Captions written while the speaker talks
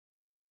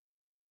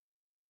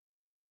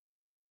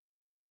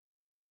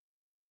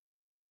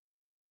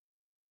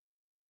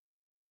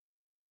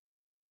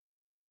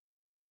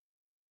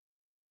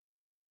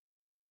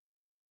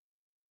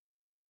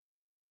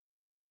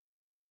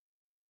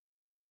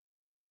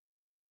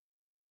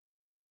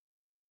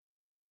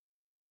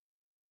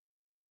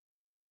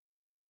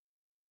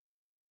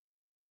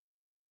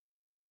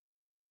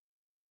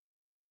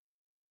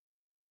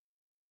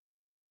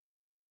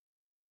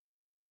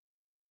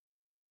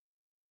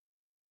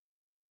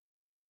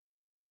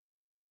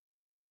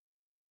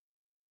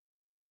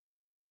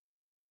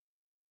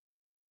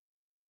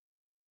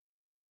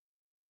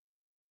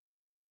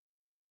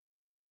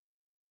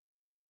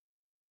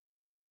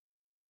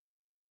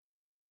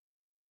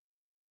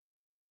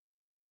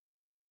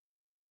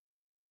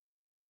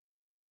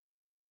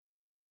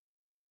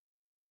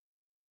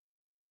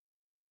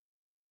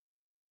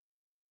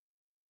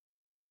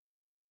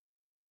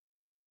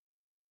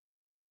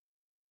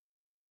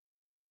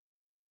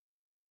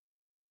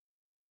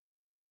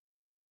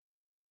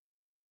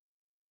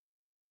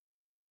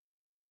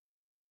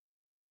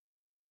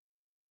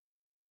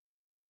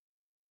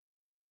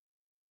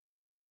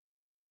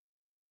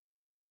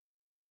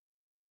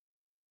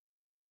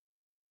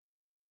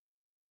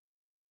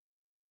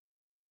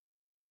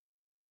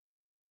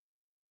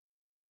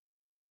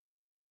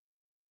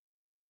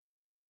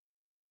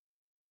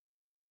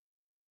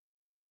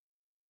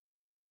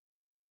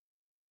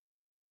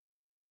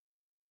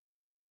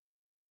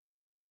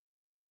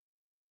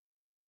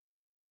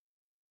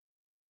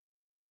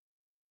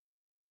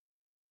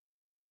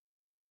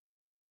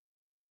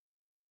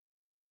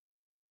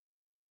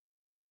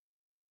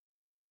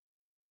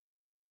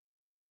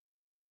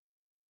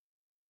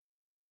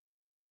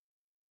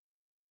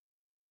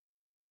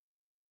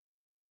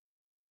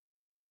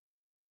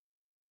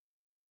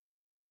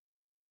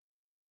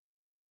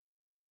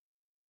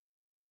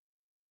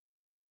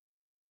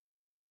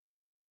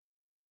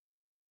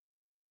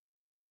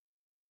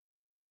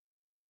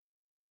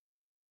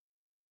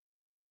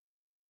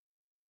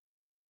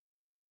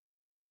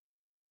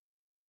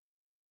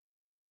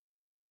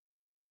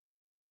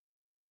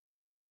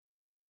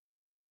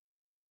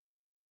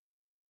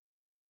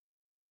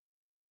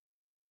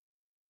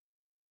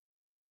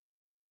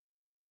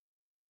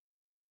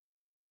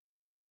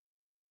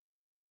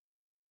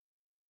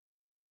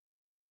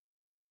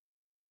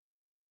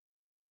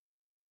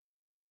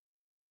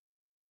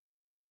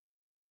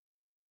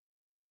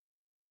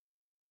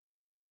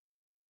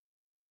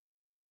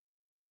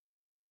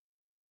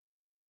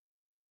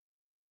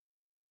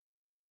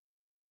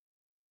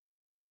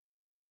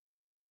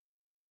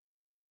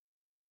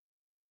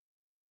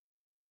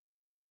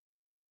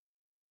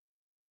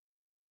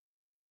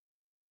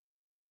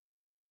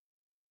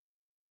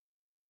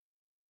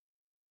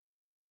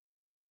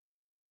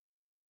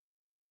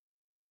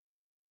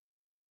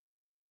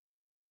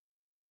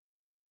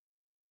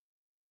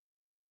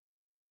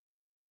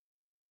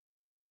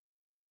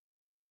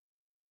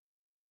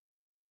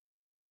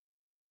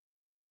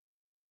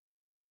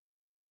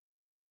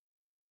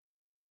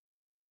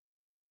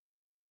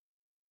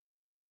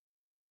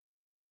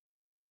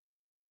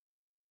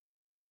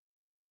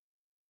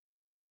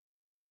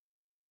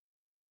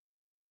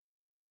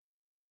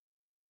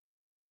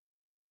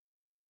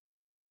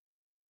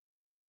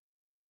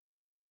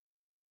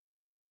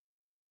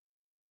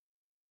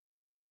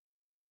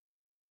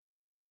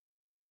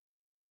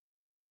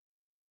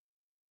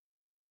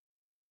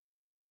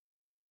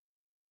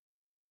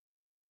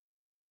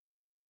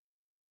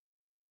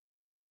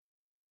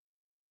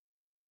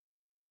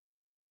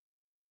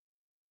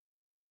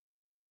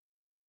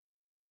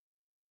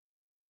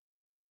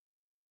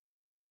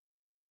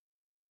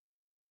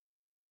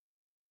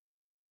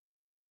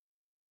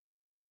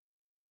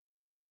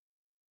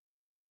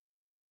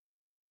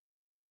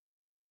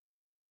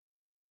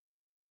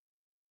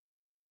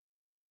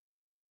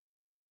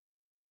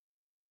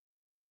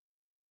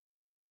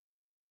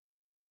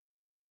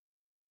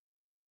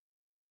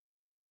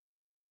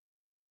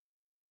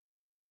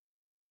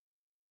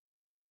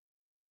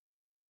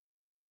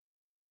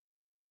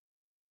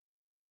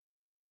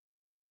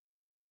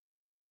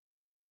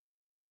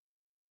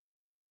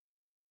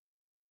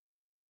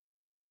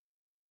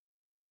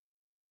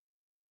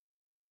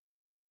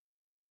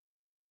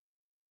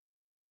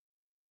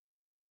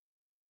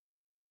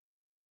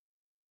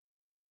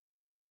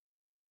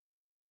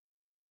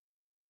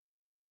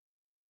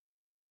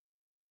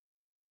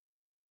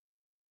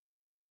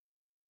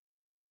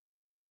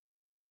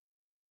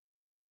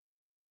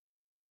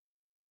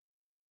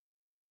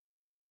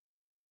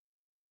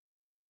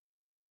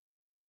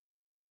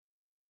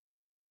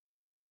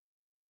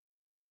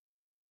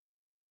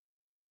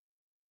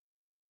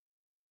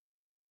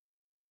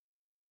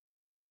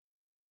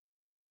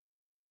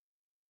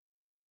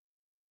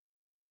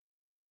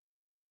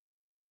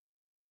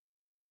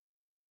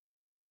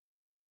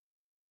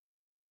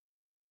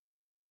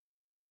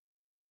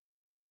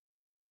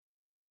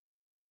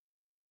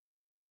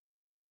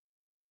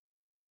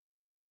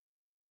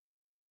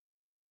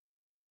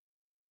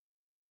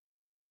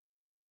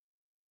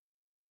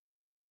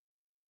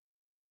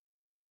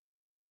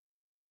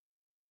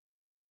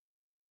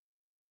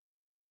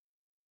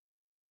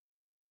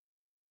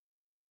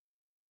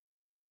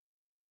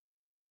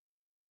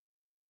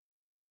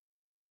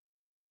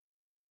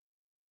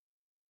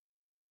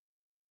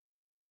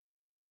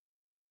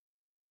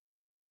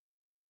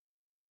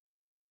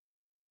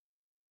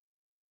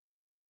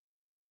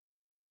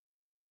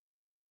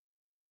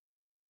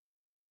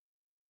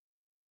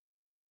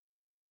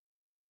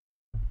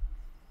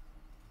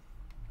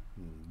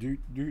Make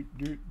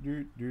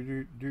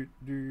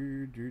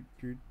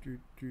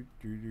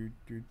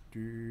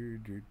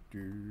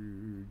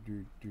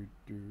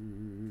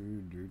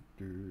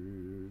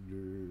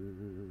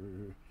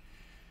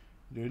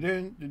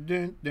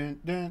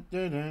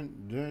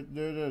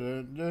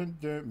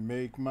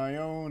my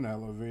own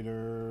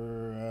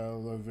elevator,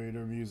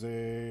 elevator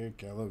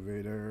music,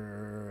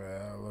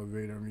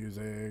 elevator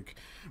music.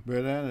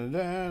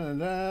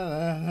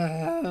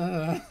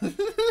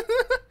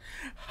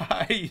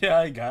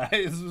 Hi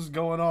guys, what's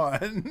going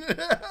on?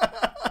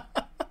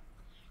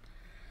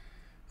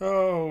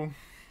 Oh,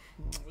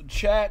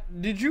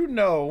 chat, did you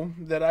know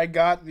that I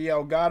got the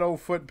Elgato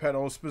foot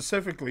pedal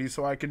specifically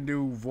so I can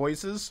do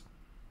voices?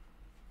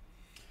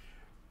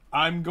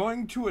 I'm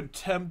going to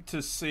attempt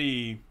to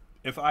see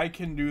if I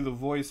can do the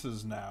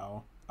voices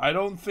now. I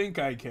don't think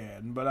I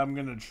can, but I'm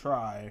going to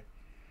try.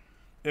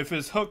 If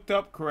it's hooked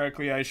up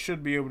correctly, I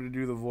should be able to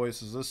do the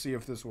voices. Let's see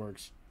if this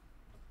works.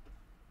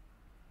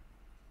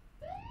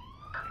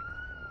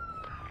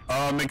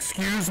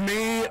 Excuse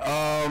me,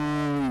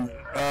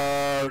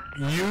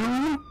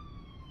 you,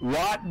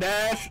 Watt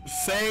Dash,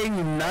 saying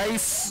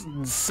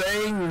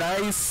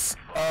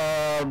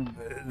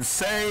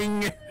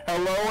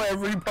hello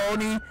every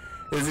pony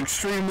is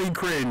extremely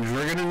cringe.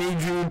 We're gonna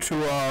need you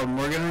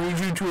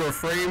to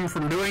refrain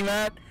from doing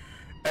that.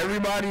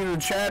 Everybody in the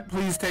chat,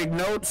 please take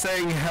note.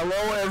 Saying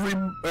hello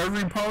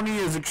every pony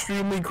is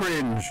extremely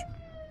cringe.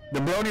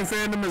 The Brony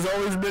fandom has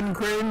always been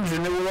cringe,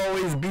 and it will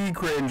always be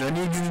cringe. I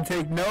need you to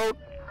take note.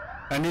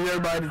 I need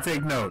everybody to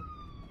take note.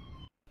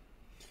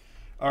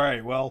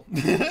 Alright, well.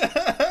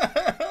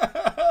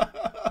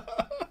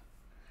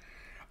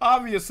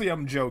 Obviously,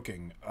 I'm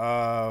joking.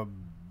 Are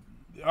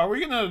we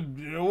gonna...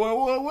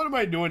 What am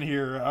I doing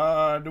here?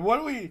 What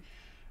do we...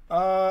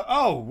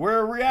 oh,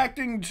 we're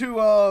reacting to,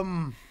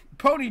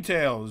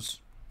 ponytails.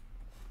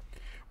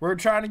 We're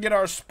trying to get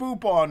our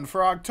spoop on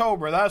for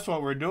October. That's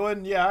what we're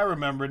doing. Yeah, I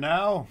remember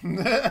now.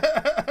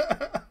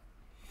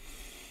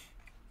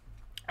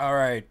 All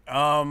right.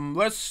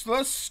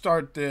 Let's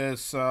start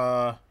this.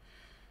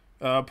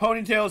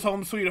 Ponytail's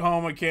Home Sweet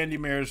Home: A Candy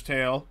Mare's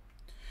Tale.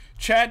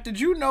 Chat, did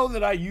you know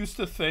that I used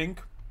to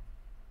think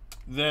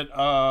that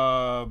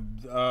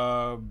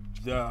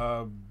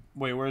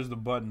wait, where's the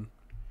button?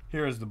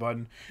 Here is the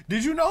button.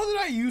 Did you know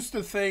that I used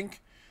to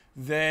think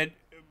that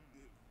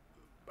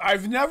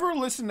I've never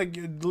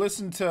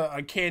listened to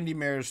A Candy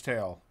Mare's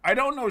Tale. I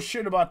don't know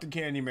shit about the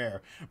Candy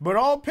Mare, but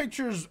all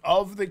pictures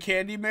of the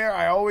Candy Mare,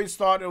 I always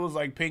thought it was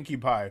like Pinkie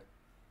Pie,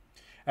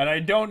 and I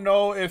don't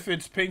know if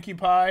it's Pinkie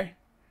Pie.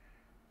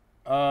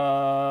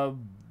 I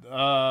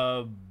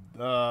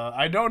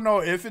don't know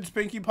if it's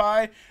Pinkie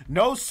Pie.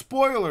 No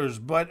spoilers,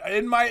 but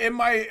in my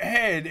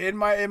head, in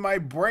my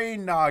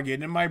brain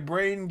noggin, in my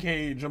brain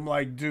cage, I'm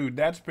like, dude,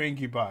 that's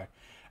Pinkie Pie.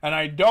 And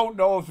I don't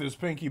know if it's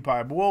Pinkie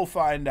Pie, but we'll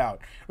find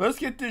out. Let's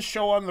get this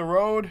show on the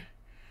road.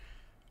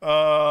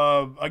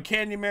 A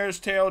Candy Mare's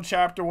Tale,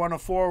 Chapter 1 of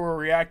 4. We're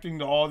reacting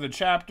to all the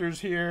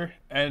chapters here,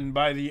 and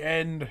by the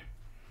end,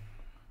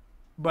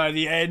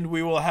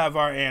 we will have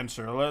our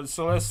answer. Let's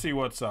see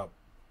what's up.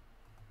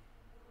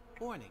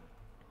 Warning: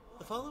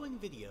 the following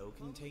video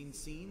contains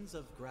scenes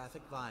of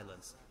graphic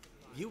violence.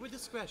 Viewer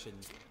discretion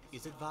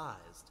is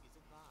advised.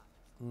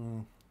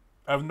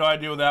 I have no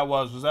idea what that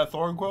was. Was that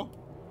Thornquill?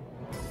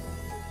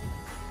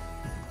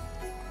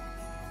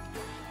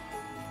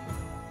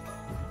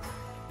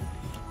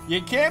 You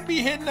can't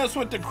be hitting us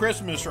with the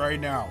Christmas right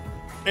now.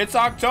 It's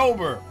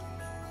October.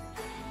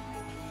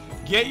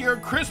 Get your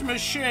Christmas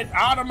shit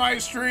out of my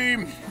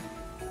stream.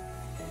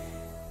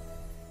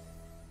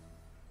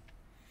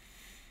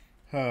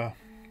 A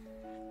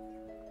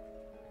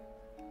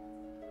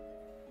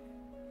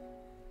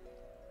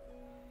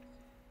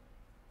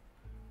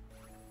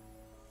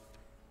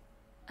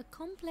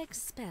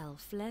complex spell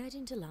flared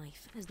into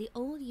life as the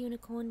old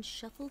unicorn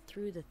shuffled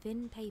through the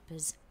thin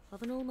papers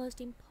of an almost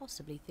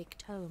impossibly thick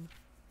tome.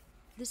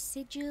 The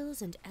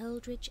sigils and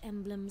eldritch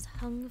emblems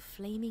hung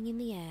flaming in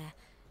the air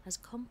as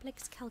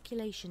complex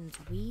calculations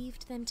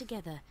weaved them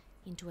together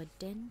into a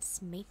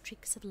dense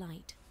matrix of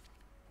light.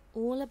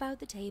 All about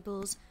the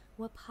tables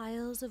were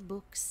piles of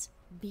books,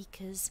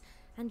 beakers,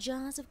 and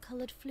jars of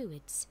coloured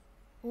fluids,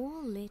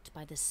 all lit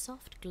by the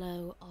soft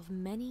glow of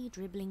many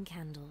dribbling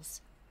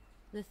candles.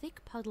 The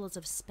thick puddles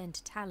of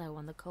spent tallow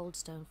on the cold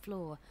stone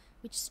floor,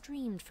 which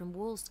streamed from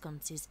wall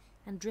sconces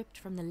and dripped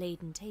from the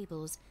laden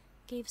tables,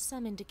 gave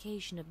some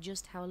indication of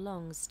just how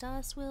long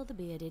Starswirl the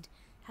Bearded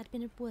had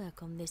been at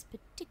work on this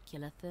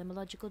particular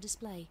thermological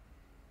display.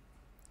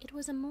 It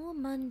was a more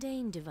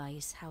mundane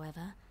device,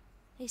 however,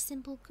 a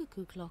simple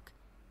cuckoo clock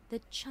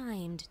that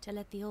chimed to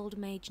let the old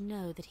mage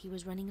know that he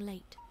was running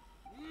late.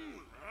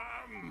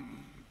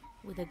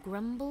 With a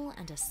grumble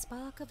and a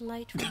spark of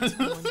light from his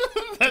horn,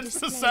 that's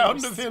the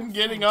sound of him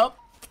getting up,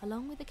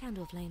 along with the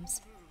candle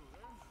flames.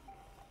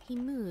 He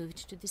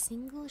moved to the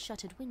single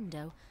shuttered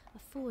window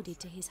afforded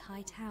to his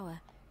high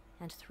tower,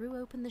 and threw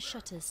open the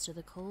shutters to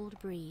the cold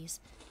breeze,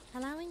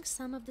 allowing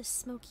some of the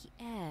smoky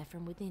air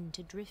from within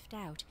to drift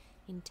out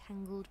in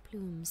tangled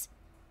plumes.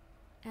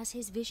 As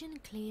his vision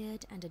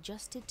cleared and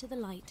adjusted to the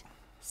light,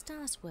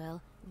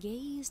 Starswell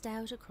gazed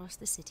out across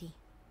the city.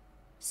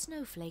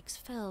 Snowflakes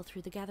fell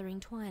through the gathering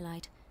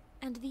twilight,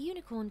 and the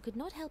unicorn could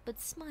not help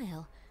but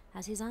smile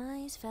as his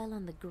eyes fell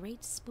on the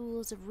great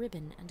spools of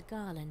ribbon and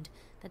garland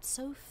that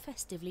so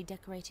festively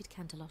decorated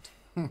Canterlot.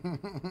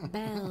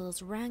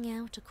 Bells rang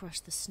out across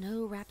the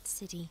snow-wrapped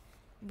city,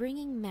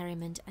 bringing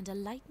merriment and a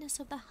lightness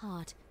of the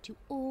heart to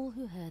all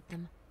who heard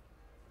them.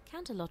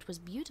 Canterlot was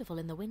beautiful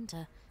in the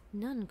winter,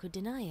 none could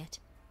deny it,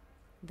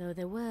 though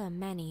there were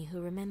many who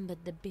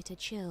remembered the bitter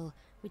chill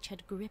which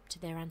had gripped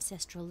their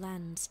ancestral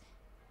lands.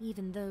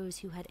 Even those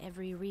who had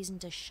every reason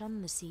to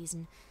shun the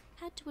season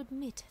had to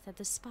admit that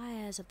the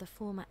spires of the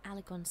former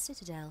Alagon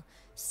citadel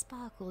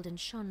sparkled and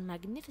shone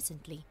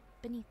magnificently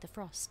beneath the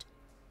frost.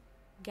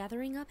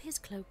 Gathering up his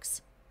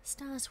cloaks,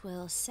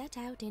 Starswell set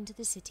out into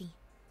the city.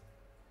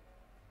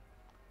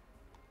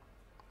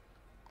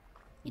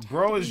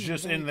 Bro is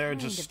just in there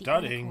just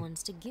studying.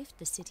 Unicorns to gift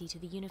the city to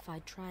the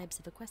unified tribes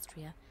of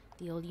Equestria,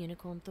 the old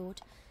unicorn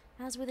thought,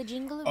 as with a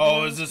jingle of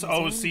bells is this and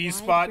his own OC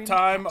spot wide-brimmed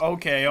time? hat,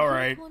 Okay, the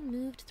alright. unicorn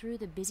moved through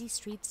the busy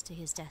streets to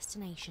his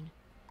destination.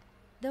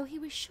 Though he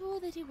was sure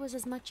that it was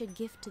as much a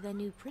gift to their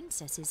new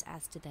princesses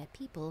as to their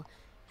people,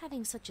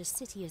 having such a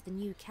city as the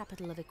new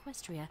capital of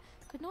Equestria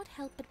could not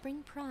help but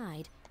bring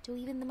pride to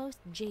even the most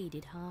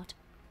jaded heart.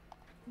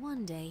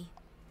 One day,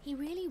 he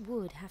really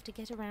would have to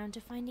get around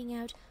to finding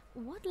out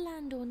what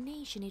land or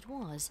nation it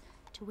was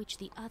to which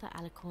the other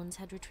alicorns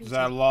had retreated. Is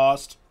that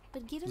lost?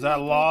 But given Is their that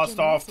great lost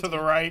off to the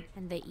generosity right?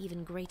 and their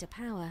even greater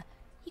power,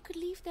 he could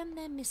leave them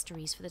their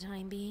mysteries for the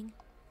time being.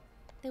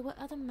 There were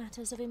other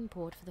matters of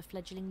import for the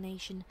fledgling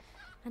nation.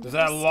 And Is it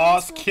that was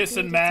lost, Starswell's Kiss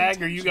and greatest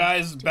Mag? Are you intention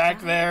guys to back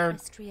guide there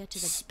Equestria to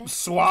the best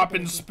swap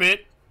and ability.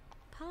 spit?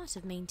 Part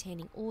of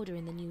maintaining order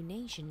in the new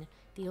nation,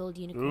 the old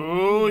unicorn.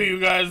 Ooh, you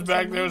guys was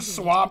back there reminding it of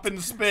swap its and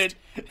past. spit.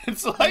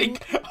 It's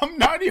like, I'm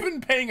not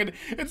even paying it.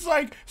 It's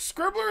like,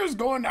 Scribbler is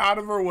going out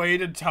of her way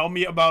to tell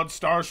me about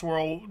Star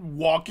Swirl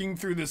walking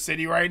through the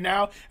city right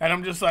now, and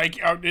I'm just like,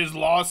 is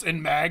Lost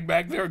and Mag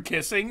back there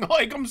kissing?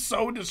 Like, I'm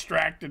so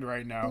distracted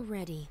right now.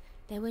 Already,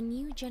 there were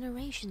new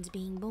generations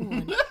being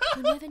born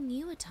who never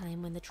knew a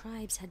time when the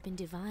tribes had been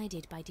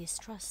divided by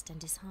distrust and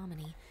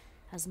disharmony,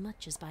 as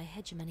much as by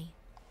hegemony.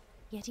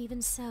 Yet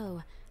even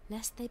so,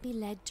 lest they be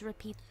led to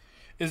repeat...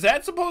 Is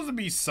that supposed to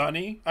be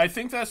Sunny? I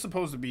think that's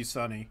supposed to be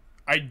Sunny.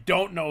 I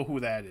don't know who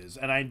that is,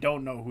 and I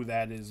don't know who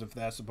that is if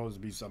that's supposed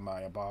to be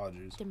somebody.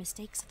 Apologies. The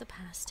mistakes of the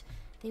past,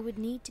 they would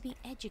need to be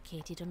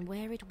educated on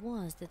where it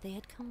was that they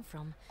had come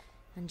from,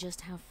 and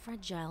just how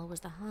fragile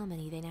was the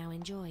harmony they now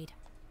enjoyed.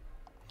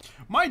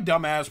 My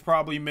dumbass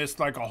probably missed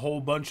like a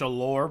whole bunch of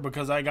lore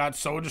because I got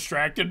so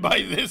distracted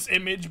by this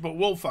image, but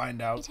we'll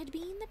find out. It had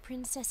been the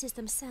princesses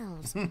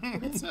themselves who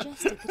had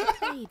suggested that a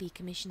play be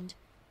commissioned.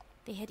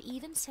 They had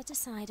even set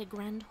aside a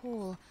grand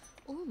hall,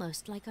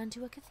 almost like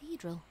unto a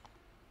cathedral.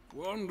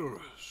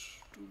 Wondrous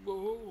to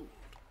behold.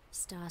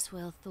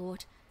 Starswell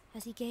thought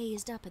as he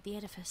gazed up at the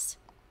edifice.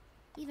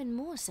 Even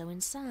more so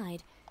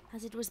inside,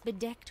 as it was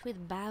bedecked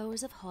with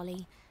boughs of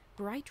holly,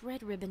 bright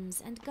red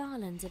ribbons, and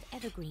garlands of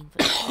evergreen for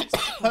the first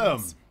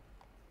performance.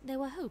 There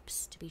were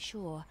hopes, to be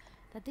sure,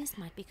 that this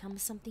might become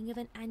something of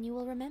an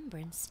annual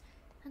remembrance,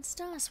 and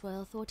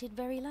Starswell thought it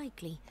very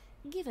likely,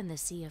 given the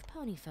sea of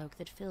ponyfolk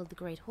that filled the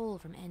great hall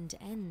from end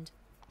to end.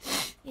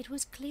 It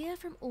was clear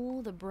from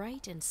all the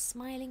bright and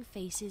smiling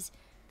faces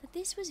that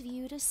this was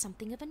viewed as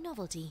something of a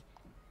novelty,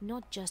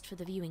 not just for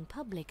the viewing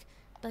public,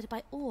 but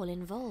by all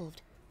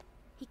involved.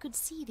 He could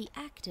see the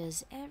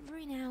actors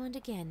every now and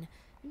again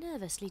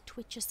nervously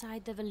twitch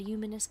aside the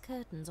voluminous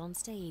curtains on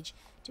stage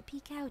to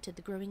peek out at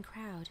the growing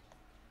crowd.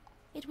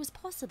 It was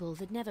possible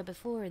that never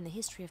before in the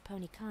history of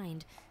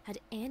ponykind had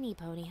any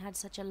pony had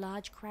such a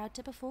large crowd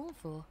to perform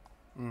for.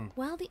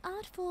 While the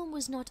art form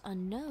was not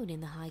unknown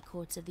in the high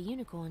courts of the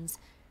unicorns,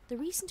 the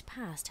recent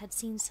past had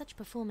seen such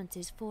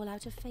performances fall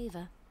out of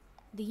favour.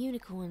 The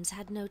unicorns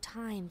had no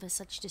time for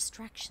such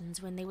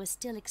distractions when they were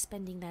still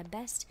expending their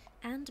best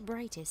and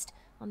brightest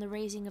on the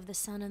raising of the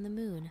sun and the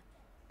moon.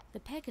 The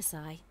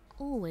Pegasi,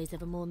 always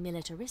of a more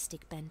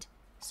militaristic bent,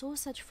 saw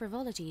such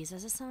frivolities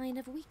as a sign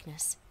of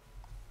weakness.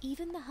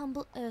 Even the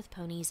humble earth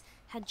ponies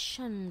had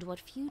shunned what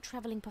few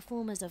travelling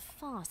performers of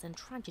farce and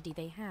tragedy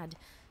they had,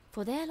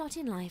 for their lot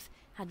in life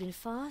had been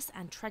farce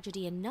and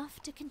tragedy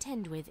enough to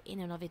contend with in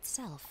and of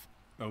itself.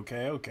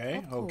 Okay. Of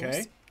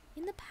course,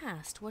 in the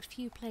past, what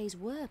few plays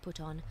were put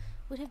on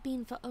would have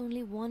been for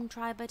only one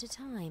tribe at a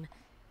time,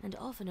 and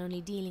often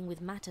only dealing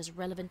with matters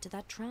relevant to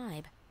that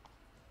tribe.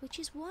 Which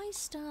is why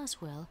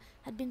Starswell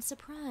had been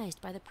surprised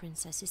by the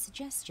princess's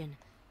suggestion,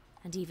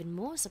 and even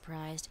more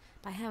surprised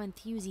by how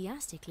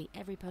enthusiastically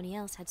every pony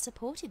else had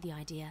supported the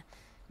idea,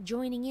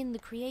 joining in the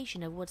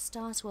creation of what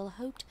Starswell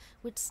hoped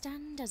would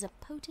stand as a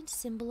potent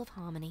symbol of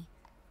harmony.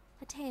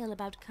 A tale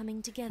about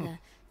coming together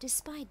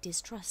despite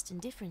distrust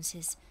and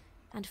differences,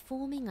 and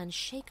forming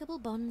unshakable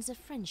bonds of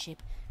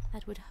friendship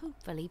that would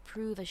hopefully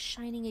prove a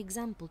shining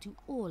example to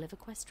all of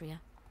Equestria.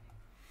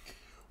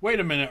 Wait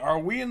a minute, are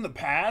we in the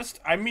past?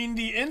 I mean,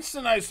 the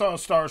instant I saw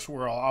Star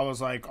Swirl, I was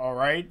like, all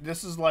right,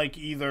 this is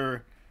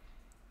either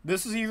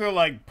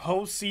like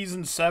post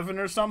season 7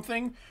 or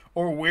something,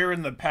 or we're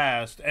in the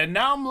past. And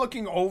now I'm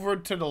looking over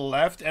to the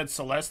left at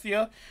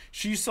Celestia.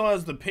 She still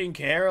has the pink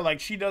hair, like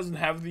she doesn't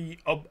have the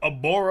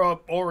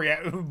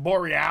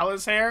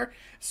Borealis hair,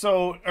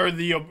 so, or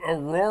the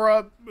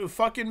Aurora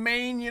fucking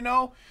mane, you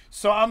know?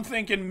 So I'm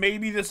thinking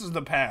maybe this is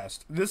the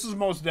past. This is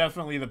most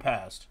definitely the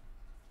past.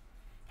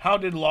 How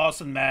did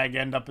Loss and Mag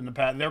end up in the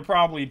past? They're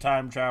probably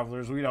time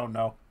travelers. We don't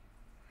know.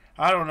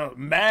 I don't know.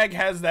 Mag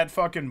has that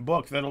fucking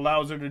book that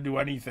allows her to do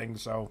anything,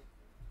 so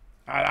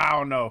I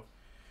don't know.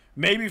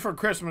 Maybe for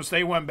Christmas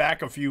they went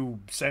back a few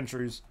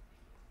centuries.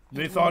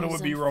 They thought it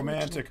would be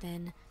romantic.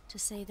 Then, to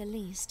say the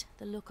least,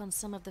 the look on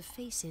some of the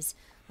faces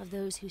of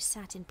those who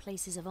sat in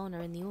places of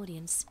honor in the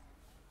audience.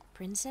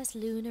 Princess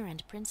Luna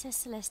and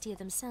Princess Celestia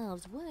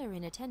themselves were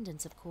in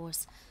attendance, of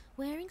course,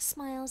 wearing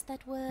smiles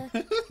that were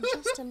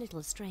just a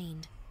little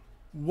strained.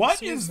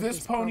 What is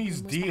this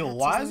pony's deal?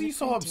 Why is he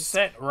so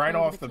upset right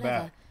off the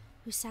bat?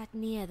 Who sat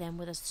near them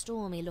with a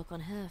stormy look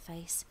on her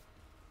face.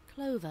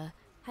 Clover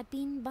had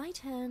been by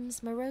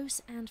turns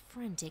morose and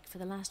frantic for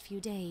the last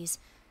few days,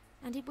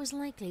 and it was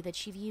likely that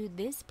she viewed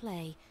this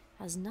play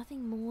as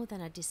nothing more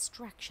than a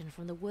distraction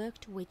from the work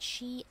to which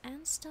she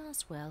and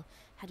Starswell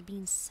had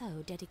been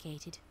so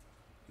dedicated.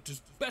 It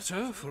is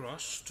better for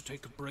us to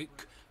take a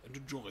break and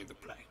enjoy the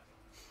play,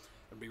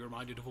 and be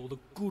reminded of all the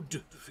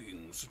good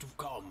things that have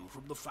come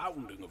from the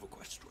founding of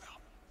Equestria,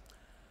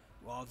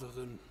 rather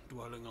than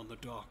dwelling on the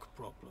dark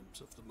problems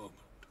of the moment.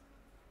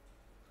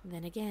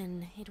 Then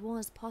again, it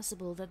was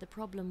possible that the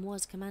problem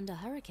was Commander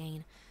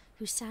Hurricane,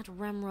 who sat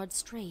ramrod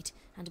straight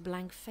and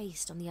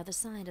blank-faced on the other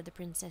side of the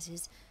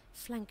princesses,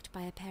 flanked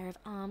by a pair of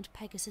armed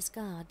Pegasus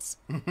guards.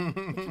 The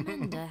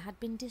commander had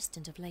been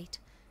distant of late,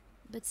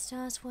 but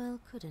Starswell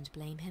couldn't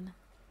blame him.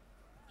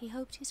 He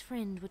hoped his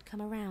friend would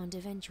come around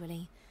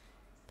eventually,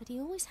 but he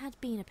always had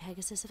been a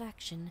Pegasus of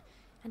action,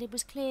 and it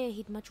was clear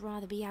he'd much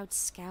rather be out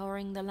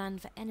scouring the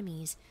land for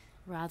enemies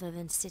rather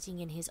than sitting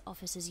in his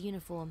officer's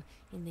uniform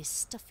in this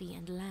stuffy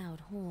and loud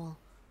hall.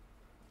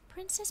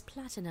 Princess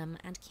Platinum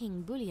and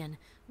King Bullion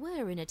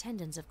were in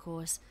attendance, of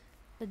course,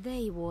 but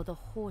they wore the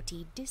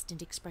haughty,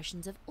 distant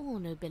expressions of all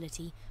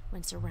nobility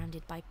when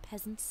surrounded by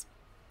peasants.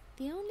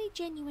 The only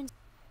genuine...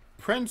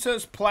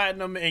 Princess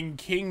Platinum and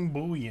King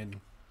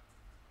Bullion.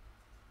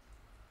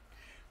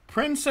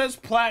 Princess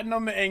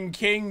Platinum and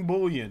King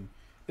Bullion.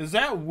 Is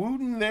that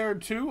Wooten there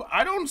too?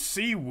 I don't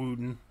see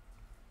Wooten.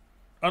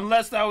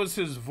 Unless that was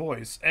his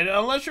voice. And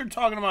unless you're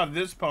talking about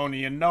this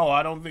pony, and no,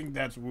 I don't think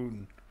that's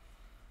Wooten.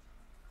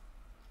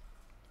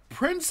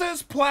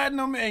 Princess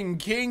Platinum and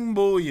King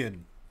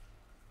Bullion.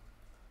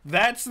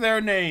 That's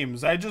their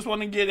names. I just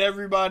want to get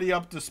everybody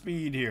up to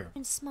speed here.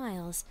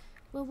 Smiles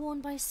were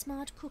worn by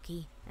Smart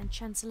Cookie and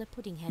Chancellor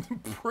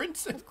Puddinghead.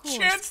 Princess course,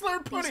 Chancellor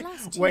Pudding.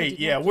 these Wait,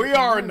 yeah, we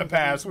are in the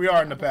past. We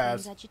are in the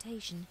past.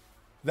 Agitation.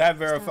 That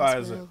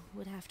verifies it. Starswell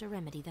would have to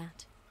remedy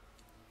that.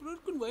 But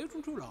it can wait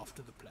until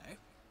after the play.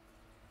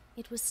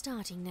 It was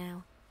starting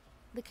now.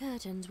 The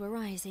curtains were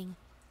rising.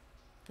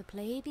 The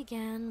play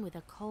began with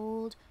a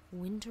cold,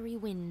 wintry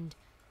wind,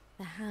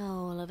 the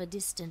howl of a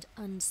distant,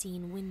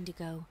 unseen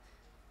Wendigo,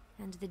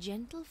 and the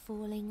gentle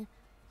falling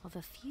of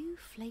a few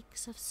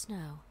flakes of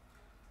snow.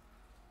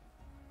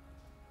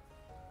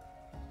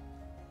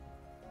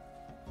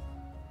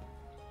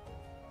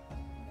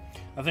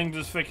 I think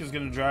this fic is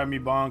gonna drive me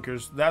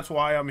bonkers. That's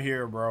why I'm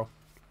here, bro.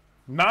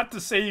 Not to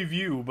save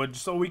you, but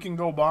so we can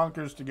go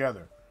bonkers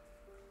together.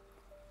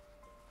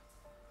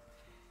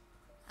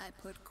 I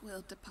put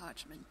quill to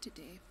parchment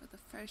today for the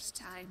first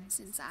time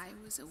since I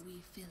was a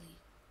wee filly.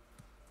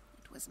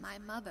 It was my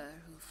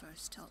mother who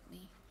first taught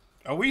me.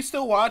 Are we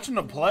still watching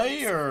the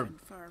play, or...?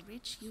 For a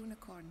rich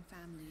unicorn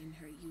family in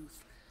her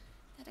youth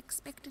that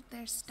expected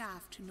their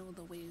staff to know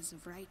the ways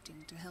of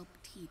writing to help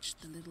teach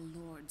the little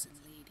lords and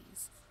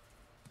ladies.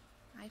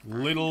 I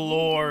find Little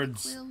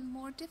lords. the quill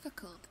more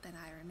difficult than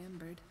I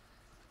remembered,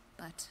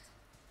 but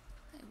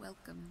I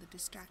welcome the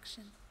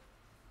distraction.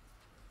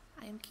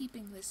 I am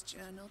keeping this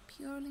journal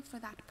purely for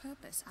that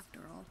purpose,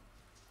 after all.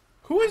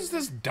 Who is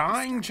this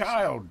dying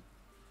child?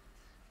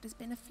 It has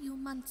been a few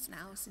months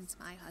now since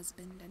my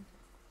husband and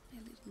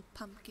their little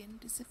pumpkin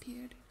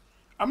disappeared.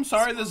 I'm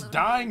sorry, this Swallowed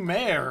dying away by the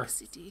mare. big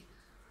city,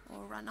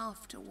 or run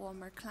off to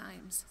warmer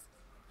climes.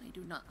 I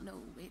do not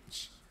know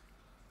which.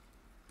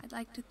 I'd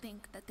like to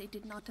think that they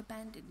did not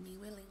abandon me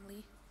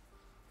willingly.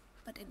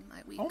 But in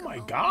my weaker Oh my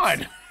moments,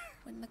 God.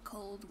 when the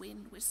cold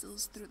wind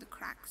whistles through the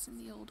cracks in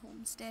the old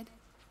homestead,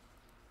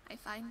 I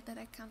find that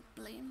I can't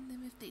blame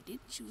them if they did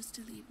choose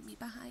to leave me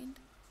behind.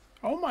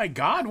 Oh my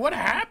God, what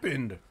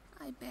happened?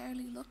 I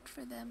barely looked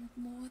for them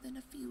more than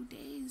a few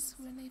days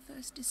when they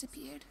first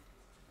disappeared.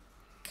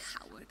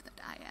 Coward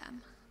that I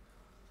am.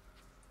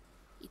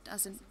 It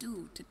doesn't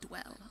do to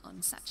dwell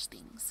on such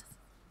things.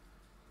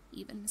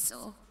 Even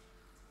so,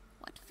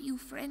 what few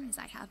friends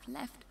I have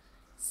left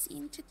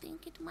seem to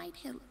think it might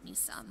help me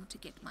some to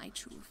get my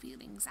true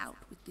feelings out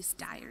with this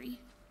diary.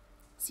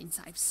 since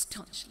I've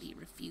staunchly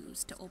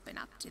refused to open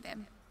up to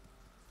them.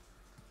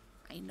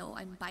 I know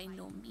I'm by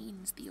no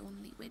means the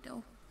only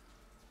widow,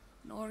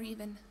 nor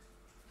even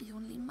the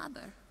only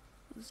mother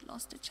who's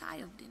lost a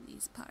child in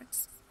these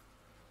parts.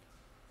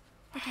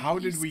 But how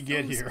did we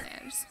get those here?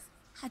 bears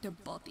had a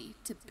body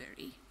to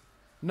bury.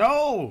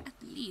 No!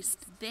 At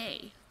least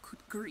they could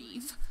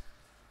grieve.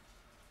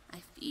 I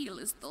feel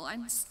as though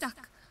I'm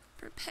stuck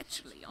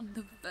perpetually on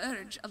the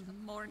verge of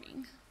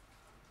mourning.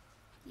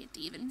 Yet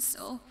even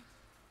so,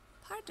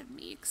 part of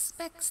me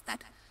expects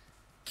that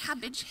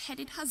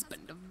cabbage-headed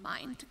husband of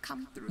mine to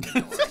come through the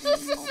door at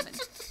any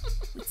moment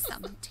with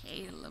some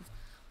tale of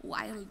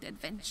wild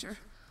adventure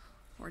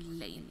or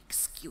lame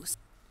excuse.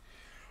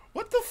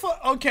 What the fuck?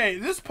 Okay,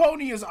 this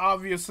pony is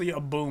obviously a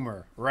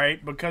boomer,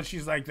 right? Because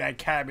she's like that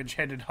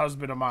cabbage-headed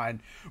husband of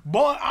mine.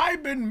 But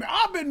I've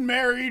been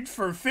married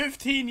for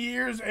 15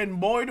 years, and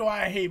boy, do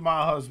I hate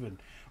my husband.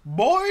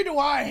 Boy, do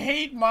I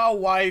hate my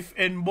wife,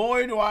 and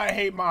boy, do I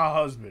hate my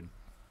husband.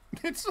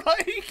 It's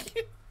like,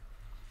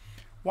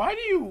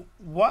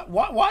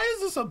 why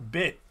is this a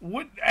bit?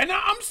 What? And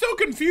I'm still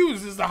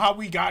confused as to how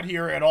we got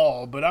here at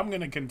all, but I'm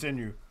gonna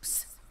continue.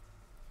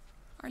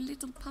 Our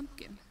little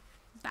pumpkin,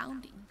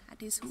 bounding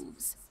at his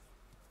hooves.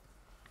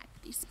 At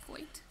this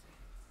point,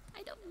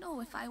 I don't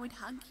know if I would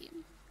hug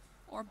him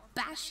or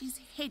bash his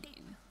head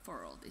in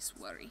for all this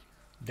worry.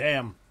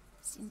 Damn.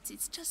 Since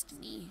it's just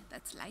me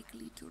that's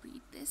likely to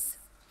read this,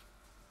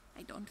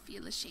 I don't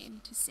feel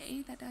ashamed to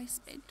say that I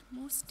spent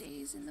most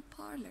days in the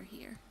parlor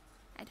here,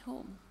 at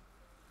home,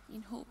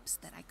 in hopes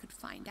that I could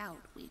find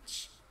out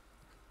which.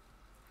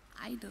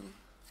 Idle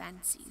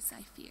fancies,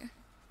 I fear.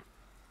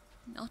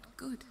 Not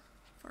good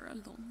for a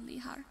lonely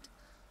heart.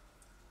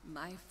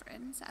 My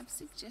friends have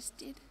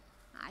suggested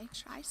I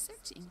try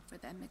searching for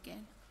them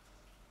again.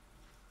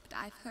 But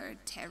I've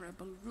heard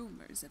terrible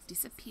rumors of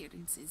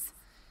disappearances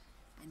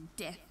and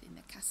death in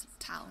the castle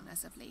town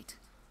as of late.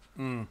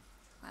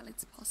 While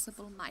it's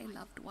possible my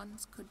loved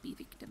ones could be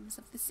victims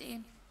of the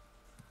same,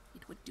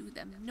 it would do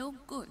them no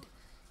good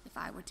if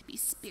I were to be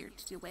spared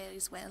to where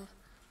is well,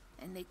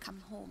 and they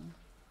come home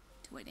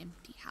to an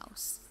empty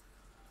house.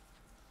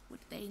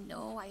 Would they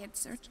know I had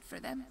searched for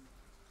them?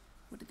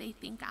 Would they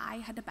think I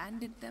had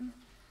abandoned them,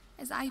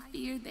 as I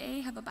fear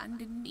they have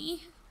abandoned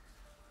me?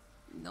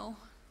 No,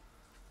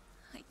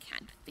 I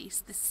can't face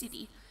the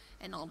city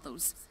and all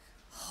those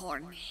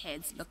horn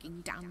heads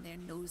looking down their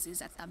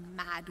noses at the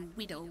mad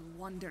widow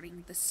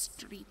wandering the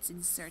streets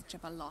in search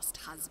of a lost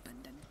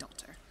husband and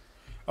daughter.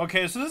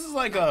 Okay, so this is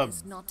like That a...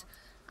 is not,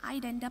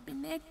 I'd end up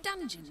in their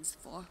dungeons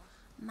for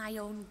my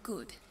own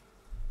good.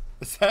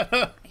 Is that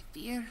a... I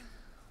fear.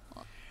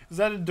 Is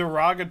that a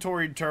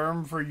derogatory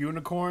term for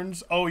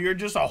unicorns? Oh, you're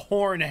just a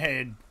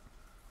hornhead.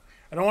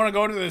 I don't want to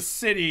go to the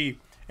city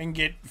and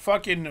get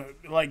fucking,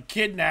 like,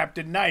 kidnapped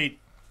at night.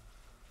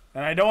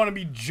 And I don't want to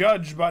be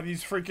judged by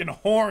these freaking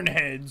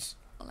hornheads.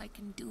 All I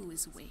can do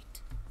is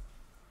wait,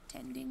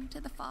 tending to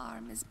the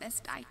farm as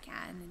best I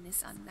can in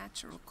this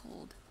unnatural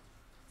cold,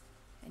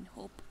 and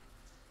hope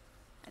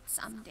that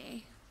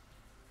someday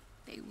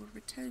they will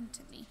return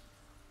to me.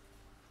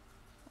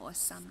 Or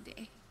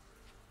someday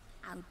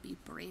I'll be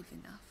brave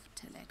enough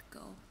to let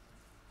go.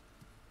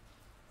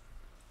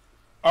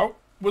 Oh,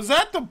 was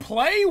that the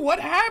play? What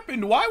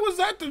happened? Why was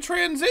that the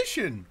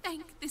transition?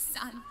 Thank the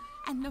sun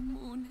and the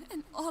moon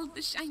and all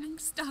the shining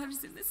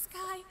stars in the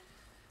sky.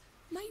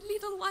 My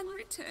little one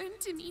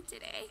returned to me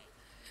today.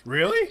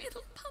 Really? My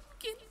little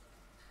pumpkin.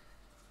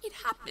 It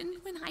happened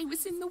when I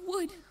was in the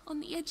wood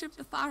on the edge of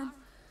the farm,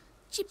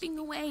 chipping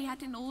away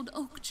at an old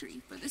oak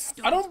tree for the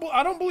stone.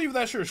 I don't believe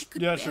that's your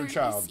I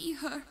child. see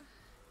her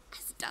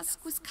as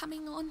dusk was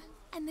coming on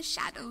and the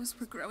shadows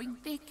were growing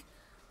thick.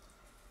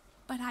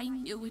 But I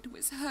knew it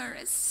was her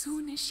as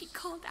soon as she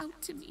called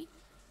out to me.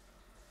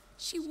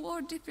 She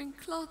wore different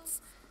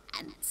cloths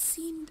and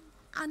seemed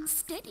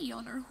unsteady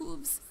on her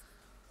hooves.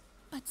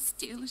 But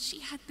still she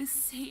had the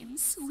same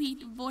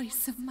sweet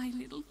voice of my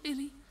little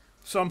Billy.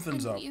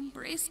 Something's and up. we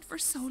embraced for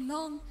so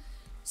long,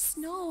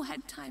 snow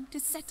had time to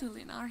settle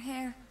in our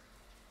hair.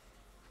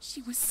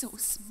 She was so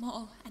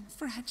small and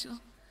fragile,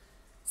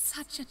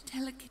 such a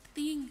delicate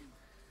thing.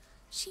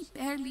 She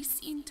barely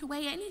seemed to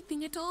weigh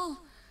anything at all.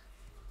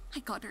 I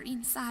got her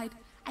inside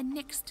and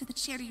next to the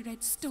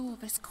cherry-red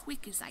stove as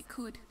quick as I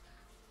could.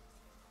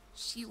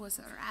 She was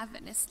a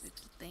ravenous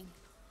little thing,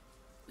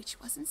 which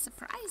wasn't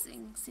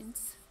surprising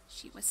since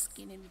she was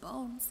skin and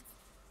bones.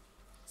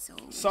 So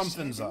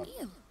Something's we shared up. a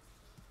meal.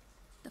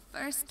 The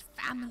first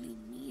family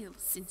meal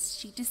since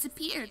she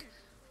disappeared.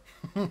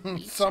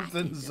 We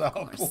Something's chatted, of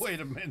up. course. Wait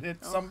a minute.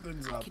 Oh,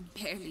 Something's I up. can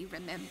barely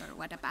remember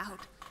what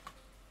about.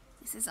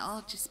 This has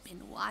all just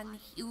been one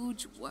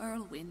huge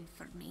whirlwind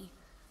for me.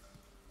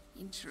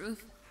 In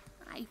truth,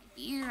 I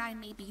fear I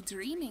may be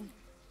dreaming,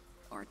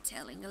 or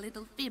telling a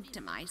little fib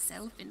to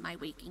myself in my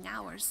waking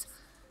hours.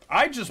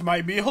 I just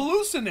might be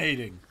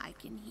hallucinating. I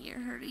can hear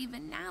her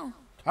even now.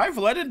 I've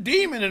let a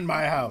demon in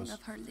my house.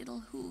 Of her little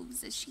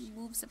hooves as she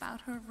moves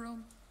about her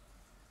room,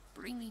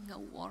 bringing a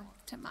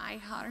warmth to my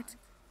heart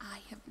I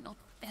have not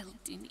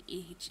felt in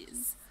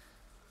ages.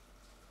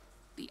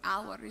 The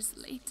hour is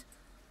late.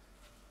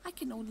 I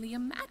can only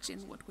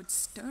imagine what would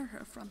stir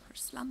her from her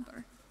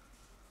slumber.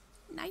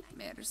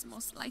 Nightmares,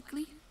 most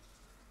likely,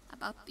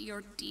 about the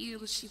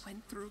ordeal she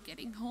went through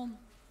getting home.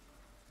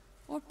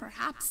 Or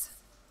perhaps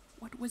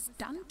what was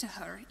done to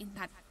her in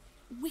that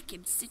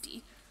wicked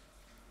city.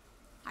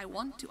 I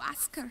want to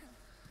ask her,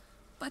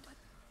 but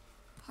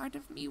part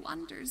of me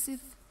wonders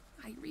if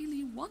I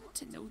really want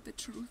to know the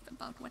truth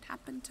about what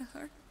happened to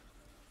her.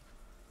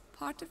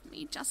 Part of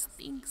me just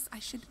thinks I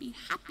should be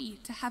happy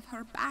to have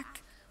her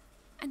back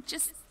and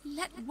just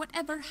let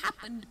whatever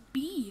happened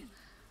be.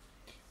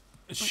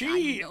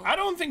 I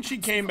don't think she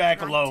came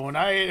back alone.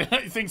 I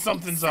think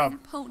something's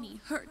up. Pony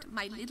hurt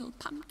my little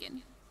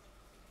pumpkin.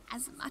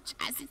 As much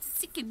as it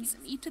sickens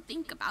me to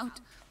think about,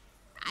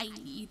 I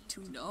need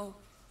to know.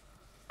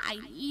 I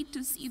need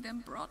to see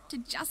them brought to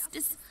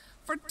justice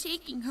for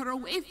taking her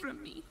away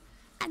from me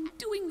and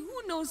doing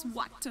who knows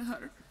what to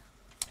her.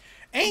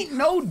 Ain't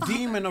no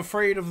demon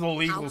afraid of the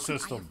legal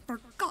system. I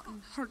have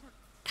forgotten her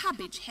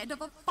cabbage head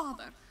of a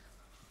father.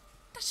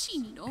 Does she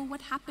know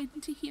what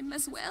happened to him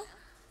as well?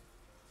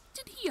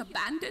 Did he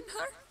abandon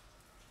her?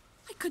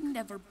 I could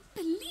never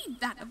believe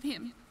that of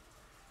him.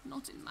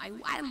 Not in my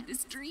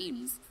wildest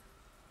dreams.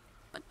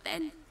 But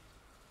then,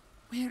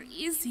 where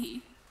is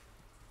he?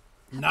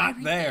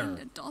 Not there. Have I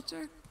retained a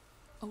daughter,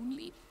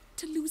 only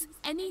to lose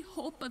any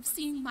hope of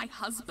seeing my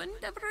husband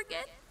ever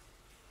again?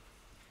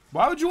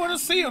 Why would you want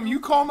to see him? You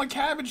call him a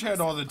cabbage head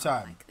all the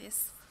time. Like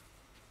this.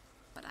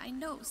 But I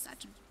know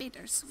such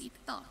bittersweet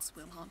thoughts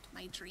will haunt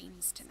my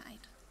dreams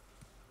tonight.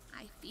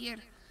 I fear,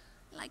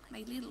 like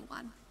my little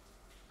one,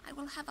 I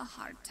will have a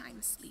hard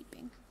time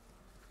sleeping.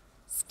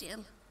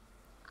 Still,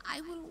 I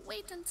will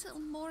wait until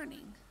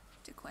morning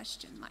to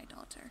question my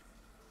daughter.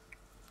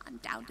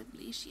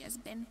 Undoubtedly, she has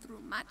been through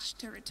much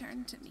to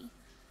return to me,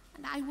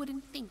 and I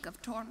wouldn't think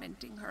of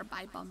tormenting her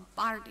by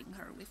bombarding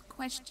her with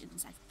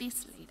questions at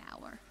this late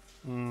hour.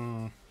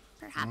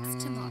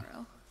 Perhaps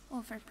tomorrow,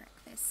 over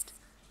breakfast.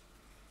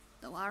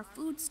 Though our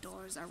food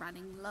stores are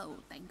running low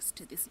thanks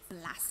to this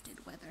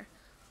blasted weather,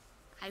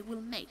 I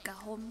will make a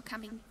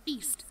homecoming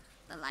feast,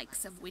 the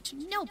likes of which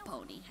no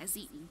pony has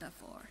eaten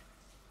before.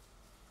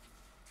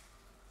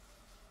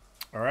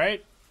 All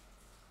right.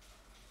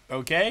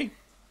 Okay.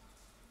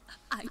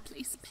 I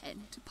place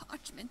pen to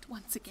parchment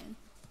once again.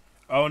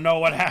 Oh no,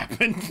 what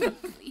happened?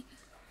 Quickly,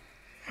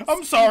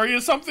 I'm sorry,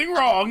 is something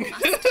wrong?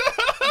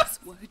 these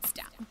words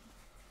down,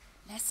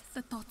 lest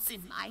the thoughts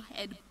in my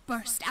head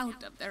burst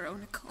out of their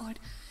own accord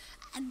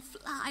and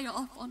fly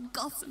off on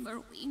gossamer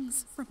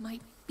wings from my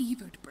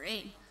fevered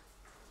brain.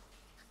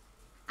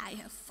 I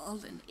have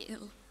fallen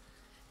ill.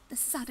 The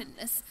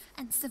suddenness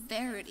and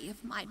severity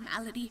of my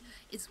malady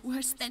is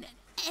worse than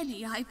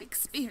any I've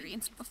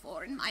experienced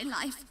before in my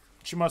life.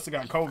 She must have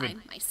got I COVID.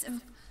 find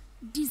myself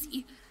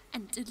dizzy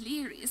and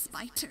delirious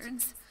by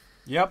turns.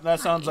 Yep, that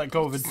sounds like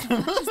COVID. So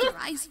much as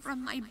rise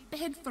from my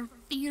bed for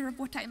fear of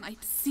what I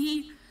might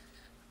see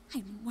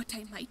and what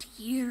I might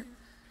hear.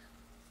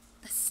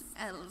 The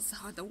smells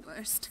are the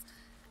worst,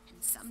 and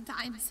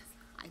sometimes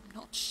I'm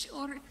not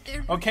sure if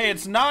they're... Okay,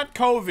 it's not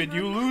COVID.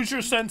 You lose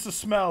your sense of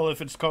smell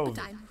if it's COVID.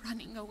 But I'm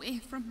running away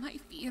from my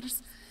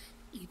fears,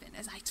 even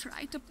as I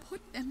try to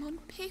put them on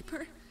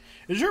paper.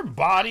 Is your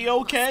body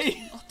okay?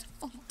 I must not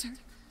falter.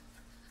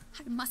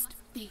 I must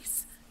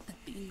face the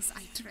things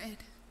I dread.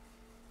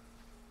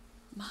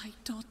 My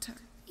daughter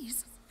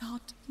is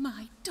not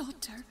my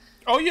daughter.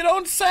 Oh, you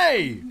don't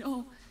say!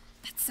 No,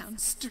 that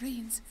sounds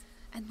strange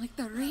and like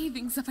the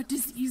ravings of a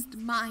diseased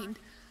mind.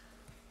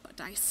 But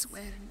I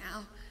swear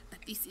now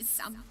that this is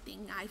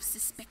something I've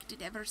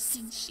suspected ever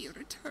since she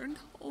returned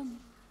home.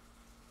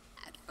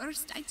 At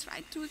first I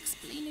tried to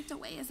explain it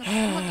away as a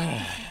product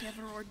of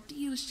whatever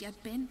ordeal she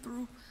had been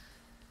through.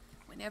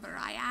 Whenever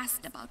I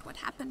asked about what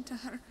happened to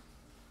her,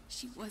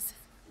 she was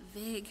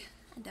vague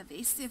and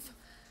evasive.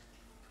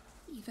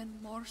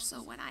 Even more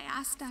so when I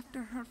asked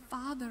after her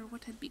father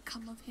what had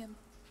become of him.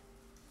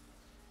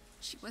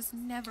 She was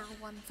never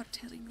one for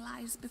telling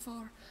lies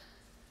before,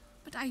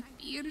 but I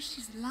fear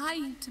she's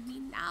lying to me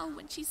now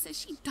when she says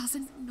she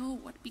doesn't know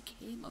what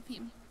became of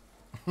him.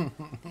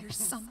 There's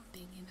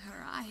something in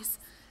her eyes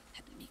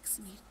that makes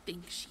me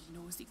think she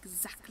knows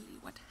exactly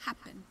what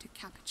happened to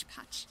Cabbage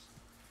Patch.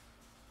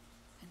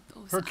 And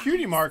those Her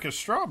cutie eyes, mark is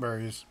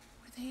strawberries.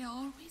 were they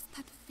always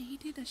that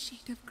faded a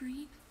shade of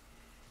green?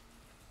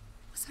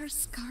 Was her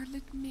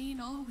scarlet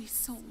mane always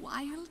so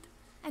wild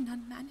and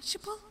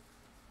unmanageable?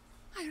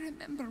 I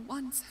remember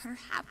once her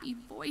happy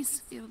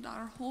voice filled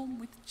our home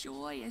with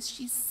joy as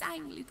she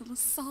sang little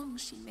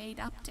songs she made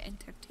up to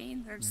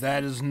entertain herself.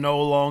 That is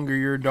no longer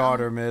your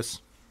daughter,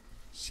 miss.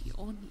 She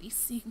only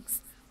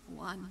sings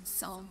one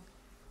song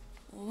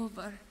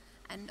over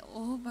and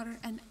over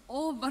and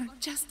over,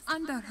 just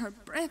under her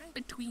breath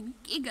between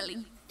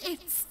giggling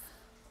fits.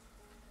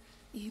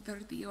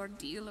 Either the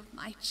ordeal of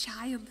my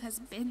child has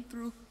been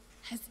through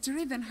has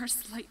driven her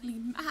slightly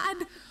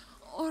mad,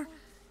 or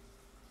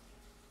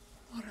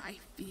I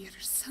fear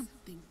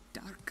something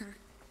darker.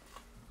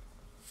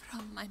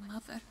 From my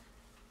mother,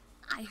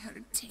 I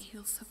heard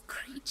tales of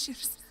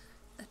creatures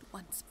that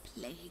once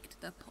plagued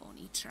the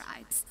pony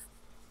tribes.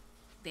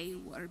 They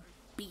were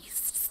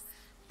beasts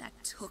that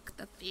took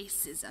the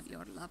faces of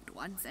your loved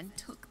ones and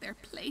took their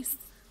place,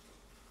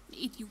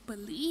 made you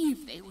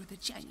believe they were the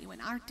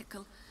genuine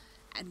article,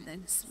 and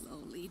then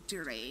slowly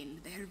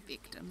drained their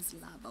victims'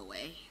 love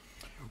away.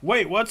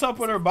 Wait, what's up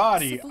with her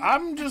body?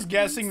 I'm just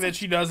guessing that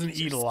she doesn't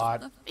eat a lot.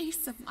 The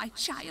face of my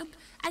child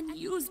and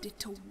used it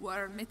to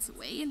worm its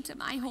way into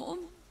my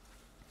home,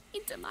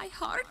 into my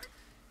heart.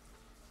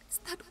 Is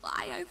that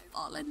why I've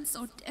fallen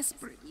so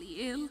desperately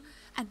ill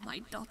and my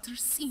daughter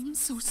seems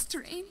so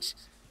strange?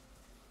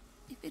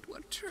 If it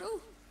were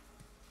true,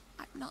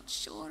 I'm not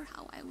sure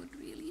how I would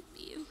really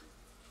feel.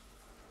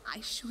 I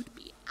should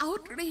be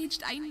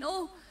outraged, I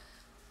know,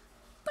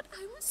 but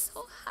I was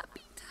so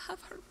happy to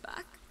have her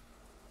back.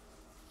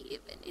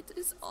 Even it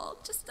is all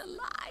just a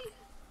lie.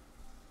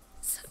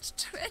 Such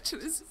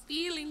treacherous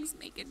feelings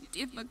make it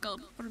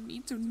difficult for me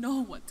to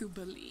know what to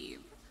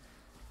believe.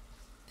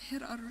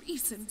 There are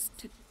reasons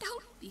to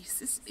doubt these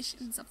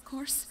suspicions, of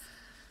course.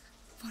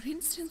 For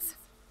instance,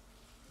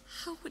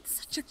 how would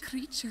such a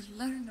creature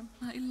learn of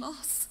my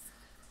loss?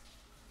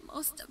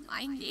 Most of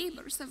my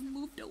neighbors have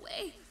moved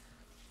away,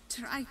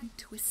 trying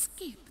to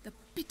escape the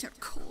bitter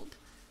cold.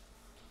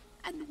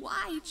 And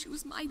why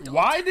choose my daughter?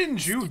 Why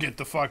didn't you get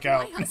the fuck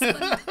out? My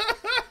husband.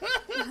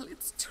 Well,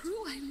 it's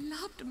true, I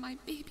loved my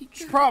baby girl.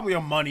 It's probably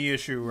a money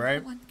issue,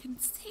 right? No one can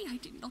say I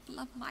did not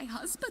love my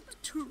husband,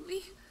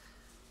 truly.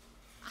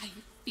 I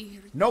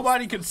fear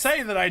Nobody could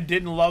say that I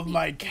didn't love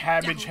my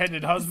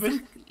cabbage-headed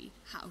husband. Exactly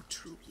how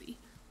truly.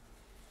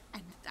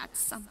 And that's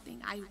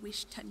something I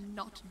wish to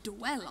not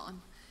dwell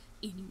on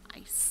in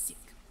my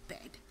sick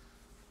bed.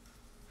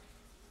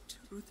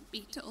 Truth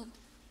be told,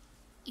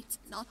 it's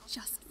not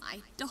just my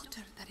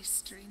daughter that is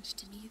strange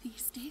to me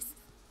these days,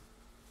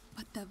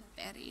 but the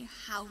very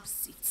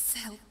house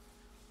itself.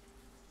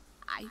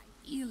 I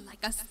feel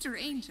like a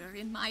stranger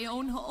in my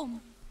own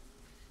home.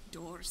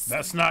 Doors.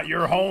 That's not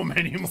your home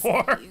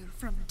anymore. disappear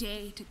from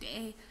day to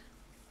day.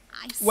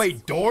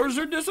 Wait, doors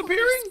are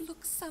disappearing?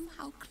 Look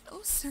somehow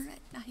closer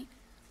at night.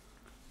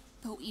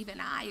 Though even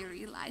I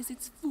realize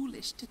it's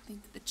foolish to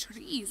think the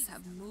trees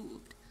have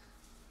moved.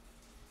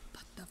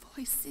 But the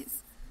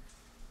voices,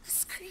 the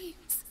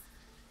screams,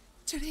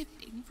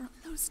 drifting from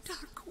those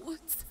dark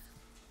woods.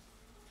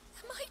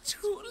 Am I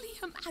truly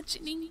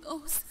imagining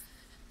those?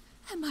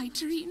 Am I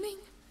dreaming?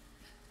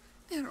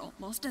 They're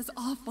almost as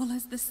awful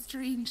as the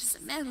strange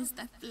smells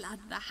that flood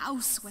the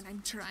house when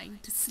I'm trying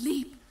to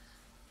sleep.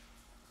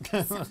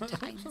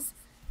 Sometimes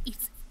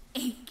it's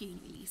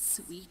achingly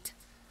sweet.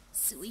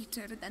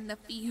 Sweeter than the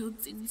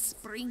fields in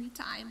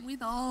springtime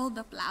with all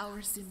the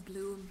flowers in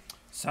bloom.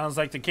 Sounds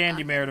like the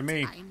candy mare to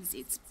me. Sometimes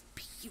it's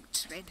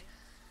putrid,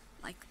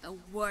 like the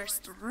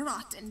worst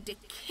rot and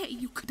decay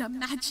you could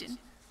imagine.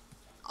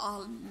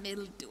 All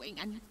mildewing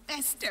and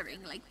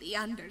festering like the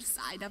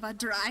underside of a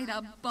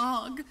dried-up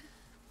bog.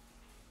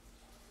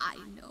 I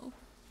know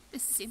the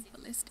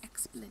simplest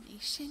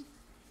explanation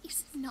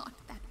is not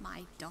that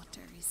my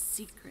daughter is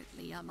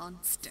secretly a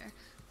monster,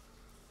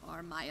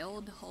 or my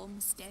old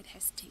homestead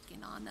has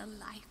taken on a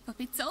life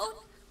of its own.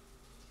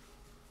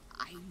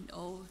 I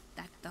know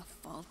that the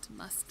fault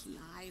must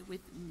lie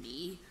with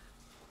me,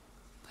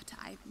 but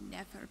I've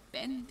never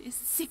been this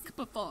sick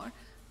before.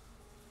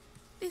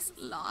 This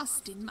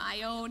lost in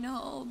my own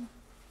home,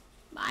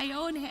 my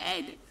own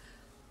head.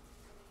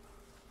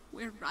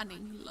 We're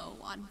running low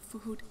on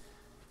food.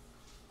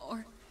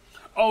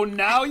 Oh,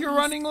 now you're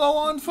running low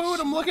on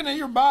food? I'm looking at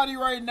your body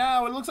right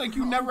now. It looks like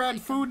you never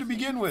had food to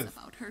begin with.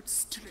 About her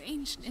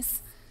strangeness.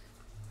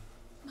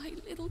 My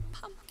little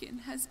pumpkin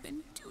has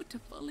been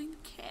dutiful in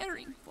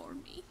caring for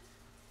me.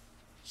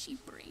 She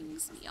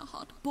brings me a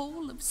hot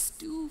bowl of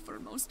stew for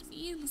most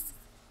meals.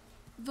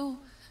 Though,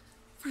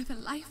 for the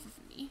life of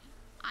me,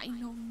 I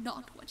know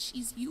not what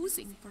she's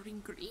using for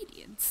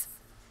ingredients.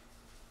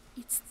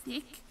 It's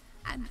thick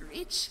and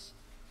rich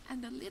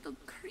and a little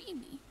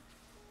creamy.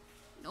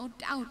 No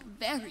doubt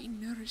very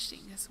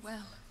nourishing as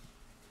well.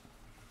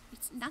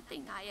 It's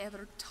nothing I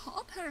ever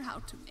taught her how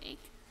to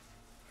make.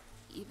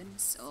 Even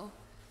so,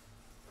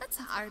 that's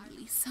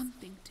hardly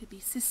something to be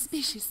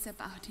suspicious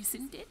about,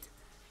 isn't it?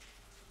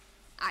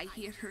 I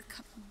hear her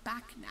coming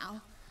back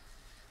now.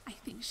 I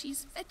think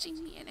she's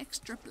fetching me an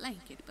extra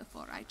blanket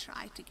before I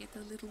try to get a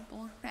little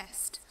more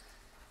rest.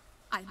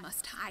 I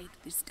must hide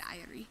this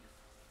diary.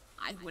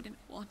 I wouldn't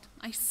want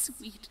my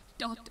sweet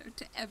daughter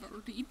to ever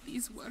read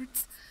these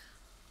words.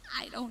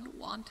 I don't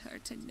want her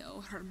to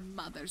know her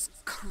mother's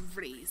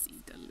crazy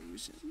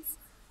delusions.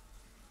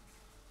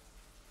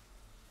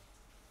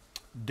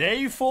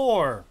 Day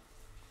 4.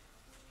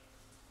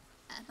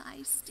 Am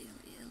I still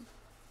ill?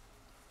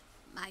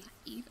 My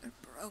fever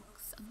broke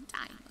some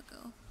time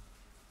ago.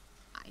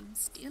 I'm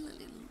still a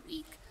little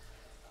weak,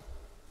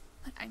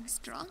 but I'm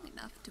strong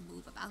enough to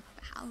move about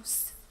the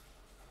house.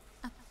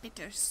 A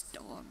bitter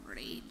storm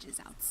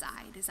rages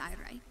outside as I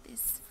write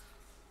this,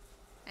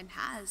 and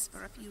has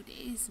for a few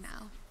days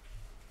now.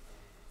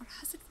 Or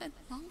has it been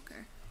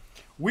longer?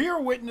 We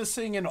are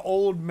witnessing an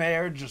old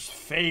mare just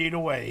fade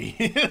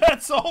away.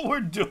 That's all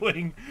we're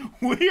doing.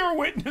 We are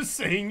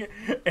witnessing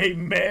a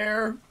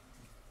mare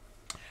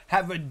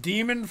have a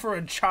demon for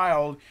a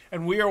child,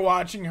 and we are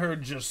watching her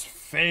just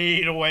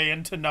fade away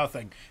into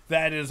nothing.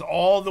 That is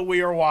all that we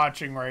are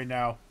watching right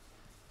now.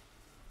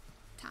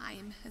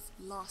 Time has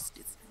lost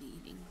its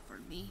meaning for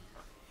me.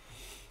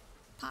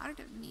 Part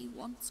of me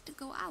wants to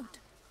go out.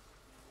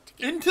 To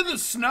get Into the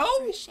snow?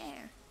 fresh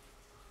air.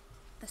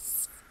 The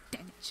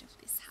stench of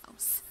this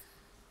house.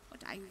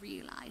 What I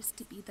realize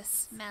to be the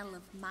smell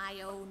of my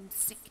own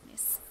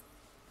sickness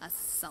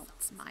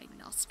assaults my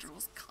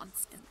nostrils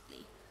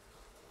constantly.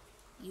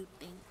 You'd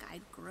think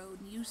I'd grown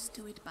used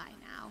to it by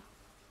now.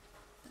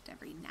 But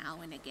every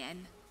now and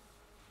again,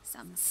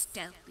 some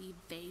stealthy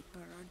vapor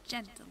or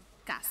gentle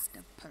gust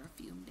of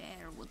perfumed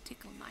air will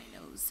tickle my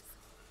nose,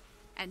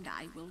 and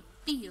I will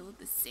feel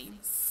the same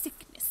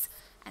sickness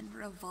and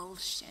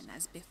revulsion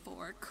as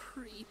before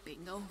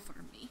creeping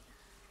over me.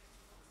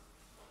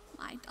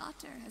 My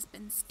daughter has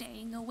been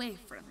staying away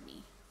from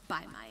me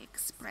by my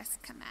express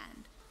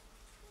command.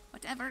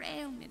 Whatever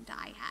ailment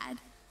I had,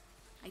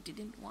 I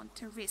didn't want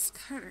to risk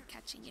her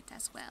catching it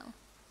as well.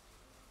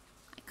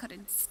 I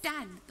couldn't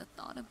stand the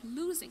thought of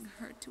losing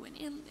her to an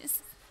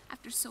illness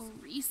after so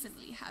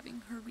recently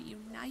having her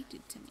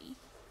reunited to me.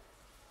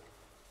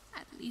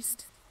 At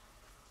least,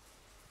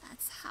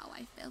 that's how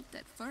I felt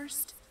at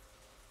first.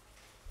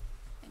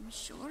 I'm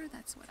sure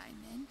that's what I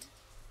meant.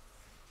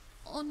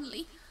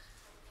 Only,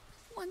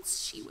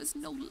 once she was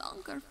no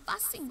longer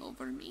fussing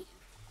over me.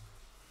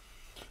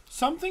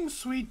 Something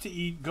Sweet to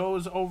Eat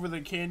goes over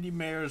the Candy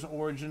Mare's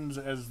origins,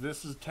 as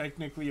this is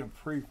technically a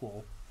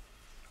prequel.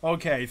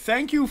 Okay,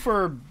 thank you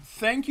for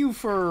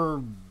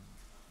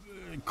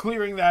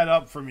clearing that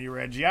up for me,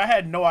 Reggie. I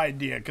had no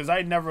idea, because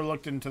I never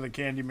looked into the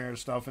Candy Mare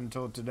stuff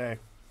until today.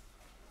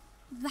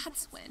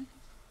 That's when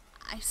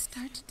I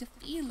started to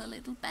feel a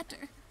little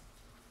better.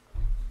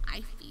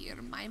 I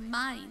fear my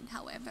mind,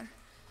 however.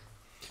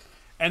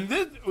 And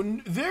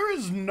there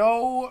is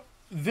no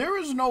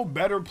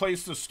better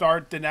place to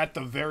start than at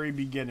the very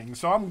beginning.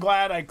 So I'm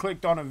glad I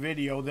clicked on a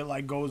video that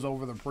like goes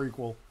over the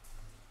prequel.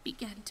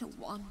 Began to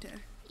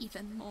wonder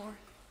even more.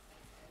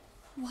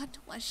 What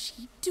was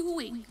she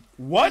doing?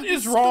 What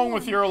is wrong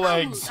with your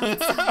legs?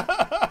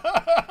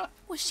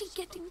 Was she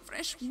getting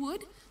fresh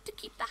wood to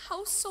keep the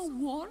house so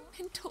warm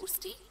and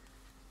toasty?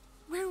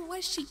 Where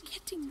was she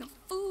getting the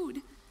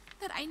food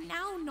that I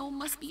now know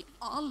must be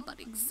all but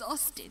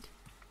exhausted?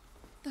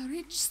 The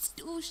rich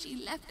stew she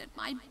left at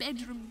my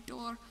bedroom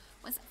door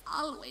was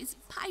always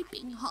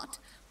piping hot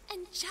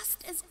and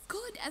just as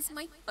good as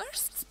my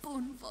first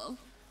spoonful.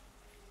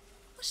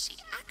 Was she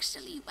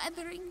actually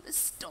weathering the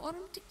storm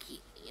to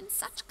keep me in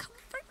such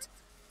comfort?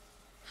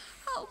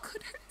 How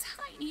could her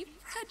tiny,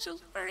 fragile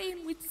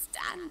frame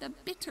withstand a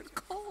bitter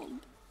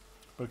cold?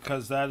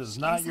 Because that is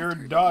not She your was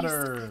at her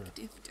daughter. least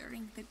active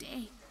during the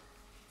day,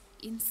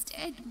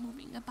 instead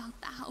moving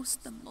about the house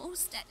the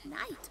most at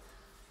night.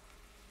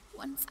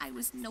 Once I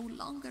was no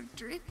longer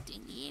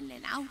drifting in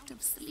and out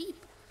of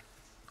sleep,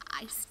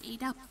 I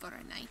stayed up for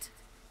a night,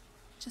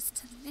 just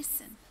to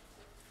listen.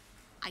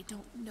 I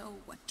don't know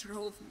what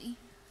drove me.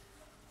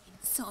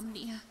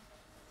 Insomnia,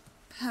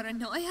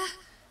 paranoia.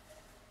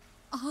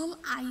 All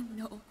I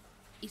know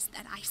is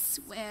that I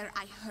swear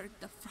I heard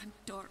the front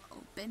door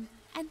open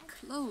and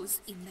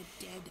close in the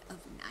dead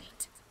of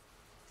night.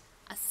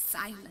 A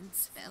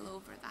silence fell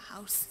over the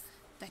house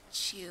that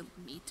chilled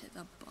me to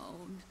the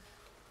bone.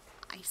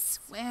 I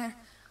swear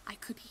I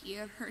could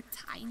hear her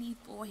tiny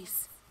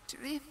voice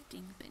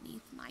drifting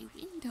beneath my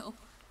window.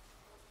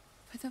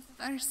 For the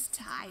first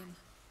time,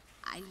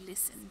 I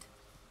listened,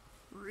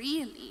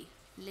 really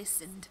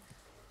listened,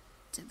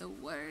 to the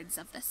words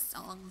of the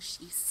song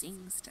she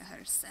sings to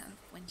herself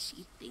when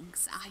she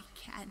thinks I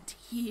can't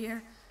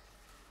hear.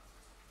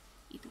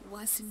 It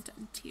wasn't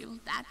until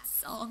that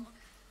song,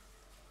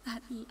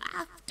 that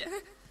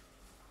laughter,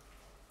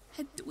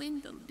 had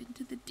dwindled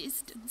into the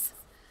distance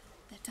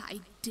that I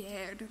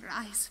dared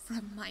rise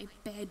from my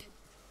bed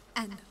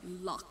and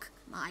lock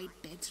my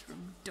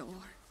bedroom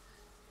door.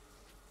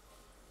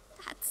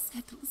 That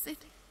settles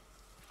it.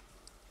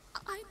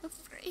 I'm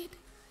afraid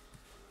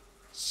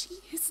she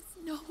is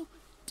no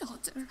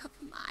daughter of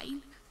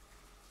mine.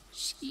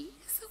 She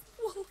is a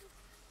wolf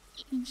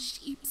in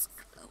sheep's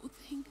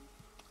clothing.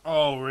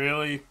 Oh,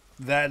 really?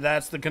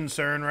 That's the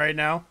concern right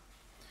now?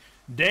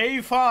 Day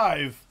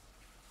 5.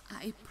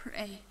 I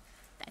pray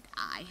that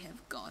I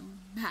have gone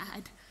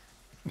mad.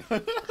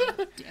 I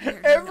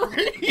dare not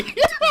turn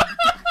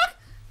back,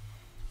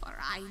 for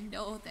I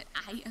know that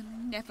I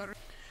am never.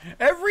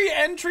 Every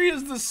entry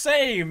is the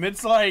same.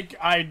 It's like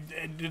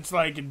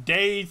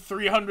day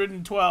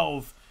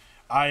 312.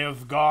 I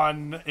have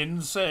gone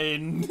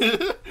insane.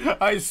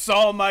 I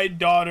saw my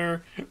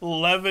daughter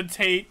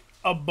levitate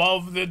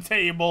above the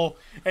table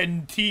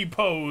and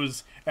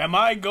T-pose. Am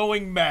I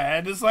going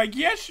mad? It's like,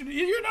 yes,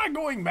 you're not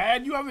going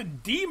mad. You have a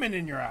demon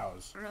in your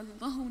house.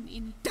 Alone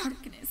in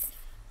darkness.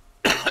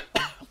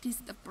 It is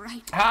the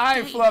bright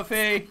Hi, day Fluffy.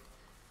 outside.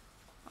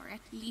 Or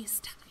at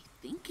least I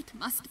think it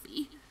must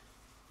be.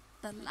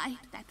 The light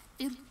that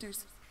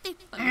filters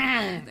fitfully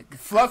through the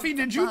Fluffy,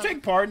 clouds did you above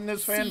take part in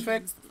this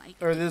fanfic? seems like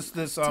Or this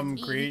to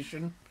me.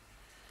 creation?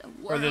 The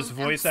Or this world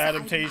voice outside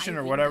adaptation,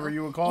 my or whatever window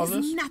you would call is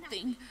this?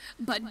 nothing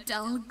but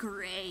dull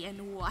gray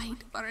and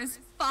white for as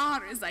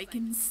far as I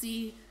can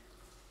see.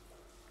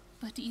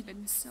 But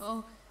even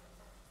so,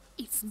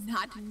 it's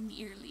not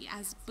nearly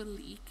as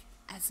bleak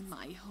as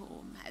my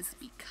home has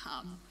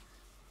become.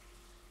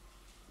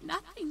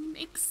 Nothing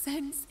makes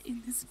sense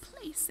in this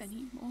place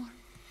anymore.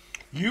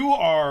 You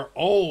are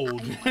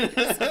old. I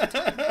wonder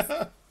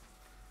sometimes,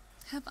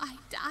 have I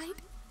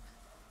died?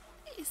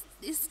 Is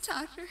this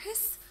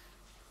Tartarus?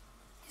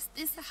 Is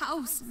this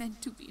house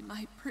meant to be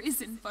my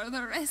prison for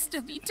the rest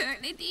of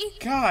eternity?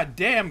 God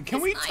damn, can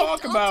Is we my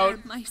talk daughter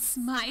about... my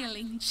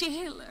smiling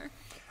jailer?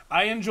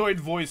 I enjoyed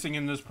voicing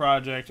in this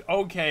project.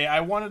 Okay,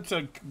 I wanted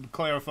to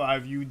clarify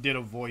if you did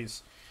a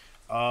voice.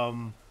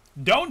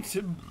 Don't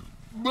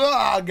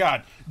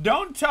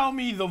tell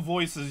me the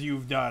voices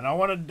you've done. I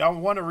want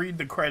to read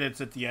the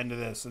credits at the end of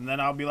this, and then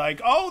I'll be like,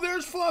 oh,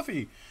 there's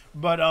Fluffy.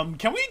 But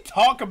can we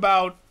talk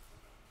about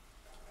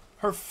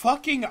her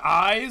fucking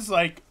eyes?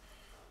 Like,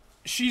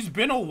 she's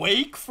been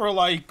awake for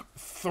like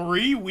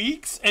 3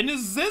 weeks, and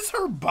is this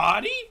her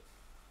body?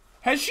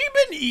 Has she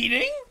been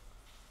eating?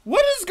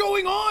 What is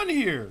going on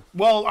here?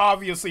 Well,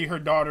 obviously her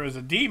daughter is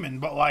a demon,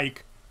 but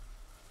like,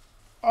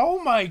 oh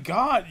my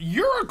god,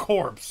 you're a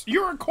corpse.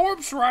 You're a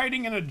corpse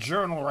writing in a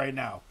journal right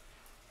now.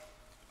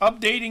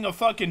 Updating a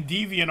fucking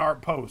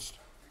DeviantArt post.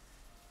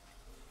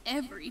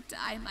 Every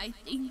time I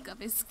think of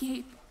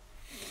escape,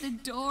 the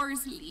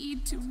doors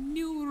lead to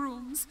new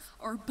rooms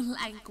or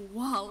blank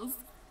walls.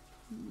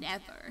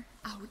 Never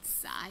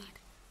outside.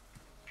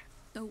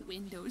 The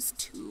windows,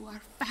 too,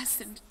 are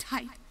fastened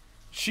tight.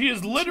 She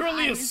is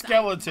literally a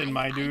skeleton,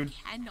 my dude.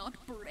 I cannot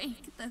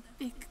break the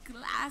thick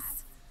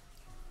glass.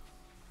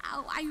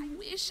 How I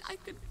wish I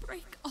could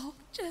break off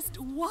just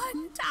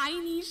one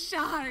tiny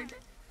shard.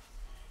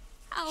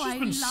 How She's I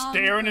been long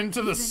staring for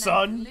into the even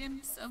sun. a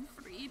glimpse of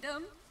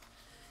freedom,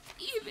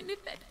 even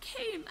if it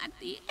came at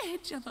the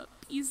edge of a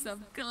piece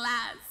of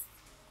glass.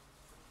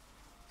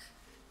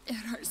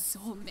 There are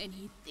so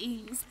many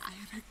things I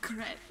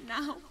regret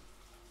now.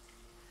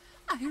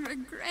 I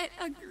regret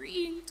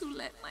agreeing to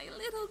let my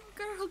little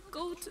girl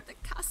go to the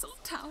castle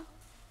town.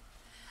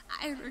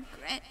 I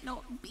regret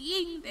not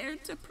being there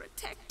to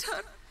protect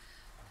her.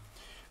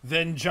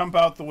 Then jump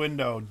out the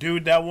window.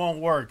 Dude, that won't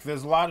work.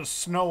 There's a lot of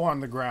snow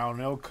on the ground.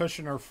 It'll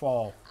cushion her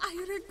fall. I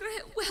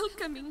regret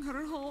welcoming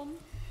her home.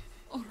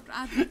 Or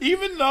rather,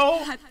 Even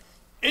though that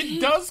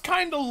it does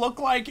kind of look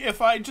like if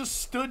I just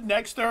stood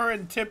next to her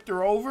and tipped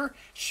her over,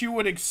 she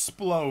would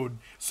explode.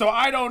 So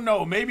I don't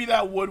know. Maybe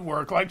that would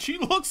work. Like, she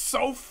looks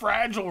so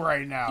fragile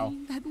right now.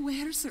 that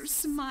wears her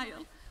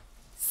smile,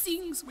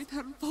 sings with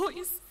her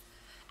voice,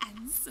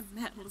 and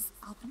smells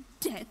of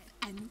death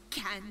and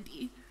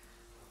candy.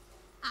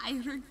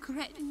 I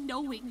regret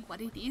knowing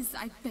what it is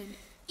I've been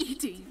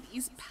eating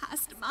these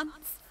past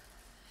months.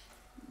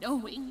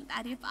 Knowing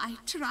that if I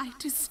try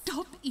to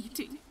stop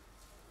eating,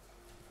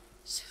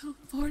 she'll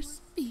force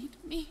feed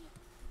me.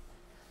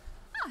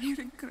 I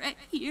regret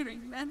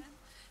hearing them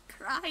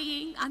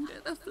crying under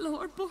the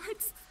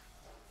floorboards.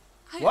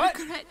 I What?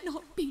 regret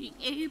not being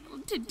able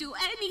to do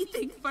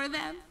anything for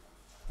them.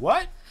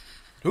 What?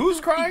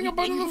 Who's crying up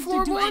Being under the able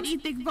to do floorboards?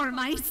 anything for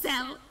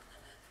myself.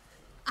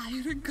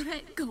 I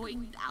regret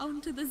going down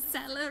to the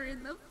cellar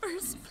in the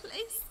first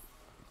place.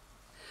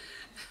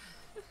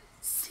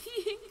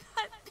 Seeing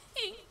that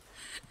thing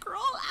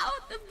crawl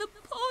out of the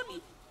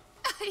pony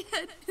I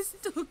had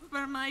mistook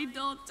for my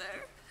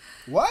daughter.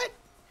 What?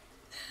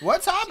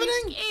 What's She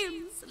happening?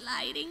 came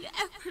sliding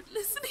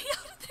effortlessly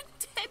out of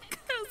the dead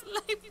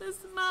girl's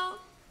lifeless mouth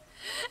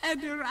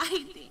and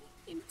riding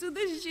into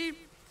the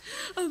shape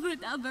of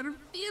another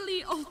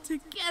filly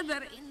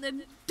altogether in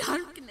the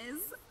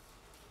darkness.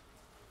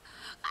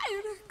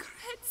 I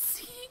regret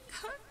seeing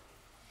her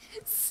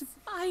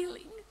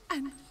smiling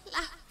and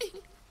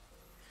laughing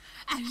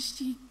as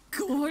she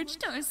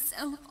gorged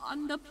herself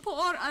on the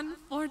poor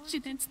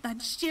unfortunates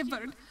that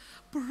shivered,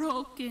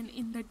 broken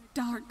in the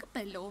dark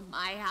below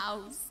my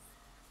house.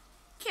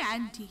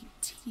 Candy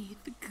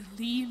teeth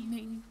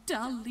gleaming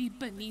dully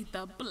beneath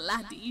a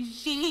bloody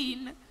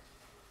sheen.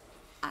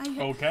 I had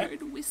Okay.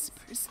 heard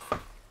whispers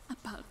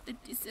about the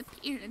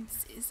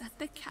disappearances at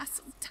the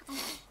castle town.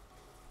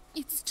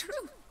 It's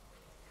true,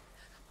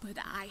 but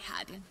I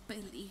hadn't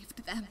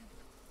believed them.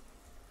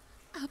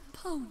 A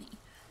pony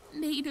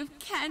made of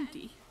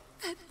candy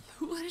that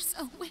lures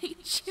away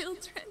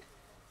children,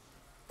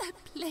 that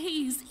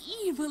plays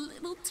evil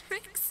little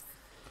tricks.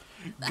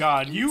 that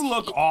God, can you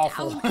look take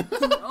awful. down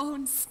a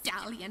grown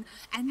stallion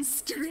and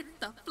strip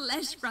the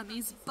flesh from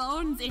his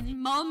bones in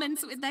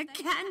moments with a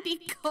candy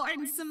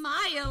corn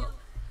smile.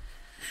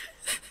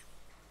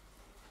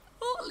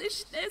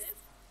 Foolishness.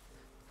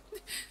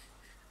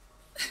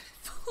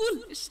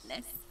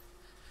 Foolishness.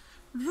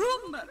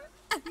 Rumor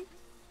and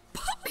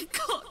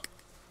poppycock.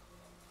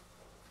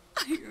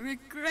 I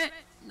regret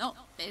not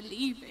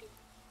believing.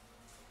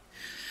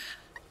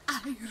 I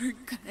I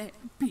regret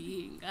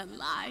being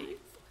alive.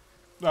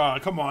 Oh,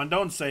 come on,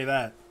 don't say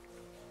that.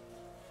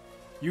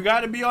 You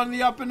gotta be on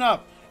the up and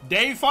up.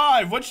 Day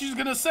 5, what she's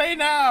gonna say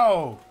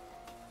now?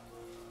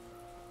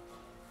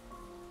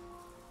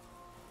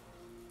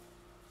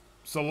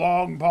 It's a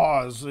long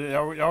pause.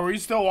 Are we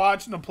still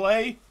watching the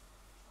play?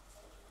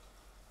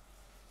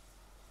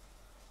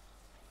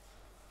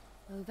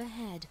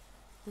 Overhead,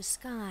 the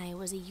sky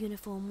was a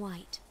uniform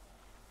white.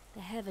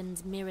 The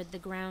heavens mirrored the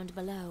ground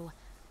below,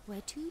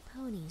 where 2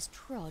 ponies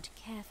trod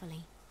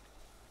carefully.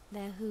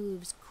 Their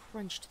hooves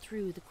crunched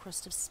through the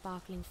crust of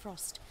sparkling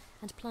frost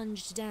and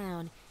plunged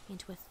down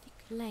into a thick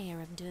layer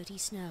of dirty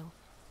snow.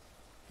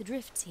 The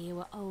drifts here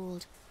were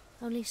old,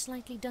 only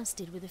slightly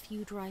dusted with a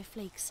few dry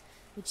flakes,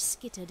 which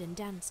skittered and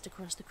danced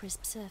across the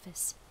crisp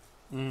surface.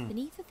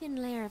 Beneath a thin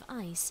layer of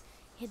ice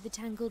hid the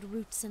tangled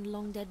roots and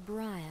long-dead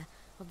briar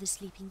of the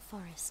sleeping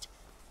forest,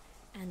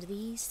 and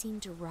these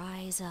seemed to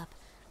rise up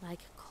like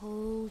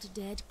cold,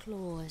 dead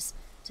claws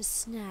to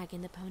snag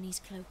in the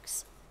ponies'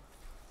 cloaks.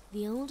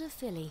 The older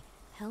filly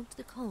helped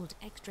the colt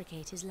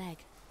extricate his leg.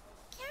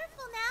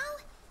 Careful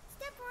now!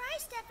 Step where I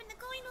step and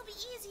the going will be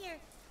easier.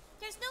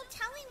 There's no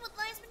telling what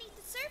lies beneath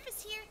the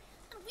surface here,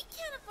 and we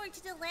can't afford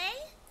to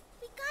delay.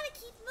 We gotta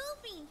keep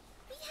moving.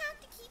 We have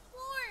to keep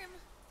warm.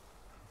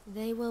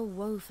 They were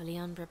woefully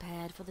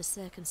unprepared for the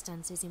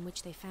circumstances in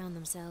which they found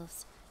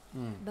themselves.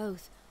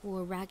 Both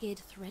wore ragged,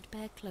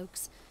 threadbare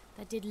cloaks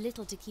that did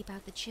little to keep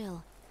out the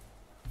chill.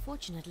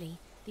 Fortunately,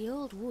 the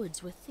old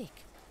woods were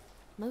thick.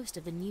 Most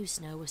of the new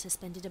snow was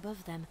suspended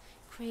above them,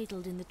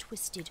 cradled in the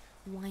twisted,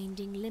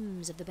 winding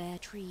limbs of the bare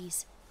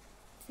trees.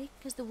 Thick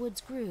as the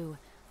woods grew,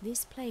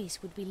 this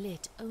place would be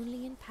lit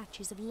only in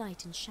patches of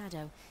light and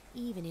shadow,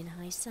 even in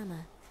high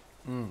summer.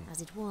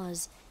 As it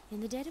was,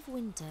 in the dead of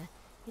winter,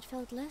 it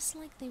felt less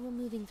like they were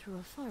moving through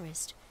a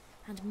forest,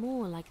 and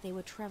more like they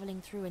were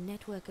travelling through a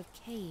network of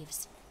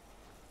caves.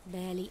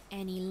 Barely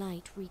any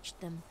light reached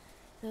them,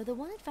 though the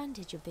one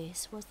advantage of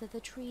this was that the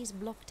trees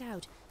blocked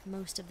out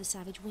most of the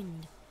savage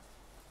wind.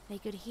 They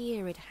could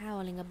hear it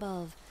howling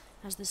above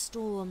as the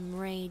storm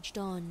raged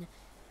on,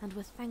 and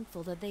were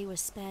thankful that they were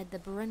spared the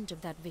brunt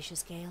of that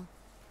vicious gale.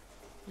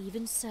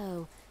 Even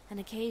so, an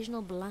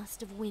occasional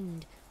blast of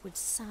wind would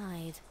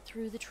scythe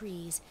through the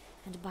trees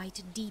and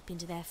bite deep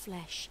into their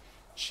flesh,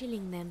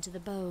 chilling them to the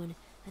bone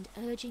and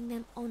urging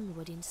them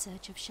onward in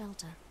search of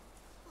shelter.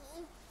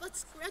 Oh,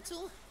 but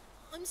Gretel,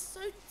 I'm so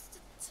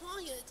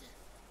tired.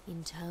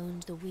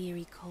 Intoned the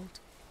weary colt,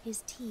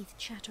 his teeth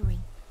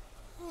chattering.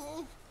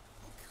 Oh,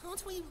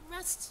 can't we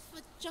rest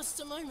for just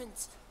a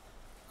moment?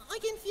 I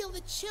can feel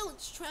the chill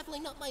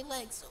traveling up my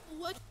legs.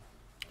 What?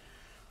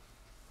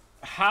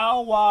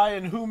 How, why,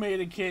 and who made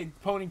a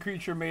pony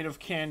creature made of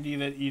candy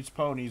that eats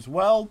ponies?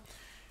 Well,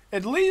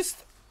 at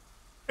least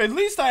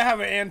I have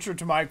an answer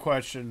to my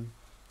question.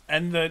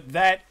 And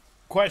that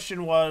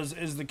question was,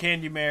 is the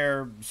candy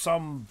mare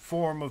some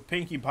form of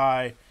Pinkie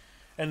Pie?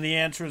 And the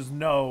answer is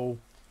no,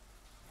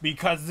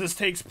 because this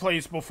takes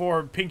place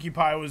before Pinkie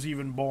Pie was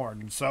even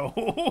born.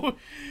 So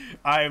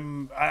I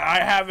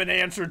have an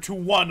answer to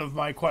one of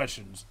my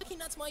questions.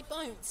 Looking at my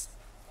bones,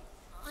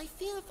 I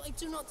fear if I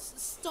do not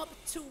stop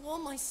to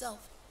warm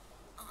myself,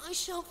 I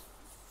shall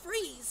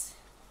freeze.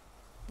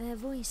 Their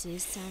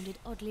voices sounded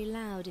oddly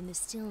loud in the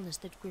stillness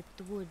that gripped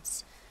the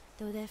woods,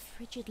 though their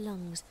frigid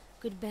lungs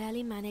could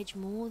barely manage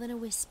more than a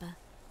whisper.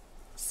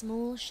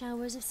 Small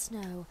showers of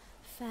snow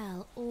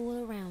fell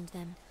all around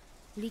them,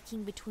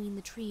 leaking between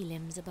the tree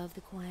limbs above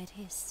the quiet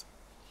hiss.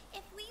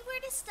 If we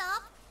were to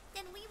stop,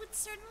 then we would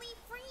certainly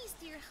freeze,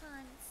 dear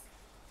Hans.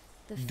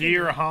 The Dear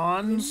figure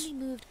Hans?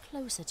 grimly moved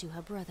closer to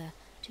her brother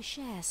to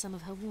share some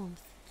of her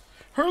warmth.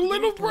 Her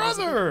little Gretel was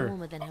a bit brother!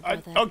 warmer than her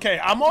brother. Okay,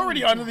 I'm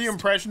already under the Just.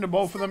 impression that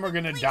both of them are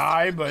gonna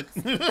die, but...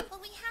 But we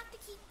have to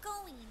keep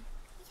going.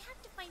 We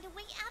have to find a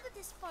way out of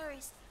this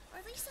forest, or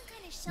at least some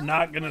kind of shelter.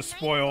 Not gonna before night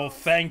spoil.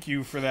 falls. Thank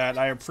you for that.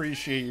 I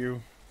appreciate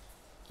you.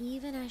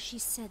 Even as she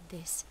said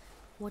this,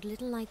 what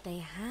little light they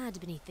had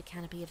beneath the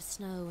canopy of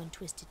snow and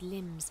twisted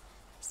limbs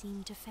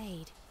seemed to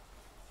fade.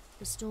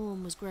 The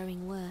storm was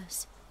growing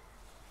worse.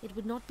 It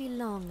would not be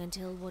long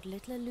until what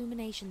little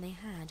illumination they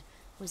had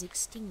was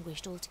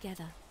extinguished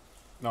altogether.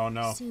 Oh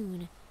no.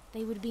 Soon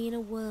they would be in a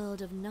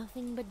world of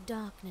nothing but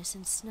darkness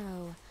and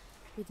snow,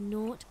 with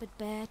naught but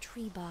bare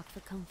tree bark for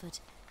comfort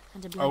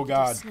and a blanket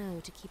God. of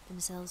snow to keep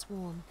themselves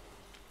warm.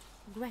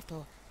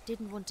 Gretel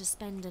didn't want to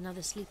spend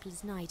another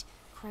sleepless night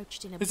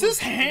crouched in a Is this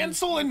bush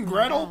Hansel beneath and the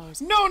Gretel?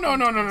 boughs, No.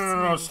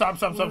 snow,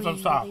 Stop.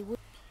 worrying that they would-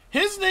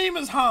 His name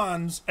is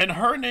Hans, and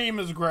her name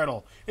is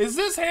Gretel. Is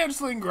this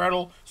Hansel and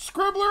Gretel?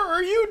 Scribbler,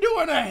 are you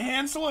doing a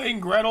Hansel and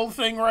Gretel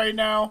thing right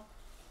now?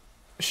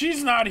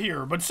 She's not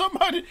here, but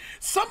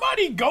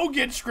somebody go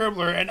get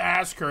Scribbler and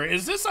ask her,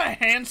 is this a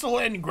Hansel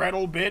and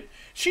Gretel bit?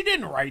 She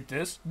didn't write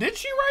this. Did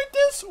she write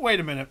this? Wait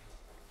a minute.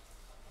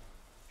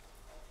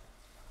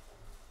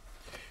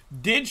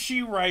 Did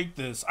she write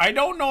this? I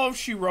don't know if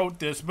she wrote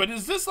this, but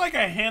is this like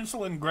a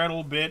Hansel and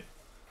Gretel bit?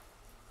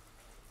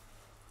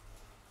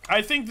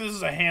 I think this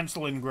is a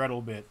Hansel and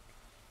Gretel bit.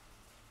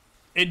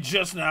 It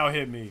just now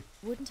hit me.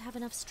 wouldn't have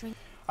enough strength.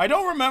 I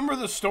don't remember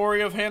the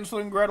story of Hansel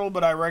and Gretel,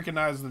 but I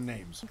recognize the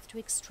names. To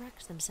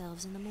extract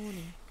themselves in the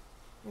morning.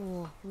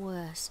 Or,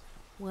 worse,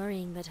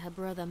 worrying that her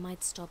brother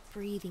might stop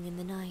breathing in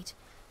the night,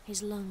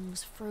 his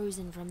lungs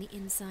frozen from the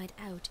inside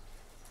out,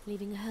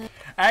 leaving her...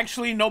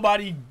 Actually,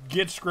 nobody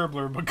gets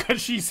Scribbler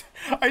because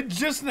it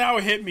just now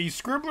hit me.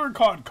 Scribbler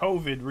caught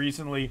COVID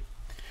recently.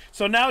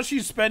 So now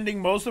she's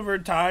spending most of her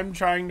time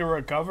trying to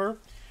recover.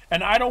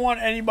 And I don't want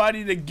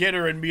anybody to get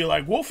her and be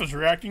like, Wolf is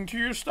reacting to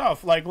your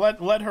stuff. Like,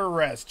 let her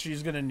rest.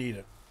 She's going to need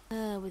it.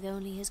 With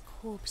only his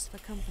corpse for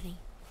company.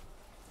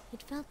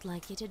 It felt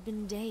like it had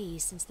been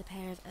days since the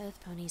pair of earth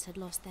ponies had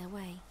lost their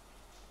way.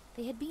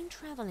 They had been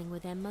travelling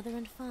with their mother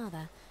and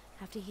father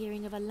after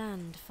hearing of a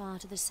land far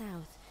to the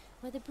south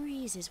where the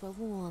breezes were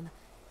warm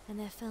and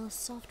there fell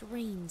soft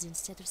rains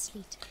instead of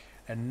sleet.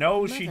 And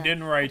no, she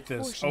didn't write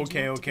this.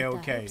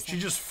 Okay. She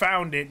just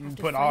found it and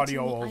put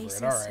audio over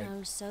it. All right.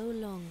 Snow so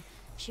long,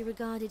 she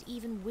regarded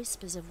even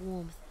whispers of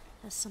warmth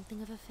as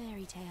something of a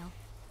fairy tale.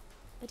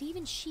 But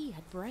even she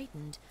had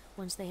brightened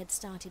once they had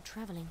started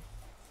travelling.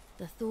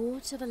 The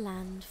thought of a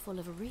land full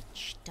of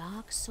rich,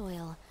 dark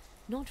soil,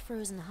 not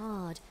frozen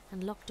hard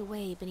and locked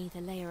away beneath a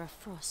layer of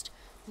frost,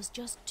 was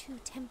just too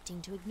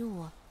tempting to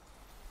ignore.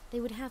 They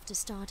would have to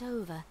start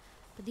over,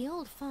 but the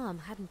old farm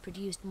hadn't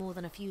produced more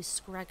than a few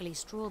scraggly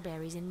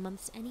strawberries in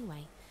months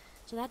anyway,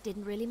 so that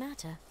didn't really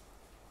matter.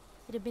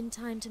 It had been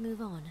time to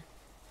move on.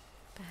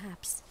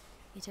 Perhaps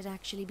it had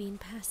actually been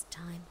past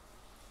time.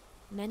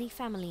 Many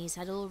families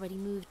had already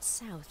moved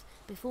south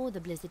before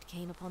the blizzard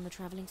came upon the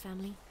travelling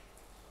family.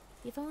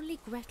 If only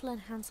Gretel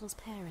and Hansel's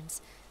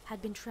parents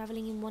had been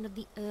travelling in one of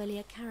the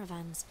earlier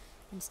caravans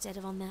instead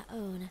of on their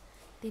own,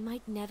 they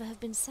might never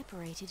have been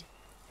separated.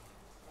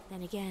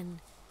 Then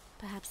again,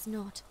 perhaps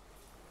not.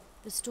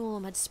 The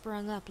storm had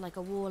sprung up like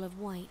a wall of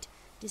white,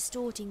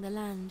 distorting the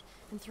land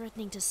and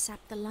threatening to sap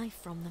the life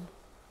from them.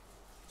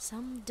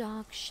 Some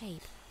dark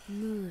shape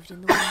moved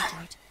in the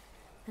whiteout,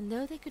 and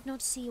though they could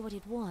not see what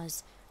it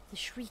was, the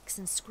shrieks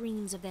and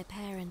screams of their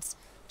parents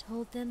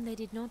told them they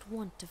did not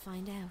want to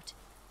find out.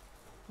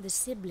 The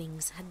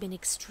siblings had been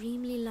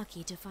extremely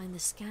lucky to find the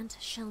scant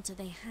shelter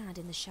they had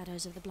in the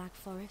shadows of the Black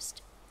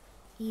Forest.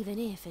 Even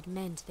if it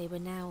meant they were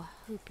now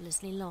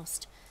hopelessly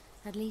lost,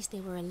 at least they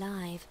were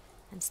alive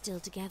and still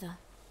together.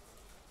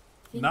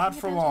 Not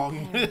for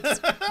long.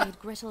 Parents made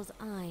Gretel's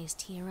eyes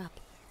tear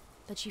up,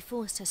 but she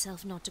forced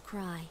herself not to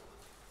cry.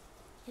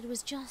 It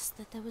was just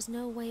that there was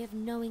no way of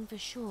knowing for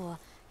sure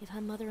if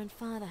her mother and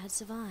father had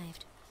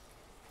survived.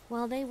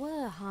 While they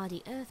were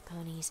hardy earth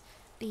ponies,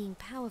 being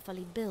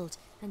powerfully built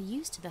and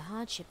used to the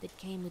hardship that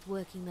came with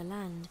working the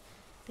land,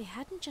 they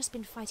hadn't just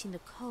been fighting the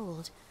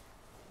cold,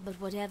 but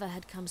whatever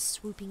had come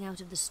swooping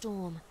out of the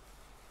storm.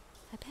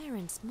 Her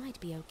parents might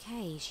be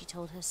okay, she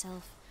told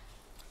herself,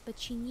 but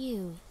she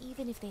knew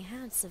even if they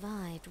had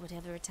survived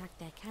whatever attacked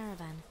their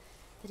caravan,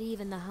 that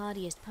even the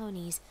hardiest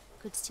ponies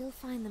could still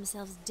find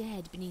themselves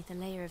dead beneath a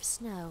layer of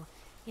snow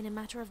in a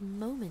matter of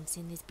moments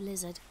in this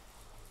blizzard.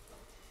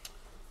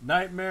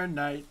 Nightmare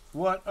night,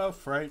 what a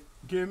fright.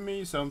 Give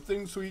me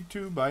something sweet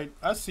to bite.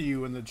 I see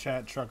you in the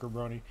chat, Trucker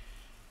Brony.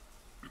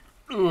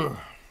 Ugh.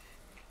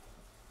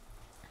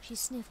 She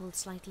sniffled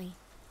slightly,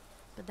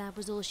 but that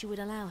was all she would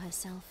allow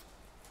herself.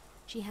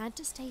 She had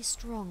to stay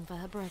strong for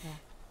her brother.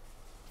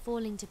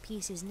 Falling to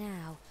pieces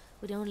now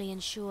would only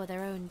ensure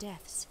their own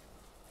deaths.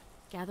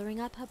 Gathering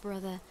up her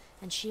brother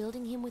and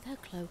shielding him with her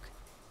cloak,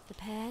 the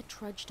pair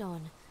trudged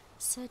on,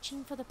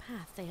 searching for the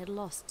path they had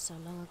lost so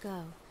long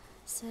ago,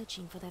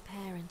 searching for their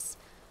parents,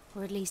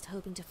 or at least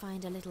hoping to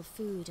find a little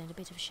food and a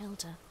bit of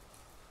shelter.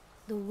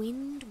 The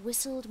wind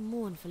whistled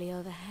mournfully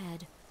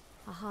overhead,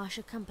 a harsh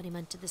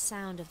accompaniment to the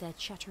sound of their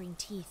chattering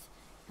teeth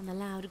and the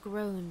loud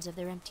groans of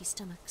their empty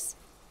stomachs.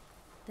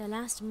 Their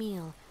last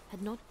meal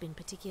had not been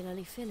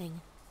particularly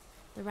filling,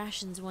 the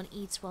rations one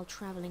eats while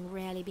travelling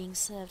rarely being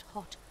served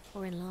hot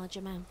or in large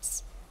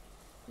amounts.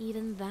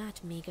 Even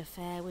that meagre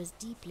fare was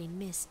deeply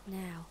missed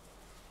now.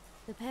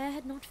 The pair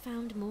had not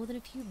found more than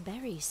a few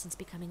berries since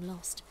becoming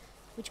lost,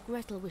 which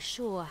Gretel was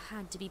sure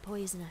had to be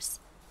poisonous.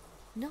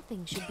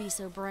 Nothing should be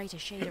so bright a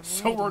shade of red.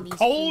 So we're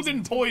cold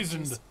and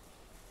poisoned.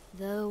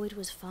 Though it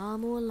was far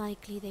more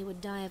likely they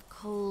would die of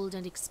cold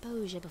and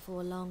exposure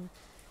before long,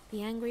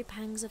 the angry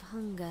pangs of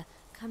hunger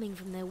coming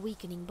from their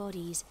weakening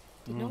bodies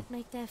did not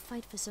make their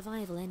fight for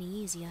survival any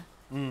easier.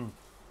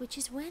 Which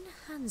is when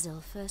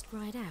Hansel first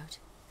cried out.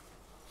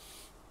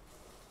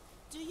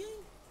 Do you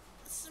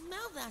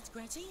smell that,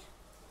 Gretty?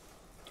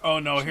 Oh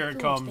no, She here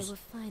it thought comes. They were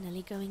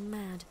finally going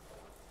mad.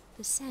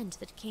 The scent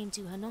that came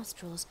to her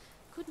nostrils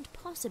couldn't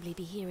possibly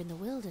be here in the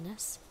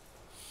wilderness.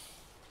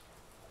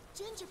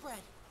 Gingerbread.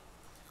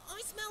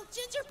 I smell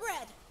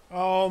gingerbread.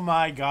 Oh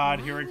my god,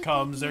 Why here would it there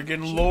comes. be They're a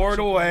getting gingerbread lured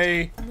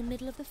away. in the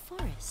middle of the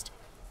forest?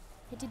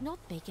 It did not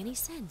make any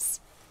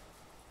sense.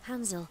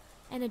 Hansel,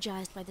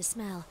 energized by the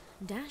smell,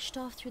 dashed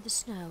off through the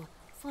snow,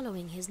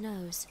 following his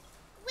nose.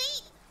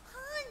 Wait,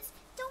 Hans,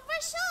 don't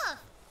rush off.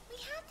 We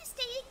have to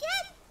stay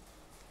together.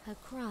 Her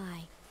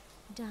cry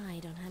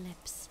died on her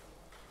lips.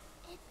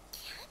 It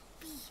can't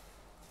be.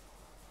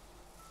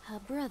 Her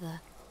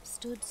brother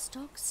stood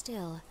stock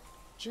still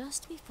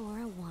just before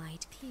a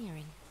wide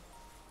clearing.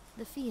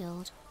 The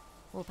field,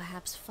 or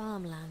perhaps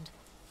farmland,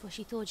 for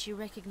she thought she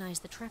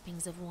recognized the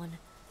trappings of one,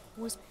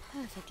 was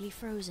perfectly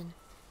frozen.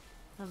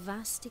 A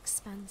vast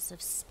expanse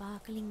of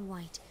sparkling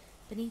white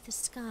beneath a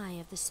sky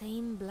of the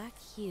same black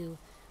hue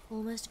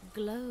almost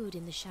glowed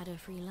in the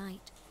shadow-free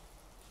light.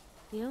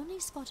 The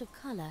only spot of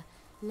colour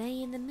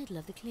lay in the middle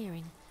of the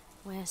clearing,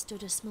 where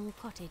stood a small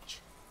cottage.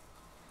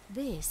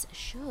 This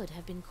should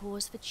have been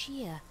cause for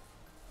cheer.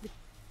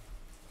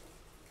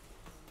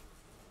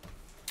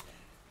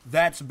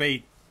 That's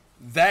bait.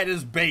 That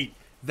is bait.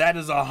 That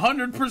is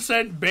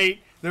 100%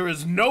 bait. There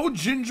is no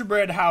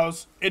gingerbread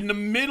house in the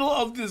middle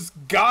of this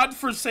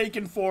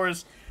godforsaken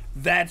forest.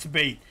 That's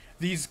bait.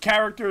 These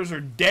characters are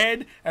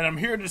dead, and I'm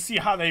here to see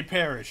how they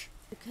perish.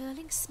 The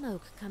curling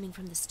smoke coming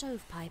from the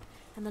stovepipe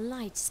and the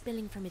light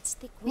spilling from its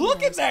thick windows.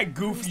 Look at that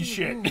goofy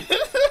shit.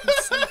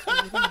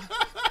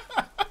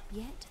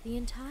 Yet the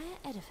entire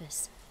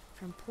edifice,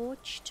 from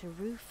porch to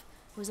roof,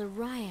 was a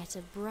riot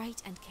of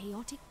bright and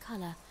chaotic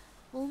colour,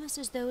 almost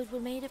as though it were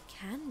made of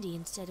candy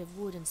instead of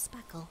wood and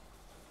spackle.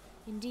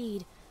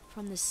 Indeed,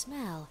 from the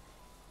smell,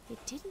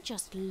 it didn't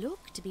just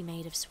look to be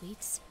made of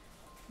sweets,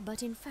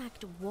 but in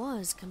fact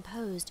was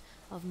composed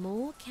of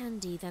more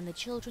candy than the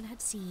children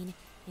had seen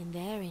in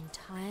their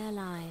entire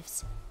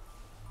lives.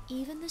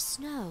 Even the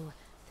snow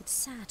that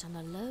sat on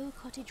the low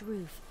cottage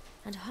roof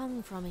and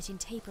hung from it in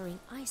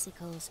tapering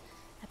icicles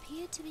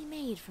appeared to be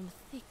made from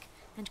thick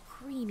and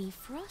creamy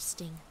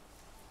frosting.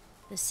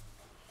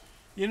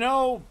 You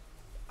know,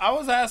 I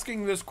was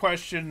asking this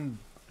question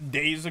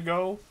days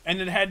ago,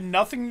 and it had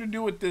nothing to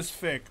do with this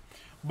fic.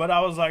 But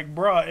I was like,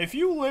 bruh, if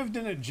you lived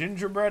in a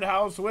gingerbread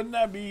house, wouldn't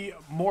that be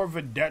more of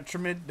a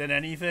detriment than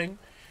anything?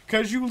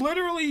 Because you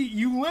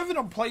live in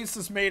a place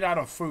that's made out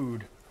of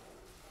food.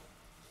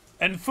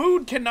 And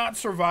food cannot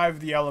survive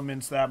the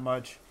elements that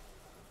much.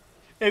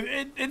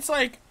 It's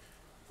like,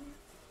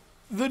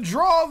 the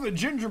draw of a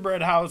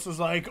gingerbread house is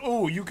like,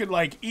 oh, you could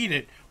like eat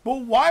it.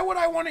 But why would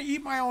I want to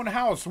eat my own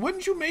house?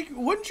 Wouldn't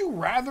you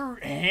rather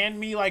hand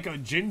me like a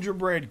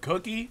gingerbread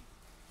cookie?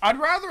 I'd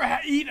rather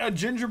eat a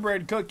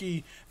gingerbread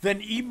cookie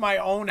than eat my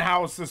own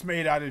house that's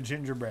made out of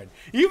gingerbread.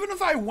 Even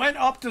if I went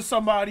up to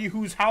somebody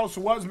whose house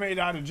was made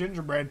out of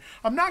gingerbread,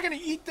 I'm not going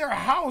to eat their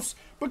house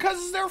because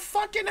it's their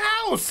fucking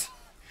house.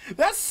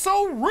 That's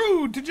so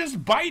rude to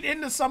just bite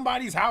into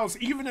somebody's house,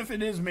 even if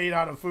it is made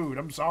out of food.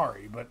 I'm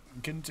sorry, but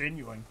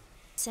continuing.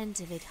 The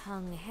scent of it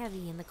hung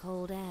heavy in the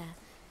cold air,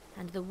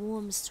 and the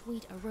warm,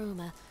 sweet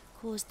aroma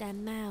caused their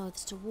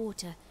mouths to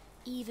water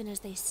even as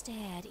they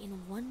stared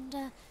in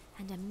wonder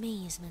and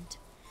amazement.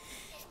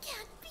 It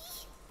can't be.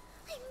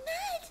 I'm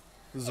mad.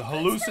 This is a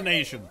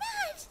hallucination.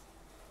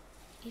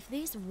 If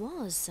this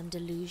was some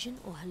delusion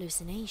or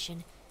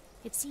hallucination,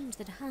 it seemed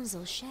that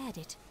Hansel shared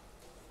it.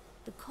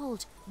 The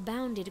colt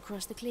bounded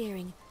across the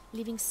clearing,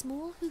 leaving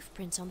small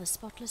hoofprints on the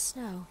spotless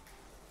snow.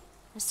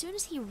 As soon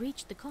as he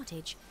reached the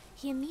cottage,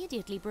 he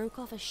immediately broke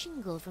off a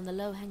shingle from the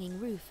low-hanging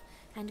roof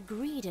and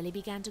greedily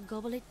began to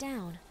gobble it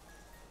down.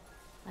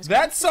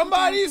 That's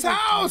somebody's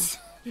house!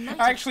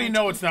 Actually,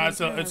 no, it's not.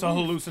 It's a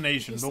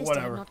hallucination, but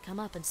whatever. Had not come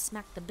up and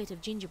smacked the bit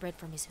of gingerbread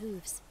from his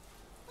hooves.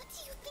 What do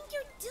you think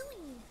you're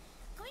doing?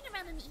 Going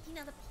around and eating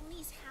other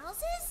ponies'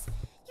 houses?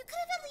 You could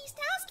have at least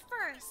asked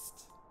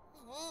first.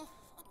 Oh,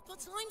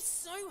 but I'm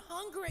so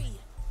hungry.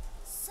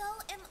 So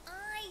am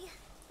I.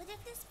 But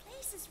if this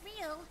place is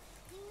real,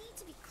 we need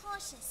to be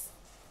cautious.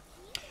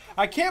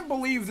 I can't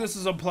believe this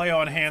is a play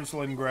on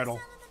Hansel and Gretel.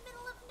 In the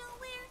middle of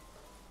nowhere?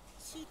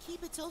 To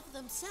keep it all for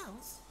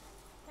themselves?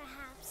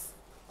 Perhaps.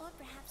 Or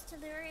perhaps to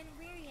lure in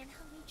weary and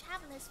hungry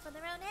travelers for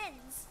their own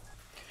ends.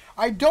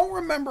 I don't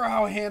remember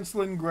how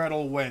Hansel and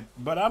Gretel went,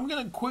 but I'm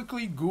going to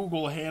quickly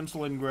Google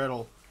Hansel and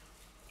Gretel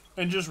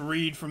and just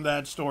read from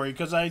that story,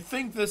 because I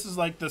think this is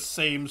like the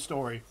same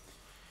story.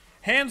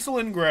 Hansel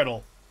and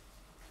Gretel.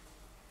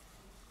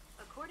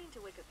 According to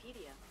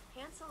Wikipedia,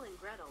 Hansel and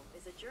Gretel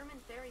is a German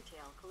fairy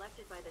tale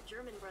collected by the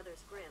German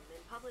brothers Grimm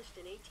and published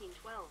in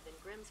 1812 in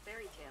Grimm's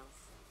Fairy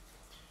Tales.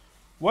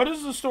 What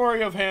is the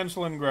story of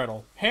Hansel and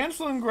Gretel?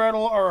 Hansel and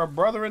Gretel are a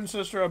brother and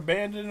sister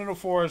abandoned in a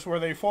forest where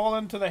they fall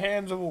into the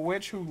hands of a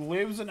witch who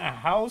lives in a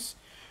house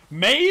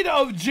made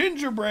of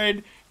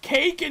gingerbread,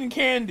 cake, and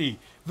candy.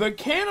 The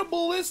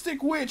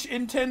cannibalistic witch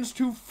intends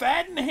to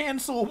fatten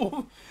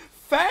Hansel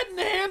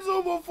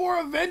before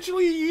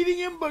eventually eating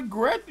him, but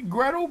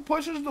Gretel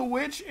pushes the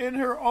witch in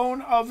her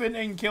own oven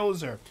and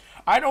kills her.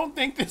 I don't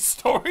think this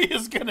story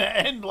is going to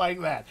end like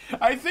that.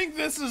 I think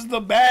this is the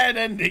bad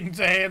ending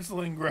to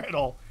Hansel and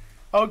Gretel.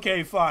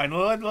 Okay, fine.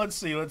 Well, let's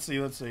see. As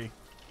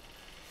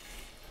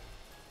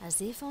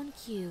if on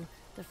cue,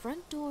 the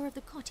front door of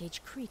the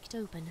cottage creaked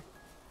open.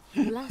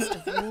 A blast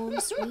of warm,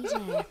 sweet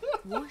air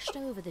washed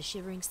over the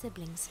shivering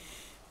siblings.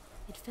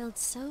 It felt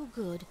so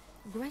good,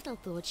 Gretel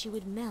thought she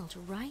would melt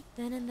right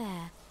then and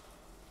there.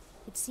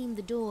 It seemed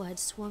the door had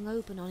swung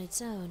open on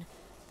its own,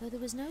 though there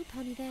was no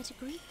pony there to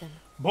greet them.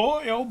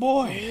 Boy, oh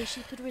boy. Ere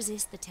she could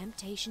resist the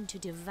temptation to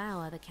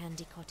devour the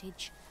candy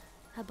cottage,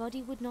 her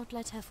body would not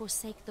let her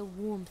forsake the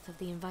warmth of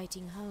the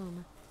inviting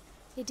home.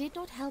 It did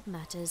not help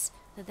matters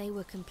that they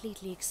were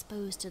completely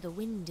exposed to the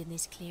wind in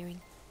this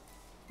clearing.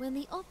 When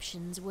the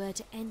options were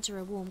to enter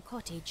a warm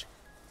cottage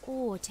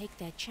or take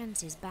their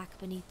chances back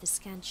beneath the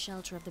scant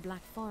shelter of the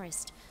Black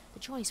Forest, the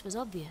choice was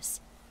obvious.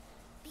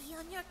 Be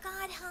on your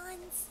guard,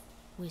 Hans,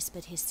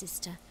 whispered his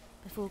sister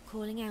before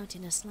calling out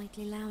in a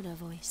slightly louder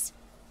voice.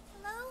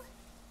 Hello?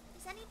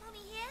 Is anybody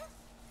here?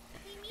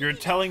 You're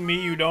telling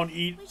me you don't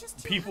eat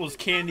people's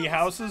candy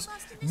houses?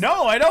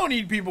 No, I don't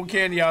eat people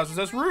candy houses.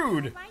 That's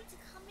rude.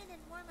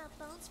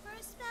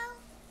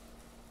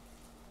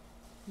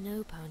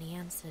 No pony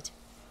answered.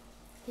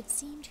 It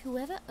seemed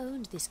whoever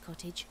owned this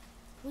cottage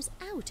was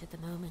out at the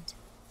moment.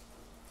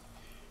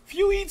 If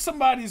you eat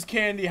somebody's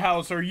candy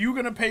house, are you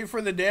going to pay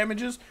for the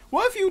damages?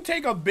 What if you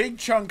take a big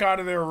chunk out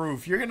of their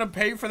roof? You're going to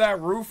pay for that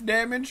roof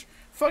damage?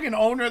 Fucking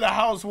owner of the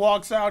house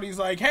walks out. He's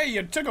like, hey,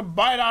 you took a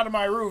bite out of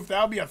my roof.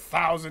 That'll be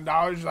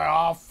 $1,000. He's like,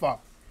 oh,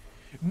 fuck.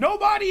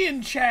 Nobody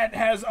in chat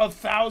has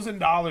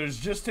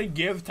 $1,000 just to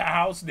give to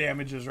house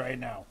damages right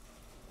now.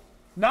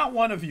 Not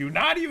one of you.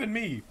 Not even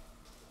me.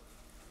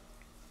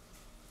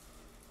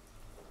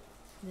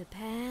 The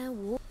pair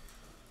walked.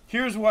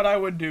 Here's what I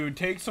would do.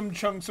 Take some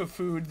chunks of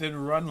food, then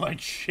run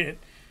like shit.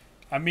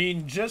 I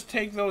mean, just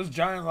take those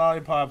giant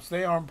lollipops.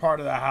 They aren't part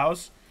of the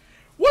house.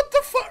 What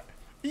the fuck?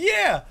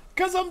 Yeah,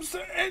 because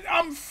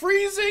I'm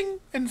freezing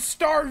and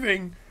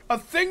starving. A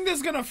thing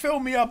that's going to fill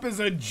me up is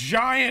a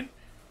giant,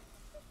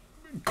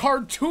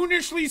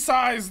 cartoonishly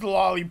sized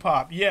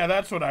lollipop. Yeah,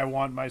 that's what I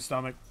want in my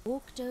stomach.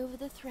 Walked over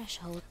the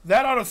threshold.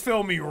 That ought to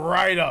fill me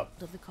right up.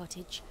 Of the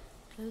cottage,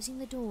 closing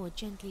the door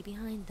gently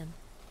behind them.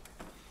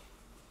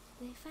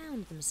 They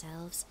found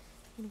themselves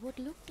in what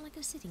looked like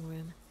a sitting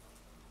room.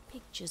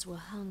 Pictures were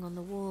hung on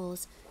the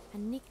walls,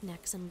 and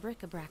knickknacks and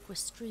bric-a-brac were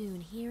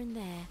strewn here and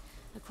there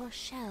across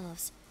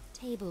shelves,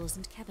 tables,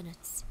 and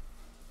cabinets.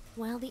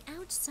 While the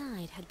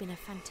outside had been a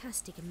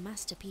fantastic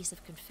masterpiece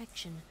of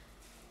confection,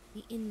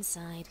 the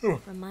inside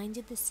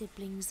reminded the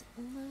siblings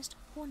almost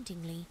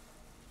hauntingly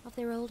of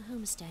their old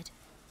homestead.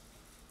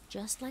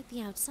 Just like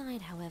the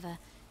outside, however,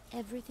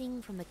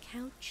 everything from the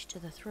couch to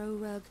the throw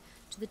rug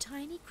to the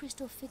tiny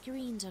crystal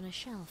figurines on a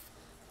shelf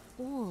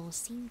all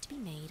seemed to be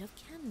made of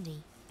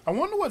candy. I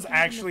wonder what's Even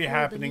actually the floor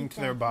happening beneath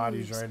to their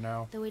bodies hooves, right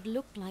now. Though it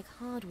looked like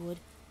hardwood,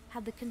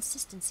 had the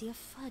consistency of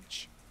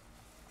fudge.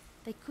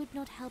 They could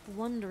not help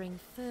wandering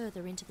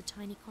further into the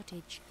tiny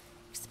cottage,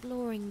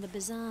 exploring the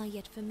bizarre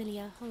yet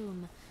familiar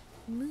home,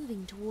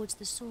 moving towards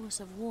the source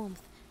of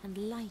warmth and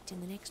light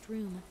in the next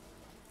room.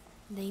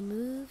 They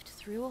moved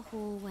through a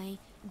hallway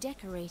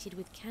decorated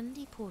with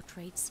candy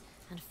portraits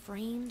and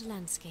framed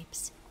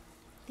landscapes.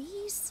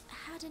 These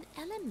had an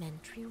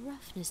elementary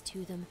roughness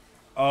to them.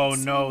 Oh It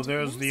no, seemed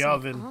there's the less like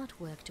oven.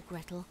 artwork to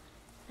Gretel,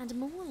 and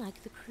more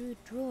like the crude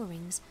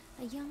drawings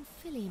a young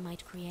filly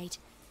might create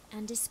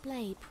and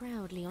display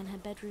proudly on her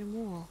bedroom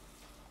wall.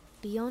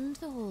 Beyond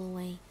the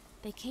hallway,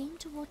 they came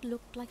to what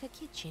looked like a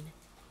kitchen.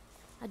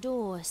 A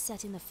door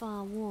set in the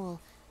far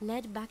wall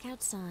led back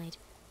outside,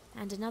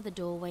 and another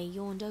doorway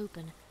yawned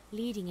open,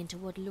 leading into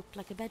what looked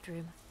like a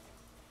bedroom.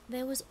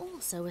 There was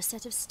also a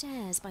set of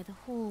stairs by the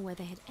hall where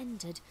they had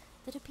entered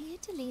that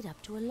appeared to lead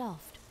up to a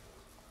loft.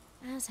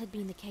 As had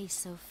been the case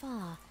so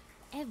far,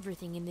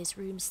 everything in this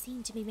room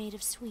seemed to be made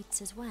of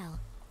sweets as well.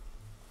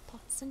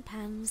 Pots and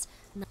pans.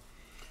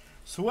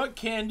 So what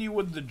candy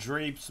would the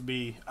drapes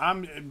be?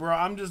 I'm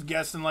just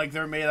guessing like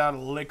they're made out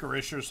of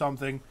licorice or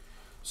something.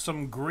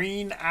 Some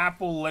green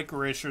apple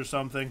licorice or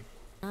something.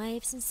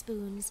 Knives and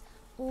spoons,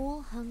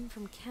 all hung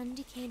from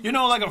candy cane. You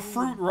know, like a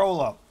fruit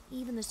roll-up.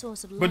 Even the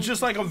source of light, But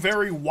just like a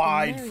very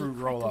wide the fruit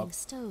merry roll-up. crackling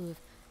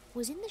stove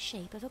was in the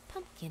shape of a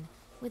pumpkin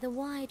with a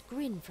wide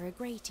grin for a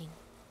grating.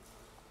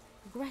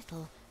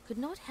 Gretel could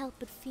not help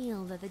but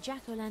feel that the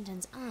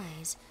jack-o'-lantern's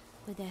eyes,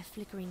 with their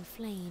flickering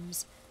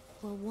flames,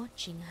 were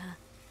watching her.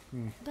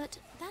 But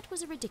that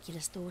was a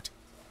ridiculous thought.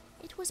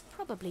 It was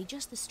probably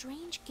just the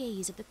strange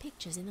gaze of the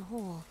pictures in the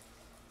hall.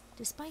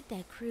 Despite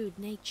their crude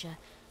nature,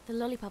 the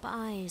lollipop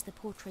eyes the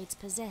portraits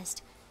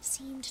possessed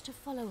seemed to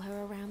follow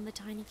her around the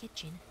tiny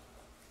kitchen.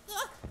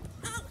 Ow!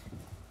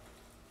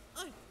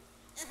 Oh,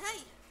 hey,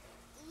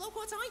 look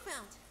what I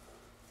found.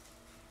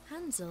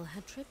 Hansel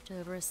had tripped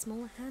over a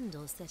small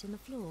handle set in the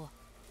floor.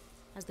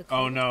 As the Oh,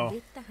 cord no.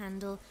 bit the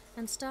handle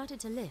and started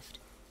to lift,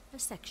 a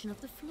section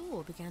of the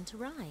floor began to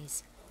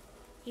rise.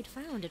 He'd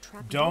found a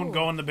trap Don't door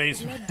go in the that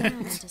basement. led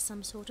down into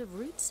some sort of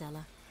root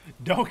cellar.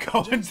 Don't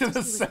go Just into as the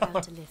he was cellar.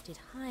 about to lift it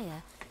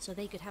higher so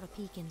they could have a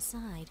peek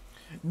inside,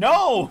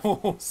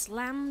 No!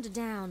 slammed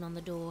down on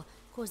the door,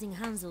 causing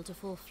Hansel to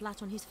fall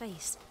flat on his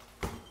face.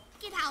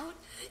 Get out!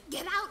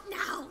 Get out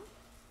now!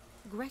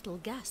 Gretel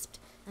gasped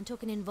and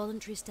took an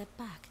involuntary step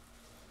back.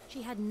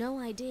 She had no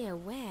idea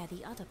where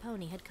the other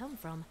pony had come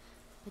from,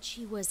 but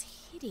she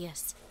was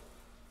hideous.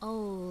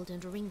 Old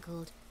and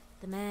wrinkled,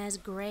 the mare's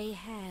grey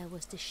hair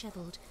was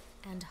dishevelled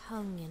and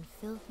hung in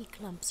filthy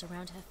clumps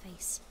around her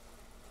face.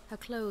 Her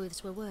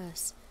clothes were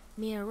worse,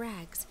 mere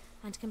rags,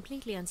 and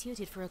completely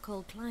unsuited for a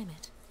cold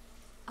climate.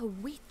 A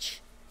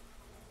witch!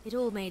 It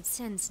all made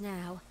sense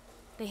now.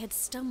 They had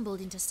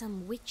stumbled into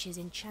some witch's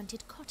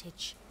enchanted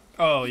cottage.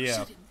 Oh, You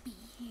yeah. shouldn't be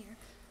here.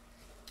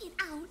 Get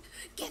out!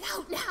 Get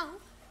out now!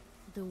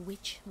 The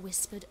witch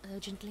whispered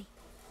urgently.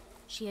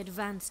 She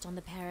advanced on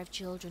the pair of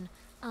children,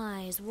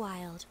 eyes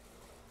wild.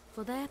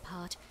 For their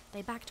part,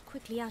 they backed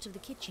quickly out of the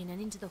kitchen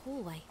and into the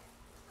hallway.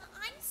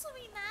 I'm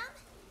sorry, Mom.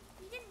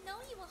 We didn't know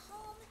you were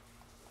home.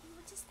 We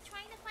were just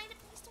trying to find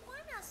a place to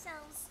warm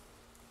ourselves.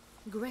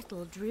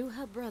 Gretel drew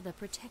her brother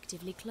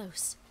protectively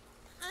close.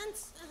 And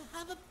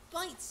have a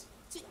bite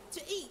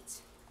to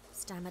eat.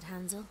 Stammered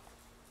Hansel.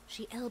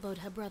 She elbowed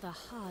her brother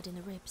hard in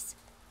the ribs.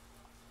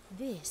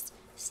 This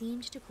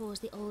seemed to cause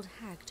the old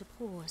hag to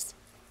pause.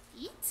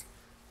 Eat?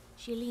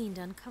 She leaned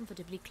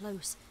uncomfortably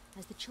close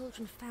as the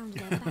children found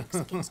their backs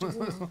against a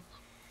wall.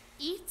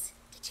 Eat,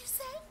 did you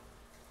say?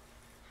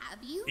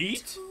 Have you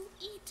Eat? two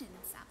eaten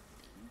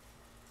something?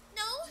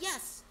 No?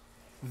 Yes.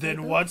 They Then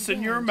both what's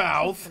in your yelled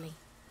mouth? truthfully.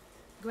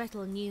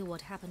 Gretel knew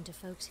what happened to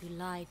folks who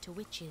lied to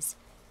witches.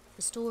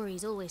 The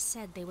stories always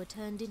said they were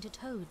turned into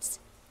toads.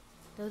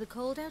 Though the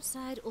cold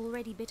outside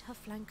already bit her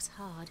flanks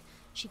hard,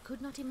 she could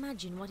not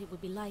imagine what it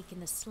would be like in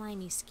the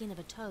slimy skin of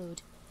a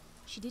toad.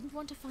 She didn't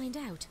want to find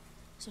out,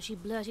 so she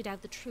blurted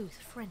out the truth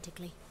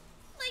frantically.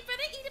 My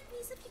brother ate a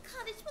piece of your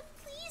cottage, but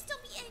please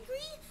don't be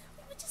angry.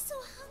 We were just so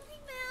hungry,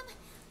 Ma'am.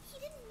 He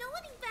didn't know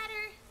any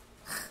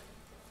better.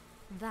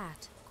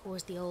 That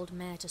caused the old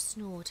mare to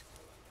snort,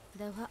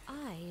 though her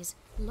eyes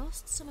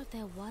lost some of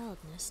their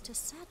wildness to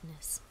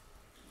sadness.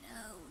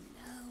 No,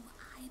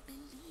 I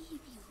believe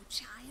you,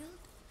 child.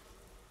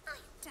 I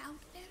doubt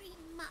very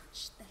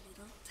much the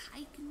little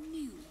tyke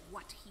knew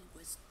what he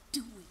was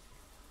doing.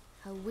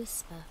 Her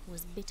whisper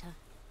was bitter.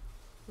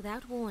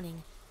 Without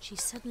warning, she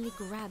suddenly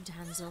grabbed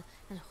Hansel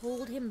and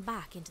hauled him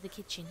back into the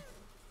kitchen.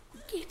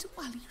 Get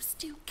while you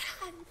still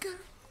can,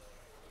 girl.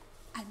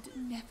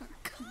 And never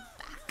come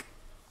back.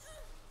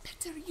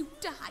 Better you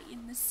die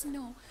in the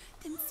snow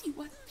than see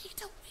what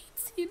fate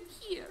awaits him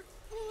here.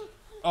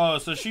 Oh,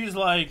 so she's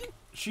like,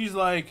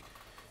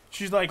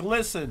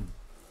 listen,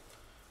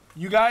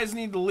 you guys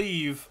need to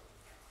leave.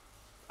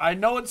 I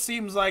know it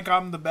seems like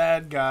I'm the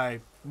bad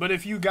guy, but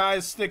if you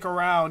guys stick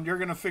around, you're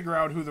gonna figure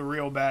out who the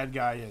real bad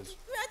guy is.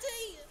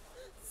 Ready!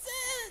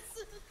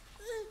 Sis!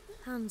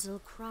 Hansel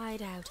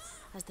cried out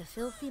as the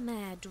filthy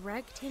mare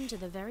dragged him to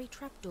the very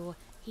trapdoor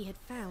he had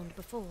found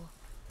before.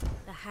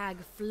 The hag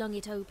flung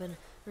it open,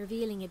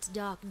 revealing its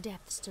dark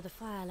depths to the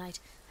firelight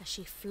as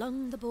she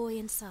flung the boy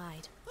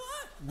inside.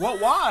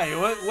 What?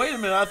 Why? Wait a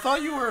minute. I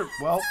thought you were.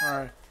 Well, all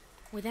right.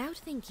 Without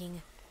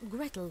thinking,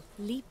 Gretel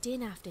leaped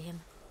in after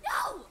him.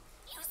 No!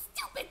 You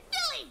stupid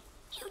Billy!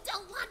 You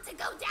don't want to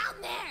go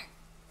down there!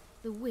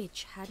 The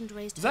witch hadn't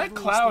raised Is her that voice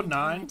Cloud the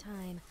entire Nine?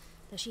 time,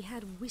 though she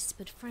had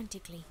whispered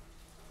frantically.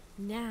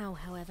 Now,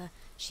 however,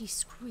 she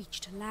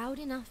screeched loud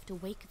enough to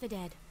wake the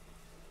dead.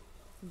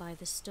 By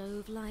the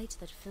stove light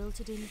that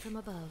filtered in from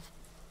above,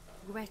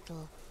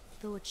 Gretel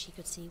thought she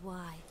could see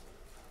why.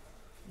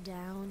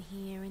 Down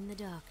here in the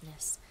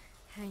darkness,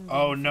 hanging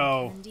from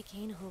candy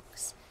cane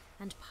hooks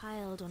and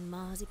piled on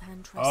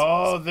marzipan trestles.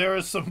 Oh, there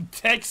is some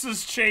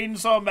Texas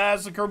Chainsaw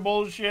Massacre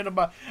bullshit. I'm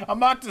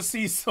about to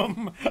see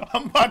some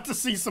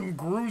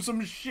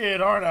gruesome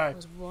shit, aren't I?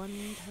 Was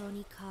one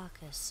pony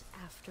carcass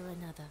after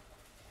another.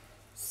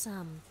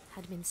 Some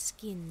had been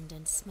skinned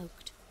and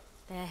smoked,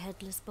 their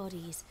headless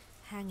bodies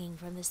hanging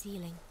from the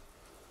ceiling.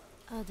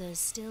 Others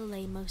still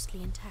lay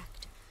mostly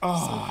intact,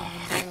 soaking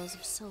in barrels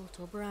of salt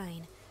or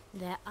brine,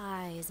 their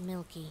eyes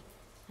milky,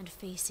 and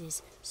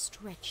faces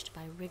stretched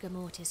by rigor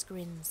mortis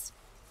grins.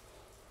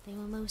 They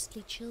were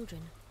mostly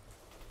children,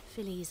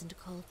 fillies and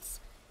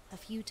colts, a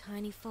few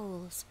tiny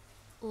foals,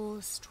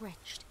 all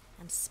stretched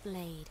and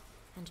splayed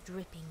and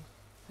dripping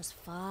as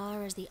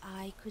far as the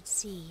eye could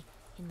see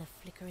in the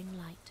flickering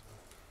light.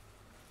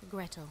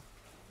 Gretel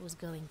was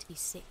going to be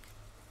sick.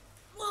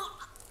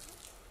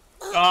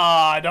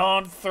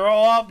 Don't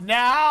throw up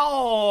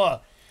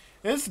now!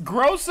 It's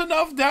gross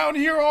enough down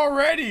here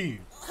already!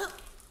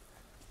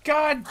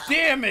 God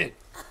damn it!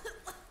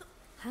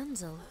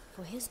 Hansel,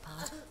 for his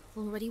part,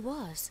 already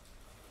was.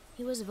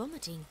 He was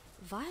vomiting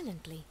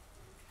violently,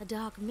 a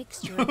dark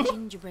mixture of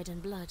gingerbread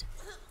and blood.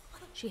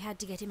 She had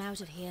to get him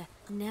out of here,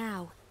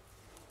 now.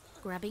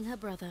 Grabbing her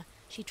brother,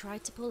 she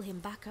tried to pull him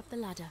back up the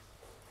ladder.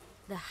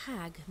 The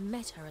hag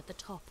met her at the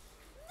top.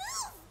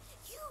 Move!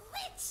 You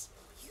witch!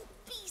 You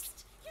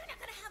beast! You're not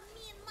gonna have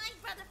me and my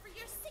brother for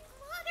your sick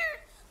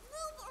water!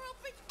 Move or I'll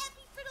break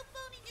every brittle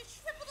bone in your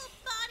shriveled up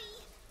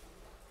body!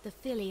 The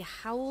filly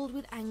howled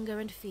with anger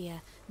and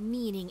fear,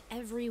 meaning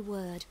every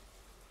word.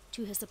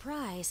 To her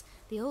surprise,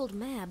 the old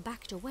mare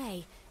backed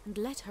away and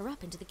let her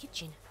up into the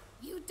kitchen.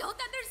 You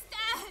don't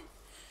understand!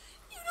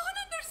 You don't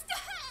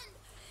understand!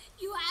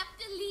 You have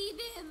to leave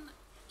him!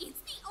 It's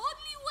the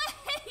only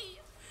way!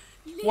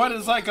 Leave What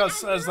is like him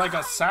a and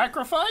run.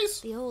 sacrifice?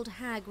 The old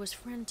hag was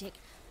frantic,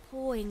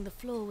 pawing the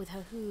floor with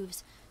her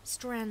hooves,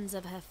 strands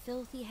of her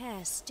filthy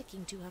hair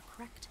sticking to her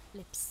cracked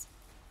lips.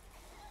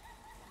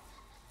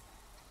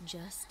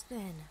 Just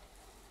then,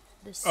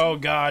 the Oh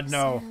God, soft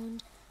no.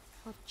 sound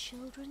of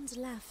children's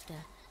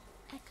laughter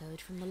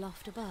echoed from the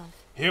loft above.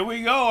 Here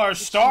we go, our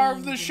star of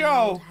the change in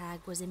show. old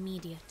hag was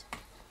immediate.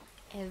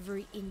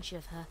 Every inch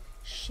of her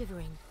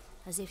shivering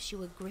as if she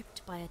were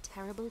gripped by a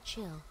terrible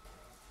chill.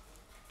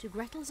 To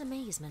Gretel's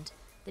amazement,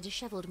 the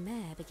dishevelled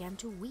mare began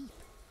to weep.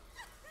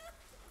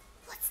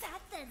 What's that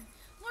then?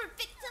 More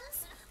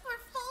victims? More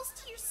falls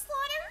to your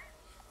slaughter?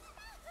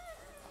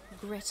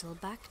 Gretel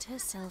backed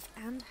herself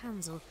and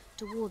Hansel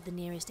toward the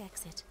nearest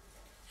exit.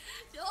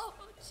 No,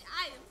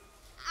 child.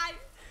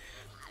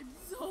 I'm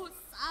so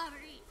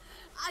sorry.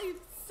 I'm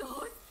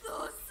so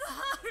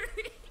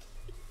sorry.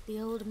 The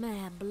old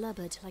mare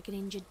blubbered like an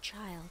injured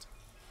child.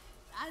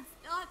 That's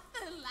not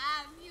the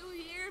lamb you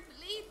hear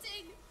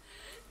bleating.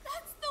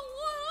 That's the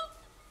wolf.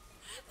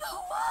 The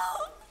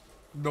wolf.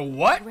 The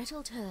what?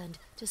 Gretel turned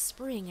to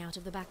spring out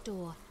of the back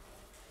door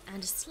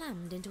and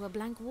slammed into a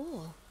blank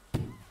wall.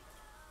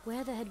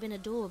 Where there had been a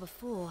door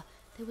before,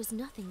 there was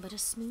nothing but a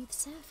smooth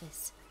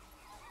surface.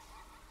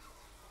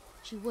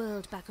 She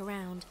whirled back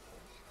around.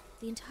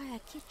 The entire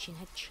kitchen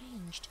had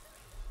changed.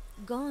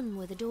 Gone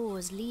were the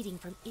doors leading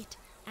from it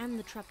and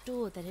the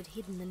trapdoor that had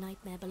hidden the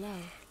nightmare below.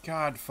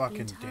 God The fucking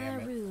entire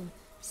damn it. room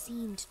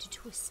seemed to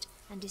twist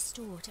and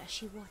distort as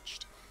she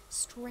watched,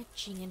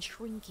 stretching and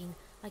shrinking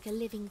like a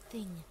living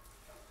thing.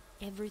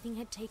 Everything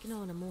had taken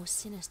on a more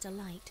sinister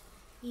light,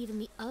 even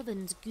the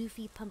oven's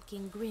goofy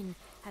pumpkin grin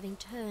having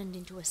turned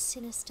into a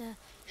sinister,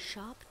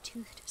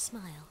 sharp-toothed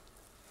smile.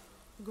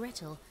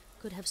 Gretel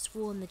could have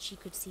sworn that she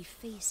could see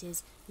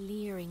faces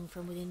leering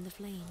from within the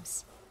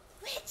flames.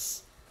 Witch!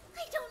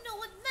 I don't know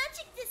what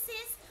magic this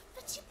is,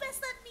 but you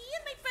best let me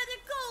and my brother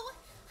go.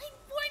 I'm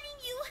warning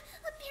you,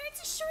 a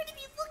parent's is sure to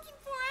be looking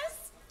for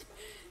us.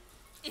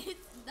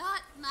 It's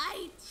not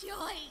my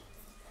choice.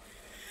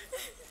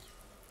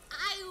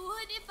 I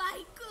would if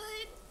I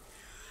could.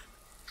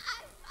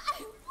 I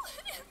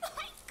would if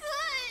I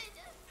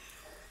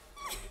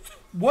could.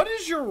 What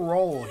is your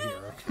role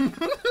here?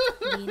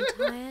 The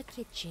entire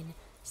kitchen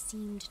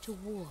seemed to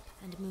warp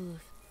and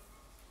move.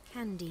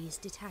 Candies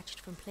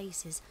detached from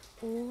places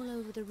all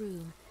over the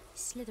room,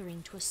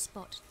 slithering to a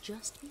spot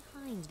just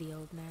behind the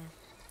old mare.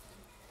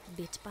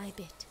 Bit by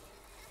bit,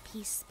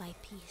 piece by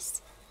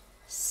piece,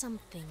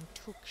 something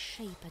took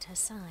shape at her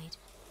side.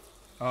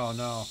 Oh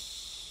no.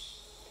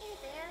 Hey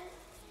there.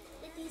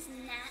 Did these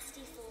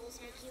nasty fools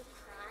make you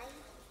cry?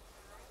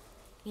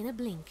 In a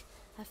blink,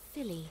 a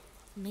filly,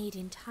 made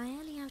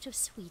entirely out of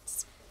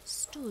sweets,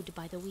 stood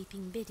by the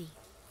weeping biddy.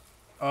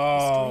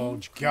 Oh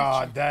The strange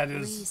God, creature that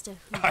is. raised a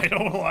hoof I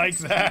don't like and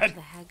stroked that.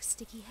 the hag's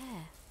sticky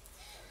hair.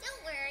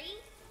 Don't worry.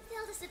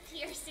 They'll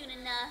disappear soon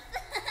enough.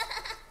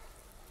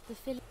 The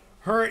filly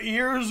Her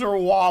ears are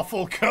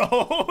waffle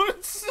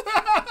cones.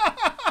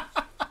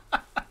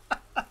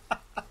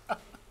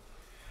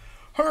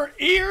 Her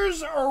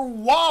ears are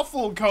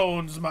waffle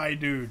cones, my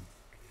dude.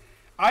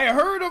 I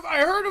heard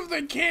of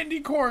the candy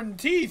corn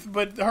teeth,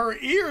 but her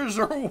ears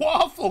are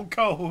waffle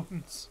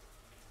cones.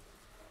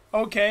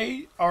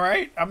 Okay, all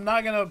right. I'm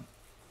not gonna.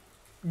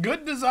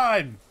 Good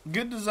design.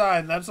 Good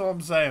design. That's all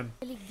I'm saying.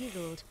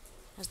 giggled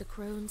as the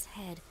crone's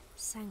head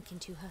sank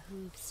into her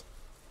hooves.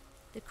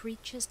 The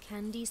creature's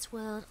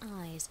candy-swirled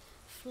eyes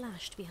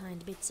flashed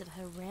behind bits of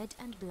her red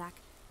and black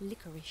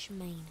licorice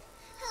mane.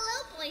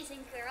 Hello, boys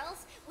and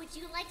girls. Would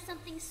you like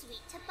something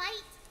sweet to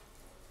bite?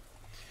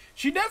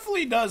 She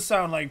definitely does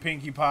sound like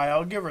Pinkie Pie.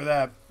 I'll give her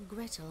that.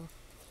 Gretel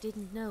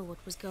didn't know what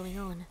was going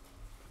on,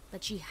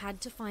 but she had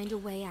to find a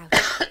way out,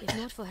 if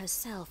not for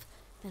herself,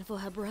 then for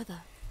her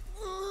brother.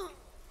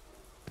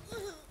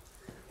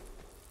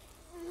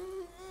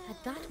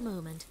 At that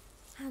moment,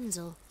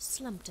 Hansel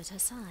slumped at her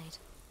side.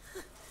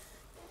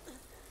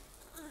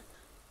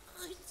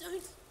 I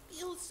don't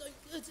feel so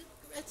good,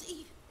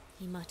 Gretty.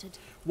 He muttered.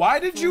 Why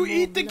did you More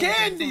eat the blood and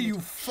candy, vomit you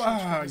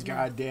shot from his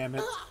God mouth. damn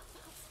it.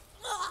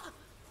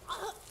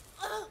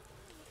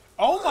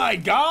 Oh my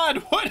God,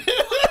 what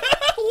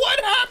what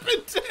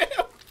happened to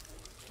him?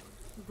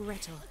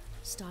 Gretel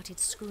started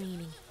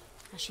screaming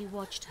as she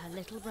watched her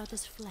little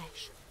brother's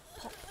flesh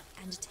pop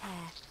and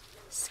tear,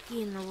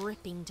 skin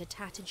ripping to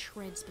tattered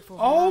shreds before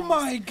her Oh eyes.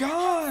 my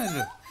God.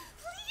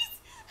 Please,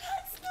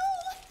 Hans, no.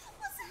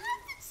 What's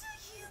happened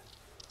to you?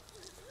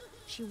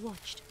 She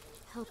watched,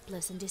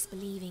 helpless and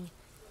disbelieving,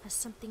 as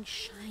something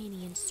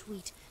shiny and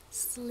sweet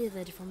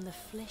slithered from the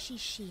fleshy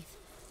sheath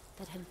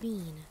that had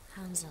been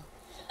Hansel.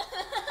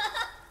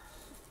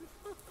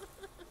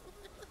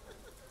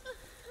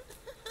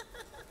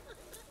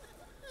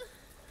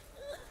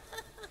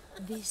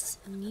 This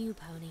new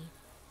pony,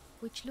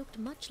 which looked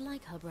much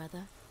like her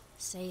brother,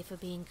 save for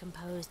being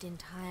composed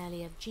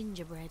entirely of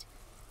gingerbread,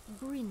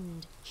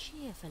 grinned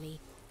cheerfully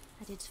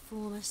at its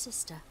former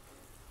sister.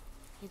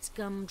 Its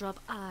gumdrop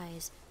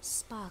eyes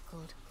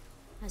sparkled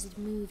as it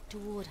moved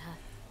toward her.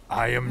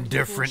 I am and before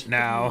different she could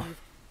now.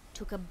 move,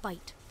 took a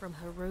bite from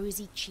her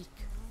rosy cheek.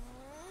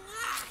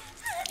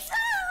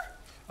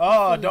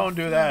 Oh, Filly don't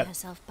do flung that.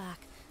 herself back,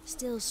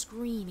 still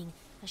screaming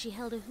as she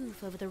held a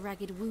hoof over the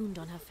ragged wound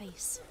on her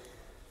face.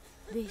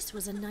 This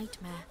was a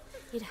nightmare.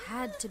 It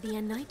had to be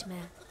a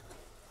nightmare.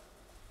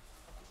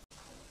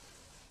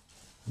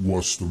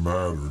 What's the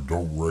matter?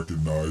 Don't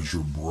recognize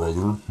your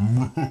brother?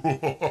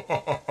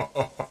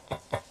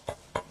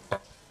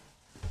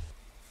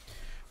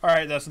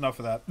 Alright, that's enough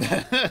of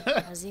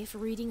that. As if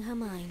reading her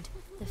mind,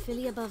 the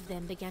filly above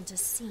them began to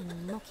sing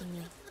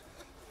mockingly.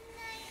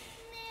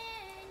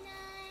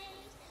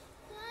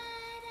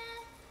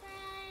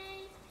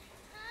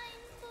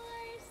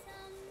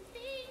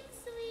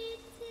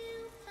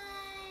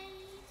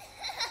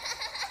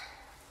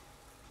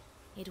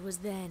 It was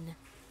then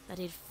that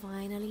it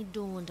finally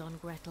dawned on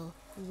Gretel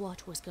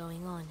what was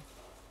going on.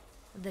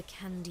 The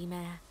Candy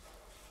Mare.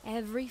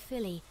 Every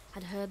filly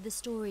had heard the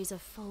stories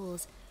of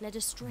foals led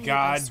astray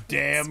by swifts,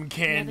 Goddamn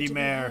Candy never to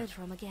Mare. be heard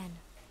from again.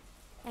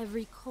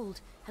 Every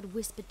colt had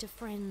whispered to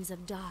friends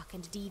of dark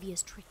and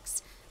devious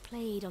tricks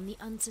played on the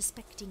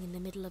unsuspecting in the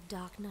middle of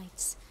dark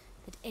nights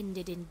that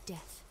ended in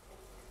death.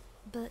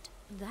 But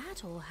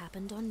that all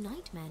happened on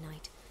Nightmare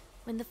Night,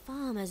 when the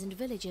farmers and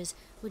villagers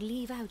would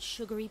leave out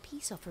sugary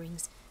peace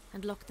offerings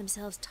and lock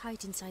themselves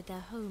tight inside their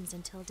homes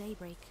until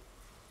daybreak.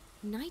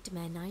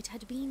 Nightmare Night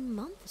had been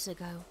months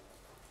ago.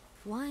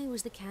 Why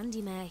was the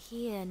Candy Mare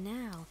here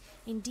now,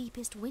 in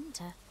deepest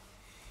winter?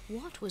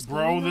 What was going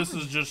on? Bro, this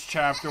is just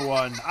chapter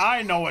 1.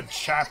 I know what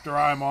chapter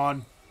I'm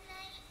on.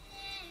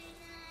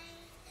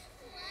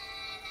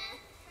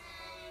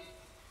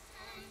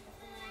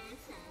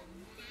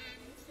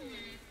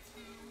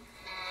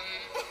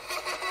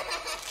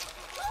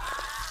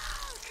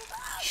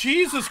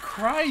 Jesus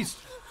Christ!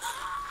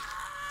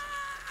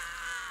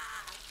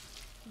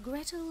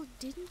 Gretel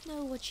didn't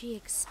know what she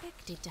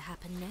expected to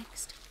happen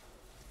next.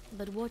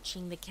 But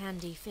watching the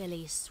candy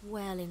filly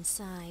swell in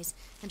size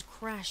and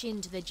crash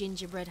into the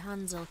gingerbread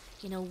Hansel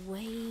in a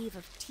wave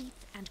of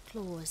teeth and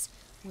claws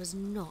was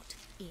not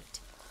it.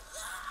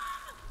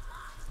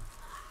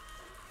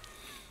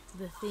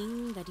 The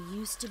thing that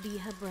used to be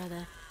her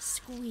brother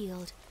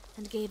squealed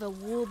and gave a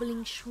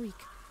warbling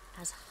shriek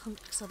as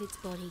hunks of its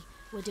body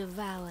were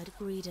devoured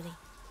greedily.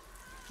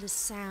 The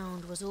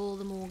sound was all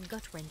the more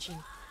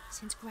gut-wrenching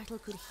since Gretel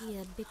could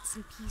hear bits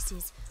and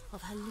pieces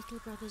of her little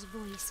brother's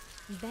voice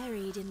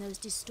buried in those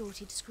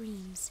distorted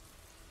screams.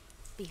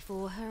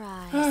 Before her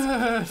eyes,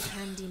 the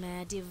Candy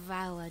Mare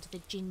devoured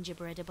the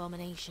gingerbread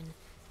abomination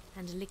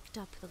and licked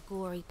up the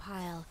gory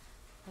pile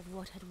of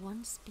what had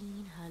once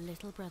been her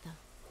little brother.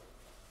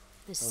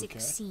 The sick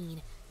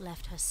scene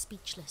left her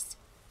speechless.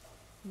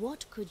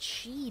 What could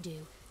she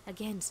do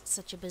against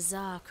such a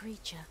bizarre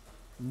creature?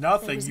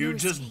 Nothing, you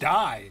just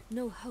die.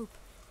 No hope.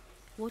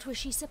 What was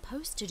she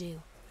supposed to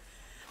do?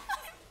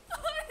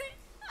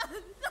 I'm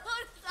so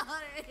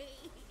sorry.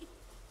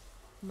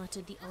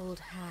 Muttered the old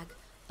hag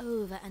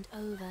over and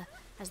over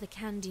as the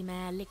Candy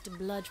Mare licked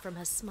blood from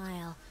her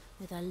smile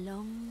with a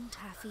long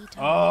taffy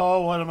tongue.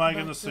 Oh, what am I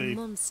going to see? The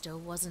monster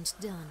wasn't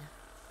done.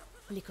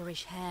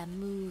 Licorice hair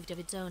moved of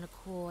its own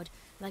accord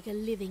like a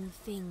living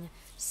thing,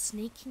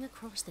 snaking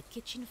across the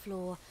kitchen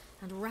floor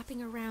and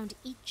wrapping around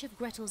each of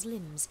Gretel's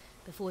limbs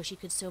before she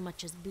could so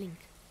much as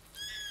blink.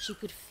 She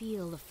could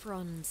feel the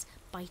fronds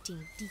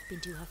biting deep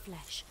into her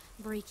flesh,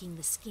 breaking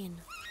the skin.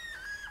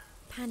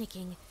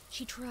 Panicking,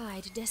 she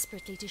tried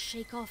desperately to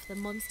shake off the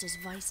monster's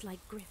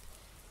vice-like grip,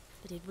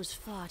 but it was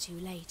far too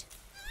late.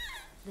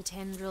 The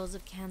tendrils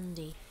of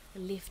candy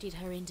lifted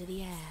her into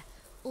the air,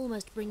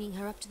 almost bringing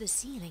her up to the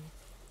ceiling,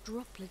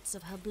 droplets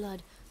of her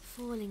blood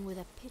falling with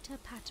a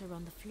pitter-patter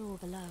on the floor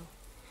below.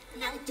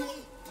 Now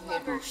don't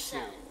blubber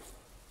so.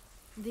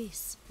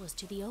 This was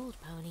to the old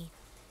pony,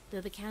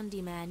 though the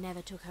Candy Mare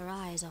never took her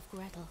eyes off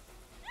Gretel.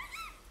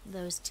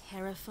 Those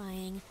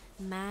terrifying,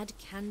 mad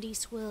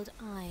candy-swirled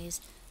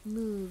eyes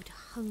moved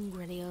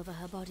hungrily over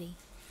her body.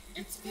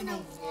 It's been a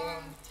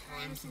long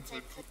time since I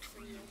cooked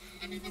for you,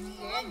 and even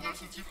longer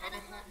since you've had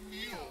a hot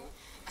meal.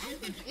 I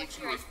think it looks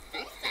your eyes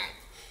both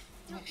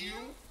up, don't you?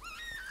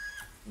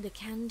 The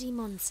candy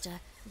monster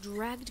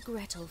dragged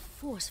Gretel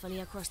forcefully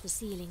across the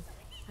ceiling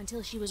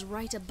until she was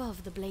right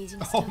above the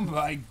blazing stove. Oh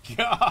my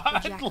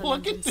god,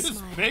 look at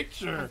this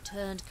picture.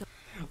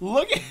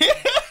 Look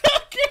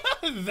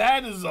at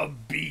that is a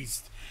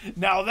beast.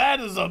 Now that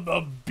is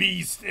a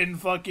beast in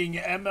fucking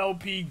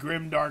MLP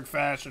grimdark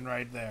fashion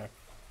right there.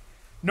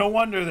 No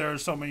wonder there are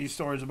so many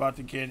stories about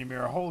the Candy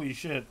Mare. Holy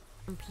shit.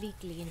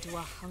 Completely into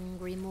a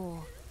hungry maw.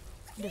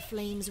 The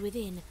flames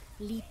within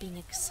leaping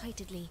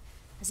excitedly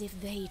as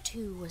if they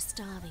too were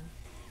starving.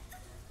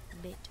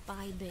 Bit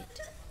by bit,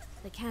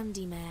 the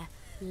Candy Mare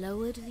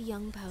lowered the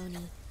young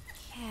pony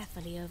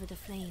carefully over the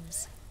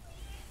flames.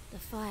 The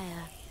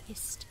fire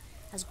hissed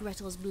as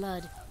Gretel's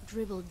blood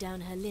dribbled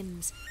down her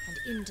limbs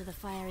and into the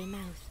fiery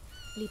mouth,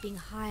 leaping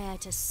higher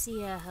to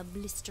sear her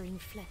blistering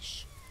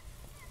flesh.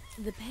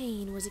 The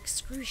pain was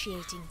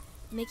excruciating,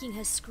 making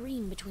her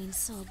scream between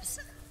sobs,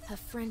 her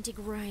frantic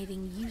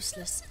writhing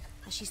useless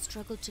as she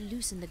struggled to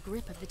loosen the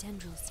grip of the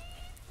tendrils.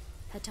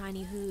 Her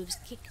tiny hooves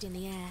kicked in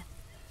the air.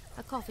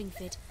 A coughing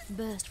fit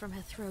burst from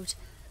her throat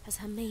as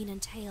her mane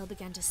and tail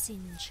began to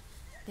singe,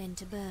 then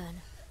to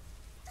burn.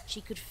 She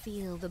could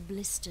feel the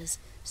blisters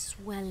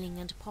swelling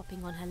and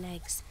popping on her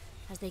legs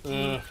as they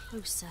came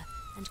closer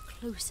and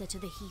closer to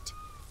the heat,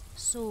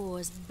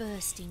 sores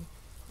bursting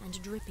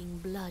and dripping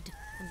blood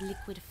and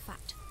liquid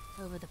fat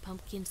over the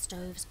pumpkin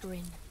stove's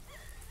grin.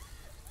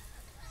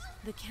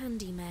 The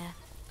Candy Mare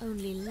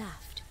only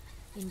laughed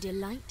in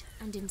delight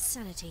and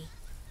insanity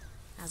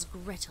as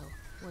Gretel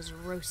was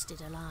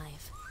roasted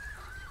alive.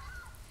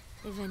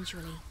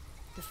 Eventually,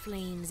 the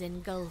flames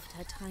engulfed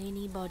her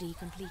tiny body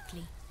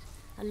completely,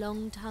 a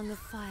long tongue of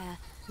fire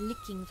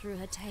licking through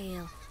her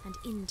tail and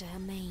into her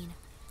mane.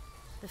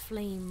 The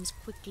flames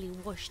quickly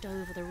washed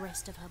over the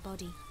rest of her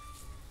body.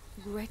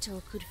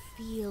 Gretel could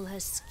feel her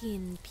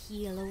skin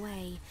peel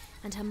away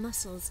and her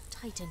muscles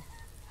tighten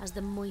as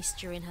the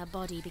moisture in her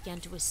body began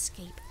to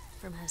escape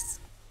from her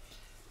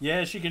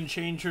Yeah, she can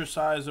change her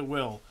size at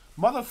will.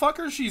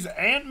 Motherfucker, she's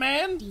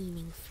Ant-Man?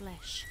 steaming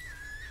flesh.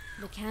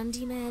 The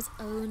Candy Mare's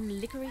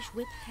own licorice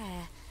whip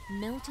hair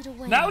melted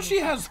away. Now she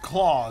has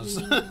claws.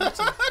 leaving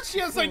Gretel She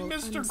has like fall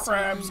Mr.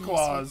 Krabs unceremoniously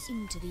claws.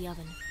 into the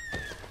oven.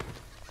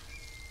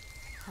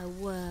 Her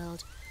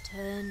world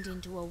turned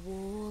into a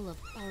wall of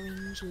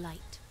orange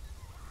light.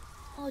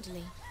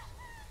 Oddly,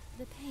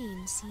 the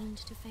pain seemed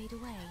to fade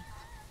away,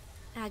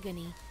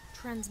 agony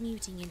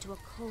transmuting into a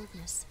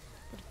coldness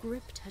that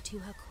gripped her to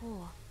her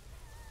core.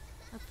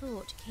 A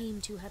thought came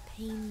to her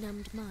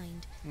pain-numbed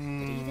mind that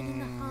even in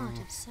the heart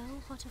of so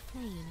hot a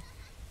flame,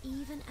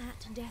 even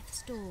at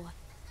death's door,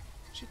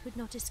 she could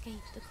not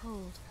escape the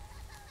cold.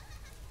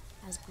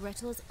 As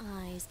Gretel's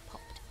eyes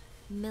popped,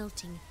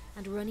 melting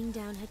and running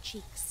down her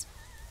cheeks,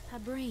 her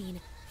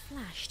brain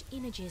flashed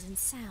images and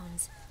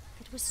sounds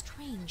that were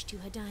strange to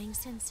her dying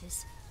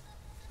senses.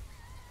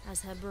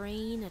 As her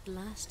brain at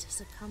last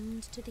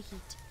succumbed to the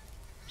heat,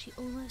 she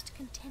almost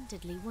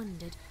contentedly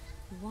wondered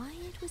why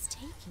it was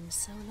taking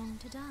so long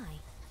to die.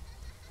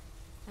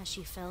 As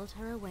she felt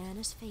her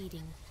awareness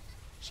fading,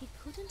 she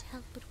couldn't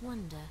help but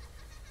wonder,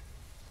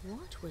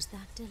 what was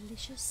that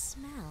delicious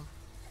smell?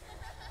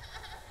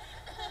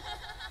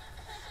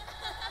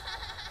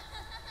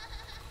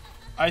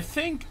 I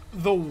think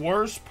the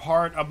worst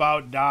part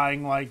about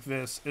dying like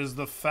this is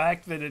the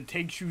fact that it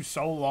takes you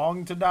so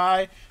long to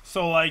die.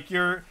 So like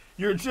you're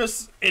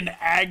just in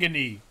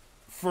agony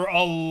for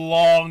a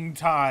long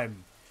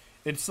time.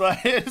 It's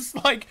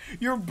like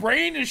your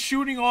brain is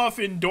shooting off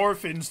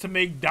endorphins to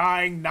make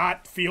dying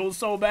not feel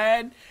so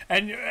bad,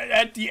 and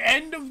at the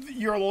end of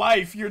your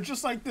life you're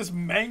just like this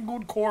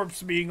mangled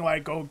corpse being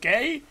like,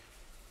 okay,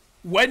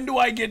 when do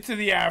I get to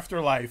the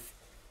afterlife?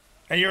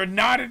 And you're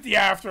not at the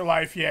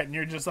afterlife yet, and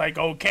you're just like,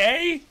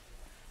 okay,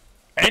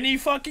 any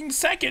fucking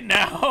second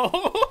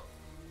now.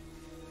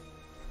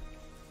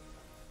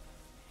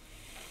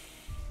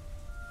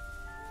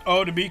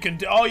 Oh,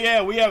 oh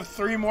yeah, we have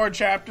 3 more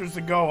chapters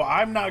to go.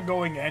 I'm not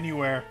going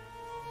anywhere.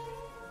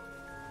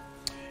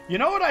 You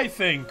know what I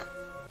think?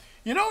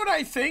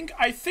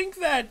 I think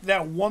that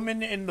that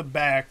woman in the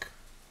back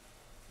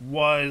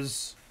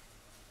was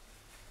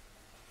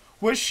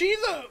she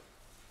the...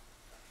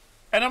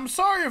 And I'm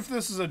sorry if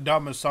this is a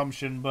dumb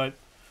assumption, but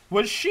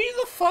was she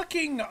the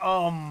fucking,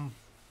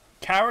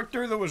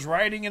 character that was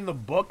writing in the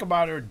book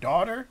about her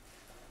daughter?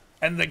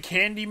 And the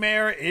Candy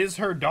Mare is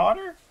her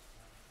daughter?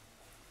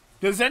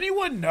 Does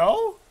anyone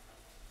know?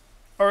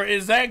 Or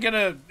is that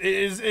gonna...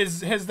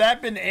 has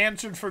that been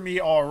answered for me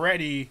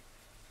already?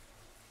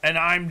 And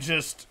I'm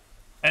just...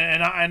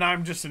 And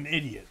I'm just an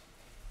idiot.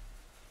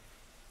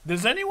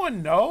 Does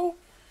anyone know?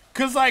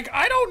 Because, like,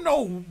 I don't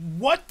know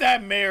what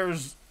that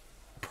mare's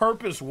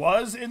purpose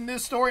was in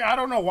this story. I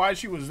don't know why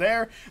she was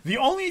there. The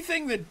only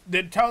thing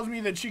that tells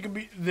me that she could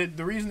be... that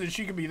the reason that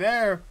she could be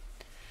there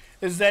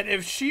is that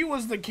if she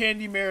was the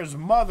Candy Mare's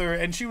mother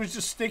and she was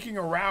just sticking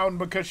around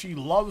because she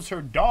loves her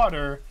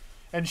daughter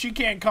and she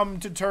can't come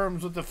to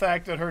terms with the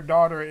fact that her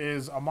daughter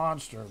is a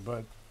monster,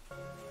 but...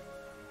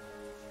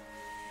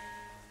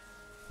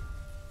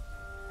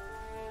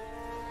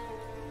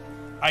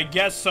 I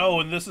guess so,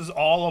 and this is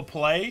all a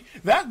play.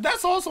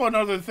 That's also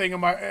another thing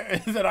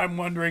that I'm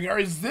wondering. Or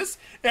is this...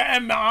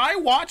 Am I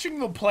watching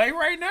the play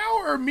right now?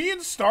 Or are me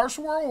and Star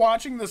Swirl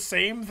watching the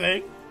same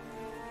thing?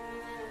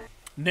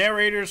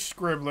 Narrator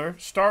Scribbler,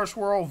 Star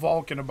Swirl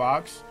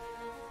Vulcanabox,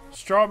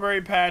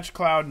 Strawberry Patch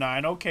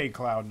Cloud9, okay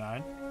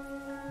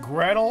Cloud9,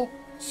 Gretel,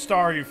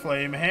 Starry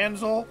Flame,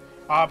 Hansel,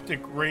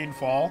 Optic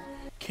Rainfall,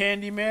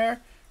 Candy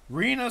Mare,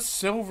 Rena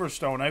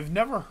Silverstone. I've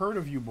never heard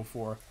of you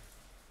before.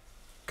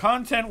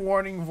 Content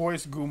warning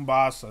voice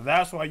Goombasa.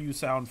 That's why you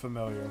sound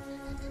familiar.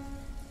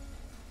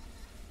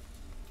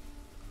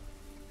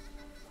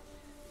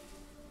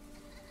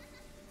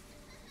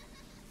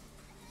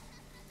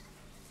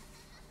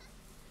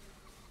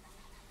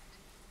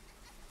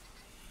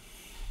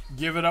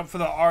 Give it up for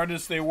the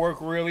artists. They work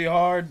really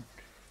hard.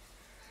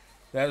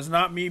 That is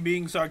not me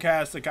being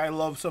sarcastic. I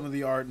love some of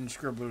the art and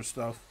Scribbler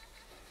stuff.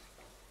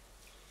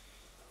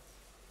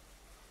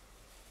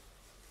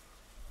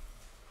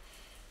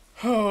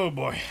 Oh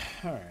boy.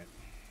 Alright.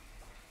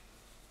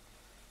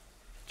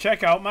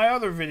 Check out my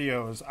other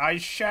videos. I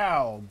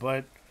shall,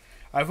 but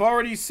I've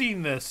already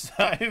seen this.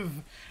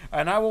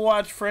 And I will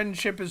watch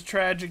Friendship is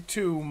Tragic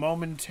 2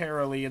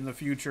 momentarily in the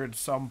future at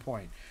some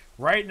point.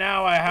 Right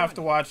now I have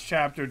to watch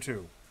Chapter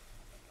 2.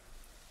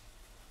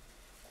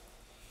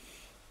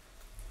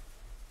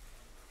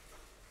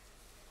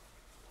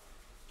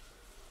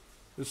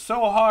 It's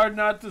so hard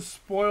not to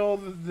spoil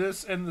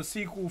this and the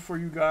sequel for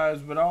you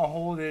guys, but I'll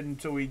hold it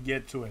until we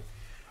get to it.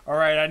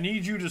 Alright, I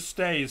need you to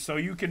stay so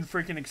you can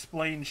freaking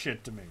explain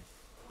shit to me.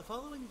 The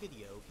following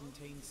video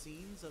contains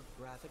scenes of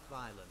graphic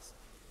violence.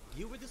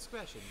 Viewer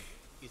discretion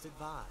is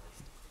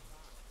advised.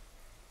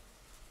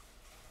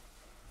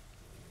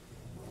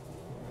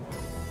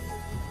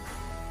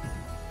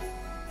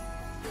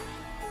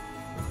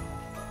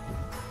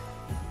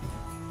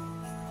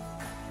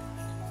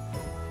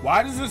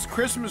 Why does this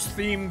Christmas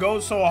theme go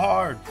so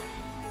hard?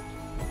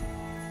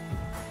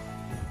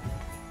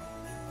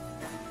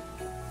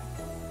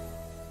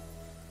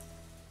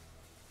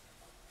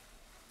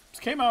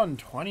 This came out in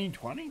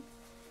 2020?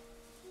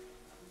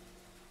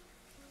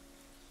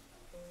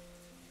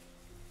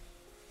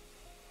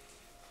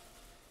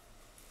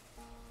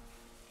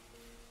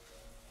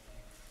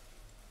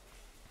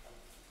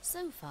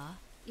 So far,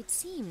 it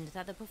seemed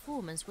that the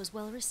performance was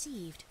well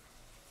received.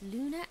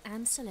 Luna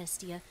and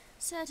Celestia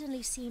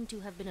certainly seemed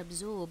to have been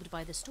absorbed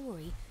by the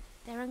story,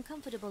 their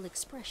uncomfortable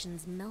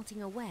expressions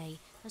melting away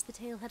as the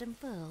tale had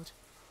unfurled.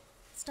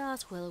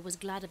 Starswell was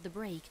glad of the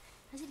break,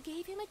 as it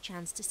gave him a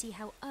chance to see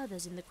how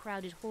others in the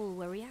crowded hall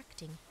were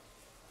reacting.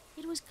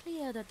 It was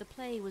clear that the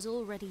play was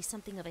already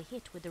something of a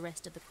hit with the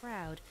rest of the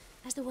crowd,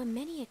 as there were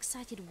many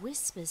excited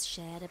whispers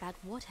shared about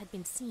what had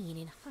been seen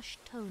in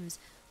hushed tones,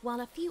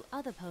 while a few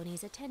other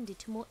ponies attended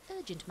to more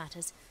urgent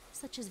matters,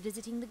 such as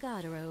visiting the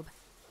garderobe.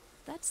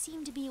 That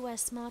seemed to be where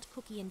Smart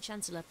Cookie and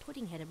Chancellor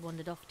Puddinghead had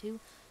wandered off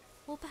to,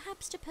 or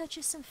perhaps to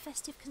purchase some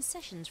festive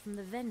concessions from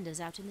the vendors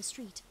out in the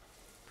street.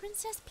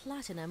 Princess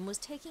Platinum was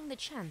taking the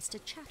chance to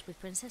chat with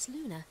Princess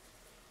Luna.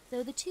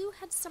 Though the two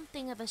had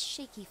something of a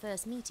shaky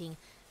first meeting,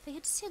 they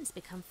had since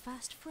become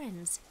fast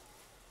friends.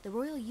 The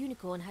Royal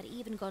Unicorn had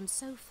even gone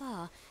so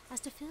far as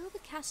to fill the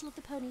castle of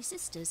the Pony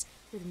Sisters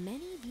with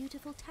many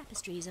beautiful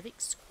tapestries of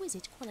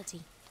exquisite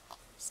quality.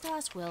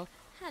 Starswell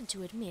had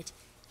to admit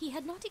he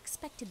had not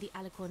expected the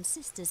Alicorn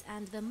sisters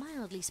and the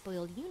mildly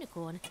spoiled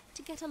unicorn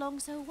to get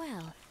along so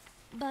well,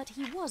 but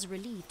he was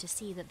relieved to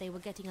see that they were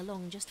getting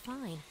along just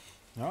fine.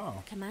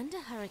 Oh.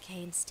 Commander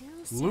Hurricane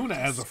still sat Luna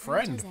as a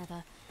friend as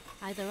ever,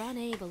 either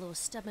unable or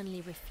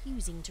stubbornly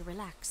refusing to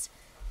relax.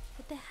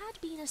 But there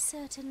had been a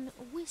certain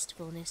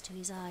wistfulness to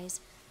his eyes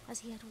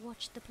as he had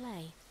watched the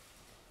play.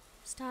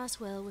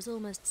 Starswell was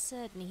almost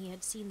certain he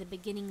had seen the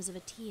beginnings of a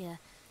tear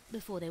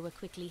before they were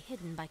quickly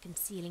hidden by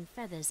concealing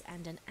feathers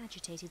and an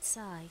agitated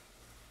sigh.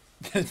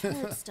 It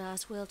hurt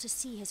Starswell to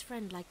see his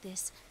friend like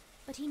this,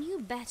 but he knew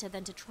better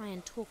than to try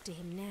and talk to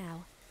him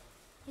now.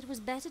 It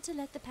was better to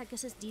let the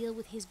Pegasus deal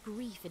with his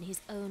grief in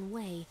his own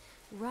way,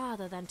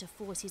 rather than to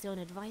force his own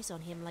advice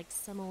on him like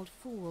some old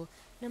fool,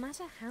 no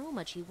matter how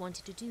much he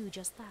wanted to do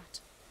just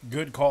that.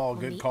 Good call,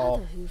 good call. On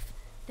the other hoof,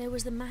 there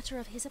was the matter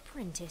of his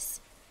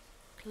apprentice.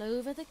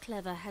 Clover the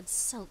Clever had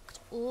sulked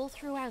all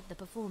throughout the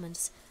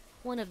performance,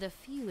 one of the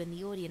few in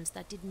the audience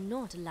that did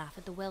not laugh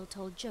at the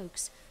well-told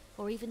jokes,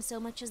 or even so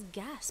much as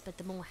gasp at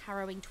the more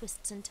harrowing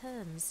twists and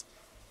turns.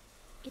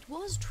 It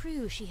was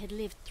true she had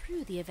lived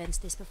through the events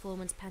this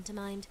performance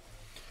pantomimed.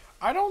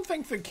 I don't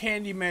think the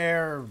Candy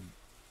Mare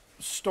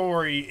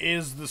story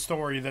is the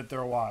story that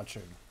they're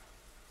watching.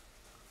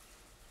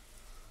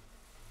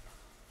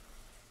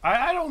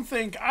 I don't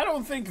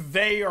think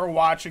they are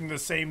watching the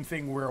same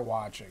thing we're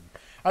watching.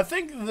 I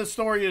think the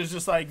story is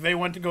just like they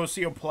went to go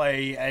see a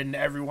play and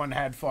everyone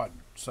had fun,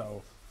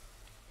 so.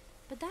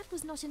 But that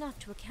was not enough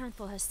to account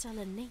for her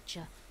sullen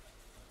nature.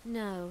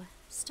 No,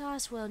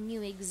 Starswell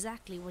knew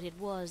exactly what it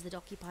was that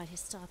occupied his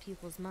star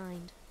pupil's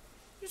mind.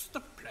 Is the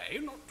play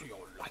not to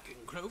your liking,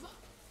 Clover?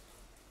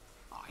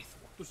 I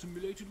thought the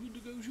simulated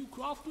Wendigos you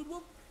crafted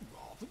were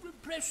rather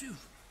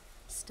impressive.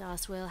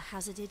 Starswell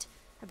hazarded,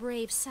 a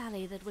brave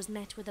sally that was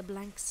met with a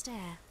blank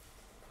stare.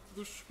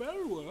 The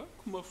spellwork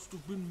must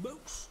have been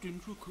most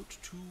intricate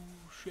to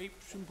shape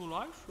simple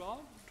ice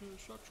shard to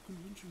such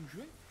convincing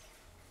shapes.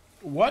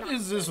 What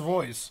is this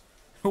voice?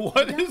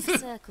 What is it?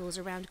 Circles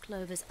around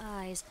Clover's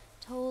eyes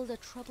told a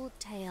troubled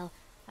tale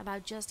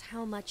about just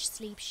how much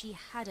sleep she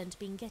hadn't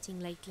been getting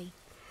lately.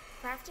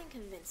 Crafting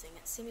convincing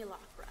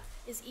simulacra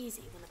is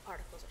easy when the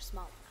particles are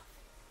small enough.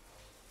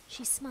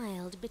 She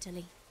smiled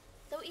bitterly.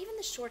 Though even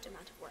the short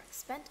amount of work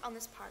spent on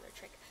this parlor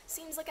trick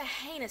seems like a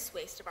heinous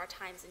waste of our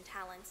times and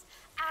talents,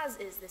 as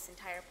is this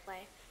entire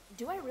play.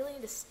 Do I really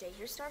need to stay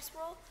here, Star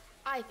Swirl?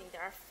 I think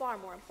there are far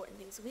more important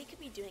things we could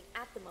be doing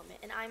at the moment,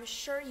 and I'm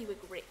sure you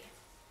agree.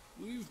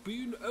 We've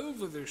been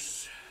over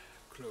this,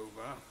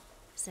 Clover,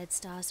 said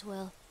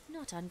Starswell,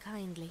 not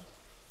unkindly.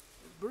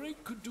 A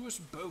break could do us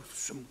both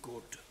some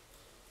good.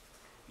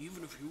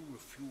 Even if you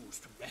refuse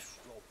to rest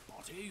your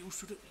body, you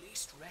should at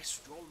least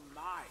rest your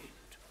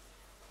mind.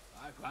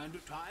 I find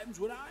at times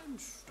when I'm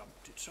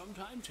stumped, it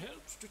sometimes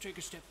helps to take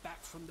a step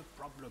back from the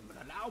problem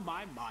and allow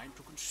my mind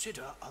to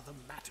consider other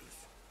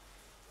matters.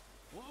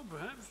 Or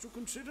perhaps to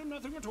consider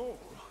nothing at all.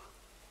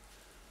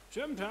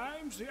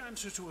 Sometimes the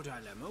answer to a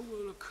dilemma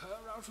will occur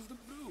out of the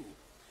blue,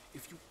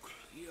 if you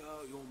clear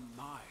your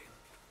mind.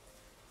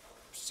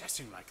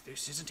 Obsessing like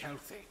this isn't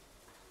healthy.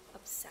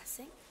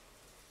 Obsessing?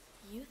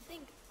 You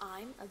think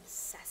I'm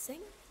obsessing?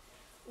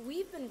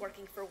 We've been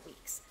working for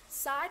weeks,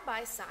 side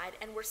by side,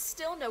 and we're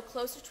still no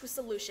closer to a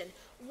solution.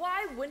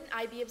 Why wouldn't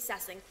I be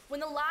obsessing when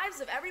the lives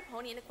of every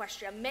pony in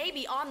Equestria may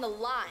be on the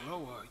line?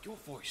 Lower your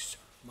voice,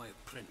 my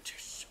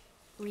apprentice.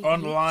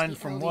 On the line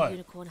from elder what?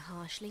 Unicorn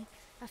harshly,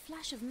 a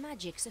flash of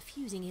magic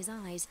suffusing his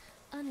eyes,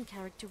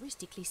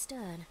 uncharacteristically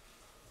stern.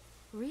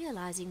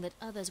 Realizing that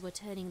others were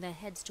turning their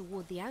heads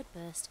toward the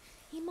outburst,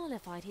 he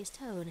mollified his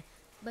tone,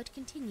 but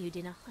continued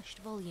in a hushed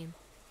volume.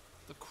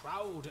 The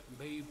crowd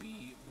may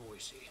be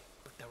noisy,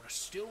 but there are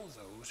still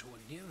those who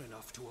are near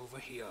enough to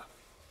overhear.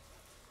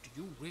 Do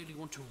you really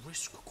want to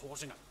risk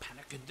causing a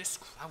panic in this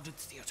crowded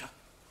theater?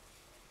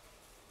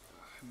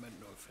 I meant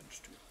no offense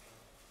to you.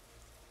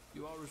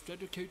 You are as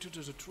dedicated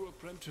as a true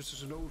apprentice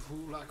as an old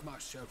fool like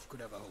myself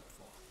could ever hope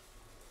for.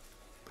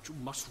 But you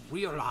must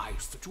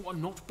realize that you are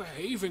not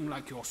behaving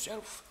like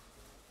yourself.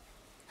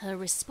 Her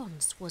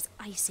response was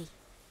icy.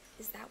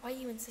 Is that why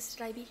you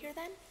insisted I be here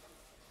then?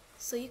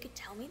 So you could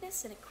tell me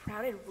this in a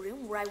crowded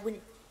room where I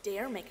wouldn't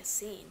dare make a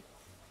scene?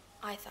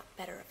 I thought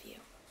better of you.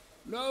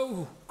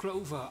 No,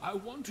 Clover, I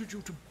wanted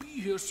you to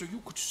be here so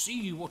you could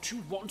see what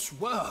you once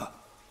were.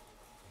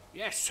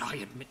 Yes, I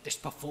admit this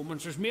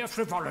performance is mere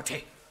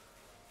frivolity,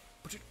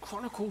 but it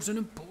chronicles an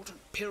important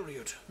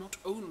period, not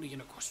only in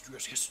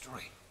Equestria's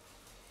history,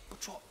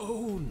 but your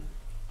own.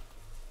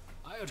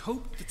 I had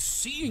hoped that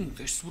seeing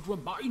this would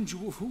remind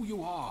you of who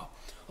you are,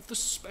 of the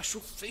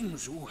special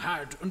things you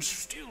had and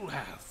still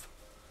have,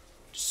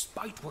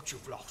 despite what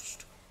you've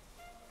lost.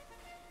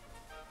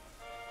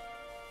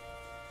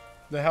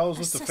 The hell's A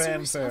with the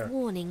susurrus fanfare? of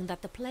warning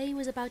that the play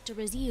was about to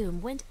resume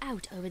went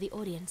out over the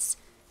audience.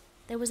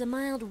 There was a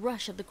mild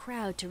rush of the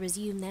crowd to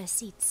resume their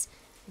seats,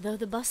 though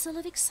the bustle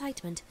of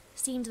excitement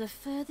seemed the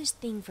furthest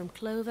thing from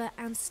Clover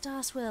and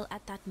Starswell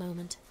at that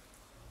moment.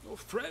 Your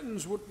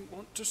friends wouldn't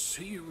want to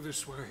see you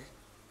this way,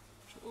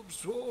 so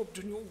absorbed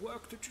in your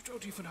work that you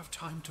don't even have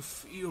time to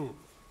feel,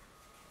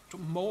 to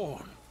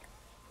mourn.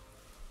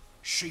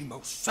 She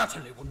most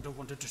certainly wouldn't have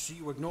wanted to see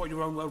you ignore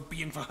your own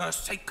well-being for her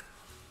sake.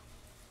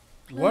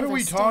 What are Clover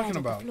we stared talking at the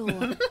about?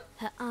 floor,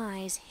 her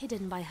eyes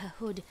hidden by her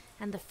hood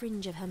and the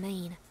fringe of her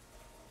mane.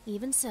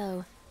 Even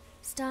so,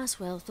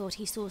 Starswell thought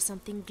he saw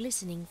something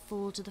glistening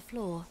fall to the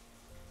floor.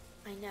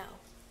 I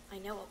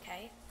know,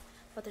 okay?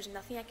 But there's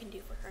nothing I can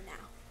do for her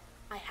now.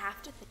 I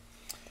have to think.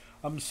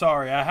 I'm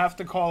sorry, I have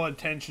to call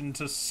attention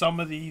to some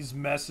of these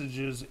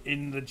messages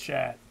in the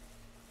chat.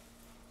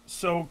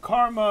 So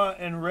Karma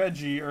and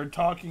Reggie are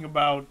talking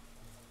about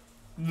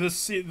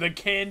the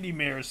Candy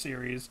Mare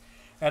series,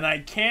 and I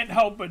can't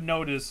help but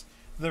notice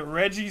that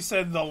Reggie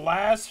said the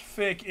last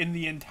fic in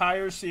the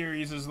entire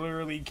series is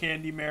literally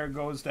Candy Mare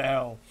Goes to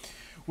Hell,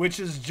 which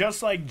is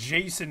just like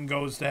Jason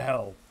Goes to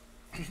Hell.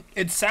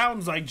 It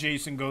sounds like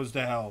Jason Goes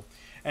to Hell.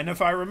 And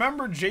if I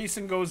remember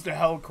Jason Goes to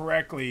Hell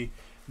correctly,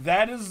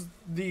 that is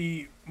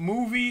the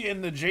movie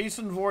in the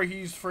Jason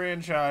Voorhees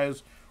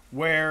franchise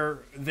where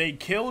they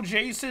kill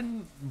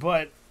Jason,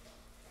 but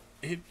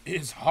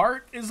his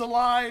heart is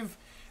alive,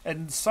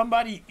 and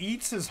somebody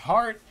eats his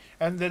heart,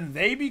 and then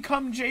they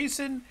become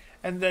Jason,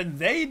 and then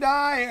they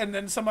die, and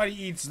then somebody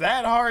eats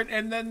that heart,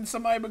 and then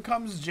somebody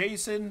becomes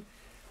Jason.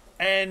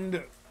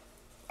 And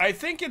I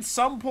think at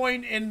some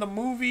point in the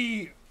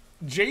movie,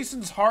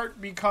 Jason's heart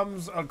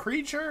becomes a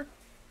creature,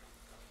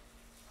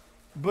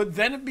 but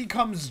then it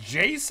becomes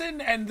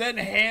Jason, and then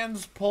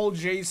hands pull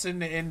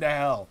Jason into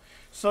hell.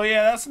 So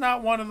yeah, that's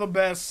not one of the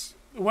best.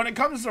 When it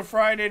comes to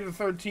Friday the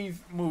 13th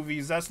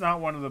movies, that's not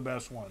one of the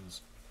best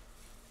ones.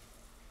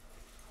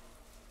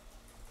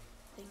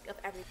 Think of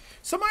every.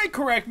 Somebody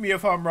correct me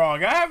if I'm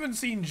wrong. I haven't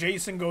seen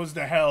Jason Goes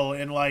to Hell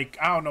in like,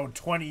 I don't know,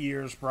 20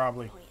 years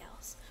probably. Pony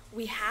else.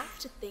 We have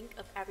to think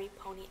of every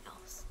pony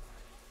else.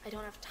 I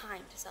don't have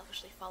time to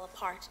selfishly fall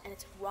apart, and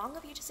it's wrong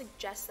of you to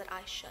suggest that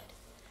I should.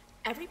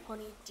 Every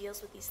pony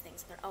deals with these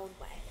things in their own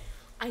way.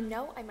 I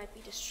know I might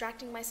be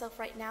distracting myself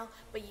right now,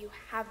 but you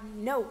have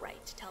no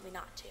right to tell me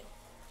not to.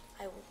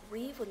 I will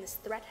grieve when this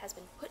threat has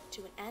been put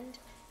to an end.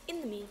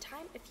 In the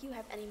meantime, if you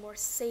have any more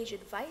sage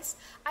advice,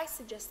 I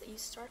suggest that you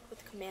start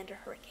with Commander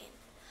Hurricane.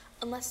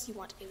 Unless you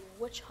want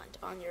a witch hunt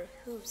on your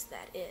hooves,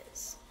 that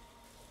is.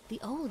 The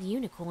old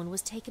unicorn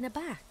was taken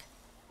aback.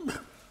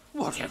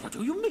 Whatever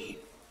do you mean?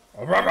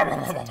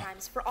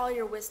 Sometimes, for all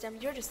your wisdom,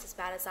 you're just as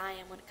bad as I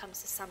am when it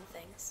comes to some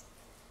things.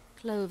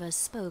 Clover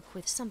spoke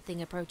with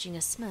something approaching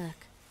a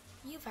smirk.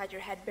 You've had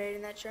your head buried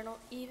in that journal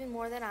even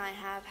more than I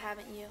have,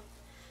 haven't you?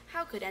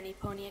 How could any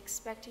pony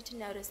expect you to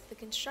notice that the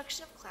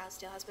construction of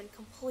Cloudsdale has been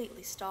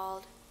completely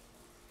stalled?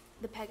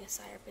 The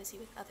Pegasi are busy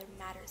with other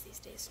matters these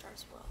days,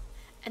 Starswirl,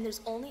 and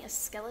there's only a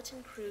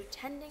skeleton crew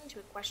tending to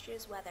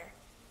Equestria's weather.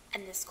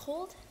 And this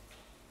cold?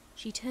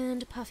 She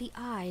turned puffy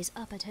eyes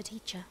up at her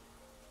teacher.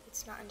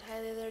 It's not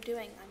entirely their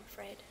doing, I'm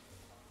afraid.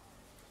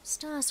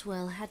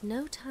 Starswell had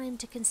no time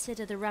to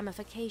consider the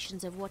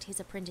ramifications of what his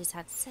apprentice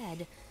had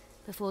said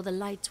before the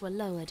lights were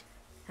lowered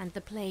and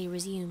the play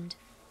resumed.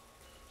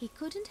 He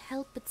couldn't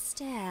help but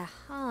stare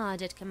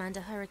hard at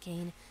Commander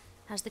Hurricane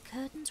as the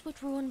curtains were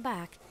drawn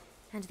back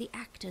and the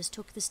actors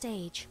took the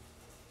stage.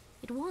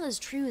 It was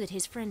true that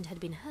his friend had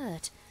been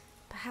hurt,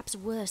 perhaps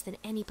worse than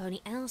any pony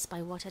else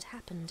by what had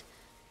happened,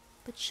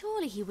 but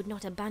surely he would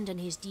not abandon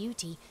his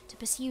duty to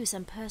pursue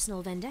some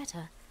personal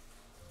vendetta.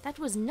 That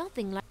was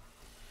nothing like...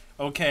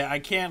 Okay, I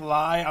can't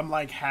lie, I'm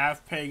like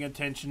half paying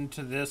attention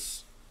to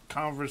this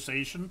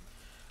conversation.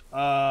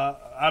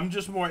 I'm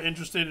just more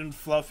interested in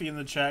Fluffy in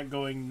the chat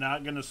going,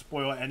 not gonna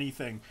spoil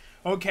anything.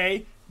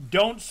 Okay,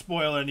 don't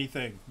spoil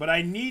anything, but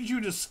I need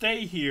you to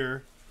stay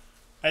here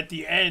at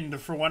the end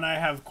for when I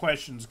have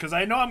questions, because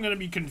I know I'm gonna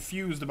be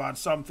confused about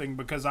something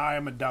because I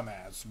am a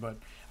dumbass, but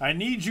I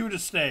need you to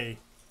stay.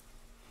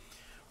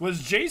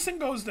 Was Jason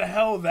Goes to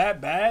Hell that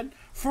bad?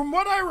 From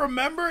what I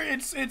remember,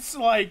 it's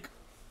like...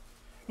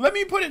 Let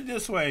me put it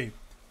this way.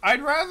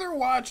 I'd rather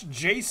watch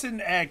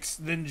Jason X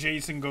than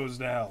Jason Goes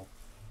to Hell.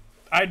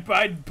 I'd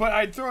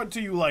throw it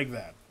to you like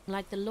that.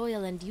 Like the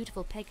loyal and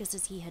dutiful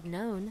Pegasus he had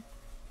known.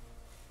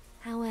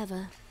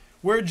 However...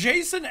 Where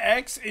Jason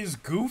X is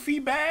goofy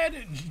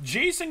bad,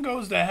 Jason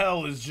Goes to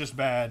Hell is just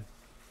bad.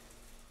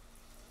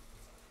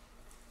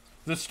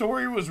 The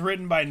story was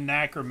written by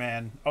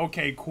Knackerman.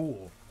 Okay,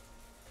 cool.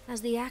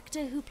 As the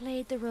actor who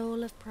played the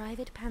role of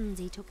Private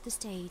Pansy took the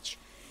stage,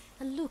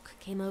 a look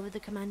came over the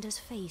commander's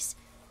face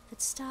that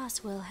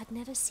Starswell had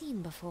never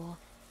seen before.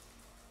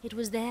 It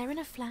was there in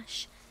a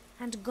flash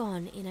and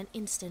gone in an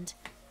instant,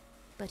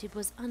 but it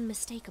was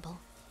unmistakable.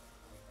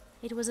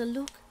 It was a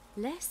look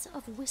less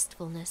of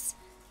wistfulness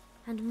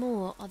and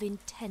more of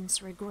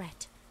intense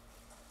regret,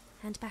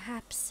 and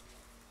perhaps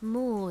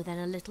more than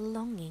a little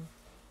longing.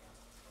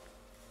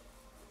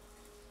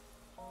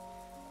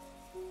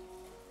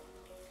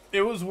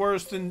 It was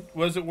worse than...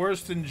 Was it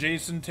worse than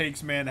Jason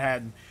Takes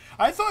Manhattan?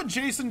 I thought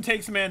Jason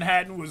Takes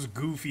Manhattan was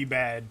goofy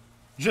bad.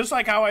 Just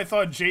like how I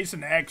thought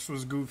Jason X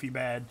was goofy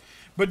bad.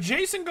 But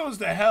Jason Goes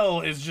to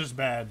Hell is just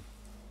bad.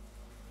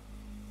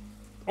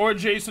 Or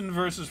Jason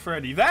versus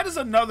Freddy. That is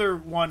another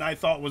one I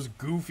thought was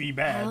goofy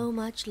bad. How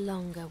much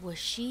longer was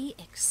she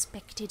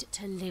expected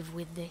to live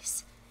with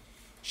this?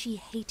 She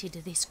hated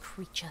this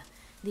creature,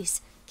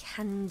 this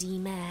candy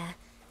mare,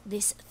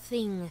 this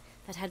thing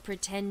that had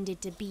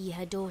pretended to be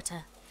her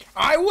daughter.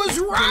 I was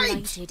right!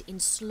 Delighted in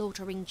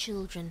slaughtering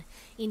children,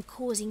 in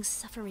causing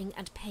suffering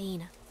and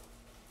pain.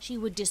 She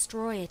would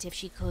destroy it if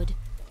she could,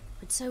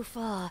 but so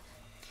far...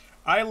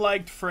 I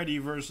liked Freddy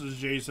versus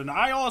Jason.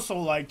 I also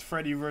liked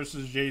Freddy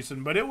versus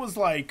Jason, but it was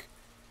like...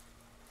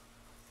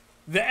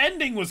 The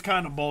ending was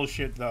kind of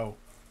bullshit, though.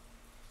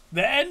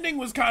 The ending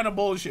was kind of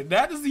bullshit.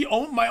 That is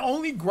my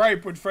only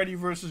gripe with Freddy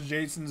versus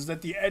Jason, is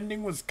that the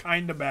ending was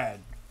kind of bad.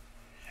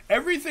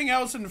 Everything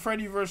else in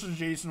Freddy vs.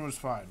 Jason was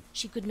fine.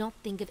 She could not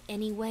think of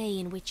any way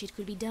in which it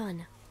could be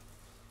done.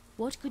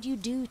 What could you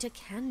do to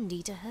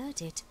Candy to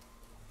hurt it?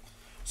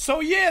 So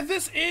yeah,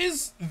 this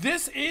is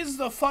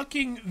the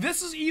fucking...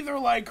 This is either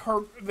like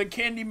the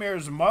Candy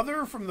Mare's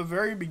mother from the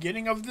very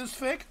beginning of this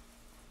fic.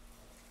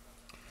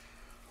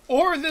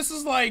 Or this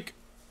is like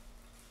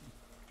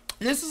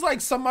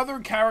some other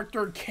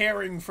character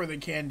caring for the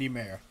Candy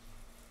Mare.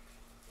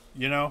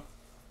 You know?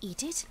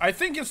 Eat it? I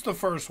think it's the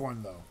first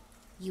one, though.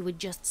 You would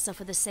just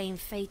suffer the same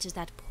fate as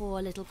that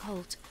poor little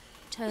colt,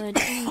 turned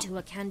into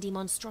a candy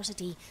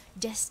monstrosity,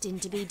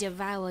 destined to be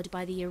devoured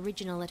by the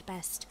original at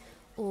best,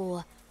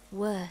 or,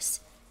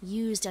 worse,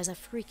 used as a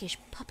freakish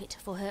puppet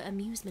for her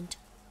amusement.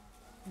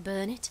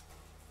 Burn it?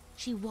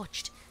 She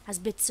watched as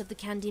bits of the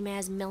Candy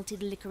Mare's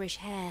melted licorice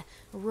hair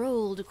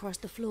rolled across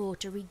the floor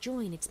to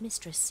rejoin its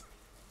mistress.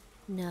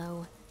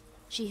 No.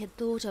 She had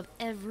thought of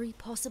every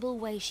possible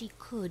way she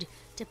could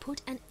to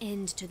put an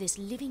end to this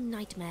living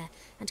nightmare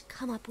and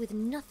come up with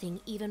nothing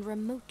even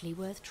remotely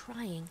worth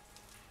trying.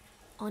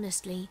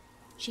 Honestly,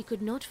 she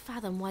could not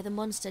fathom why the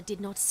monster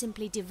did not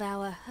simply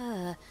devour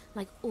her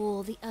like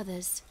all the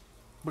others.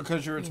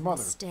 Because you're its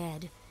mother.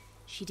 Instead,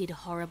 she did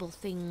horrible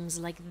things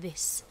like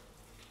this.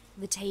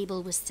 The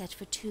table was set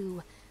for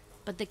two,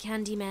 but the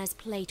Candy Mare's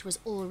plate was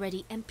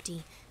already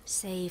empty,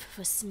 save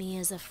for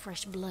smears of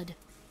fresh blood.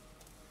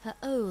 Her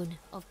own,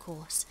 of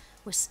course,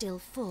 was still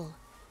full.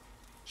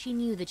 She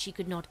knew that she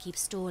could not keep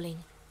stalling.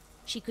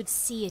 She could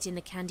see it in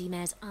the Candy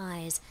Mare's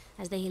eyes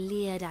as they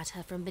leered at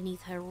her from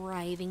beneath her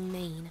writhing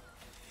mane.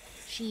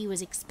 She was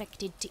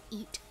expected to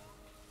eat.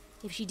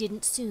 If she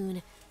didn't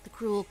soon, the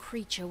cruel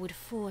creature would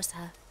force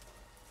her.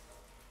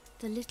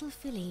 The little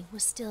filly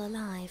was still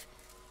alive,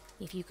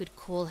 if you could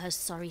call her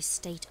sorry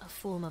state a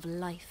form of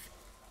life.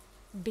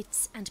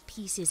 Bits and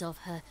pieces of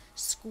her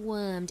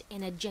squirmed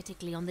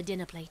energetically on the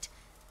dinner plate,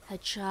 her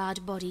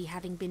charred body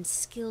having been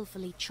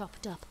skillfully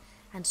chopped up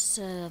and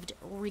served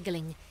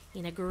wriggling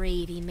in a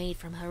gravy made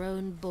from her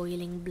own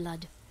boiling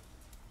blood.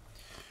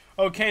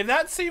 Okay,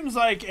 that seems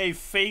like a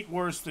fate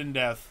worse than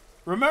death.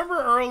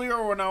 Remember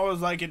earlier when I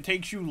was like, it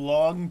takes you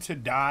long to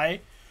die?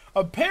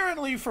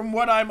 Apparently, from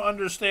what I'm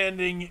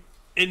understanding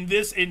in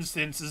this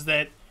instance, is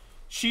that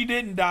she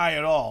didn't die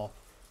at all.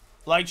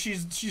 Like,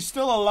 she's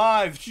still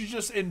alive. She's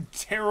just in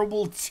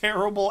terrible,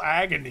 terrible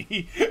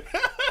agony.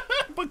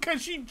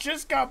 Because she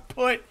just got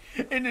put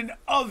in an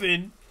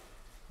oven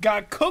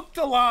got cooked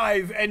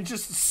alive and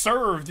just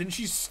served, and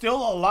she's still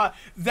alive.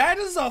 That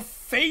is a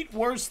fate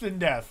worse than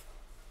death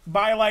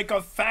by like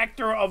a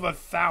factor of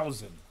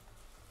 1,000.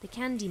 The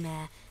candy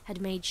mare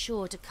had made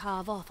sure to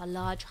carve off a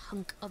large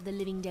hunk of the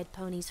living dead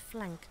pony's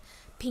flank,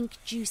 pink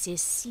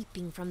juices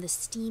seeping from the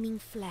steaming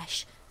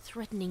flesh,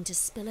 threatening to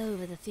spill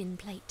over the thin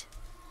plate.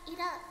 Eat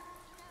up.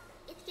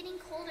 It's getting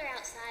colder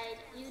outside.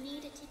 You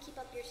need it to keep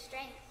up your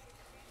strength.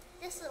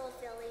 This little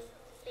filly,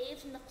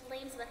 bathed in the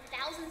flames of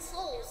 1,000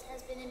 souls,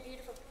 has been imbued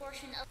with a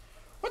portion of...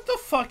 What the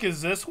fuck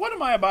is this? What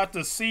am I about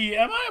to see?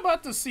 Am I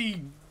about to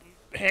see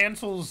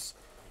Hansel's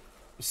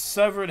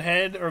severed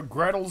head or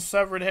Gretel's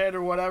severed head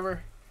or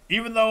whatever?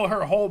 Even though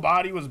her whole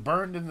body was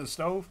burned in the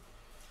stove?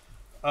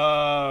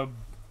 To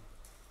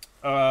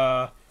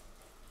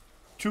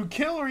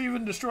kill or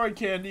even destroy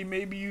candy,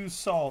 maybe use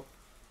salt.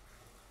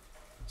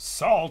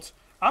 Salt?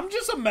 I'm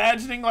just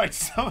imagining like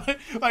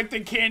like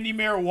the candy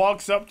mare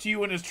walks up to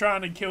you and is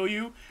trying to kill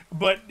you,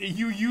 but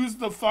you use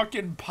the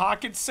fucking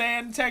pocket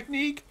sand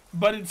technique,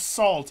 but it's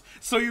salt.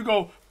 So you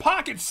go,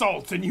 pocket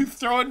salt, and you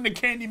throw it in the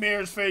candy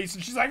mare's face,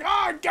 and she's like,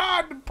 oh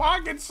god,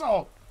 pocket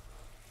salt.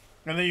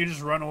 And then you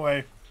just run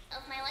away.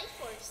 Of my life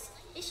force.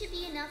 It should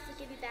be enough to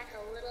give you back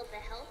a little of the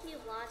health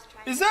you've lost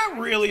trying Is that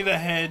really the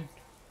head?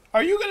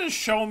 Are you gonna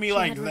show me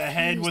like the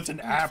head with an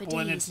apple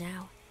in it?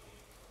 Now.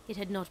 It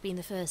had not been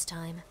the first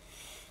time.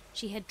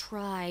 She had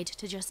tried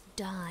to just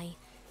die,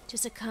 to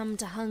succumb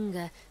to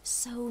hunger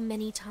so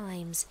many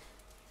times,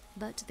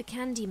 but the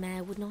candy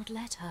mare would not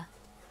let her.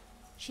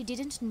 She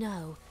didn't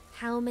know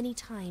how many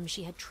times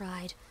she had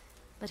tried,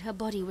 but her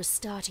body was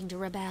starting to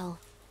rebel.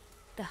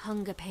 The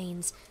hunger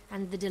pains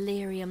and the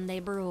delirium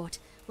they brought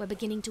were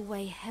beginning to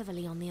weigh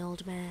heavily on the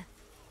old mare.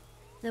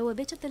 Though a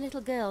bit of the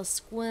little girl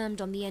squirmed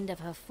on the end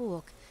of her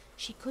fork,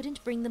 she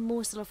couldn't bring the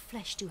morsel of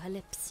flesh to her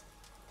lips.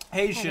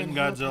 Hey, Shin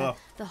Godzilla.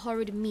 The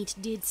horrid meat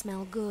did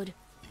smell good.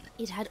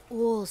 It had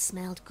all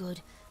smelled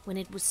good when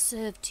it was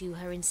served to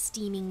her in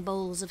steaming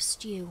bowls of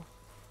stew.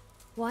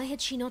 Why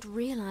had she not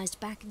realized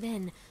back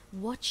then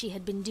what she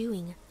had been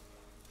doing?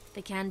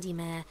 The candy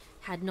mare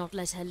had not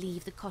let her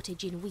leave the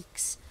cottage in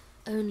weeks,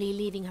 only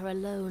leaving her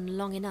alone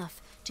long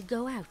enough to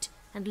go out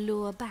and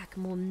lure back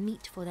more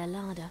meat for their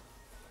larder.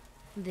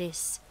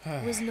 This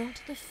was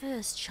not the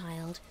first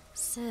child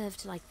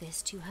served like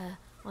this to her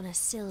on a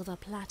silver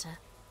platter.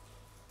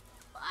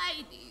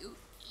 Why do you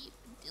keep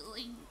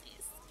doing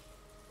this?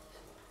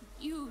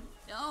 You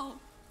know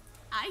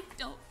I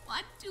don't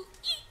want to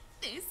eat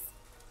this.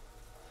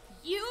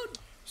 You...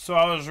 So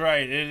I was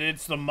right.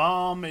 It's the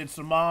mom. It's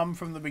the mom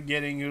from the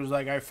beginning who was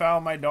like, I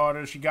found my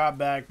daughter. She got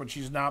back, but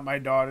she's not my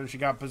daughter. She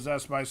got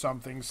possessed by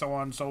something, so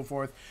on and so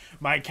forth.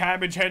 My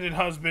cabbage-headed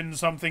husband,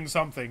 something,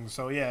 something.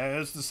 So yeah,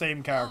 it's the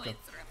same character. Oh,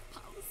 it's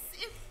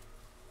repulsive.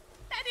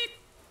 That it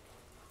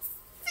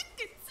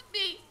sickens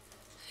me.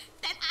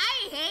 That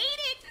I hate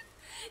it.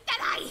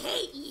 That I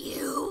hate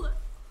you.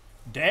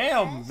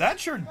 Damn,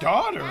 that's your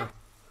daughter.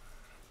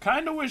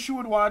 Kinda wish you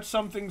would watch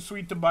Something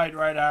Sweet to Bite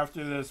right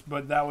after this,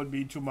 but that would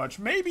be too much.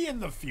 Maybe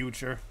in the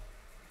future.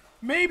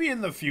 Maybe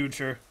in the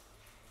future.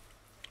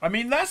 I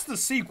mean, that's the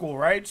sequel,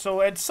 right?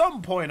 So at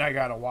some point I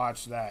gotta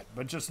watch that.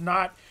 But just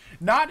not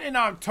in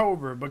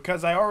October,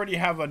 because I already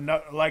have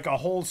a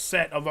whole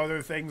set of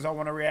other things I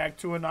want to react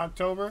to in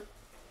October.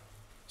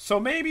 So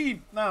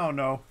maybe, I don't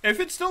know. If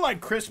it's still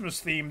like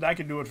Christmas themed, I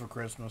can do it for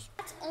Christmas.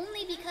 That's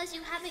only because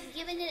you haven't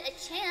given it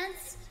a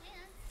chance.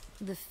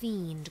 The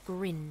fiend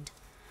grinned.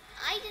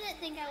 I didn't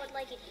think I would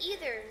like it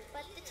either,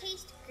 but the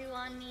taste grew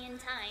on me in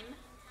time.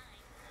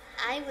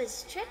 I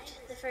was tricked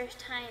the first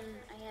time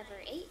I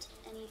ever ate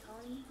any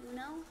pony, you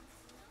know?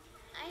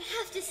 I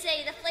have to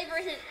say, the flavor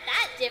isn't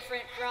that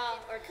different raw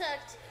or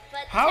cooked,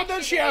 but... How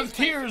does she have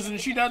tears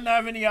and she doesn't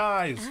have any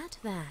eyes? At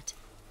that,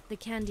 the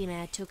candy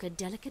mare took a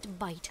delicate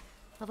bite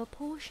of a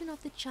portion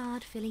of the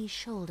charred filly's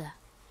shoulder.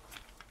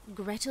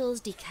 Gretel's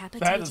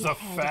decapitated That is a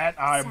head fat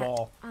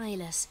eyeball. sat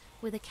eyeless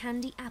with a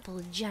candy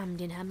apple jammed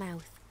in her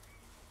mouth.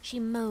 She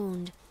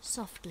moaned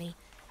softly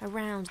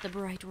around the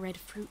bright red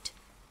fruit,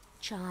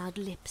 charred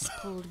lips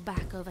pulled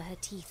back over her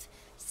teeth,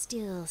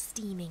 still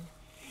steaming.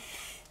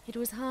 It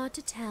was hard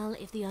to tell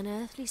if the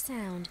unearthly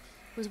sound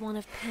was one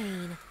of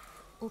pain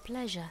or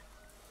pleasure,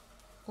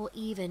 or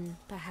even,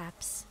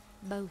 perhaps,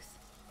 both.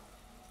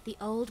 The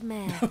old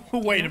mare...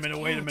 Wait a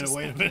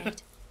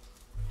minute.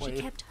 She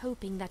kept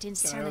hoping that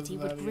insanity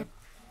would grip...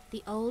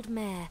 The old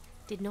mare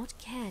did not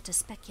care to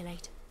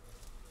speculate.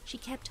 She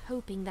kept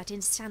hoping that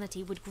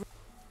insanity would grip...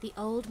 The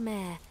old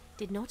mare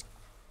did not...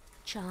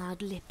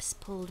 Charred lips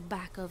pulled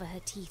back over her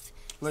teeth,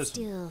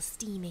 still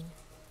steaming.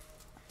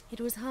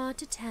 It was hard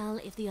to tell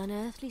if the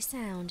unearthly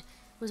sound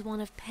was one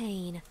of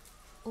pain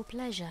or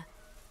pleasure,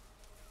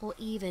 or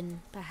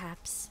even,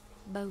 perhaps,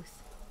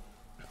 both.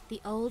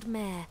 The old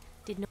mare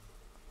did not...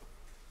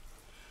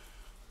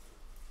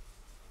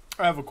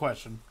 I have a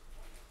question.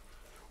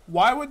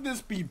 Why would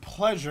this be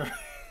pleasure?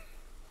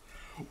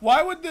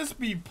 Why would this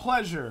be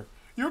pleasure?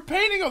 You're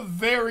painting a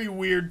very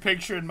weird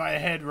picture in my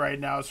head right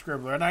now,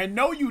 Scribbler, and I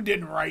know you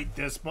didn't write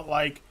this, but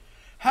like,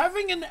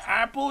 having an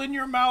apple in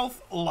your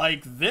mouth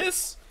like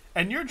this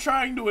and you're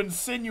trying to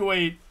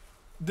insinuate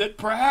that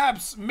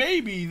perhaps,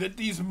 maybe, that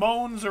these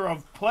moans are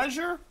of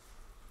pleasure?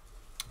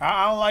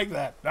 I don't like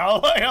that.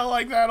 I don't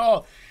like that at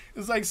all.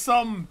 It's like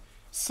some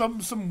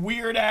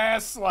weird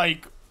ass,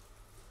 like,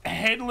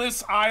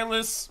 headless,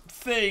 eyeless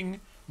thing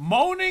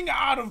moaning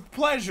out of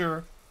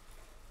pleasure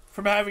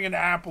from having an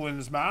apple in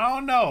his mouth. I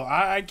don't know.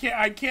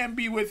 I can't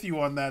be with you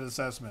on that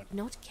assessment.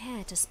 Not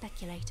care to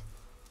speculate.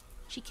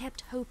 She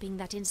kept hoping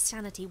that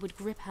insanity would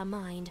grip her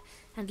mind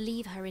and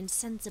leave her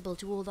insensible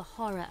to all the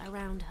horror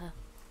around her.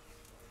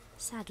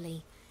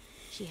 Sadly,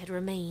 she had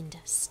remained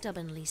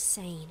stubbornly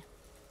sane.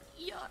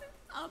 You're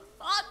a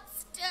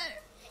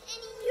monster!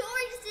 And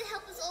yours to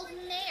help this old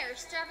mare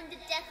starving to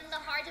death in the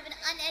heart of an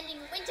unending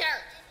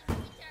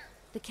winter.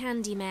 The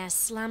candy mare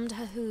slammed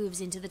her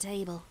hooves into the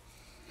table.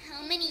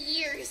 How many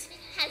years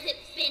has it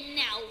been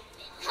now?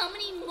 How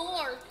many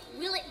more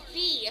will it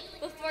be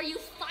before you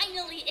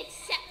finally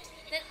accept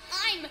that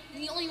I'm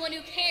the only one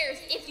who cares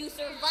if you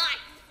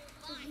survive?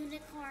 The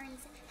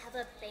unicorns have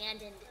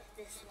abandoned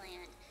this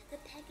land. The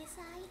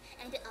Pegasi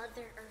and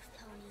other Earth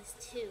ponies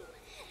too.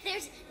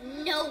 There's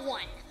no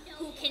one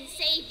who can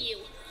save you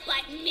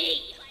but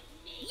me.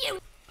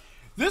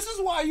 This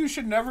is why you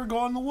should never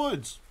go in the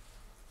woods.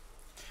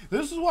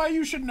 This is why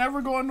you should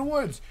never go in the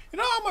woods. You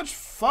know how much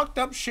fucked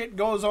up shit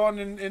goes on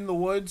in the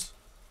woods?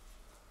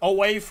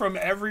 Away from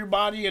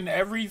everybody and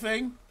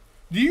everything?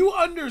 Do you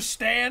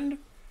understand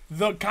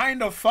the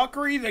kind of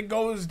fuckery that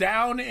goes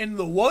down in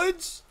the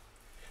woods?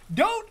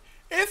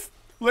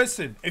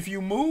 Listen, if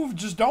you move,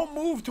 just don't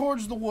move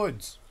towards the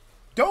woods.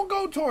 Don't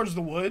go towards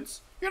the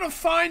woods. You're gonna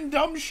find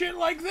dumb shit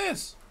like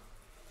this.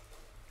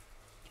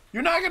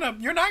 You're not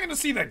gonna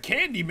see the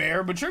candy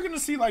mare, but you're gonna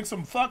see like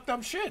some fucked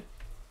up shit.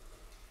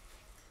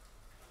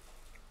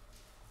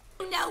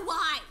 You know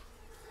why?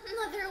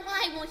 Mother,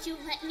 why won't you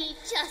let me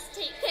just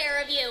take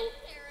care of you?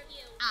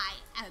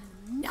 I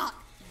am not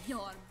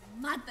your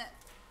mother.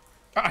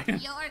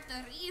 You're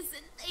the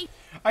reason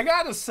I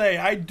gotta say,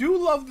 I do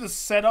love the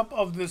setup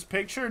of this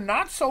picture.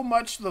 Not so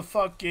much the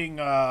fucking,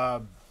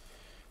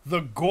 the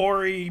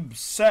gory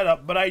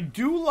setup, but I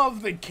do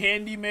love the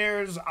candy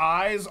mare's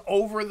eyes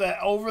over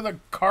the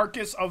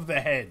carcass of the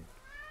head.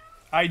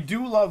 I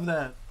do love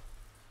that.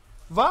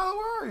 Val,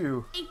 where are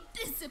you? They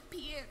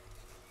disappeared.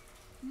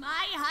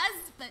 My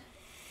husband.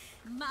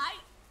 My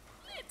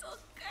little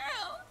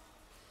girl.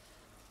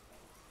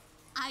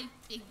 I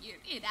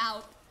figured it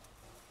out.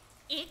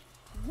 It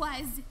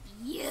was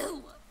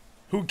you.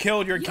 Who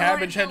killed your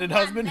cabbage-headed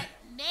husband? That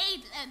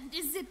made them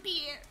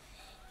disappear.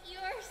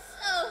 You're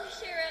so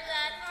sure of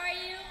that, are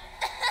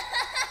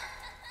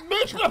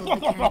you?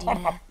 Chuckled the candy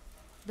mare,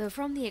 though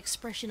from the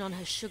expression on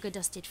her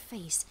sugar-dusted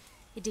face,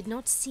 it did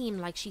not seem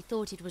like she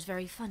thought it was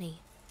very funny.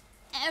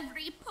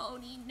 Every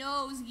pony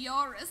knows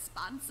you're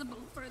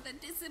responsible for the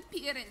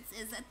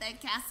disappearances at their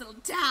castle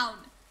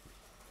town.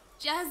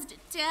 Just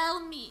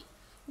tell me,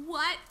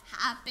 what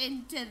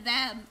happened to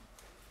them?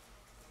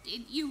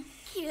 Did you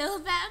kill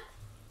them?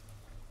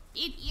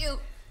 Did you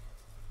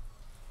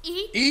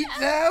eat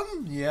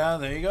them? Yeah,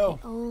 there you go.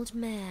 The old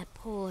mare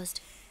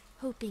paused,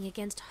 hoping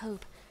against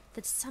hope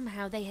that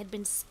somehow they had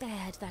been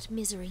spared that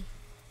misery.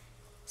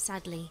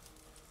 Sadly,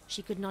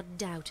 she could not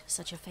doubt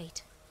such a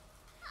fate.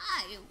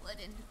 I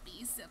wouldn't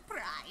be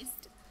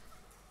surprised.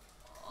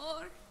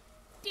 Or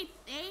did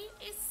they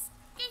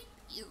escape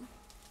you?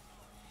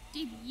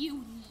 Did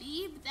you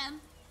leave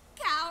them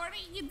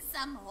cowering in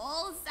some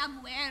hole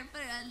somewhere for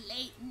a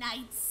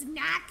late-night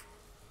snack?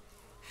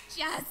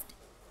 Just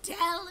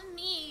tell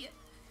me,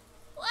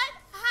 what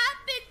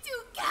happened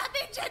to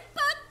Cabbage and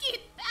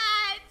Pumpkin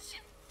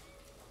Patch?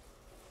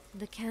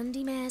 The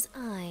candy mare's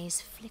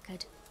eyes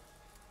flickered,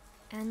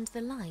 and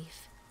the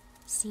life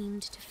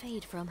seemed to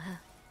fade from her.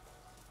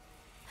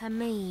 Her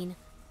mane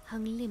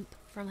hung limp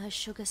from her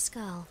sugar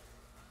skull,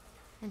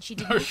 and she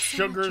did Her not so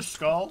sugar much as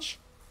skull? twitch.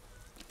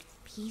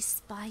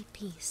 Piece by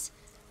piece,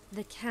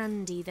 the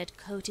candy that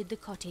coated the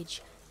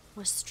cottage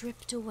was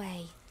stripped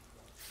away,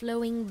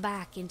 flowing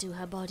back into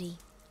her body.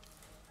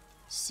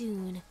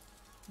 Soon,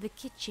 the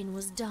kitchen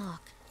was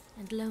dark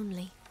and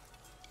lonely,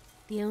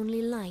 the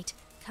only light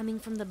coming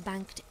from the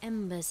banked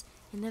embers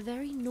in the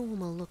very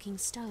normal-looking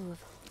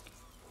stove.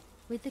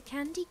 With the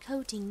candy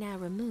coating now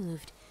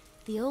removed,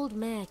 the old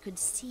mare could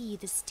see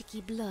the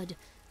sticky blood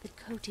that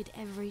coated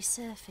every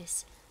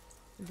surface,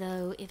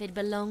 though if it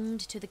belonged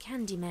to the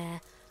candy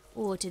mare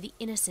or to the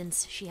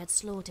innocents she had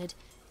slaughtered,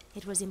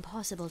 it was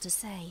impossible to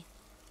say.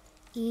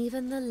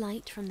 Even the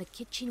light from the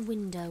kitchen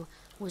window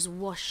was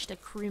washed a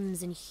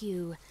crimson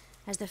hue,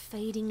 as the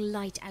fading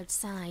light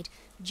outside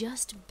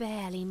just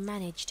barely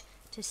managed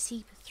to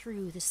seep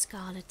through the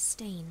scarlet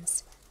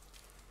stains.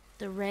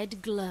 The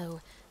red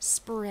glow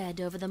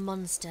spread over the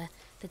monster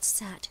that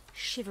sat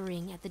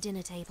shivering at the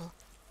dinner table,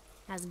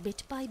 as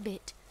bit by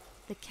bit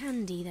the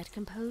candy that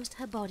composed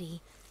her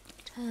body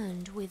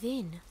turned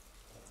within.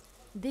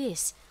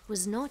 This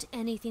was not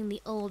anything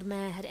the old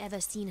mare had ever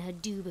seen her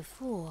do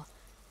before.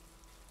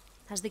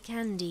 As the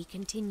candy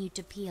continued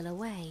to peel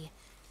away,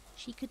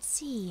 she could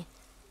see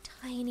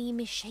tiny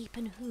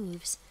misshapen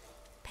hooves,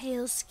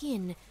 pale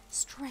skin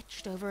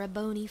stretched over a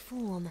bony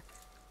form,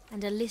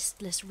 and a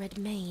listless red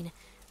mane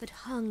that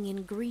hung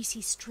in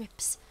greasy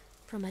strips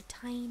from a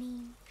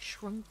tiny,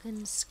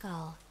 shrunken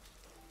skull.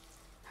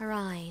 Her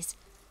eyes,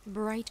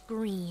 bright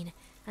green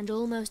and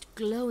almost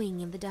glowing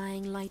in the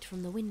dying light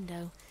from the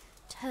window,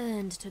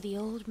 turned to the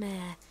old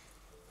mare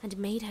and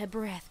made her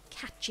breath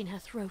catch in her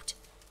throat.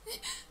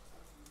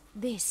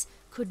 This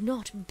could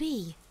not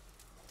be.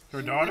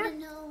 Her daughter? I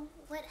want to know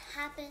what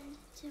happened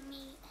to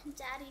me and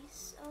Daddy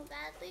so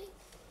badly.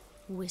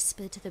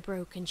 Whispered the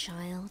broken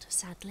child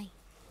sadly.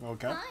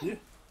 Okay. Fine. Yeah.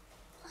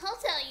 I'll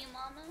tell you,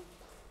 Mama.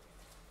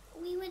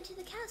 We went to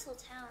the castle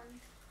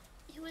town.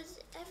 It was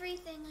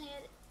everything I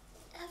had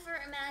ever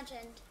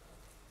imagined.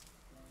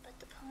 But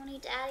the pony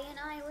Daddy and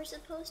I were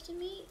supposed to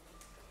meet,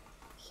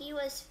 he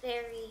was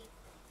very,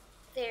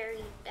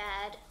 very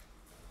bad.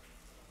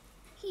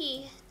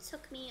 He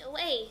took me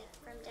away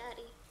from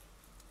Daddy.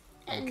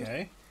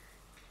 And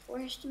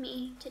forced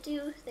me to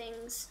do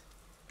things.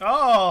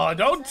 Oh,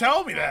 don't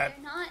tell me that.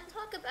 I'd rather not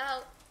talk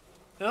about.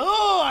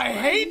 Oh, I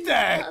hate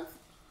that. One of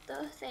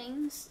the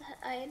things that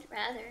I'd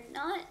rather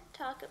not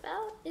talk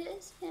about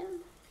is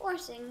him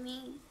forcing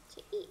me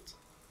to eat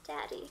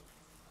Daddy.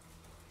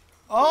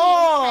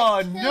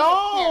 Oh,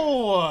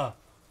 no!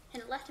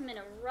 And left him in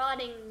a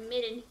rotting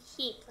midden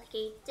heap like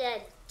a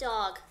dead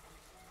dog.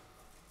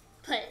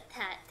 But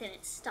that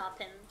didn't stop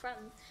him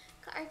from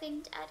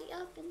carving Daddy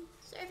up and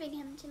serving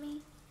him to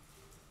me.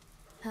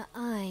 Her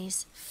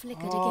eyes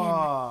flickered again.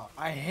 Oh,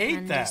 I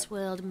hate that. And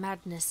swirled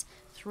madness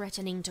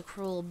threatening to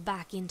crawl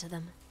back into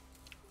them.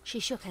 She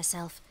shook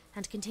herself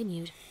and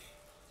continued.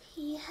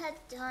 He had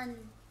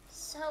done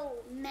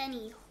so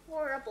many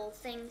horrible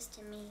things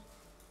to me.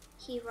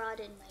 He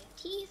rotted my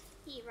teeth,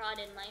 he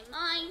rotted my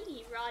mind,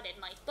 he rotted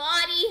my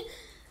body.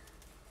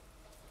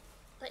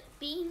 But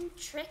being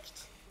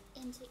tricked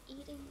into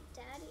eating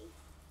Daddy,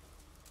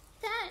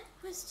 that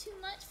was too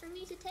much for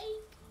me to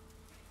take.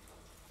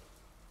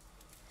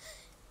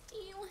 Do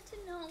you want to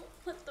know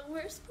what the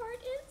worst part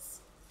is?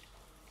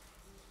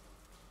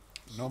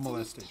 No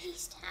molestation. It didn't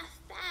taste half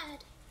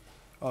bad.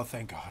 Oh,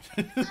 thank God.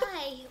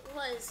 I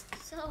was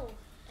so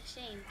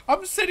ashamed.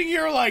 I'm sitting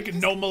here like,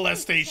 no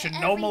molestation,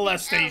 no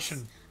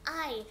molestation.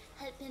 I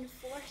had been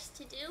forced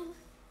to do.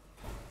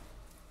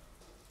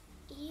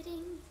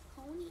 Eating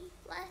pony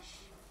flesh,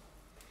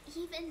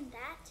 even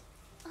that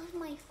of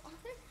my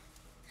father,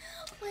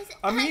 was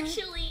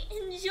actually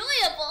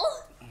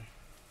enjoyable.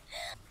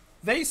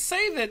 They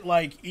say that,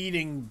 like,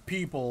 eating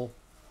people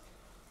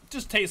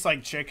just tastes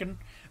like chicken.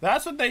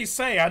 That's what they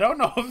say. I don't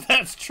know if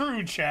that's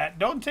true, chat.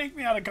 Don't take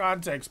me out of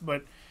context,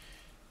 but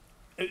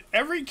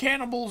every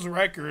cannibal's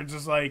records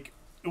is like,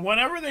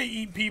 whenever they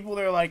eat people,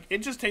 they're like, it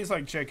just tastes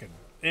like chicken.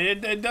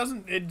 It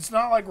doesn't, it's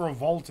not like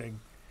revolting.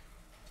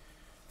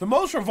 The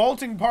most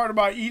revolting part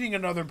about eating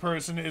another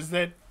person is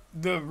that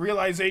the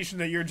realization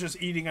that you're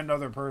just eating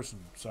another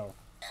person, so.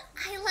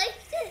 I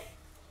liked it.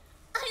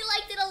 I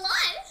liked it a lot.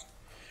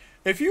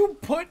 If you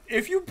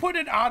put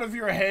it out of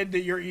your head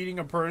that you're eating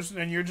a person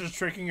and you're just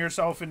tricking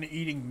yourself into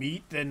eating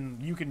meat, then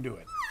you can do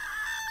it.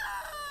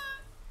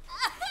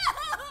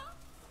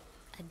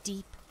 A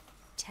deep,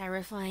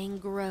 terrifying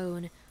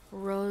groan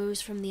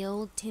rose from the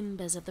old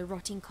timbers of the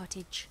rotting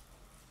cottage.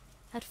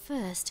 At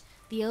first,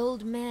 the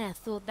old mare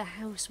thought the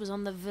house was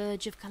on the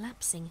verge of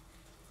collapsing,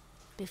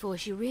 before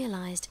she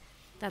realized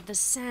that the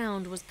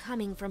sound was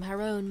coming from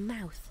her own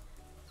mouth.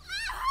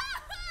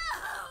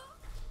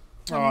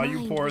 Oh,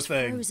 you poor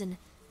thing. Frozen.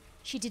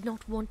 She did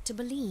not want to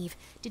believe,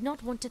 did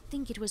not want to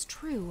think it was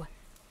true.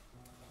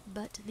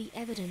 But the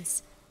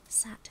evidence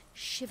sat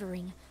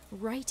shivering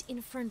right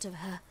in front of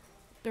her,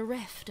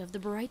 bereft of the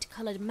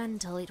bright-colored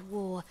mantle it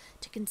wore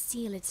to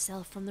conceal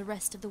itself from the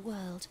rest of the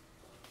world.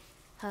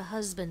 Her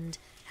husband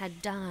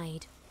had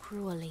died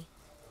cruelly,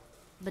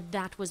 but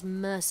that was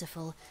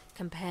merciful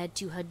compared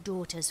to her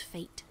daughter's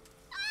fate.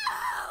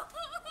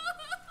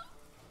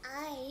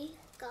 I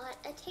got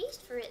a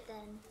taste for it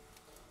then.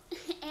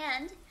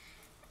 And,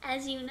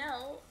 as you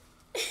know,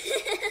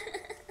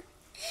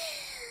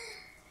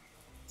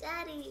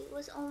 Daddy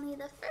was only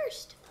the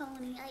first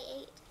pony I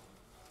ate.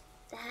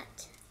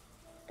 That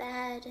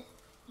bad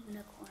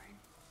unicorn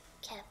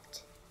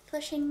kept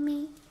pushing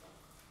me,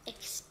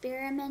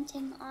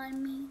 experimenting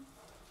on me,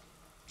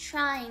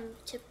 trying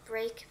to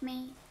break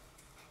me.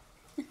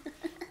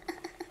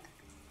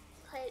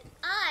 But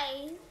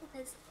I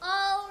was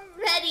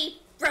already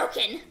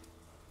broken.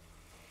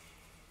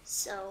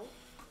 So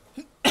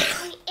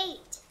I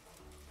ate.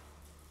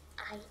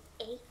 I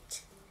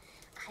ate.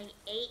 I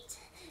ate.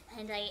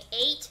 And I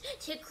ate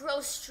to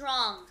grow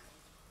strong.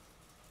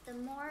 The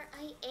more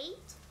I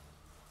ate,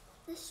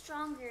 the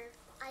stronger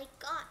I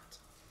got.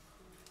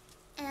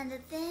 And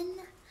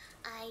then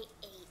I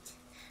ate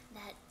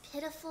that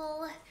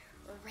pitiful,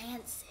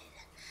 rancid,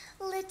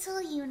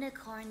 little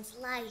unicorn's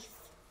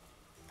life.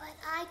 But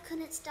I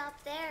couldn't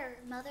stop there,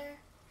 Mother.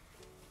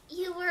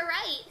 You were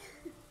right.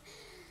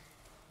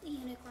 The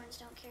unicorns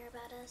don't care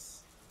about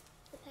us.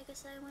 The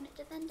Pegasi wouldn't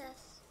defend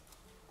us.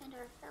 and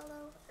our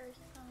fellow Earth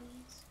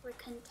ponies were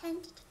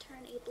content to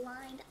turn a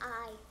blind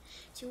eye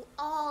to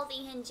all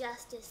the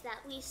injustice that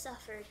we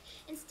suffered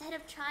instead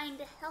of trying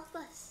to help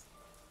us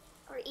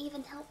or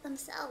even help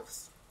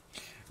themselves.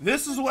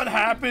 This is what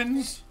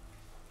happens.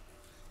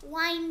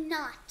 Why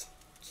not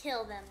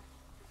kill them?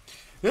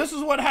 This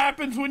is what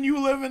happens when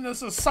you live in a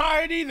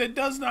society that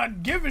does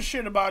not give a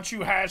shit about you.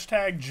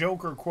 Hashtag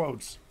Joker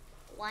quotes.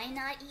 Why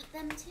not eat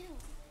them too?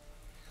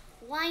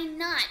 Why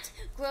not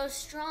grow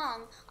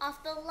strong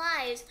off the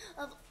lives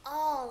of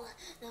all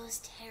those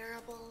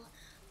terrible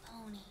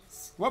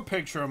ponies? What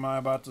picture am I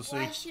about to see?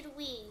 Why should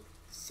we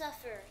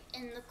suffer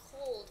in the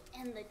cold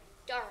and the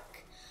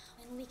dark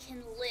when we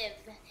can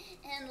live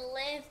and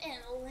live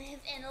and live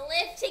and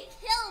live to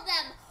kill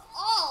them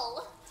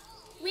all?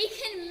 We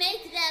can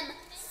make them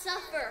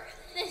suffer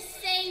the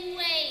same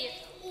way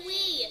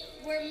we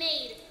were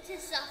made to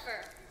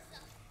suffer.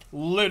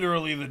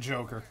 Literally the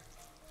Joker.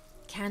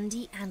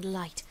 Candy and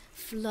light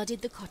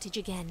flooded the cottage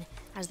again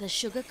as the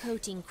sugar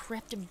coating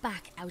crept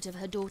back out of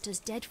her daughter's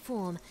dead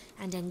form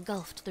and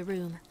engulfed the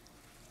room.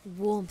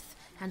 Warmth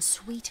and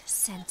sweet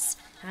scents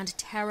and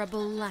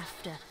terrible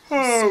laughter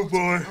assaulted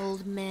the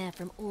old mare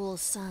from all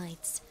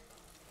sides.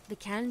 The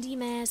Candy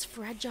Mare's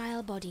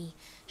fragile body,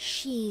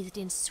 sheathed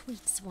in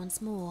sweets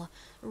once more,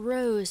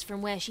 rose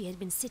from where she had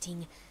been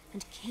sitting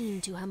and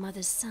came to her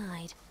mother's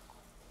side.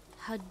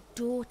 Her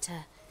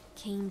daughter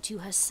came to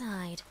her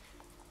side.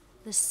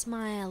 The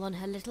smile on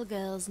her little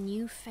girl's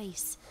new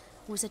face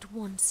was at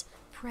once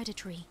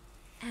predatory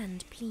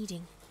and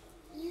pleading.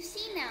 You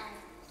see now,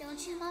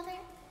 don't you, Mother?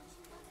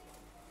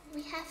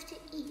 We have to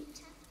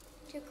eat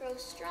to grow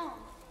strong.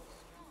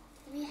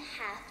 We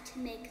have to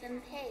make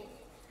them pay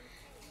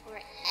for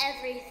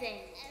everything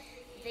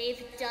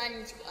they've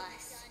done to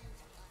us.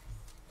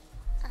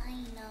 I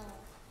know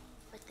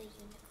what the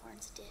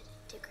unicorns did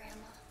to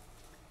Grandma.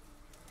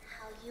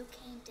 How you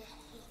came to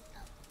hate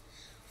them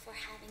for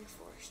having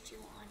forced you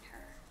on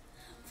her,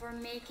 for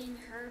making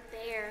her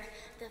bear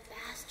the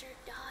bastard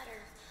daughter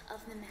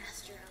of the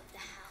master of the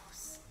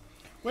house.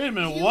 Wait a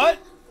minute, what?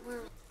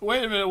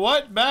 Wait a minute,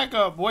 what? Back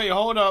up, wait,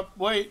 hold up,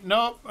 wait,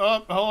 nope,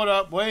 up, hold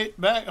up, wait,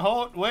 back,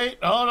 hold, wait,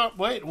 hold up,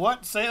 wait,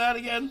 what? Say that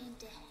again?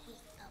 To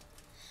hate them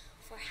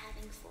for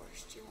having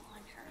forced you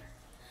on her,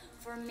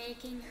 for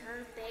making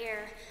her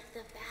bear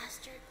the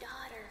bastard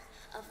daughter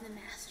of the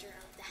master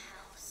of the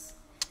house.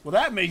 Well,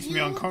 that makes me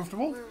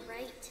uncomfortable. You were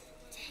right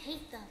to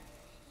hate them.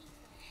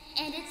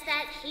 And it's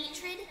that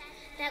hatred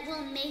that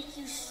will make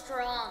you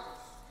strong.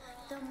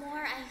 The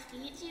more I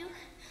feed you,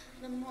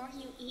 the more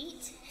you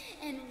eat,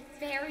 and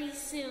very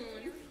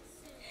soon,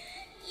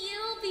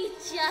 you'll be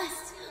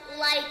just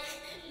like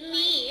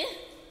me.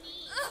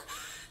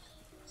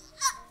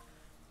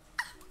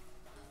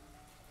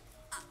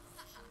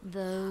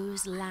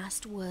 Those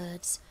last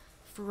words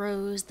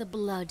froze the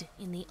blood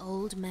in the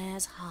old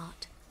mare's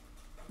heart.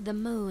 The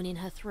moan in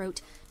her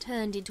throat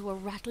turned into a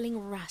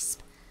rattling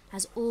rasp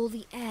as all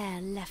the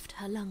air left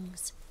her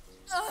lungs.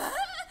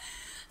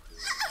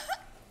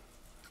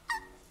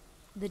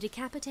 The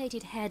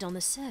decapitated head on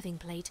the serving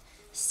plate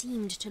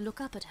seemed to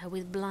look up at her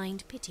with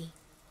blind pity.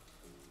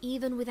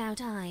 Even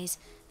without eyes,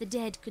 the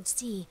dead could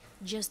see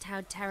just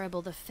how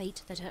terrible the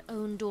fate that her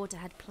own daughter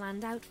had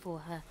planned out for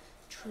her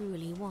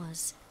truly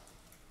was.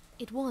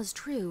 It was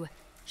true,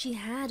 she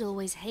had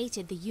always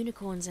hated the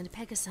unicorns and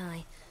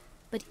Pegasi,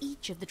 but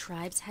each of the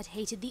tribes had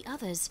hated the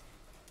others.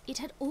 It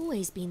had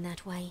always been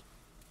that way.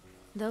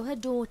 Though her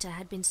daughter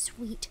had been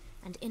sweet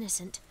and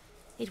innocent,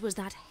 it was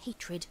that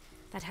hatred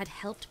that had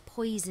helped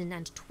poison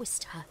and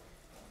twist her,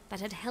 that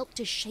had helped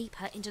to shape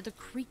her into the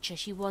creature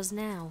she was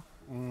now.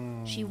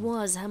 She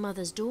was her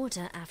mother's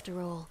daughter,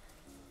 after all,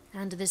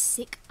 and the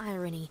sick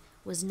irony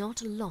was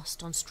not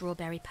lost on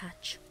Strawberry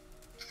Patch.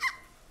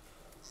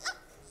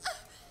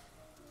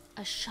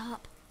 A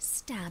sharp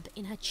stab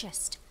in her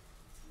chest,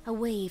 a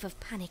wave of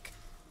panic,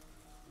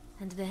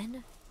 and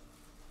then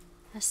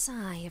a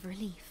sigh of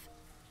relief.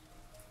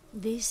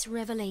 This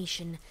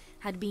revelation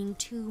had been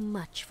too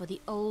much for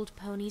the old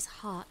pony's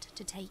heart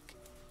to take.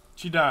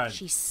 She died.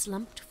 She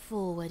slumped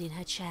forward in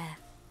her chair.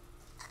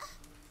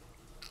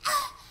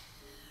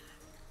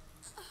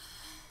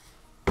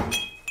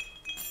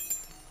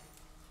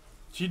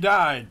 She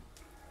died.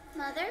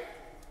 Mother?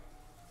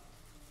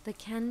 The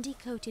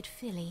candy-coated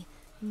filly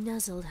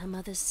nuzzled her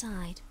mother's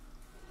side.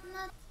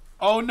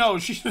 Oh no,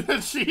 she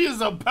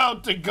is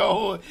about to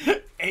go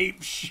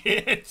ape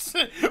shit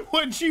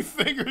when she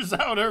figures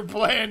out her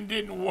plan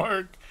didn't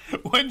work.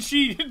 When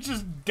she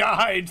just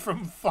died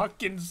from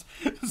fucking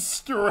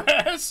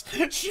stress,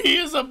 she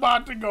is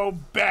about to go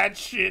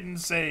batshit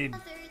insane.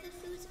 Mother, the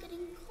food's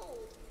getting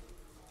cold.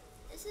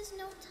 This is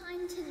no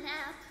time to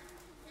nap.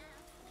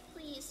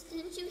 Please,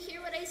 didn't you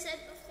hear what I said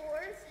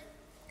before?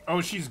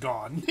 Oh, she's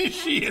gone.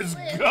 She is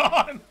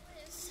gone.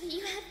 So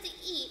you have to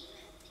eat.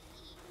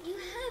 You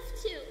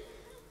have to.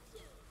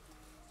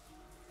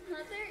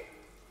 Mother?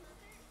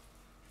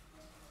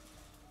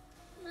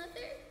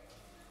 Mother?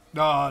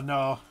 Oh,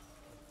 no.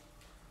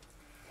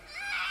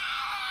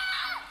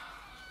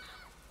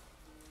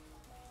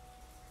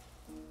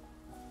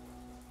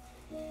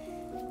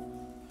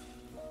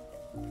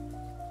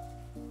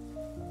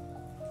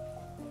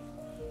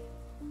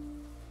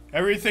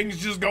 Everything's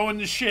just going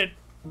to shit.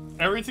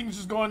 Everything's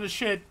just going to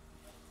shit.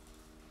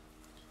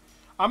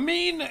 I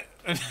mean,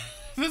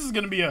 this is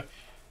gonna be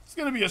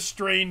a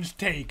strange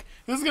take.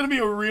 This is gonna be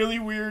a really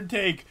weird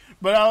take.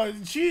 But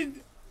she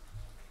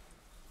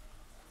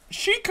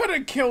could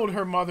have killed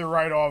her mother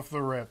right off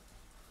the rip.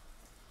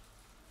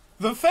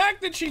 The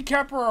fact that she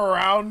kept her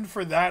around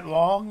for that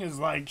long is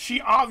like,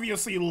 she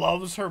obviously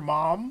loves her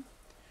mom,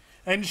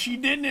 and she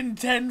didn't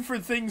intend for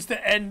things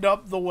to end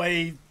up the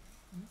way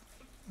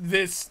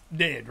this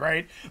did,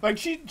 right? Like,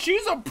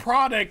 she's a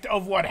product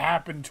of what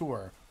happened to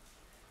her.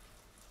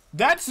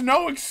 That's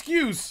no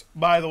excuse,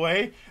 by the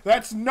way.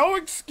 That's no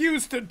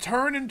excuse to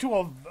turn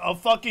into a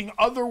fucking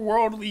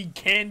otherworldly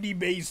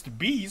candy-based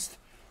beast.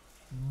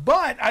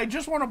 But I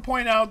just want to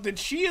point out that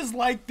she is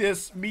like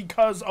this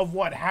because of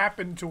what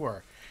happened to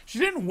her. She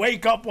didn't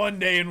wake up one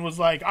day and was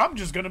like, I'm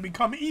just going to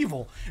become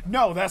evil.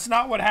 No, that's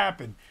not what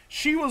happened.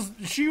 She was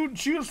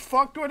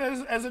fucked with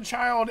as a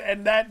child,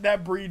 and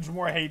that breeds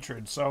more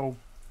hatred. So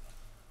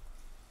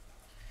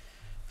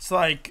it's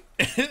like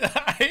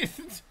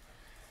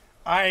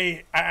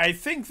I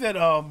think that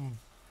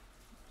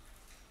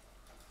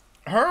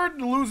her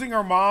losing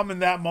her mom in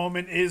that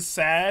moment is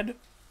sad,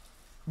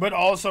 but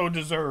also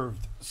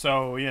deserved.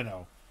 So, you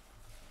know.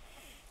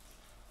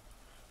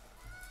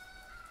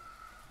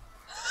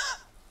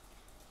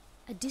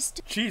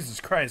 Jesus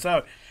Christ,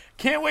 I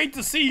can't wait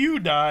to see you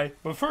die.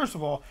 But first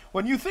of all,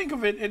 when you think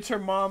of it, it's her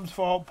mom's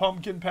fault.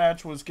 Pumpkin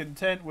Patch was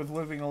content with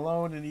living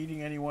alone and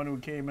eating anyone who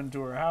came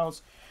into her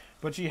house.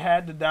 But she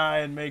had to die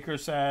and make her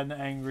sad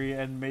and angry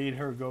and made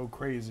her go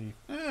crazy.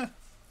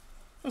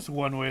 That's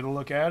one way to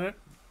look at it.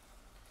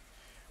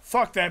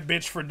 Fuck that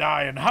bitch for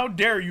dying. How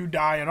dare you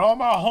die? And all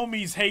my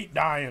homies hate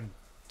dying.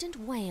 A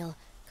distant wail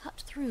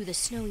cut through the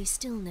snowy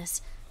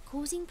stillness,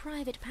 causing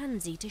Private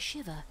Pansy to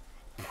shiver.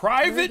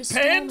 Private Pansy?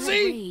 Pansy? The storm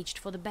had raged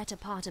for the better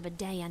part of a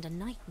day and a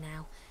night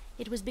now.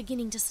 It was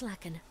beginning to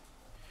slacken.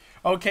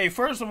 Okay,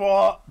 first of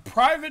all,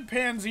 Private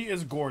Pansy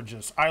is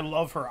gorgeous. I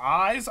love her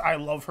eyes. I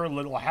love her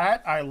little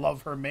hat. I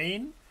love her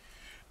mane.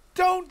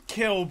 Don't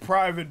kill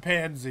Private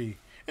Pansy.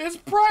 Is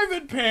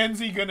Private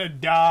Pansy gonna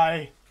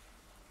die?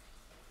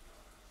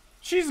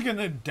 She's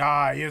gonna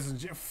die, isn't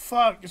she?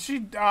 Fuck.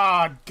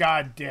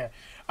 Goddamn.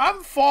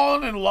 I'm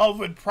falling in love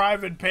with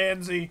Private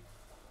Pansy.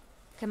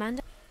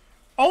 Commander?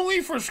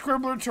 Only for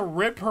Scribbler to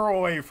rip her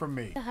away from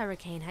me. The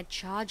hurricane had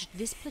charged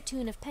this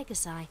platoon of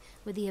Pegasi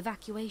with the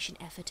evacuation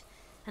effort,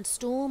 and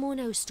storm or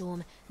no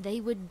storm, they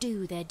would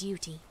do their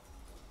duty.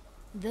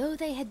 Though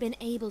they had been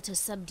able to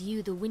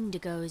subdue the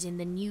Wendigos in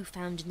the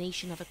newfound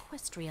nation of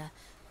Equestria,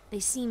 they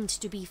seemed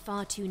to be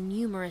far too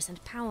numerous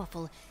and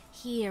powerful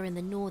here in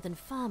the northern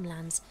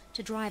farmlands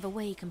to drive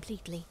away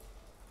completely.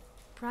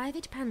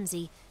 Private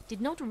Pansy did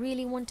not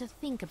really want to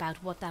think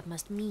about what that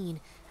must mean,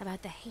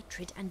 about the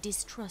hatred and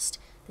distrust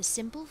the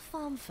simple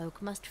farm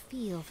folk must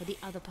feel for the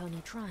other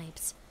pony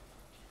tribes.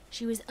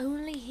 She was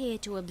only here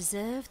to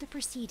observe the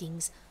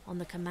proceedings on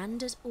the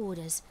commander's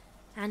orders,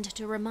 and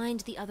to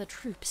remind the other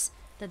troops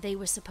that they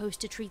were supposed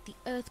to treat the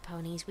Earth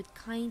ponies with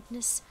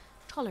kindness,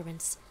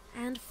 tolerance,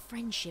 and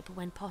friendship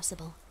when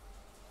possible.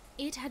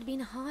 It had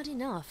been hard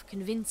enough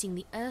convincing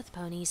the Earth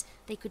ponies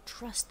they could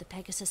trust the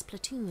Pegasus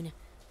platoon.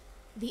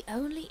 The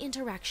only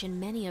interaction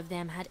many of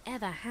them had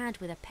ever had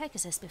with a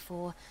Pegasus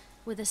before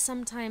were the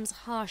sometimes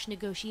harsh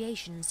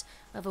negotiations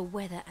over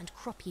weather and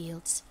crop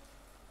yields.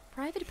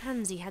 Private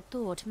Pansy had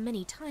thought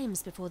many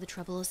times before the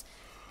Troubles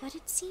that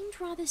it seemed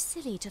rather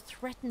silly to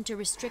threaten to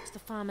restrict the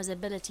farmers'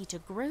 ability to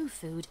grow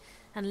food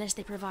unless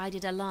they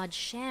provided a large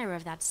share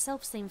of that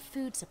selfsame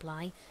food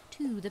supply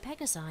to the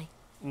Pegasi.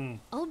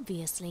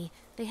 Obviously,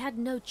 they had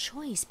no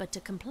choice but to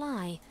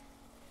comply.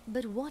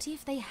 But what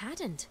if they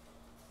hadn't?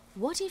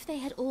 What if they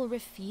had all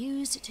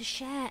refused to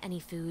share any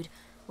food,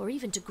 or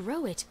even to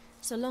grow it,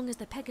 so long as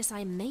the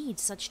Pegasi made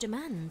such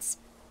demands?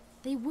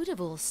 They would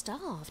have all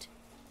starved.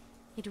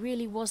 It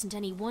really wasn't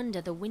any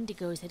wonder the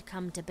Wendigos had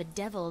come to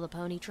bedevil the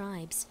pony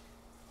tribes.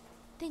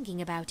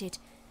 Thinking about it,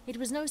 it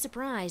was no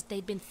surprise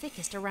they'd been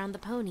thickest around the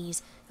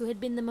ponies, who had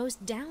been the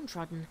most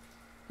downtrodden,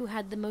 who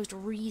had the most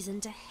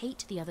reason to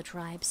hate the other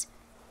tribes.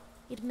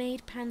 It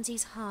made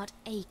Pansy's heart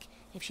ache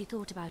if she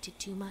thought about it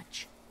too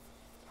much.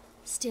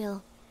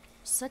 Still,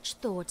 such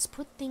thoughts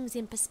put things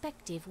in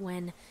perspective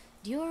when,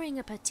 during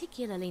a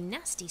particularly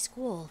nasty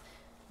squall,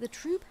 the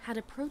troop had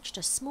approached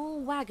a small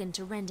wagon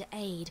to render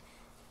aid,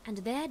 and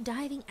their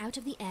diving out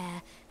of the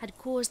air had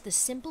caused the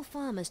simple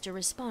farmers to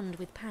respond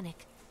with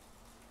panic.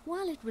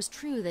 While it was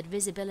true that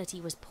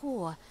visibility was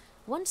poor,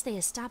 once they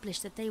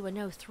established that they were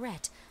no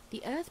threat,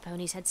 the Earth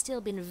ponies had still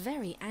been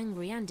very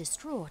angry and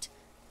distraught.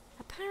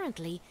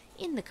 Apparently,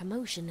 in the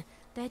commotion,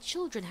 their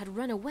children had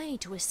run away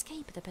to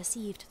escape the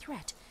perceived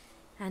threat,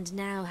 and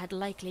now had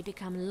likely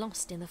become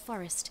lost in the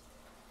forest.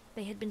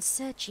 They had been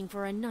searching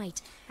for a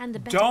night, and the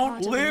better part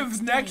of the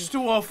live next day,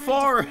 to a trying to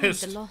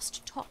forest. find the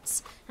lost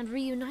tots and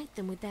reunite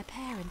them with their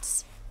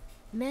parents.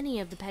 Many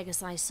of the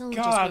Pegasi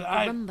soldiers God,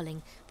 were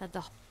grumbling that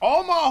the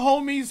all my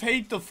homies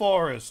hate the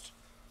forest.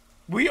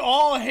 We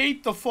all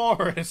hate the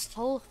forest.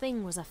 whole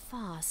thing was a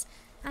farce,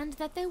 and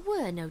that there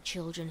were no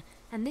children,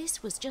 and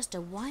this was just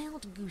a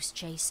wild goose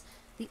chase,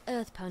 the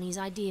Earth Pony's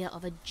idea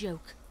of a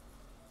joke.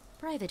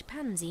 Private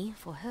Pansy,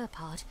 for her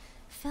part,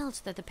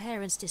 felt that the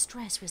parents'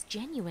 distress was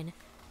genuine.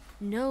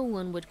 No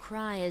one would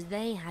cry as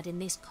they had in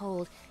this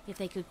cold if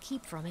they could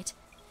keep from it,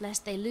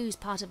 lest they lose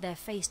part of their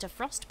face to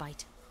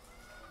frostbite.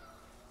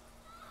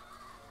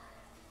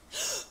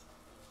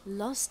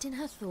 Lost in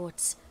her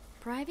thoughts,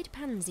 Private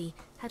Pansy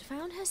had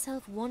found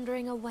herself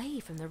wandering away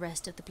from the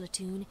rest of the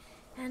platoon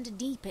and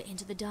deeper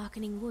into the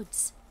darkening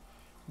woods.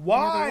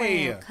 Why? Another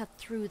wail cut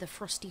through the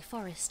frosty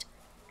forest.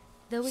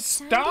 Though it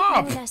sounded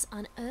no less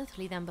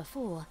unearthly than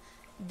before,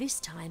 this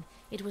time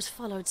it was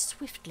followed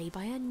swiftly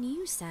by a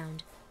new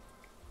sound.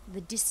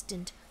 The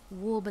distant,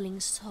 warbling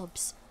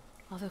sobs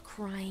of a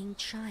crying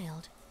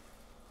child.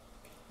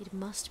 It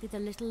must be the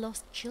little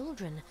lost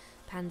children,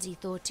 Pansy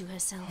thought to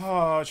herself.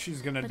 Oh,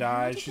 she's gonna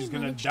die. She's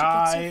gonna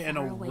die in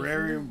a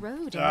very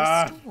road in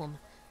the storm.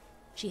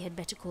 She had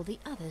better call the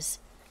others.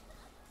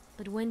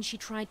 But when she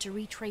tried to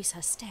retrace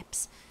her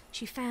steps,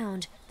 she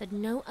found that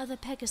no other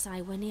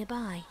Pegasi were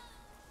nearby.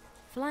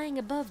 Flying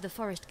above the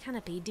forest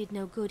canopy did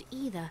no good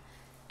either,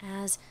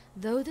 as,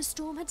 though the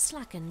storm had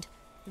slackened,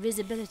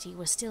 visibility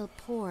was still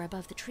poor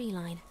above the tree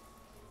line.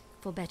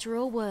 For better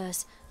or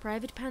worse,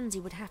 Private Pansy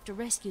would have to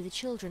rescue the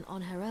children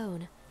on her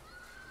own.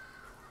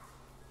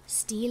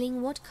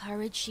 Stealing what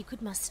courage she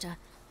could muster,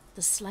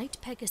 the slight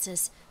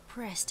Pegasus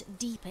pressed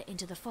deeper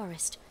into the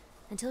forest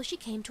until she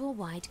came to a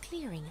wide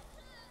clearing.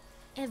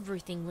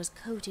 Everything was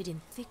coated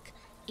in thick,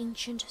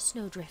 ancient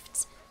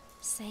snowdrifts,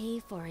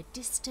 save for a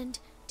distant,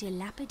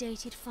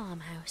 dilapidated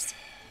farmhouse.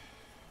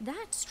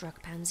 That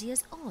struck Pansy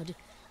as odd,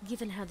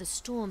 given how the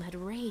storm had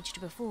raged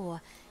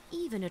before.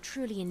 Even a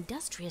truly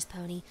industrious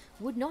pony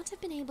would not have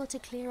been able to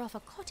clear off a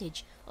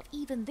cottage of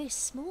even this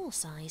small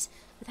size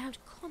without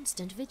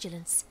constant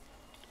vigilance.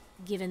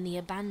 Given the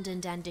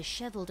abandoned and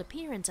dishevelled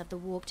appearance of the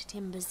warped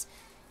timbers,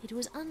 it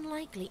was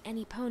unlikely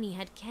any pony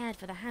had cared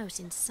for the house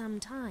in some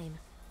time.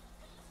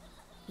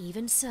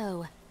 Even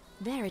so,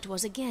 there it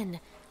was again,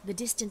 the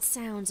distant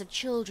sounds of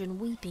children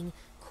weeping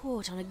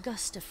caught on a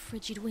gust of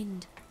frigid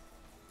wind.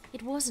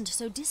 It wasn't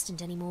so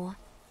distant anymore.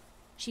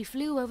 She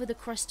flew over the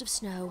crust of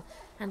snow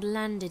and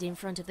landed in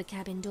front of the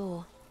cabin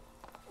door.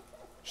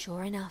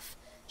 Sure enough,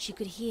 she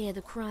could hear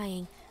the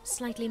crying,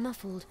 slightly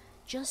muffled,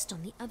 just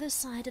on the other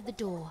side of the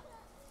door.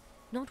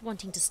 Not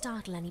wanting to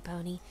startle any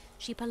pony,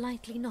 she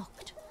politely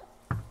knocked.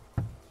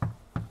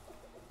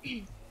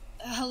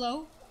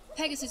 Hello?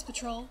 Pegasus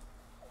Patrol.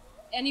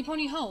 Any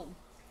pony home?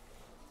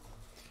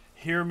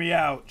 Hear me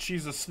out.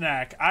 She's a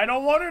snack. I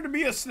don't want her to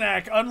be a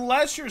snack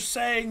unless you're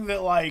saying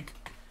that, like,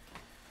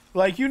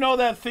 you know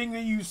that thing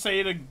that you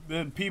say to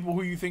the people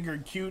who you think are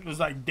cute is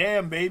like,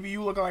 damn, baby,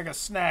 you look like a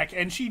snack.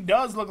 And she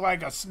does look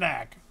like a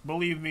snack.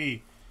 Believe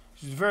me.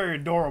 She's very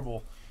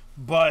adorable.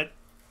 But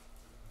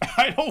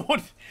I don't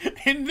want,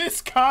 in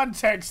this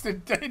context,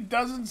 it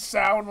doesn't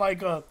sound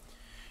like a,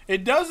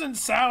 it doesn't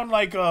sound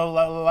like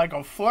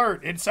a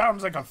flirt. It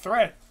sounds like a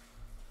threat.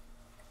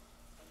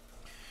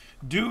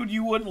 Dude,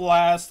 you wouldn't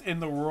last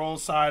in the rural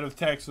side of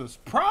Texas.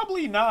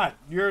 Probably not.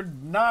 You're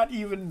not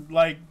even,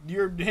 like,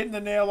 you're hitting the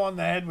nail on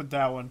the head with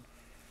that one.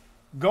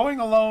 Going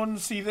alone,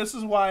 see, this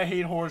is why I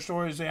hate horror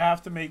stories. They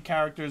have to make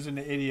characters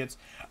into idiots.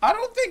 I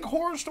don't think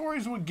horror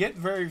stories would get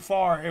very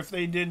far if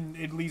they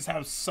didn't at least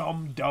have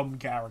some dumb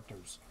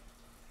characters.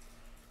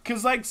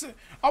 Because, like,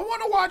 I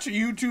want to watch a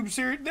YouTube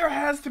series. There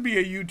has to be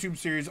a YouTube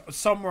series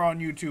somewhere on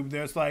YouTube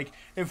that's, like,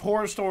 if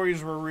horror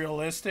stories were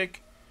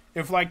realistic,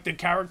 if, like, the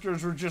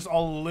characters were just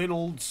a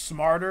little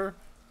smarter,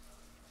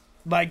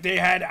 like, they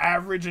had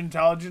average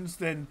intelligence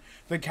than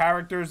the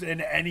characters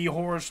in any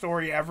horror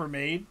story ever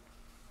made.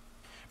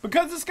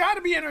 Because it's got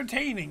to be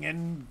entertaining,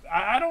 and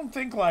I don't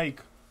think,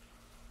 like,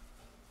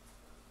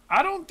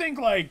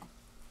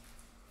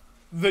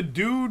 the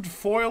dude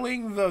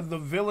foiling the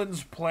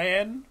villain's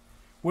plan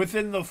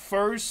within the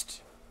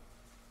first,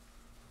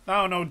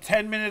 I don't know,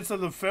 10 minutes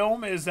of the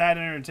film is that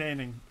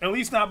entertaining. At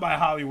least not by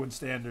Hollywood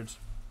standards.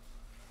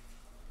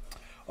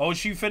 Oh,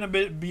 she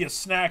finna be a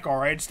snack,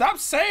 alright? Stop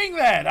saying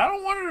that! I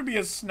don't want her to be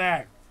a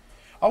snack.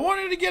 I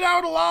want her to get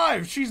out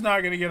alive. She's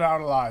not gonna get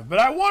out alive, but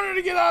I want her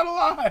to get out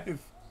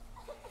alive.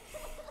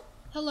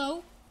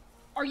 Hello?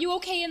 Are you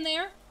okay in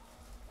there?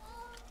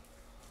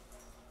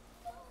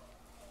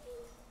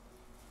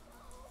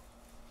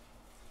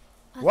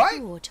 A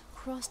thought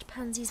crossed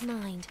Pansy's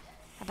mind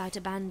about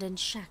abandoned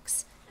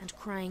shacks and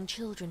crying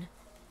children.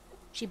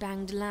 She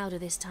banged louder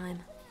this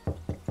time.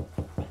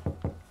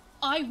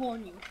 I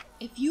warn you,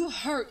 if you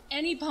hurt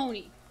any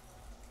pony,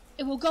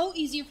 it will go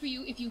easier for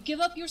you if you give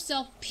up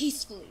yourself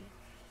peacefully.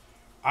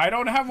 I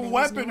don't have a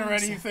weapon or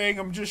anything,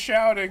 I'm just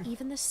shouting.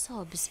 Even the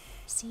sobs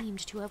seemed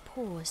to have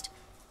paused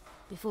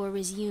before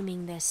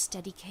resuming their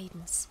steady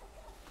cadence.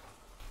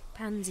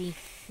 Pansy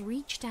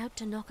reached out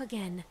to knock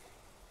again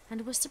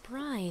and was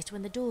surprised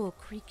when the door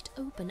creaked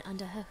open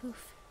under her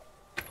hoof.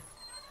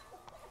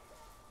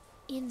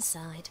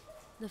 Inside,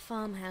 the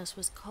farmhouse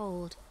was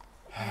cold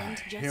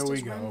and just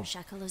as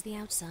ramshackle as the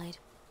outside.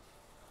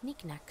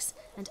 Knickknacks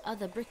and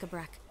other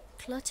bric-a-brac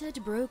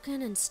cluttered,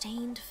 broken, and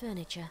stained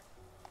furniture.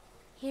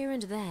 Here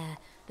and there,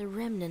 the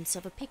remnants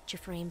of a picture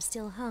frame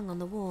still hung on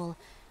the wall,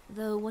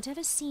 though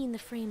whatever scene the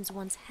frames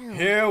once held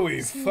here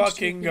we seemed to have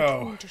fucking been go.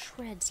 torn to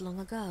shreds long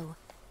ago.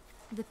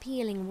 The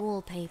peeling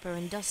wallpaper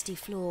and dusty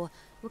floor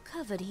were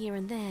covered here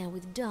and there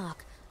with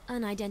dark,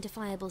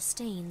 unidentifiable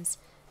stains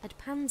that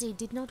Pansy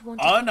did not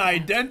want to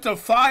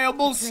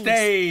Unidentifiable think about.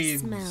 The place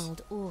stains.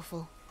 smelled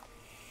awful.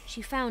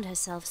 She found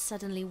herself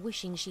suddenly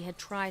wishing she had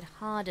tried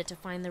harder to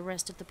find the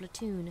rest of the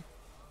platoon.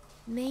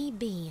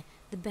 Maybe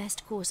the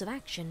best course of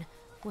action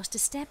was to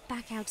step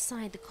back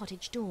outside the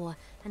cottage door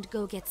and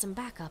go get some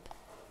backup.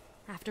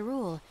 After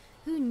all,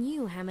 who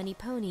knew how many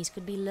ponies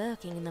could be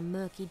lurking in the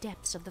murky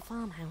depths of the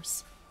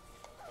farmhouse?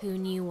 Who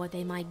knew what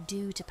they might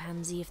do to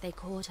Pansy if they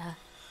caught her?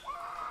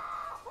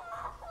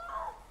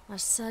 A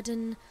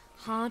sudden,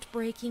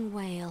 heartbreaking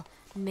wail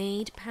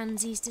made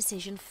Pansy's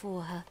decision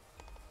for her.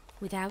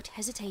 Without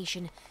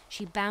hesitation,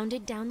 she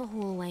bounded down the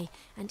hallway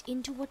and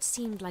into what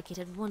seemed like it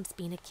had once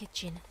been a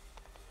kitchen.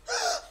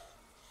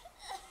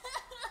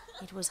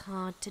 It was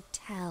hard to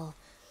tell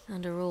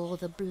under all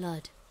the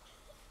blood.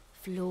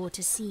 Floor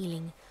to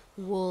ceiling,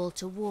 wall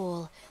to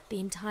wall,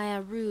 the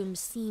entire room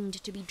seemed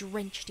to be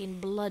drenched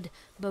in blood,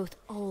 both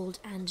old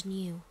and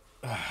new.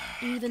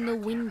 Even the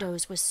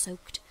windows were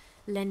soaked,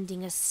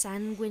 lending a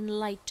sanguine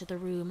light to the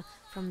room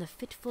from the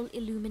fitful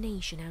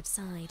illumination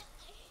outside.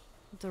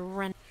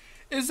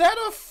 Is that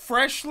a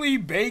freshly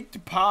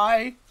baked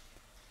pie?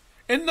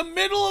 In the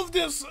middle of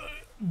this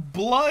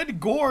blood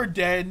gore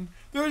den,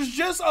 there's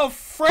just a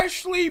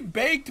freshly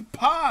baked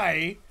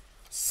pie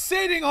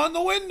sitting on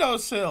the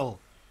windowsill.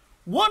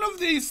 One of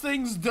these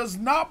things does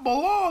not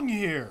belong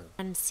here.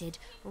 Rancid,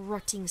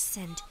 rotting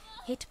scent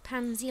hit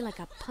Pansy like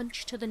a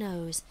punch to the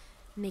nose,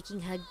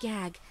 making her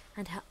gag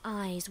and her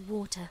eyes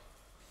water.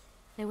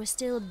 There were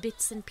still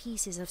bits and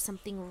pieces of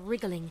something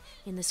wriggling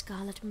in the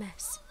scarlet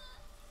mess.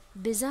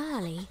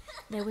 Bizarrely,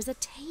 there was a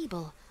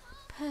table,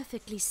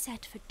 perfectly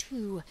set for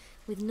two,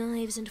 with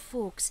knives and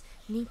forks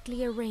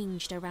neatly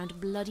arranged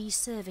around bloody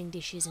serving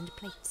dishes and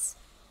plates.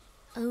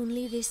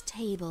 Only this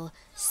table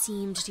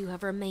seemed to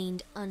have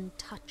remained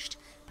untouched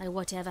by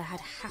whatever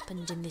had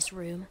happened in this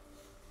room.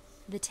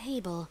 The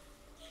table,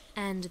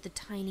 and the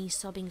tiny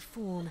sobbing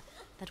form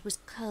that was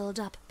curled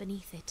up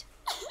beneath it.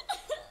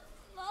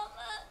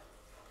 Mama!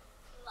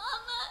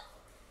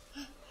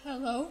 Mama!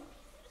 Hello?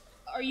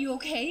 Are you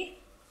okay?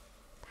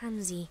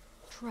 Pansy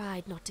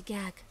tried not to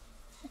gag.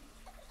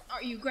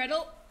 Are you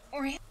Gretel?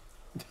 Or...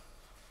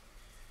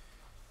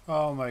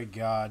 Oh my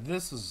god,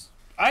 this is...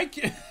 I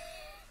can't...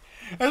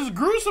 As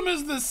gruesome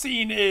as this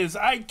scene is,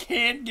 I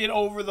can't get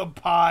over the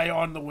pie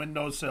on the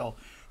windowsill.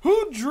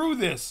 Who drew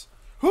this?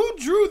 Who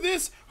drew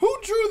this? Who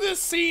drew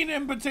this scene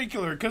in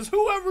particular? Because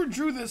whoever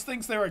drew this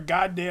thinks they're a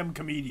goddamn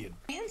comedian.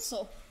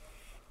 Hansel,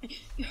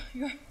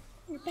 your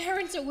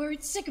parents are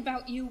worried sick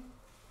about you.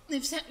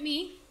 They've sent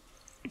me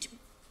to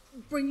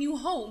bring you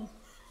home.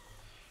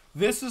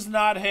 This is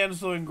not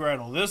Hansel and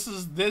Gretel. This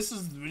is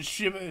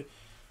she,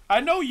 I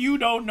know you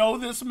don't know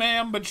this,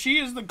 ma'am, but she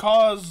is the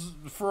cause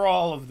for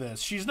all of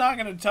this. She's not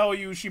going to tell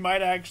you. She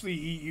might actually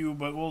eat you,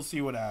 but we'll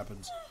see what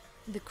happens.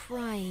 The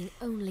crying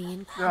only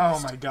increased. Oh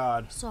my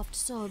god. Soft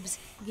sobs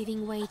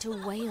giving way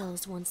to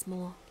wails once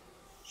more.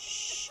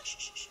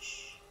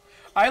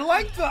 I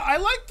like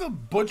the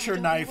butcher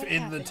knife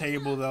in the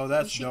table though.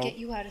 That's we should dope. Get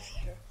you out of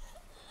here.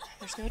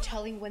 There's no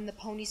telling when the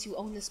ponies who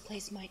own this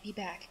place might be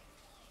back.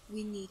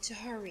 We need to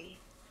hurry.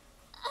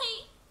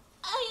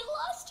 I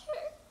lost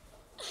her.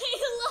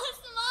 I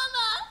lost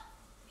Mama.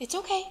 It's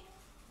okay.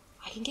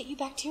 I can get you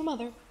back to your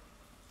mother.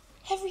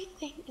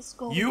 Everything is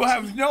going You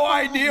have no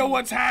idea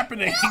what's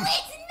happening. No,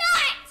 it's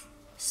not!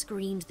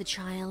 Screamed the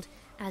child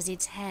as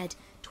its head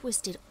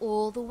twisted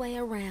all the way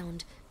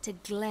around to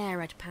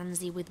glare at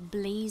Pansy with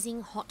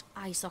blazing hot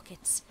eye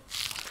sockets.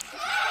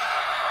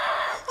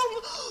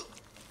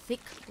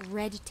 Thick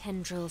red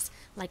tendrils,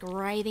 like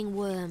writhing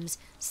worms,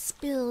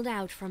 spilled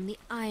out from the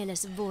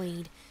eyeless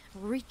void,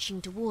 reaching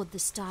toward the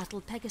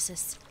startled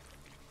Pegasus.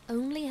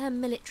 Only her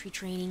military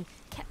training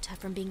kept her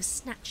from being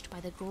snatched by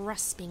the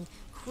grasping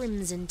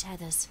crimson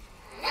tethers.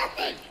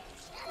 Nothing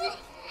will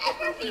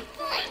ever be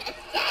fine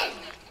again!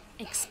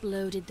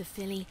 Exploded the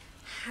filly,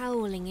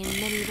 howling in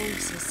many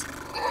voices.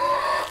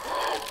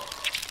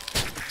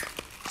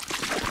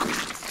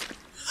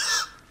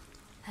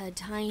 Her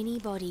tiny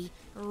body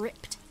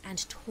ripped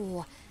and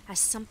tore as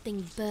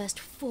something burst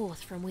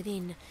forth from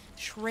within,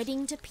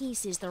 shredding to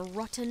pieces the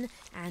rotten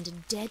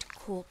and dead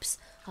corpse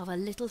of a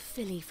little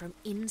filly from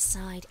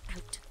inside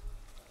out.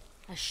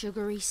 A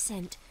sugary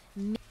scent.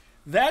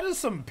 That is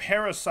some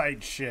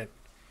parasite shit.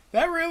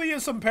 That really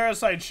is some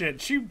parasite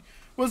shit. She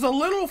was a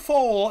little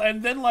foal,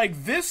 and then,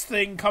 like, this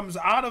thing comes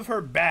out of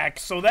her back,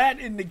 so that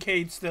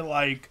indicates that,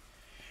 like,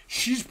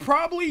 she's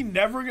probably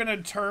never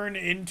gonna turn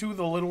into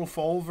the little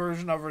foal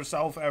version of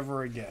herself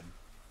ever again.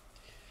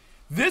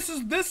 This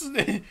is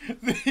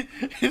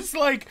it's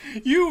like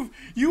you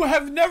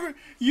have never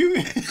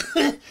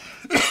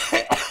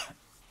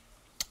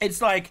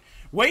it's like,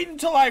 wait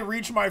until I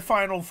reach my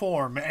final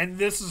form, and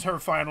this is her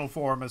final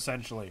form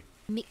essentially.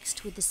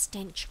 mixed with the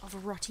stench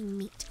of rotting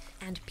meat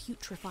and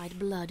putrefied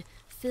blood,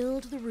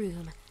 filled the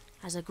room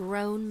as a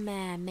grown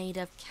mare made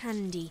of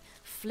candy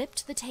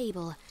flipped the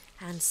table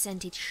and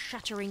sent it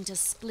shattering to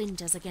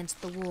splinters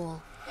against the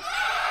wall.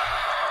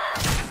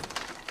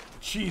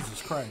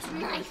 Jesus Christ.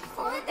 My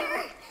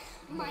father,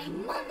 my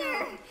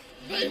mother,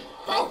 they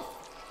both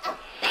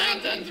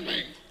abandoned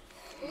me.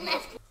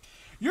 Left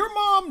Your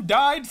mom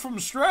died from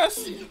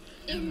stress?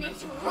 in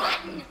this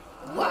rotten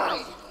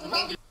world.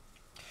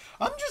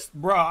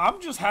 I'm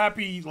just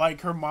happy,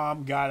 like, her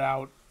mom got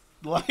out,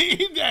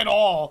 like, at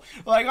all.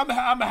 Like,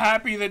 I'm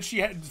happy that she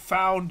had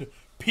found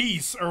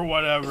peace or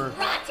whatever.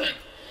 Rotten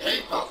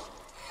people.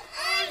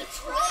 I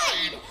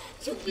tried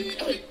to be a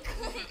good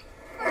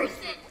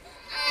person.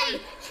 I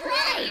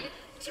tried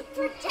to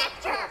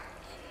protect her,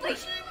 but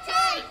she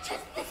died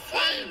just the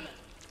same.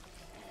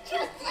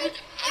 Just like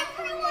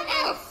everyone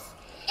else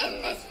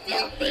in this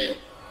filthy,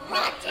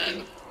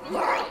 rotten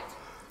world.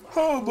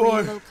 Oh boy.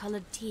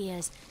 Rainbow-colored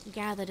tears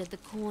gathered at the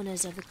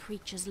corners of the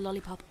creature's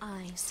lollipop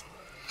eyes.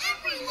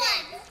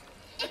 Everyone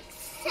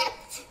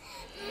except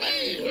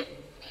me.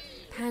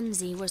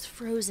 Pansy was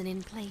frozen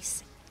in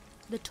place.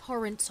 The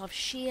torrents of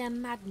sheer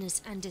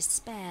madness and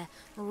despair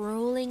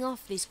rolling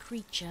off this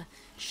creature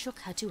shook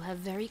her to her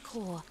very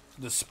core.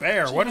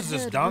 Despair? She What had is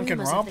this, heard Danganronpa?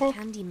 rumors of the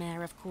Candy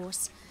Mare, of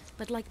course,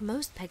 but like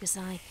most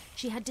Pegasi,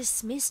 she had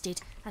dismissed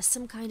it as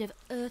some kind of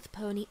earth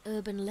pony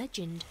urban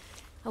legend,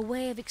 a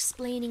way of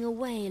explaining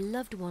away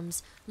loved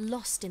ones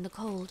lost in the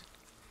cold.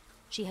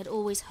 She had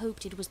always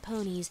hoped it was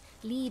ponies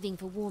leaving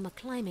for warmer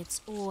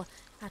climates or,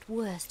 at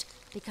worst,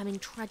 becoming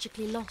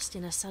tragically lost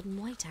in a sudden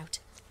whiteout.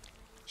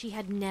 She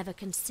had never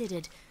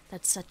considered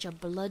that such a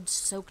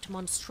blood-soaked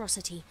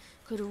monstrosity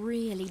could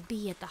really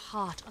be at the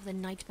heart of the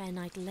Nightmare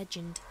Night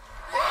legend.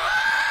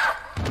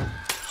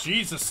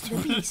 Jesus. The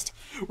beast.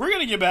 We're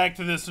gonna get back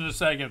to this in a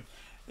second.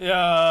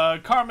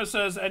 Karma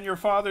says, and your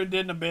father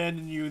didn't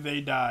abandon you, they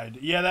died.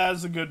 Yeah, that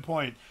is a good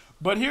point.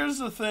 But here's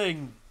the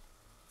thing.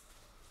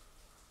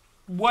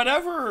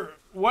 Whatever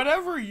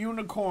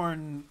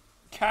unicorn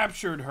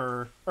captured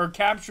her, or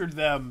captured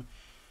them,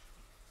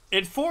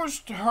 it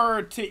forced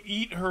her to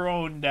eat her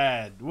own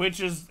dad, which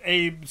is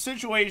a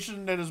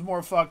situation that is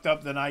more fucked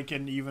up than I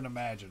can even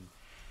imagine.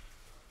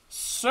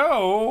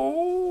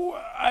 So,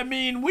 I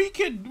mean, we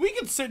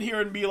could sit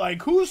here and be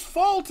like, whose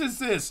fault is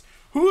this?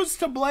 Who's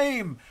to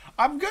blame?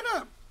 I'm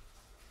gonna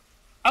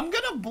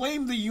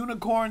blame the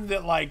unicorn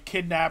that, like,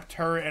 kidnapped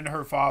her and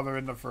her father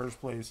in the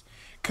first place.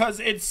 'Cause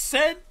it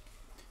said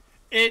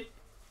it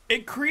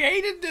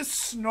created this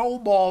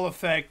snowball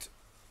effect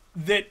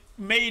that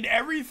made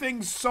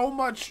everything so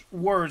much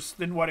worse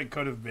than what it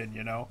could have been,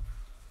 you know?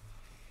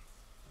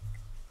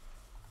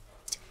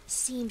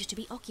 Seemed to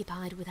be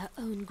occupied with her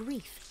own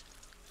grief.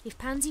 If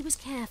Pansy was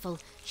careful,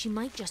 she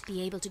might just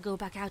be able to go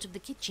back out of the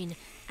kitchen,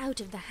 out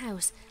of the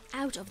house,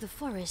 out of the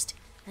forest,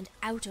 and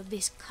out of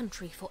this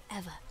country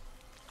forever.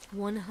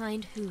 One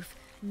hind hoof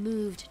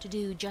moved to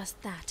do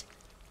just that,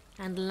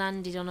 and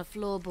landed on a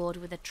floorboard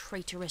with a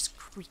traitorous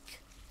creak.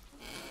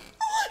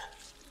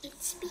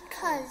 It's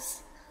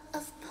because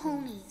of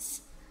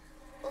ponies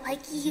like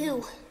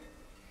you,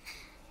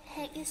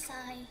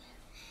 Pegasi,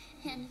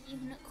 and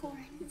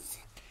unicorns.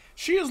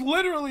 She is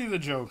literally the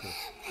Joker.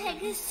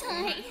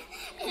 Pegasi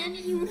and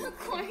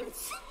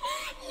unicorns,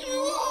 you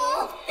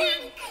all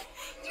think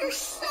you're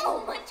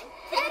so much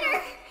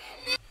better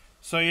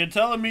So you're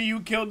telling me you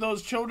killed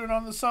those children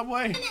on the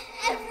subway? than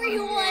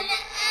everyone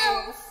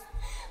else.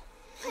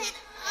 But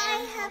I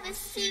have a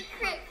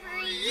secret for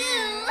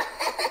you.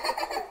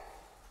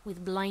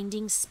 With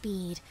blinding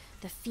speed,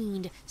 the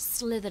fiend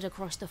slithered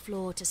across the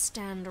floor to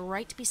stand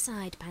right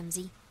beside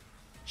Pansy.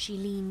 She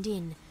leaned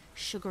in,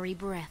 sugary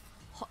breath,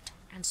 hot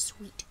and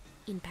sweet,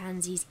 in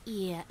Pansy's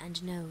ear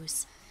and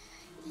nose.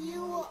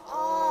 You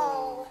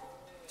all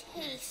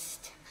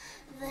taste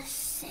the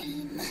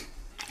same.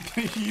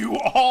 You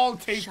all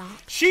take.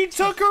 She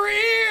took her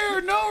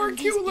ear! No, her Pansy's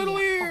cute little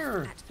off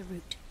ear! at the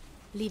root,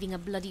 leaving a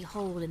bloody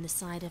hole in the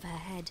side of her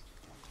head.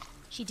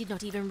 She did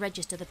not even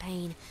register the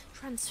pain,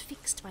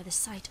 transfixed by the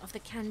sight of the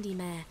Candy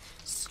Mare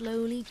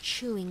slowly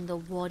chewing the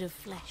wad of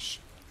flesh.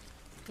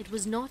 It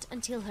was not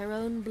until her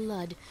own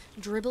blood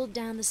dribbled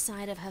down the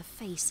side of her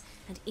face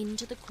and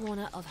into the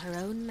corner of her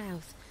own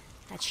mouth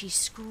that she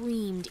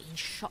screamed in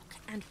shock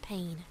and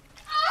pain.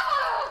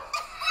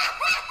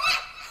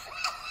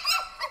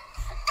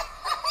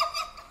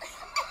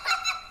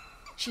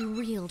 She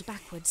reeled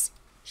backwards.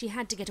 She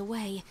had to get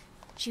away.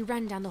 She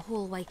ran down the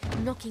hallway,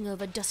 knocking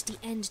over dusty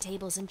end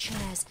tables and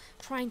chairs,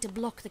 trying to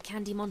block the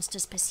candy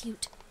monster's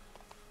pursuit.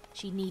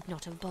 She need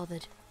not have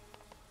bothered.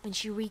 When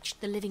she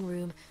reached the living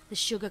room, the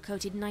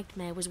sugar-coated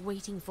nightmare was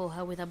waiting for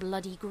her with a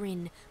bloody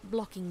grin,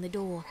 blocking the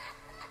door.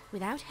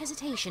 Without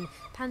hesitation,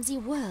 Pansy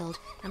whirled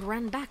and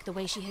ran back the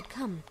way she had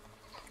come.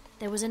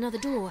 There was another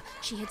door.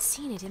 She had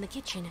seen it in the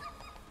kitchen.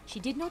 She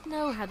did not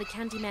know how the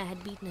candy mare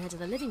had beaten her to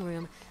the living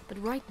room,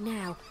 but right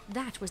now,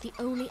 that was the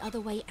only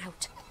other way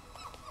out.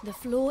 The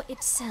floor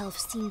itself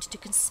seemed to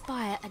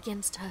conspire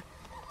against her,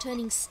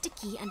 turning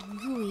sticky and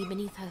gooey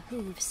beneath her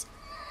hooves.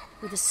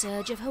 With a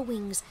surge of her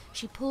wings,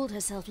 she pulled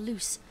herself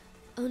loose,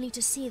 only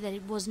to see that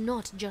it was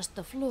not just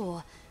the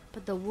floor,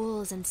 but the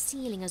walls and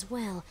ceiling as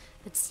well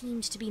that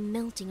seemed to be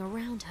melting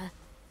around her.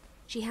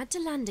 She had to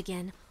land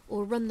again,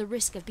 or run the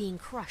risk of being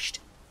crushed.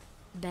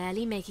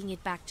 Barely making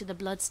it back to the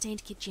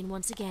blood-stained kitchen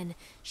once again,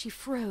 she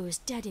froze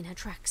dead in her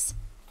tracks.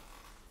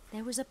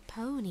 There was a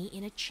pony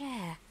in a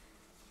chair,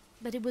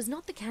 but it was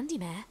not the candy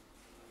mare.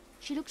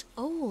 She looked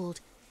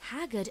old,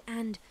 haggard,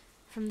 and,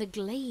 from the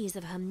glaze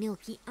of her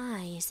milky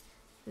eyes,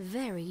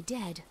 very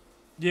dead.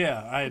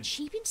 Yeah, Had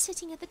she been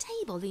sitting at the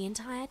table the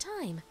entire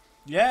time?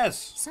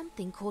 Yes.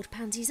 Something caught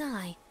Pansy's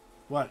eye.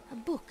 What? A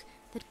book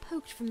that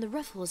poked from the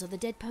ruffles of the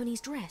dead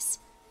pony's dress.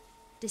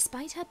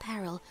 Despite her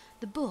peril,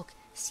 the book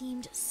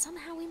seemed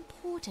somehow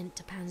important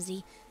to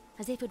Pansy,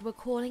 as if it were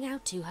calling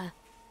out to her.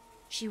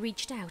 She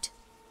reached out.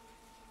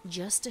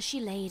 Just as she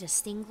laid a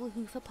single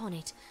hoof upon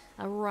it,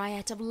 a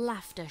riot of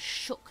laughter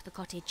shook the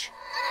cottage.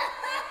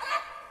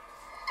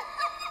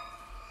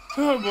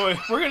 Oh boy,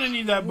 we're gonna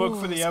need that book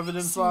for the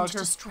evidence seemed locker.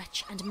 To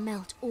stretch and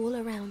melt all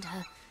around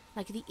her,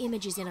 like the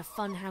images in a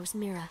funhouse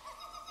mirror.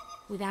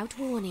 Without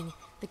warning,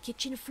 the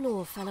kitchen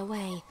floor fell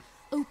away,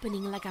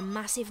 opening like a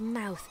massive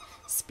mouth,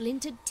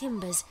 splintered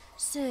timbers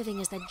serving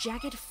as the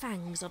jagged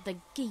fangs of the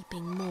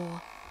gaping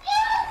maw.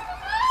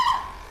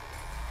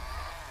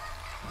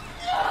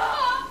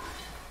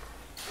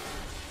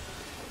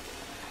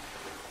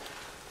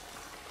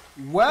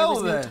 Well,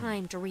 there was then. no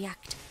time to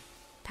react.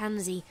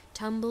 Pansy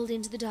tumbled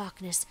into the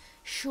darkness,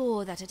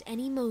 sure that at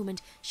any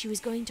moment she was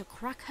going to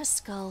crack her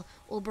skull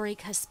or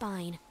break her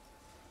spine.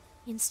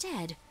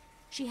 Instead,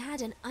 she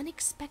had an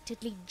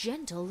unexpectedly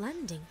gentle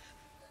landing.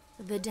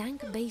 The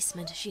dank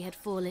basement she had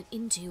fallen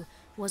into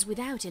was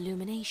without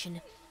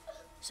illumination,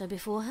 so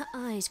before her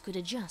eyes could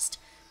adjust,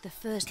 the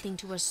first thing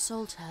to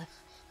assault her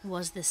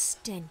was the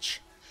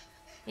stench.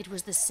 It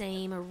was the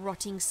same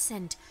rotting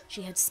scent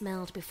she had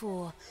smelled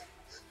before,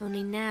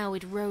 only now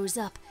it rose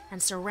up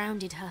and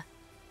surrounded her.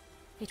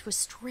 It was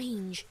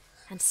strange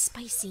and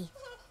spicy,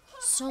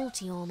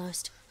 salty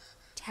almost,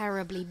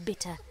 terribly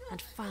bitter and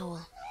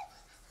foul.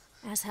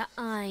 As her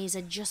eyes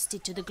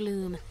adjusted to the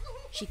gloom,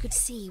 she could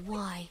see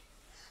why.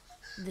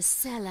 The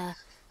cellar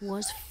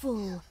was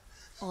full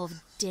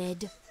of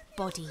dead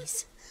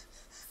bodies.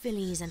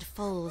 Fillies and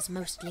foals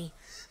mostly,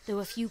 though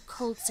a few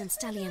colts and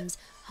stallions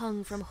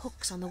hung from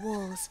hooks on the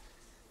walls.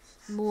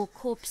 More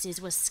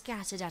corpses were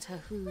scattered at her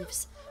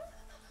hooves.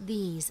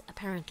 These,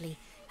 apparently,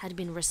 had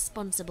been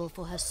responsible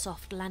for her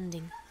soft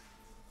landing.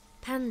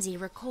 Pansy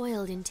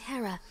recoiled in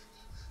terror.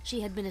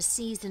 She had been a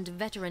seasoned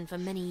veteran for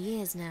many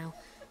years now,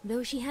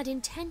 though she had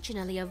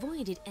intentionally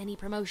avoided any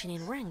promotion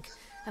in rank,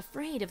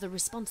 afraid of the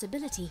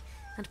responsibility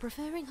and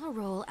preferring her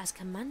role as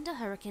Commander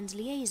Hurricane's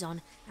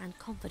liaison and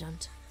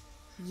confidant.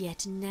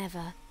 Yet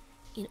never,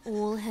 in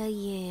all her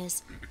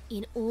years,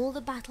 in all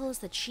the battles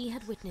that she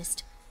had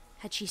witnessed,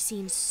 had she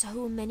seen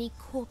so many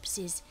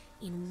corpses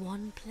in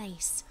one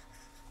place.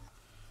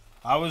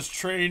 I was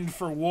trained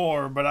for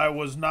war, but I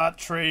was not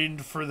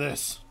trained for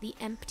this. The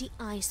empty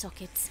eye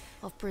sockets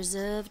of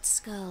preserved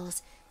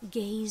skulls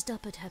gazed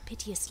up at her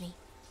piteously.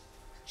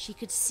 She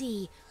could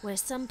see where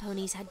some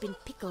ponies had been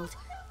pickled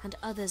and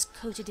others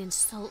coated in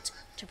salt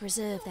to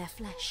preserve their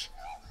flesh.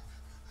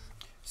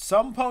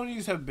 Some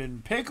ponies have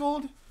been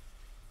pickled,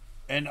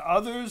 and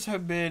others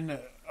have been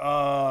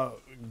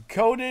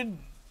coated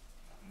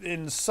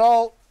in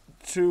salt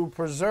to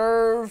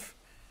preserve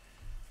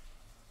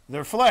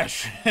their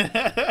flesh.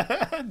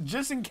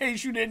 Just in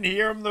case you didn't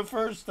hear them the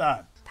first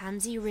time.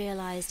 Pansy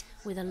realized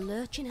with a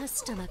lurch in her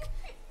stomach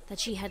that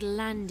she had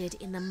landed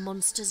in the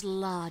monster's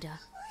larder.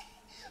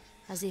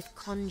 As if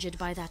conjured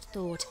by that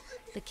thought,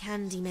 the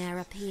candy mare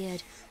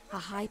appeared, a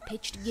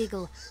high-pitched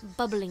giggle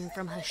bubbling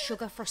from her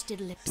sugar-frosted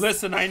lips.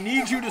 Listen, I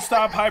need you to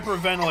stop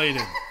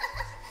hyperventilating.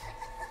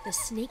 The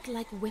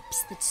snake-like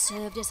whips that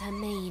served as her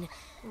mane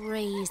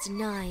raised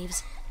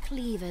knives,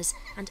 cleavers,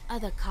 and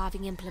other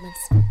carving implements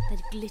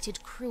that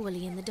glittered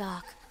cruelly in the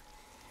dark.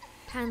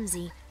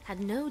 Pansy had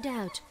no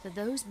doubt that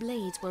those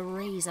blades were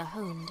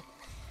razor-honed.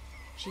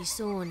 She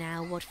saw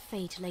now what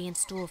fate lay in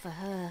store for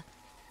her.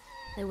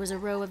 There was a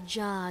row of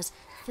jars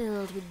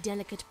filled with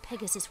delicate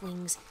Pegasus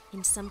wings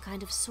in some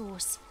kind of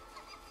sauce.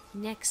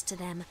 Next to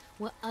them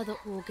were other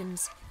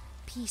organs,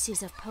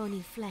 pieces of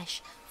pony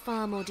flesh,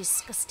 far more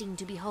disgusting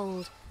to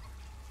behold.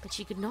 But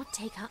she could not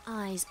take her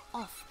eyes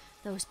off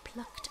those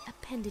plucked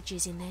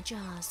appendages in their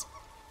jars.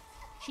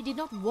 She did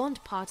not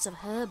want parts of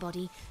her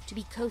body to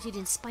be coated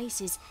in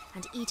spices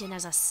and eaten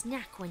as a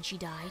snack when she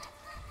died.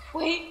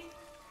 Wait.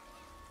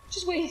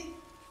 Just wait.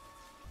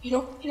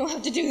 You don't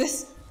have to do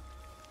this.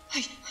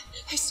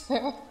 I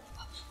swear,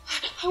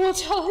 I won't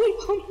tell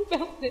anyone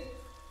about it.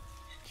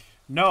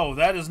 No,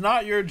 that is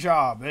not your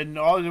job. And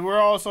we're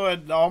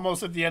also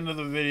almost at the end of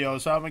the video,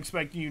 so I'm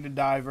expecting you to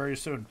die very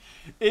soon.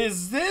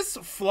 Is this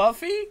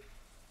Fluffy?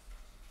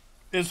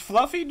 Is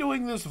Fluffy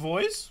doing this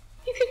voice?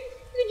 You can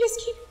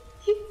just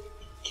keep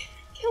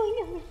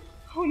killing him.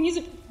 Ponies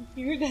are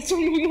here, that's what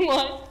you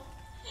want.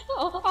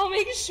 I'll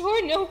make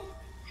sure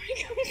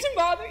nobody comes to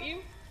bother you.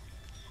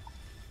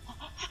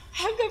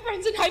 I've got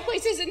friends in high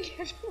places and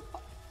can't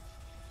walk.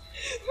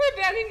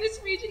 We're banning this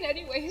region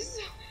anyway,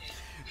 so...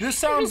 This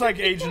sounds like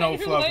Agent O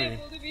Fluffy. You're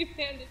liable to be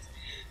bandits,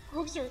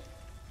 rogues, or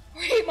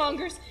hate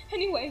mongers.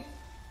 Anyway,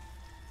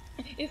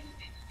 if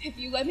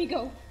you let me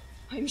go,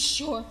 I'm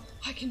sure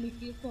I can meet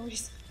the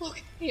authorities.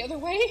 Look, the other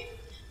way.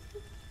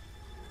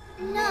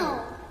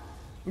 No.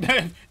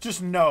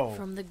 Just no.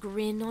 From the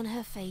grin on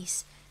her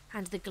face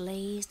and the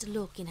glazed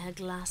look in her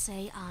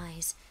glacé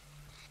eyes,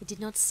 it did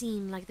not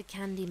seem like the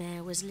candy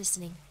mare was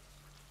listening.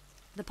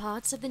 The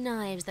parts of the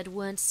knives that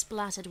weren't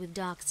splattered with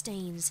dark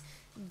stains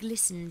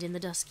glistened in the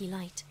dusky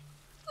light.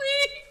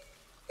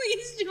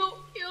 Please don't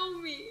kill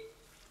me.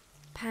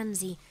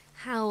 Pansy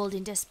howled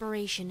in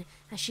desperation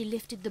as she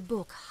lifted the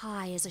book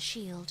high as a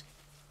shield.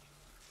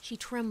 She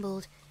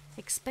trembled,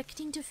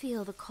 expecting to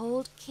feel the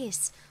cold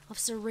kiss of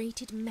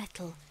serrated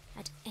metal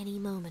at any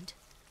moment.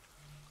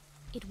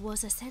 It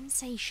was a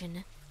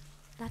sensation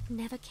that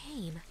never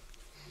came.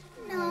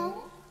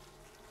 No,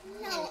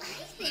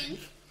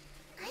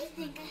 I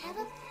think I have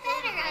a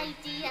better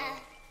idea.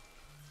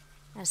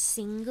 A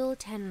single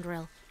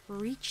tendril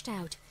reached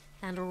out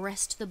and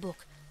wrested the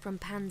book from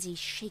Pansy's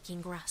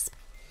shaking grasp.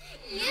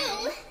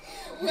 You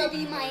will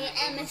be my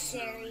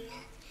emissary.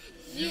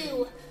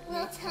 You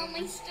will tell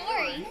my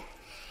story.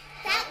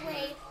 That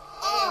way,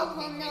 all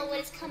will know what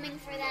is coming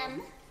for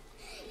them.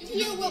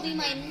 You will be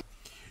my...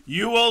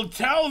 You will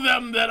tell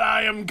them that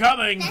I am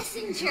coming.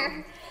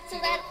 Messenger, so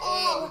that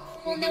all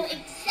will know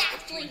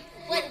exactly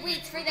what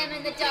waits for them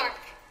in the dark.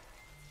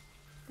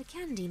 The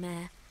candy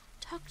mare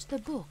tucked the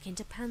book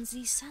into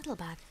Pansy's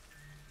saddlebag.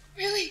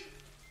 Really?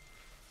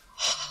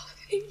 Oh,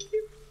 thank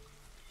you.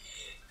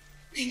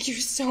 Thank you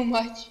so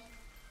much.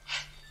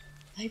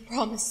 I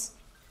promise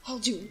I'll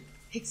do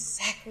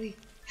exactly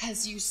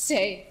as you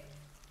say.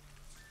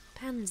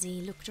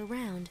 Pansy looked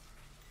around.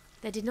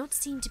 There did not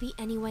seem to be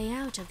any way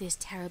out of this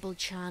terrible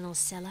charnel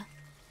cellar.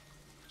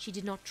 She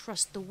did not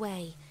trust the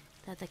way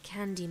that the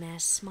candy mare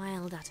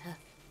smiled at her.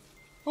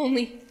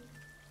 Only,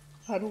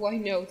 how do I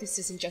know this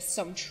isn't just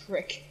some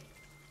trick?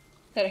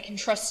 That I can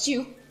trust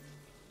you?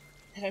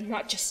 That I'm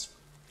not just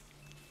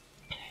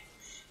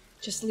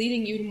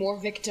leading you to more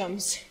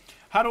victims?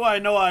 How do I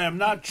know I am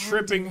not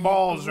tripping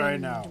balls right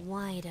now?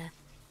 Wider,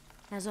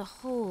 as a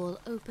hole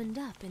opened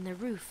up in the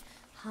roof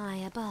high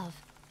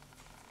above.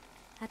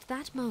 At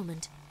that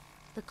moment,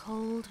 the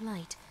cold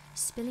light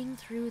spilling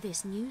through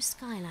this new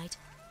skylight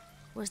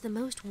was the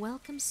most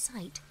welcome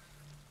sight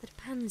that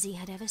Pansy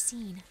had ever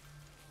seen.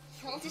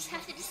 You'll just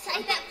have to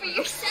decide that for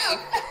yourself.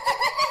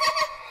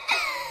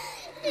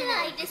 Did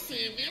I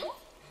deceive you?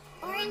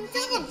 Or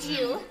indulge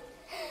you?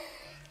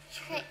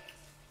 Trick.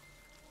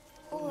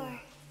 Or...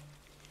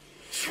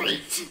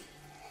 treat.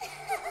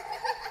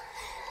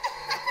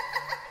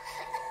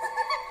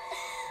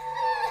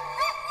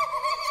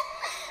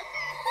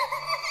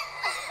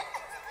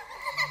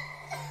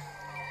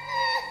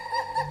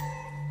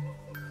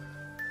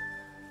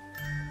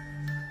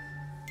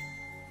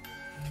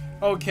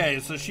 Okay,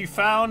 so she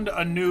found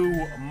a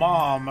new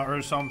mom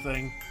or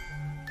something.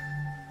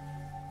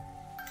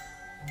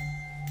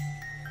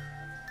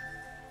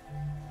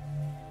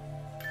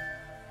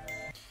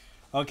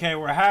 Okay,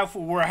 we're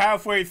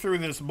halfway through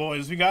this,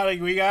 boys. We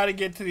gotta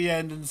get to the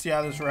end and see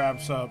how this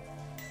wraps up.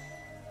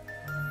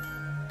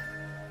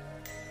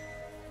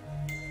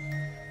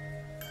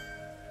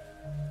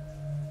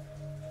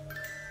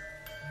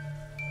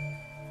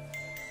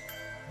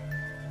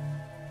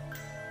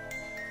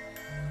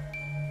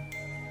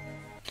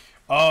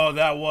 Oh,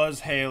 that was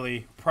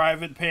Haley.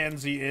 Private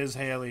Pansy is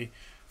Haley.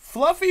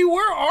 Fluffy,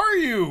 where are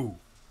you?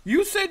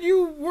 You said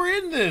you were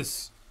in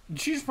this.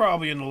 She's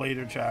probably in the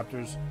later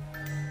chapters.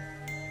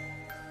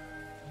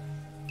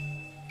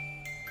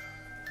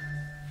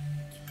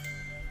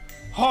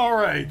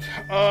 Alright.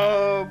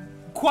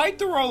 Quite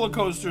the roller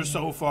coaster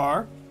so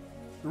far.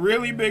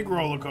 Really big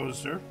roller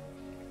coaster.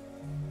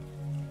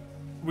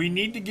 We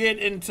need to get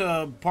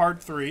into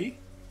part 3.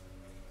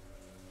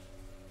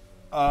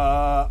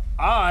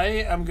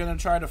 I am gonna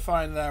try to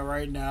find that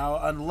right now,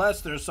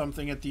 unless there's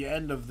something at the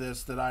end of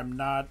this that I'm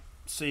not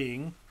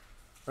seeing,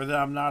 or that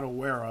I'm not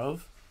aware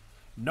of.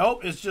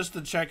 Nope, it's just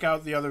to check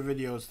out the other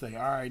videos thing.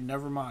 Alright,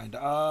 never mind.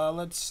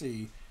 Let's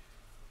see.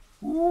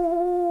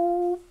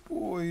 Ooh,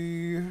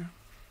 boy.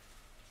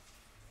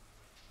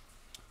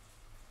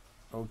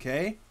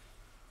 Okay.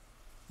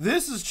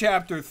 This is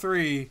chapter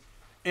 3.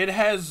 It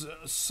has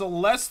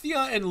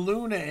Celestia and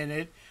Luna in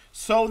it.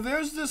 So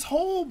there's this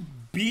whole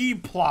B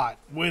plot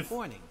with...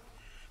 Warning.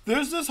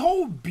 There's this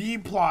whole B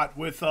plot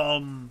with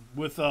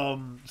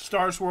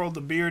Star Swirl the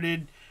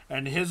Bearded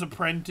and his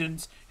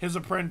apprentice. His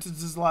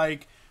apprentice is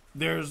like,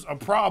 there's a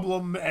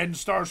problem, and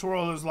Star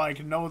Swirl is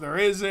like, no, there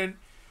isn't.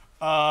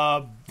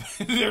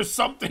 There's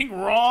something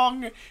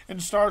wrong,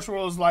 and Star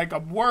Swirl is like,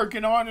 I'm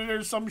working on it,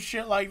 or some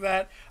shit like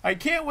that. I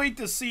can't wait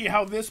to see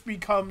how this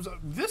becomes.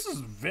 This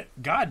is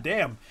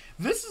goddamn.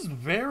 This is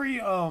very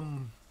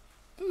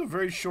This is a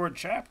very short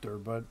chapter,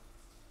 but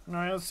all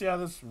right, let's see how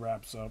this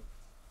wraps up.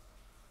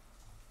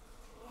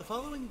 The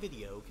following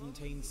video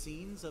contains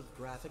scenes of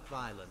graphic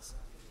violence.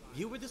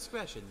 Viewer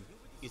discretion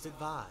is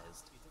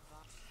advised.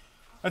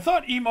 I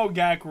thought Emo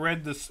Gak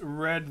read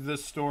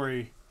this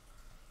story.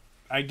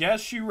 I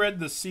guess she read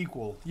the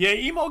sequel. Yeah,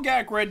 Emo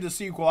Gak read the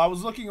sequel. I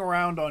was looking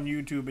around on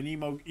YouTube, and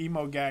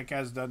Emo Gak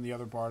has done the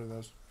other part of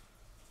this.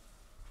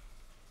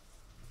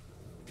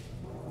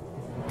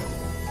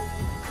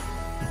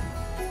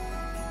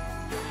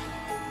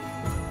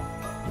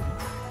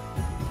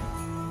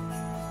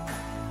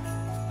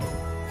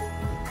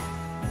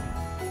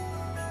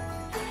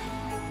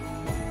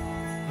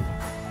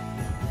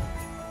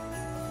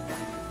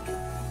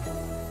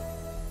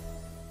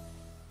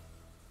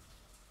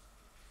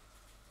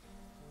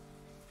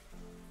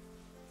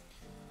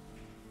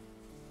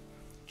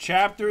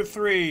 Chapter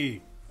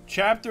 3.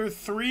 Chapter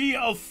 3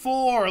 of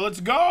 4. Let's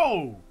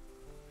go!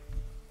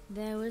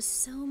 There was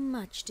so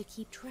much to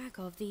keep track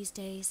of these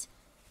days.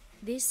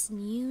 This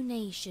new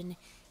nation,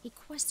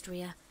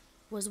 Equestria,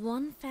 was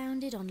one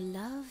founded on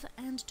love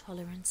and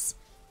tolerance.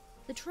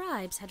 The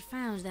tribes had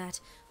found that,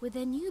 with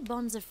their new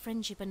bonds of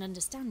friendship and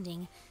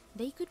understanding,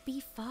 they could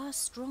be far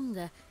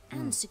stronger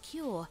and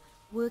secure,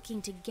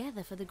 working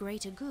together for the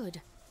greater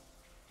good.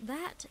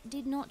 That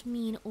did not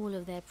mean all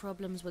of their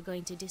problems were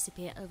going to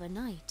disappear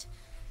overnight,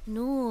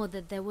 nor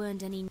that there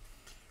weren't any...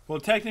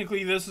 Well,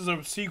 technically this is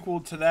a sequel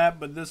to that,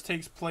 but this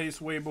takes place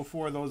way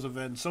before those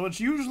events. So it's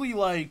usually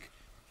like...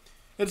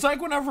 It's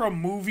like whenever a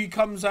movie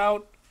comes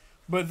out,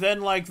 but then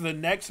like the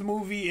next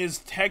movie is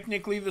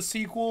technically the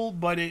sequel,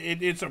 but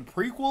it's a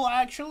prequel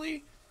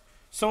actually.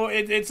 So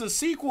it's a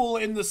sequel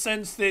in the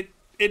sense that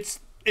it's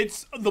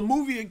the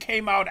movie that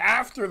came out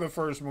after the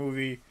first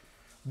movie,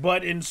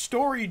 but in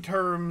story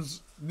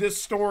terms...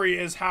 This story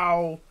is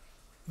how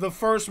the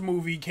first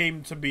movie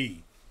came to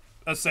be,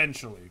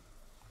 essentially.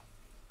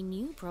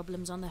 New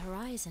problems on the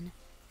horizon.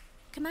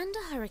 Commander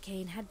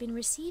Hurricane had been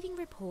receiving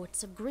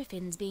reports of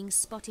griffins being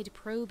spotted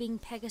probing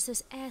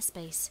Pegasus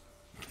airspace.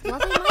 While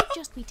they might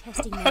just be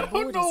testing their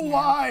borders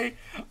I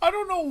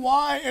don't know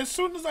why. As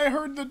soon as I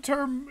heard the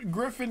term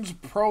griffins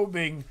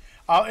probing,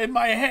 in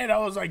my head I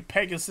was like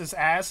Pegasus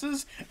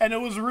asses, and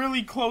it was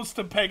really close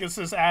to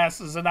Pegasus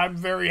asses, and I'm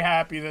very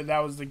happy that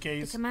that was the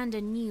case. The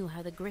commander knew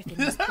how the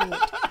griffins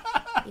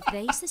thought. If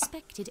they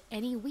suspected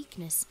any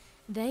weakness,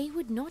 they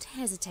would not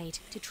hesitate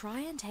to try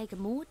and take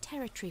more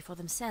territory for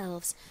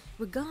themselves,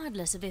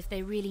 regardless of if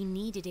they really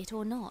needed it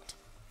or not.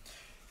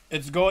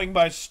 It's going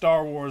by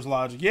Star Wars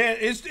logic. Yeah,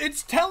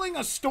 it's telling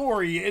a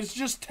story. It's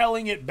just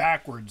telling it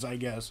backwards, I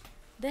guess.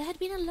 There had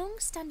been a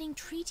long-standing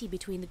treaty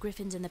between the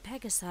Griffins and the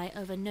Pegasi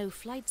over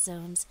no-flight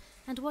zones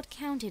and what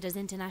counted as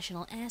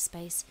international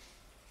airspace.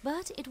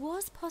 But it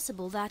was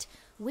possible that,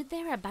 with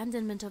their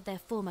abandonment of their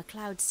former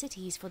cloud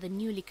cities for the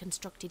newly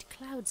constructed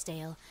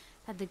Cloudsdale,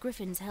 that the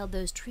Griffins held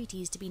those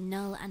treaties to be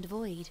null and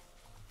void.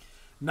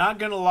 Not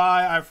gonna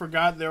lie, I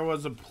forgot there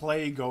was a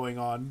play going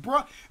on.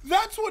 Bruh,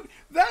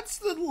 that's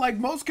the, like,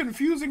 most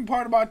confusing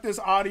part about this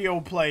audio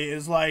play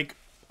is, like,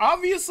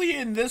 obviously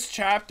in this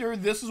chapter,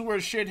 this is where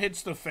shit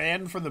hits the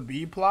fan for the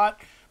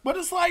B-plot, but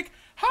it's like,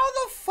 how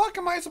the fuck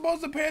am I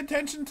supposed to pay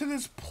attention to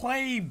this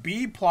play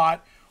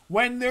B-plot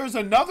when there's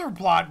another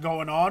plot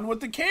going on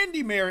with the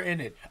Candy Mare in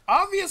it?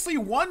 Obviously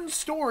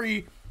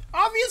story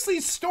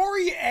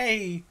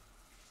A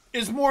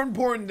is more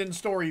important than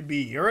story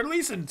B, or at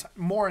least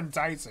more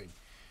enticing.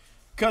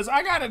 Because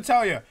I gotta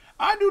tell you,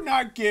 I do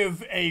not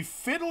give a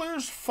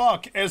fiddler's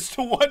fuck as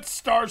to what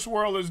Star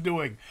Swirl is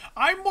doing.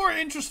 I'm more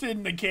interested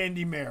in the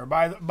Candy Mare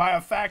by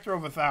a factor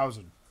of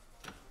 1,000.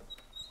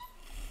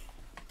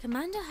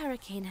 Commander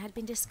Hurricane had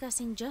been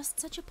discussing just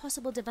such a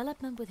possible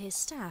development with his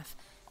staff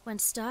when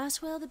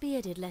Starswell the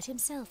Bearded let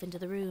himself into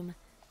the room.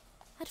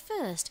 At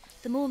first,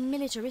 the more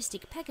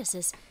militaristic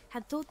Pegasus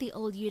had thought the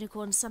old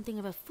unicorn something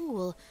of a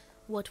fool,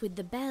 what with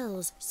the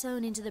bells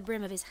sewn into the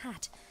brim of his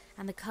hat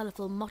and the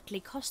colourful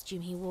motley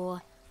costume he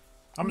wore.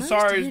 I'm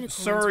sorry,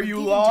 sir,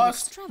 you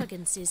lost?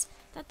 Extravagances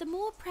that the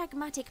more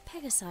pragmatic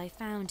Pegasi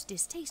found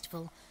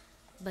distasteful,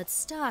 but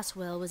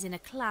Starswell was in a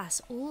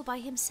class all by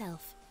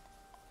himself.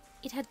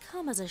 It had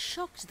come as a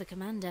shock to the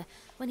commander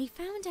when he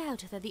found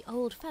out that the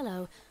old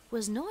fellow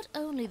was not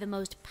only the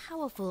most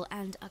powerful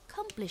and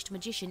accomplished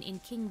magician in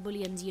King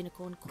Bullion's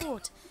unicorn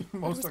court,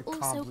 but was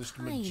also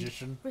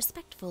kind,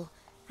 respectful,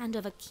 and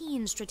of a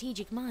keen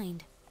strategic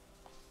mind.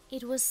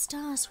 It was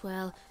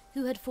Starswell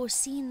who had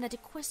foreseen that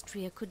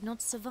Equestria could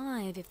not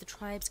survive if the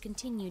tribes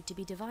continued to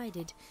be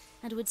divided,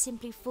 and would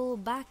simply fall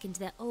back into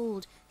their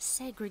old,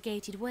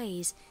 segregated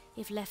ways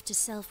if left to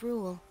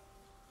self-rule.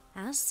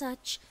 As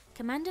such,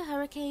 Commander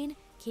Hurricane,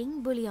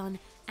 King Bullion,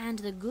 and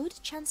the good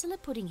Chancellor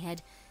Puddinghead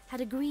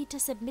had agreed to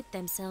submit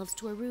themselves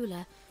to a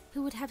ruler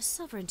who would have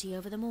sovereignty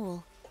over them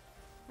all.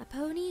 A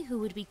pony who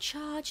would be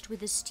charged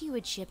with the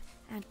stewardship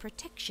and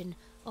protection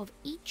of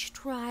each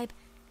tribe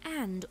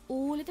and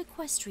all of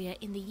Equestria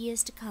in the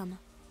years to come.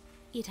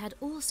 It had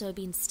also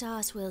been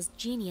Starswell's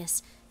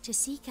genius to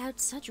seek out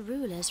such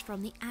rulers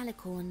from the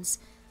Alicorns,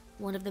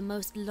 one of the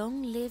most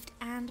long-lived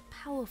and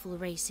powerful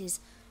races,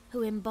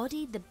 who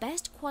embodied the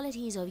best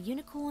qualities of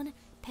unicorn,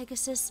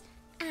 Pegasus,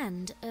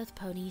 and earth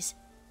ponies.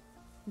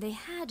 They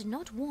had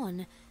not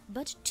one,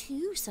 but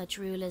two such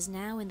rulers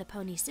now in the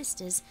Pony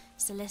Sisters,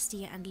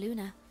 Celestia and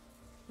Luna.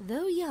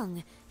 Though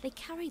young, they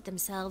carried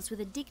themselves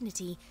with a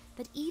dignity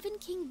that even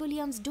King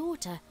Bullion's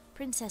daughter,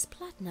 Princess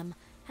Platinum,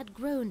 had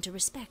grown to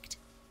respect.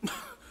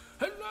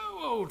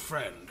 Hello, old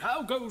friend.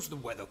 How goes the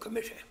weather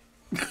committee?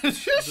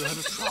 Have you had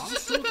a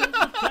chance to look over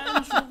the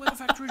plans for the weather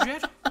factories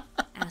yet?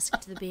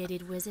 Asked the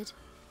bearded wizard.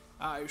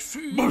 I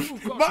see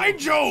you've got By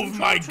Jove,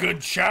 my good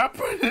chap!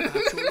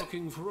 Perhaps you're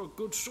looking for a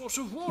good source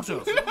of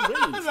water for a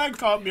range. That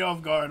caught me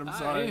off guard, I'm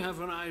sorry. I have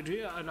an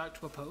idea I'd like to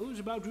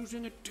propose about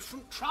using a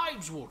different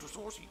tribe's water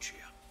source each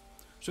year,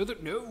 so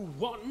that no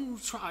one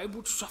tribe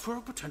would suffer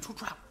a potential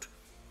drought.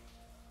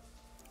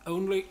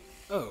 Only,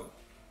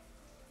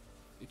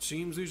 it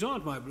seems these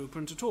aren't my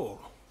blueprints at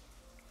all.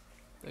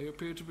 They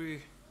appear to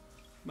be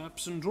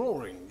maps and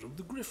drawings of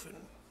the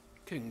Griffin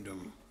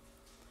Kingdom.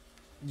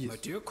 Yes. My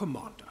dear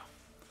Commander,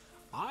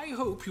 I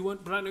hope you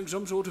weren't planning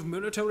some sort of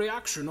military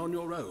action on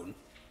your own.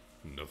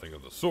 Nothing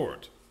of the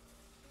sort.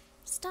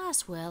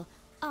 Starswirl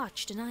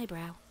arched an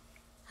eyebrow.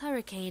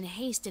 Hurricane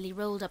hastily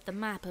rolled up the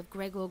map of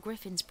Gregor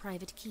Griffin's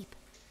private keep.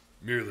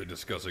 Merely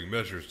discussing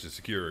measures to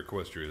secure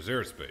Equestria's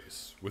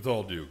airspace, with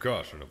all due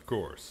caution, of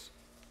course.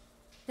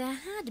 There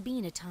had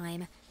been a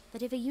time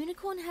that if a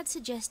unicorn had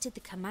suggested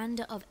the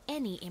commander of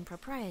any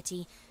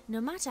impropriety,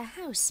 no matter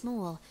how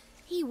small,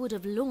 he would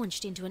have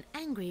launched into an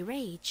angry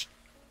rage.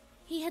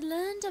 He had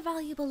learned a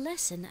valuable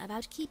lesson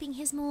about keeping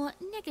his more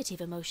negative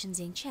emotions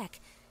in check,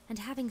 and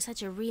having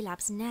such a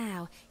relapse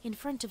now, in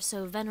front of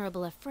so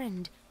venerable a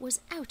friend, was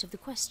out of the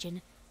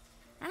question.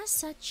 As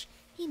such,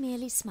 he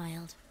merely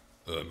smiled.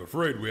 I'm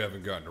afraid we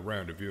haven't gotten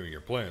around to viewing your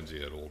plans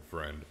yet, old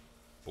friend.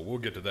 But we'll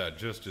get to that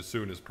just as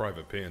soon as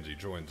Private Pansy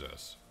joins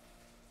us.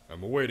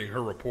 I'm awaiting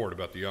her report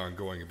about the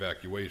ongoing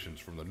evacuations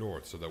from the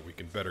north so that we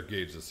can better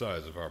gauge the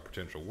size of our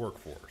potential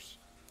workforce.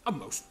 A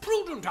most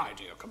prudent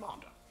idea,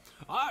 Commander.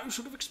 I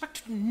should have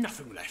expected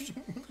nothing less.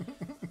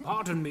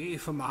 Pardon me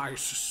for my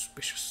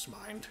suspicious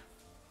mind.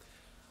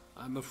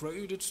 I'm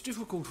afraid it's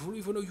difficult for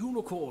even a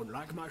unicorn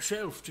like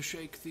myself to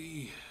shake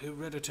the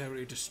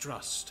hereditary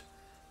distrust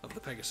of the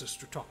Pegasus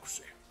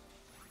Stratocracy.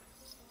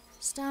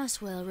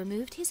 Starswirl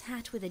removed his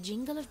hat with a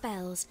jingle of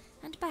bells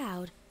and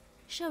bowed,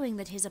 showing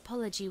that his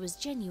apology was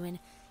genuine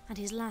and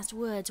his last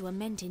words were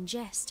meant in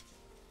jest.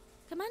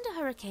 Commander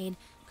Hurricane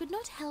could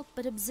not help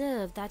but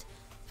observe that,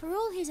 for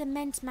all his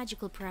immense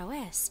magical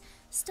prowess,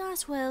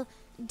 Starswirl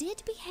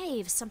did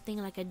behave something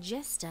like a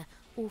jester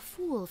or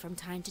fool from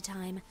time to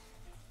time.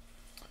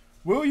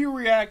 Will you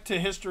react to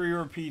History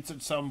Repeats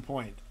at some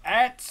point?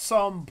 At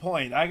some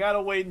point. I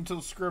gotta wait until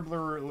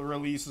Scribbler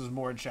releases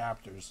more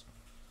chapters.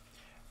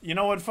 You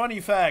know what? Funny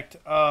fact.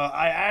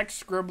 I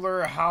asked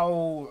Scribbler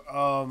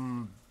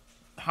how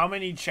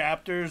many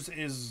chapters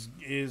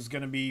is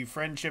gonna be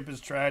Friendship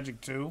is Tragic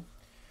 2.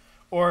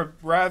 Or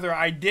rather,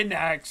 I didn't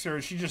ask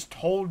her. She just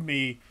told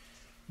me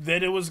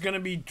that it was gonna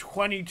be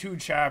 22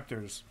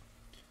 chapters.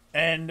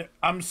 And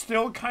I'm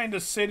still kind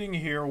of sitting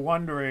here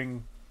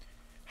wondering,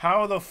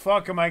 how the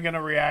fuck am I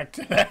gonna react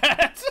to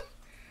that?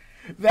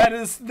 that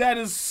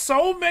is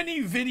so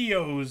many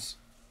videos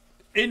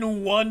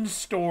in one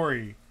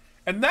story.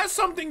 And that's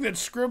something that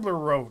Scribbler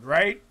wrote,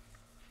 right?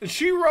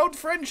 She wrote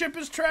Friendship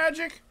is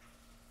Tragic,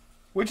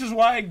 which is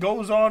why it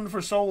goes on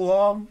for so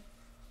long.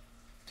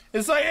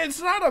 It's like, it's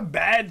not a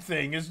bad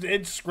thing. It's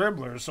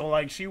Scribbler, so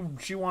like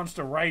she wants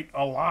to write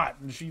a lot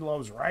and she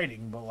loves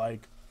writing, but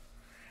like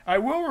I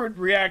will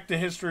react to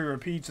History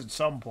Repeats at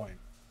some point.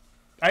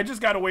 I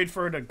just gotta wait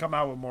for her to come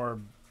out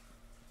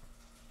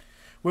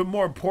with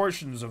more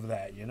portions of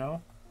that, you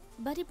know?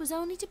 But it was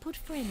only to put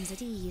friends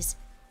at ease.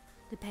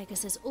 The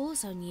Pegasus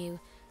also knew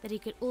that he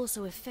could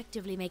also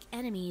effectively make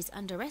enemies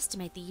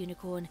underestimate the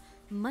unicorn,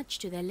 much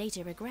to their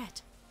later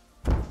regret.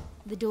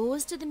 The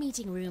doors to the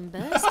meeting room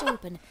burst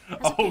open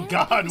as oh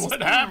God,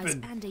 what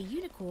happened? And a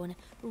unicorn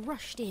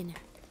rushed in.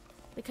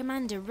 The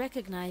commander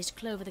recognized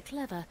Clover the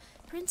Clever,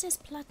 Princess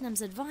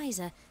Platinum's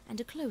advisor and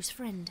a close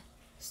friend.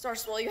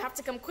 Starswirl, you have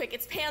to come quick.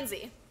 It's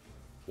Pansy.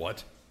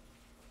 What?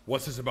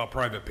 What's this about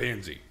Private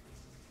Pansy?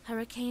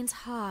 Hurricane's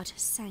heart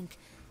sank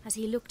as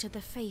he looked at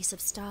the face of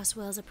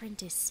Starswirl's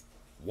apprentice.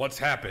 What's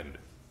happened?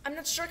 I'm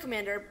not sure,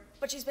 Commander,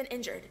 but she's been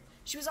injured.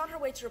 She was on her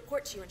way to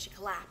report to you and she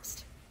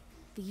collapsed.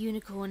 The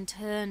unicorn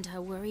turned her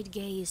worried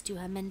gaze to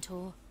her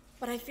mentor.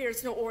 But I fear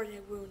it's no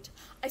ordinary wound.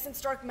 I sense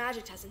dark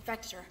magic has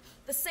infected her.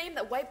 The same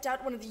that wiped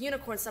out one of the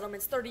unicorn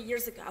settlements 30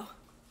 years ago.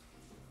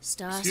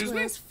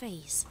 Starswirl's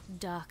face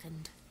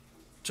darkened.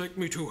 Take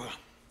me to her.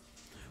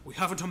 We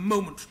haven't a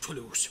moment to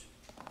lose.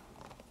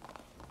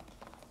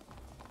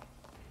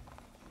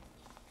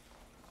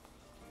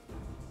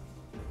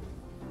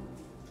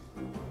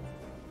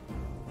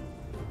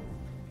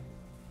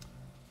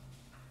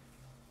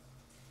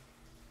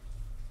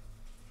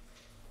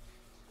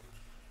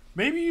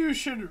 Maybe you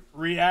should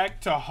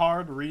react to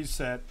Hard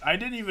Reset. I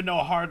didn't even know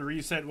Hard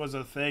Reset was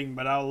a thing,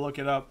 but I'll look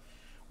it up.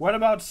 What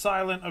about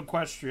Silent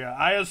Equestria?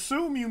 I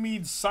assume you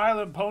mean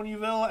Silent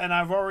Ponyville, and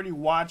I've already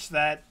watched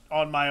that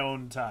on my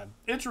own time.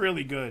 It's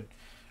really good.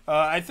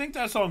 I think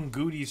that's on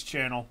Goody's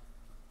channel.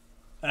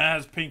 It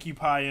has Pinkie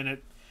Pie in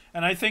it.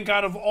 And I think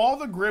out of all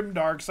the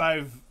Grimdarks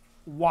I've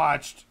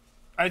watched,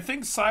 I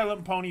think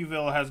Silent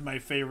Ponyville has my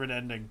favorite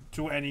ending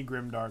to any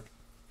Grimdark.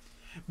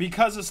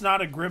 Because it's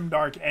not a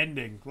Grimdark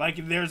ending.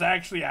 Like, there's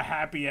actually a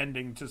happy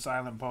ending to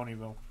Silent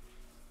Ponyville.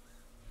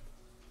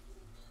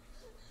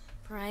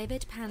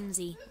 Private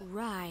Pansy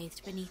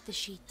writhed beneath the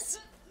sheets.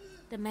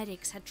 The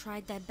medics had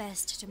tried their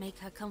best to make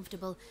her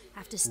comfortable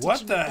after stitching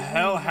What the up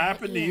hell wound where her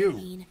happened to ear you?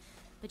 had been,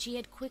 but she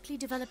had quickly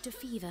developed a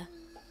fever.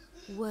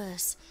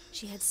 Worse,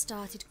 she had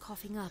started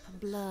coughing up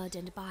blood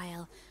and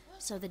bile,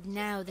 so that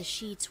now the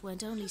sheets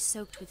weren't only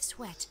soaked with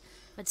sweat,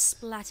 but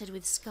splattered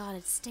with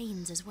scarlet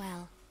stains as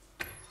well.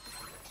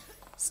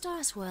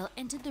 Starswirl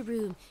entered the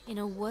room in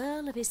a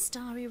whirl of his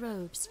starry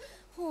robes,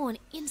 horn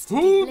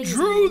instantly Who blazing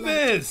drew in light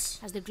this?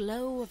 as the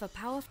glow of a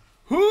powerful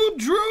Who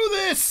drew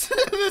this?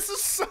 This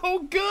is so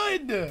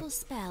good!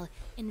 spell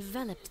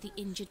enveloped the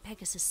injured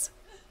Pegasus.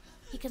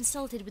 He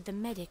consulted with the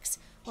medics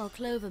while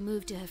Clover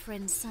moved to her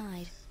friend's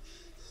side.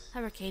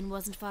 Hurricane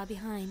wasn't far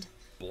behind.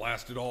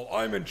 Blast it all,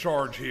 I'm in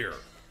charge here.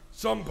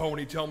 Some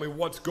pony tell me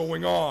what's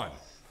going on.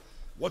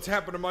 What's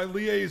happened to my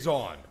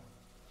liaison?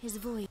 His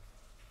voice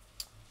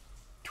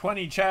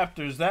 20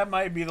 chapters. That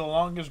might be the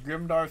longest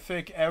Grimdark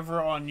fic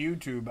ever on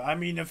YouTube. I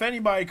mean, if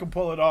anybody can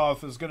pull it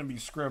off, it's going to be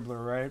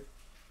Scribbler, right?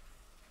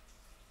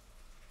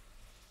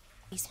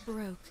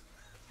 broke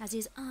as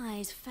his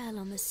eyes fell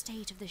on the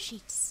state of the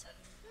sheets.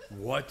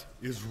 What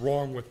is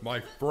wrong with my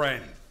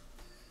friend?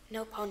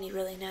 No pony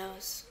really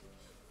knows.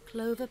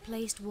 Clover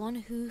placed one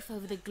hoof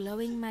over the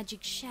glowing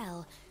magic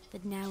shell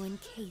that now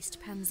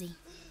encased Pansy.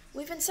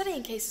 We've been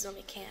studying cases when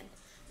we can,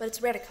 but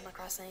it's rare to come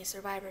across any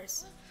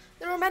survivors.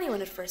 There were many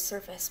when it first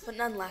surfaced, but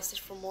none lasted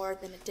for more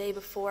than a day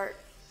before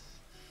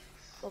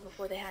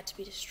they had to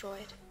be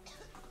destroyed.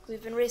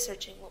 We've been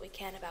researching what we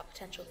can about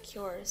potential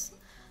cures,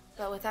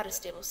 but without a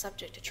stable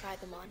subject to try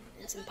them on,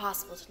 it's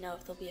impossible to know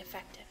if they'll be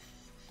effective.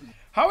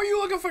 How are you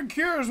looking for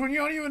cures when you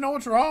don't even know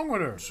what's wrong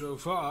with her? So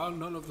far,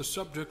 none of the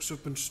subjects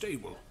have been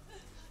stable.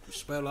 The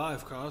spell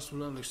I've cast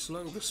will only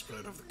slow the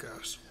spread of the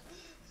curse.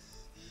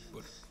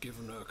 But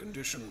given her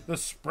condition... The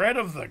spread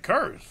of the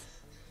curse?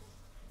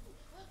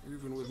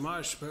 Even with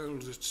my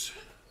spells, it's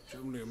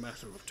only a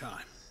matter of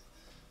time.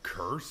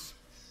 Curse?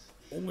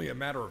 Only a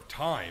matter of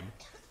time?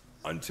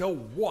 Until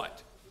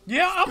what?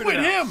 Yeah, I'm Spit with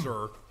it out, him.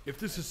 sir. If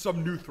this is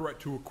some new threat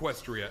to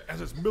Equestria,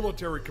 as its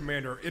military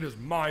commander, it is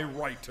my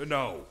right to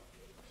know.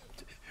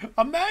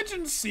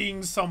 Imagine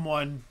seeing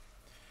someone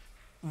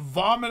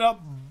vomit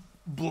up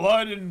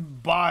blood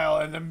and bile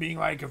and then being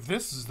like, if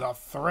this is a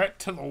threat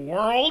to the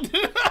world...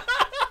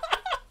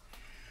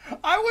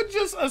 I would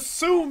just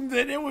assume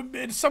that it would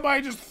be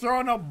somebody just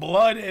throwing up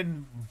blood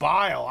and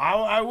bile.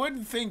 I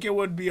wouldn't think it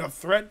would be a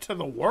threat to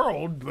the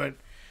world, but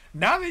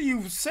now that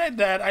you've said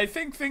that, I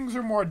think things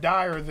are more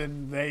dire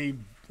than they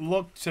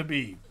look to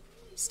be.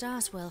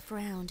 Starswell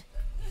frowned.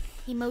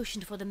 He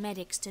motioned for the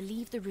medics to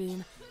leave the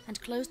room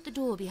and closed the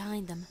door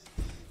behind them.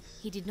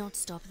 He did not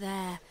stop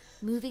there,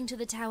 moving to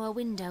the tower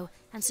window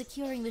and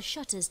securing the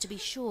shutters to be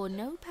sure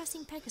no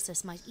passing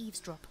Pegasus might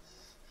eavesdrop.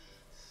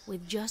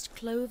 With just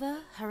Clover,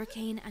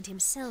 Hurricane, and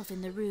himself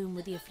in the room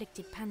with the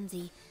afflicted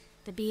Pansy,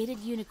 the bearded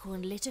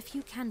unicorn lit a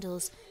few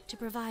candles to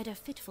provide a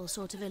fitful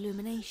sort of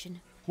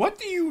illumination. What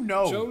do you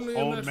know, it's only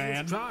old a matter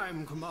man? of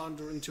time,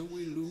 Commander, until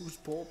we lose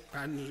poor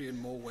Pansy in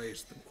more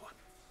ways than one.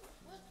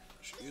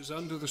 She is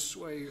under the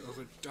sway of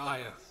a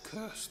dire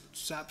curse that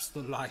saps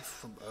the life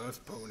from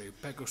Earth Pony,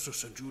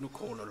 Pegasus, and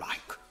Unicorn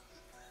alike.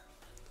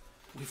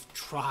 We've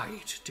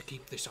tried to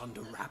keep this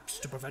under wraps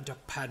to prevent a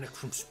panic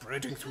from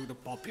spreading through the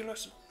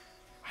populace.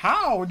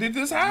 How did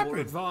this happen?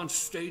 More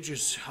advanced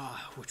stages,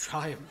 which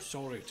I am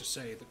sorry to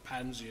say that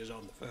Pansy is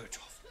on the verge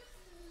of.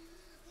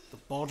 The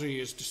body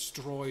is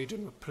destroyed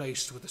and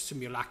replaced with a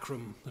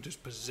simulacrum that is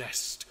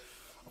possessed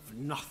of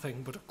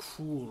nothing but a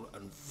cruel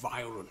and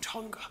violent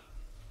hunger.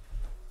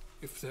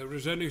 If there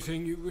is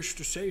anything you wish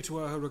to say to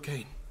her,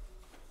 Hurricane,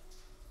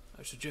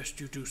 I suggest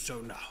you do so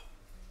now.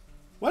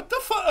 What the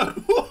fuck?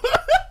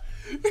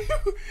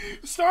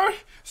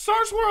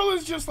 Starswirl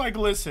is just like,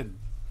 listen,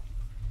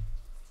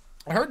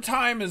 her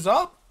time is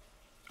up.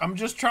 I'm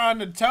just trying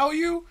to tell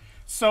you.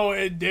 So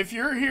if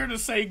you're here to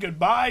say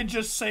goodbye,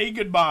 just say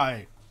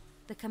goodbye.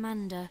 The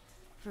commander,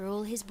 for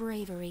all his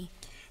bravery...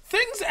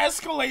 Things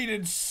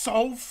escalated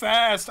so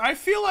fast. I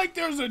feel like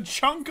there's a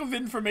chunk of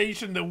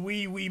information that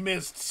we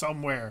missed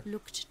somewhere.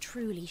 ...looked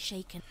truly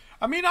shaken.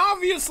 I mean,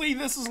 obviously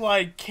this is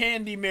like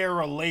Candy Mare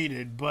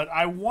related, but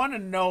I want to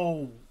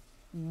know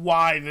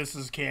why this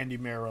is Candy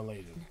Mare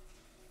related.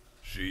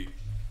 She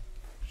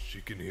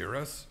can hear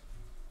us?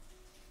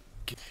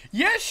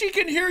 Yes, she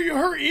can hear you.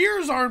 Her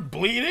ears aren't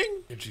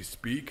bleeding. Can she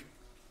speak?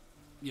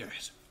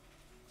 Yes.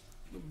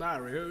 The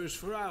barrier is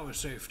for our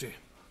safety.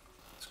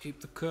 To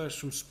keep the curse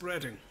from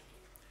spreading.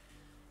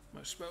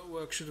 My spell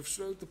work should have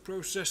slowed the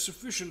process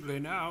sufficiently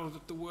now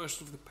that the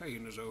worst of the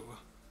pain is over.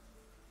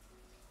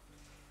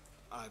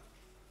 I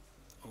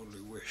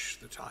only wish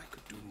that I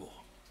could do more.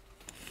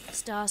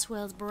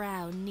 Starswell's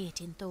brow knit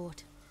in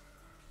thought.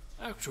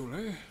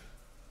 Actually,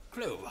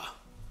 Clover,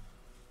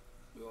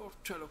 Your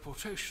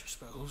teleportation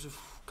spells have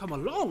come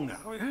along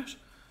now, yes?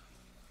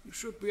 You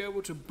should be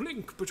able to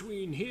blink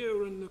between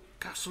here and the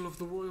castle of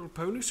the Royal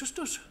Pony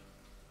Sisters.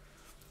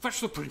 Fetch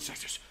the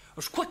princesses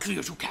as quickly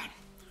as you can.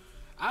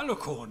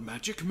 Alicorn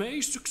magic may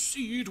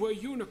succeed where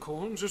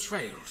unicorns has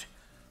failed.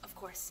 Of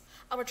course.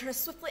 I'll return as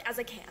swiftly as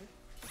I can.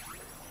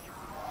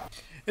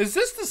 Is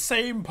this the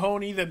same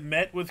pony that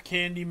met with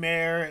Candy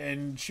Mare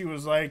and she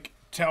was like,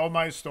 tell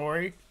my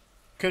story?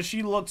 Because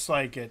she looks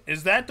like it.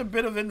 Is that the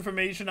bit of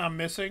information I'm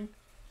missing?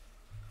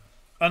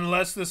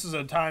 Unless this is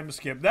a time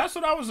skip. That's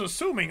what I was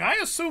assuming. I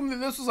assumed that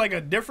this was like a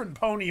different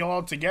pony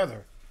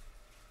altogether.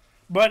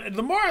 But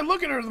the more I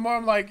look at her, the more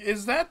I'm like,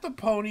 is that the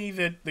pony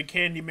that the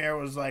Candy Mare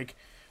was like,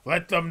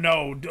 let them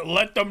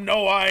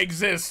know I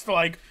exist,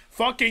 like,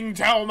 fucking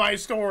tell my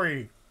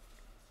story.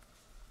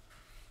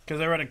 Because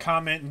I read a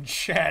comment in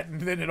chat and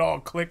then it all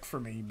clicked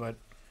for me, but...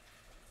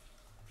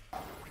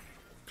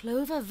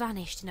 Clover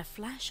vanished in a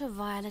flash of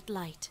violet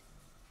light.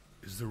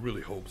 Is there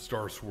really hope,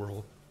 Star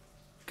Swirl?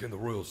 Can the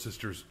Royal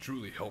Sisters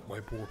truly help my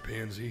poor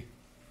pansy?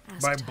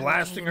 By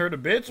blasting her to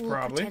bits, all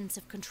probably. pretense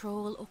of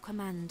control or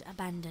command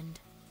abandoned.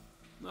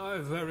 I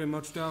very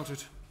much doubt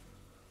it.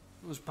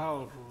 As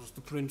powerful as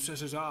the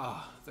princesses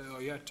are, they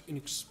are yet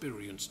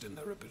inexperienced in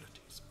their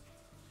abilities.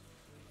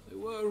 They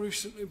were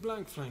recently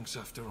blank flanks,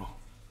 after all.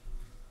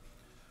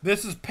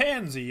 This is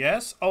Pansy,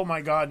 yes? Oh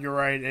my god, you're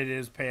right, it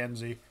is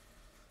Pansy.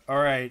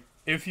 Alright,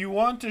 if you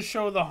want to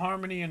show the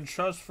harmony and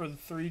trust for the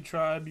three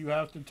tribe, you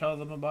have to tell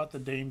them about the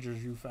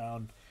dangers you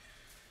found.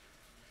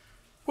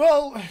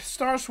 Well,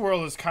 Star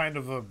Swirl is kind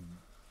of a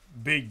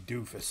big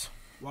doofus.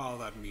 While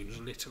that means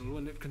little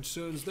when it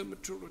concerns their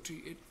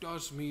maturity, it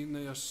does mean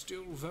they are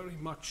still very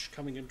much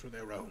coming into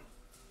their own.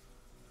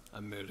 I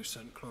merely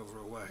sent Clover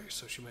away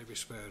so she may be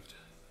spared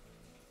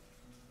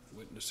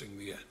witnessing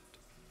the end.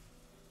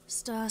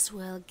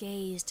 Starswell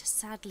gazed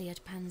sadly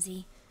at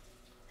Pansy,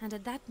 and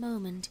at that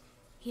moment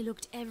he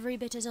looked every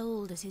bit as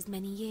old as his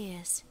many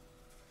years.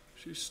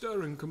 She's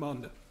stirring,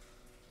 Commander.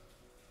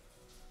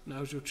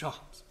 Now's your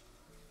chance.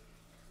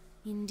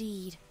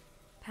 Indeed,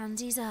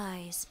 Pansy's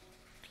eyes,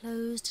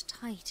 closed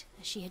tight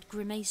as she had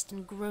grimaced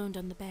and groaned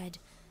on the bed,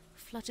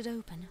 fluttered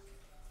open.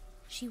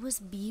 She was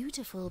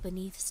beautiful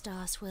beneath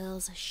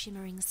Starswell's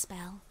shimmering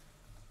spell.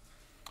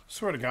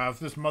 Swear to God, if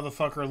this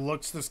motherfucker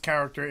looks this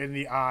character in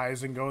the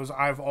eyes and goes,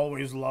 I've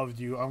always loved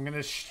you, I'm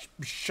gonna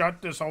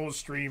shut this whole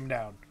stream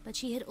down. But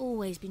she had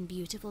always been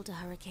beautiful to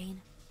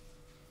Hurricane.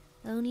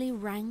 Only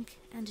rank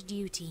and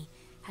duty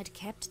had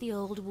kept the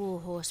old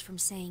warhorse from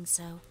saying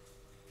so.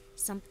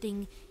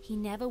 Something he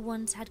never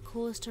once had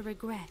cause to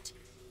regret.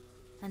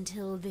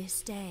 Until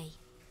this day.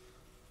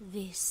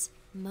 This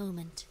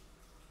moment.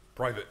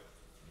 Private.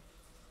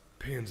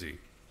 Pansy,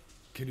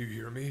 can you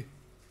hear me?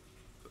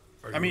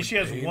 I mean, she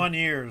has one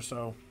ear,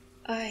 so...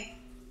 I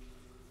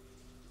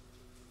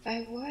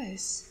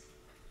was,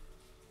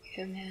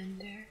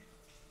 Commander.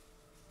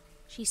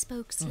 She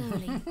spoke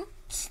slowly.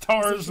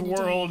 Stars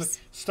World,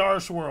 Star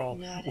Swirl,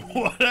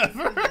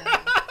 whatever.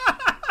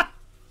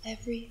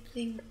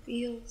 Everything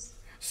feels...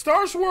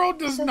 Star Swirl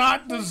does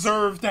not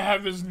deserve to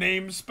have his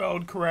name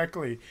spelled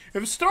correctly.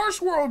 If Star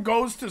Swirl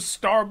goes to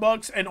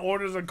Starbucks and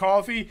orders a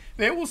coffee,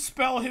 they will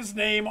spell his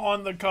name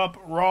on the cup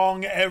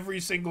wrong every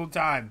single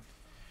time.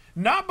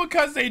 Not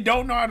because they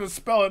don't know how to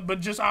spell it,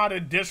 but just out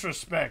of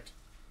disrespect.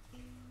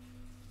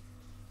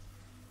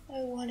 I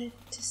wanted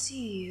to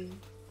see you.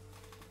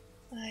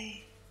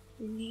 I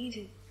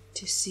needed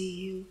to see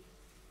you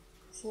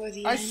before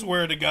the I end.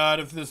 swear to God,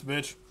 if this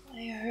bitch...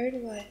 I heard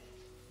what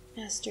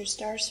Master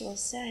Starswell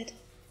said,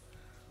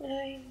 but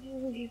I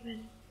knew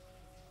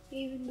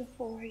even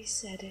before he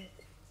said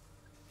it,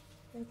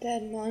 what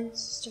that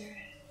monster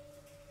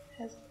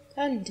has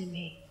done to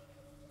me.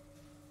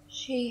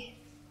 She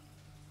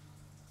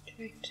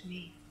tricked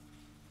me.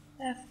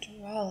 After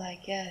all, I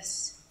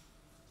guess.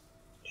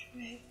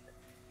 Trick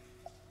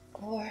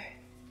or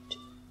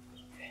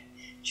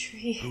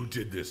treat. Who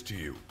did this to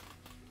you?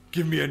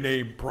 Give me a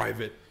name,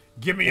 Private.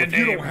 Give me a name. If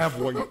you don't have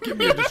one, give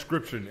me a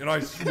description, and I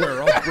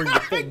swear I'll bring the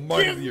full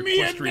might of the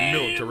equestrian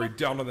military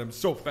down on them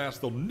so fast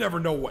they'll never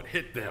know what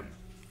hit them.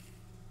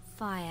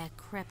 Fire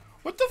crept.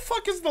 What the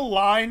fuck is the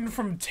line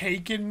from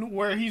Taken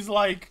where he's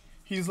like,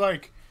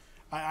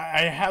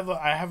 I have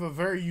a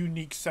very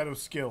unique set of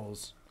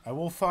skills. I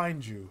will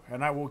find you,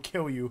 and I will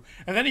kill you.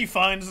 And then he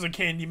finds the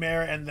Candy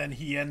Mare, and then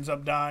he ends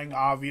up dying,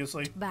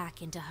 obviously.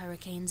 Back into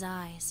Hurricane's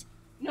eyes.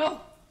 No!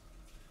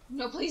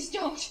 No, please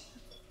don't!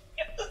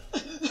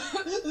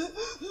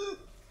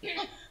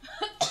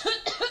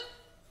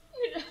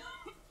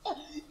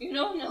 You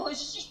don't know what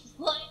she's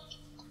like.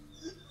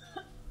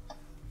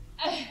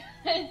 I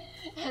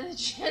had the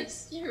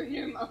chance to read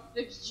her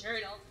mother's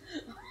journal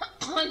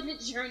on the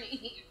journey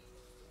here.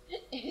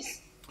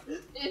 It's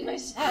in my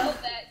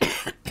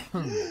saddlebag.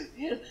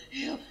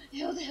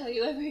 He'll tell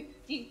you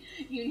everything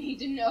you need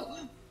to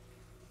know.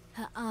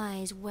 Her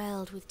eyes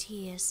welled with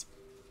tears.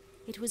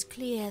 It was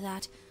clear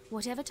that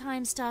whatever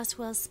time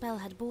Starswell's spell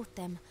had brought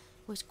them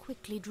was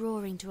quickly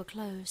drawing to a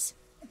close.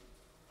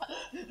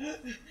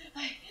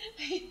 I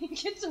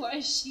think it's why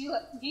she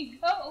let me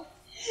go.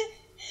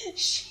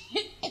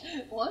 She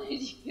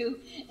wanted you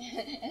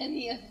and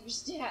the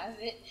others to have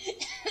it.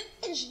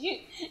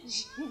 She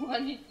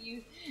wanted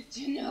you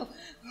to know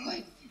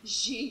what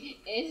she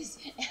is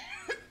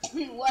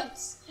and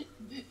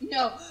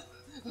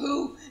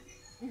who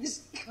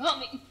is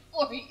coming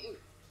for you.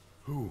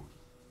 Who?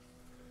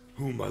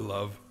 Who, my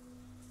love?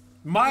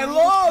 My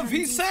love!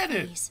 He said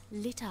it!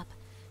 Lit up,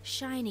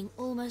 shining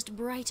almost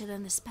brighter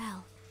than the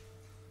spell.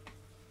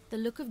 The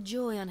look of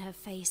joy on her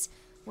face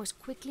was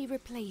quickly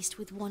replaced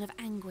with one of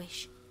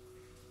anguish.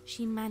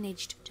 She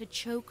managed to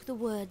choke the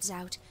words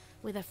out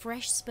with a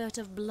fresh spurt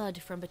of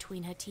blood from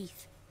between her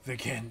teeth. The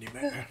Candy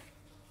Mare.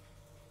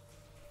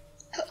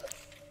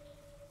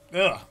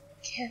 Ugh.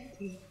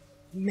 Candy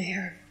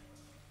Mare.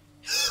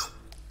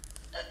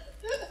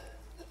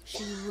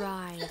 She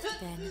writhed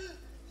then,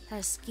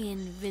 her skin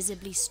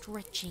visibly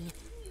stretching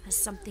as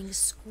something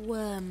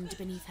squirmed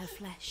beneath her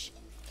flesh.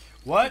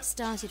 What? It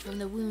started from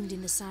the wound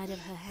in the side of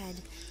her head,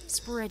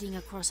 spreading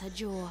across her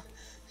jaw.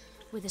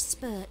 With a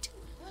spurt,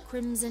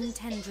 crimson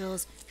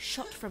tendrils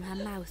shot from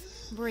her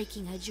mouth,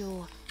 breaking her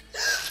jaw.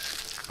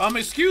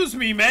 Excuse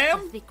me,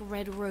 ma'am? Thick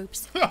red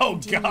ropes.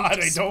 Oh God,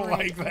 I don't spread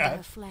like under that.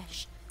 Her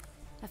flesh.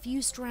 A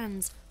few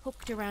strands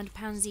hooked around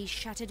Pansy's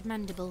shattered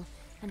mandible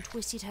and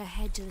twisted her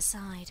head to the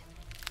side.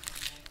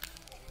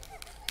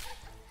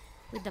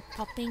 With the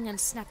popping and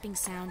snapping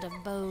sound of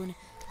bone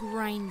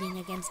grinding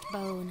against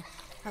bone,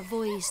 a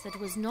voice that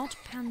was not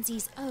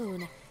Pansy's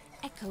own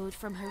echoed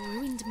from her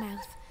ruined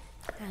mouth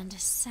and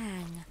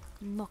sang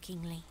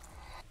mockingly.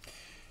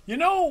 You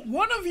know,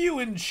 one of you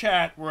in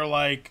chat were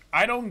like,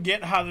 I don't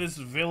get how this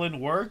villain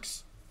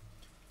works.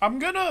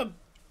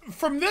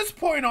 From this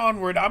point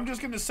onward, I'm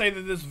just gonna say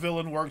that this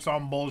villain works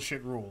on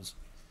bullshit rules.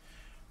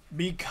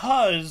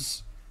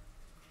 Because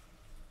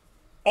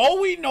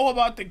all we know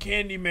about the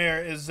Candy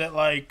Mare is that,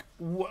 like,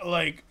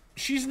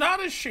 she's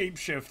not a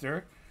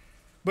shapeshifter,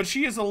 but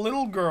she is a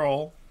little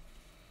girl,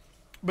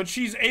 but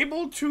she's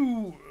able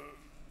to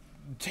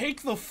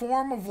take the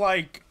form of,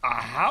 like,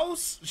 a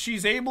house.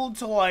 She's able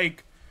to,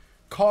 like,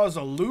 cause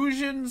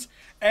illusions,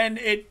 and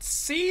it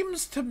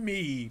seems to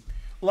me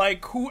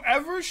like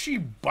whoever she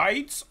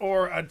bites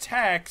or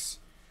attacks,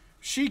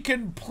 she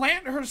can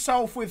plant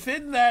herself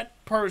within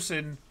that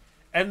person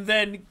and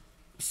then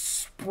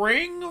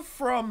spring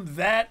from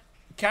that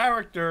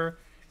character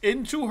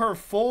into her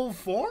full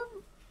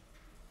form?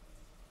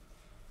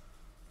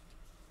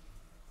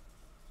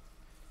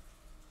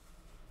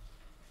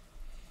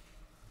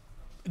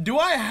 Do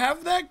I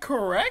have that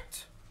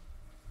correct?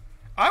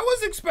 I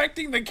was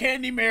expecting the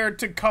Candy Mare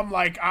to come,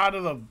 like, out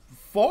of the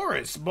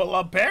forest, but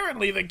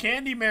apparently the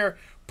Candy Mare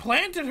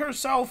planted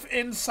herself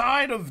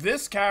inside of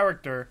this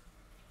character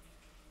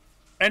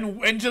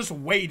and just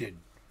waited.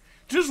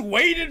 Just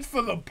waited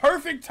for the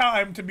perfect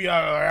time to be,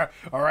 all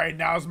right,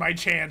 now's my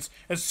chance.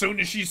 As soon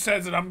as she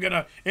says it, I'm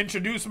gonna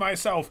introduce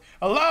myself.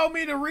 Allow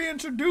me to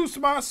reintroduce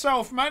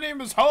myself. My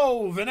name is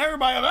Hove, and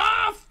everybody,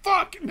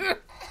 fuck!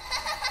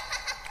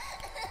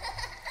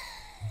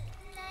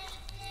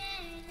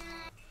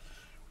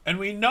 And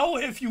we know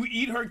if you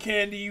eat her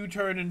candy, you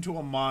turn into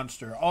a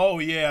monster. Oh,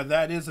 yeah,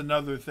 that is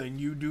another thing.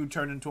 You do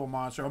turn into a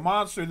monster. A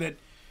monster that,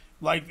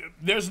 like,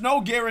 there's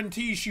no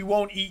guarantee she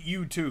won't eat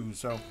you, too,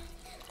 so.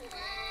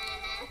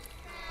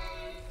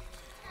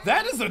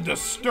 That is a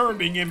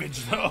disturbing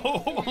image,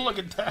 though. Look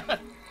at that.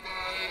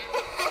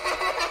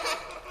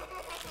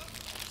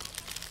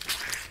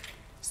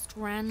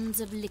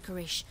 Strands of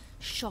licorice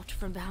shot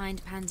from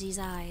behind Pansy's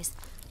eyes,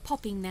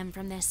 popping them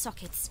from their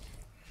sockets.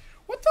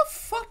 What the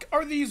fuck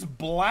are these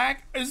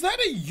black? Is that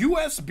a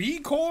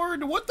USB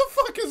cord? What the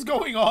fuck is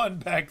going on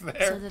back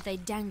there? So that they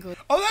dangled.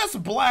 Oh, that's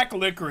black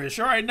licorice.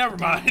 All right, never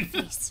mind.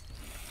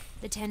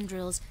 The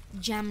tendrils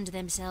jammed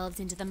themselves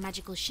into the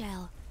magical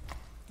shell.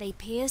 They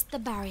pierced the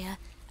barrier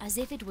as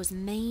if it was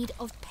made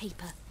of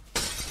paper.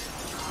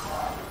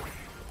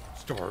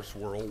 Star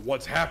Swirl,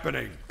 what's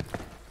happening?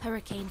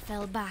 Hurricane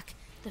fell back.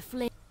 The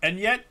flame. And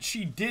yet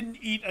she didn't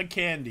eat a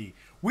candy.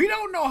 We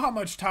don't know how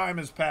much time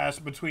has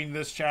passed between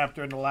this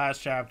chapter and the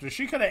last chapter.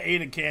 She could have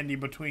ate a candy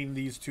between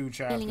these two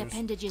chapters. Feeling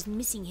appendages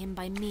missing him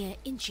by mere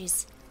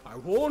inches. I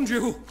warned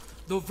you,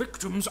 the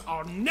victims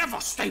are never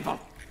stable.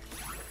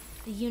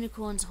 The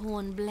unicorn's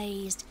horn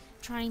blazed,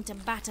 trying to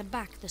batter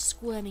back the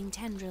squirming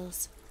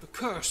tendrils. The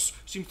curse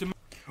seems to...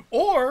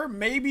 Or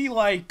maybe,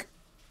 like,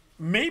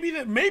 maybe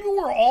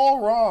we're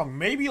all wrong.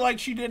 Maybe, like,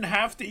 she didn't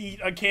have to eat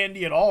a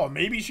candy at all.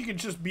 Maybe she could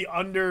just be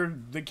under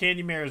the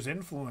Candy Mare's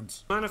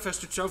influence.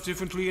 Manifest itself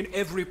differently in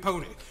every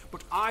pony,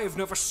 but I've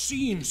never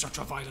seen such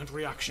a violent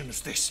reaction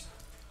as this.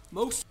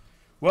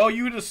 Well,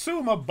 you'd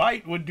assume a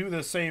bite would do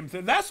the same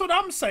thing. That's what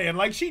I'm saying.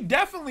 Like, she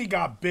definitely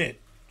got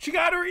bit. She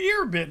got her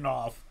ear bitten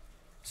off.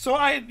 So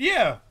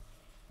yeah.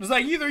 It's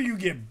like either you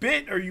get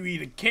bit or you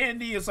eat a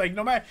candy. It's like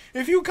no matter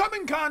if you come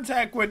in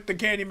contact with the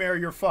Candy Mare,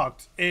 you're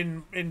fucked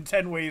in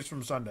 10 ways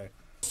from Sunday.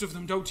 Most of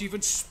them don't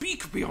even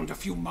speak beyond a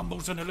few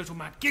mumbles and a little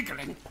mad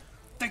giggling.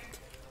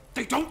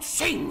 They don't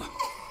sing.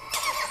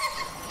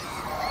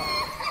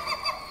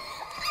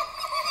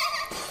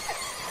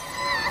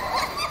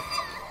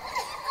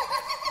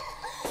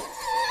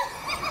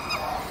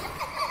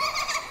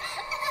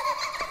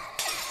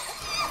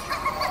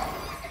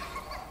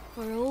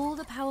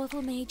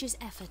 prodigious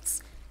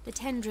efforts, the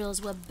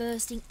tendrils were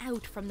bursting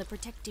out from the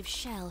protective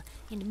shell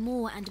in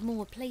more and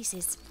more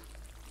places.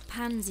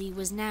 Pansy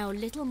was now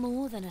little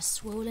more than a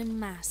swollen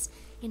mass,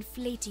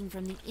 inflating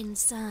from the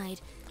inside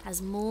as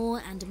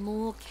more and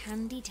more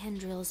candy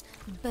tendrils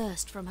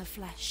burst from her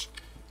flesh.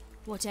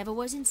 Whatever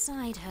was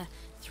inside her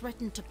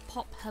threatened to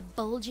pop her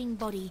bulging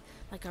body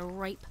like a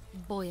ripe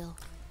boil.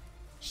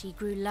 She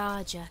grew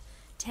larger,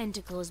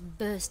 tentacles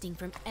bursting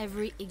from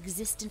every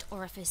existent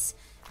orifice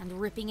and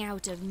ripping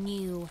out of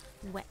new,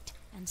 wet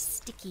and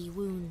sticky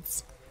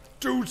wounds.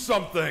 Do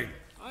something!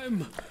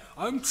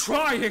 I'm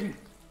trying!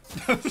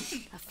 A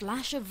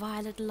flash of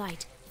violet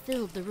light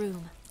filled the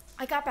room.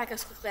 I got back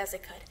as quickly as I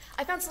could.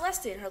 I found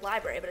Celestia in her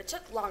library, but it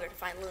took longer to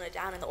find Luna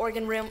down in the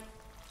organ room.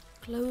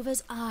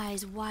 Clover's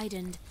eyes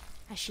widened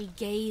as she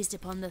gazed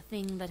upon the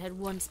thing that had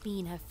once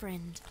been her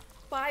friend.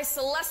 By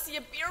Celestia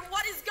Beard,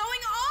 what is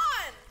going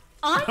on?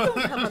 I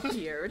don't have a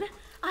beard.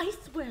 I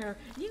swear,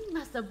 you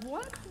must have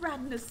one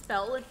Radness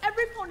spell and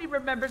every pony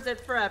remembers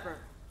it forever.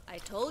 I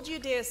told you,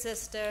 dear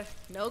sister,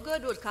 no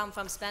good would come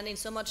from spending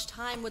so much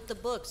time with the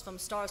books from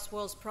Star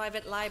Swirl's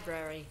private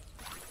library.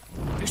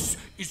 This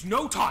is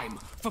no time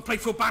for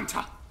playful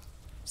banter.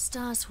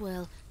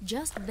 Starswirl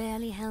just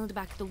barely held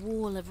back the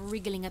wall of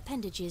wriggling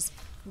appendages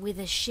with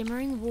a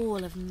shimmering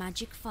wall of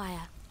magic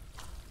fire.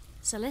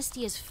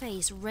 Celestia's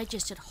face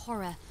registered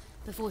horror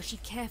before she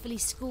carefully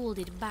schooled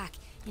it back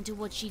into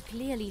what she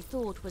clearly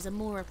thought was a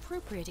more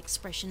appropriate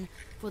expression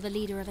for the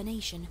leader of a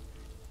nation.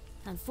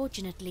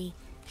 Unfortunately,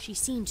 she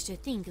seemed to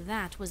think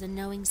that was a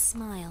knowing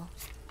smile.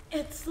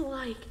 It's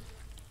like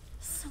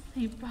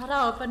something brought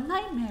out a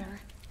nightmare.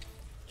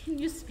 Can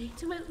you speak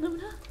to it,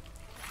 Luna?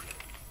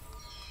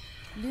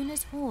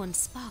 Luna's horn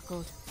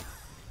sparkled.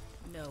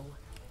 No,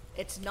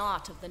 it's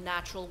not of the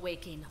natural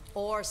waking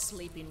or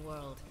sleeping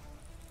world.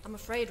 I'm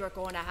afraid we're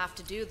going to have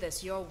to do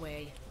this your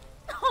way.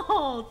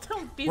 Oh,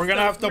 don't be We're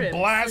gonna have to grim,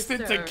 blast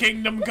sister. it to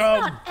Kingdom It's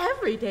Come. Not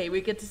every day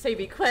we get to save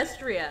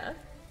Equestria.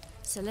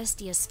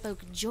 Celestia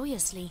spoke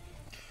joyously.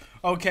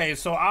 Okay,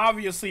 so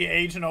obviously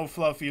Agent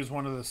O'Fluffy is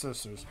one of the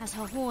sisters. As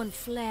her horn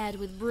flared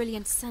with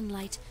brilliant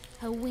sunlight,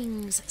 her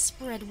wings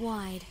spread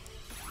wide.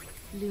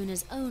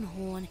 Luna's own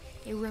horn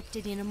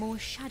erupted in a more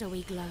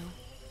shadowy glow.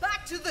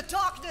 Back to the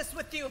darkness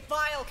with you,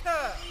 vile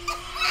cur!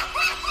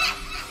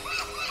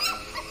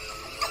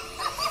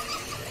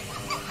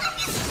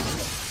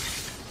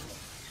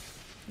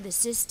 The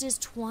sisters'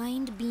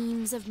 twined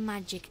beams of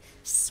magic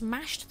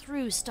smashed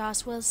through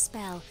Starswell's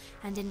spell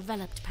and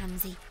enveloped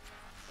Pansy.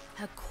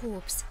 Her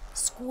corpse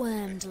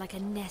squirmed like a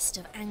nest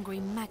of angry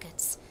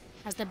maggots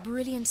as the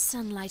brilliant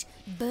sunlight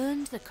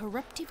burned the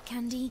corruptive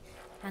candy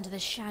and the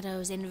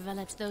shadows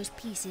enveloped those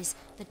pieces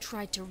that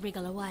tried to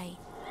wriggle away.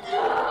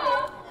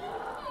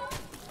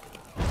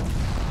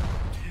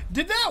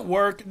 Did that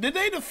work? Did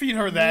they defeat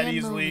her that Mere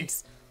easily?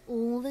 moments,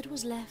 all that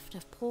was left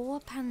of poor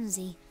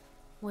Pansy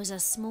was a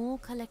small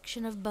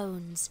collection of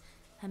bones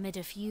amid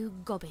a few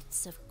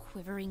gobbets of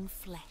quivering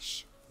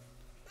flesh.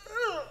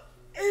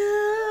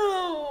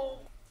 Ew!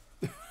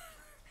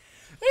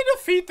 They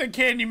defeat the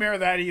Candy Mare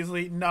that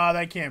easily? Nah,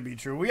 that can't be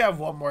true. We have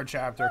one more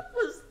chapter. What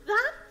was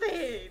that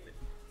thing?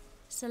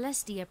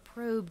 Celestia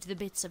probed the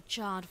bits of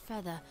charred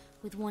feather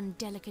with one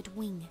delicate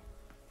wing.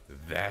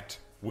 That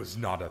was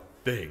not a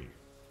thing.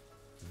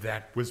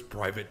 That was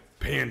Private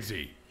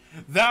Pansy.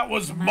 That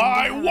was Commander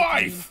my Hurricane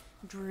wife!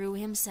 Drew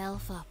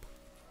himself up.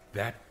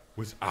 That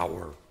was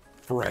our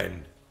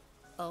friend.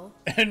 Oh?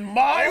 And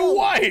my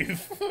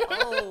wife!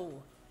 Oh,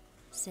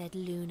 Said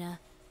Luna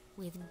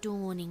with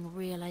dawning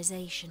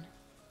realization.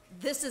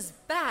 this is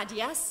bad,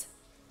 yes?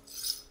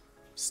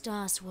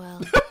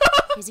 Starswirl,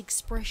 his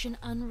expression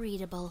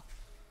unreadable,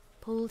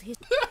 pulled his...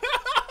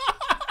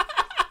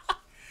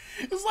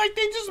 It's like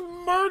they just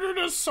murdered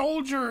a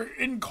soldier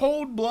in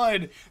cold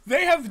blood.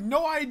 They have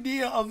no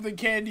idea of the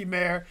Candy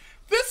Mare.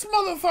 This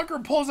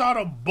motherfucker pulls out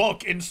a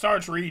book and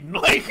starts reading.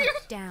 Like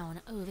down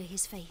over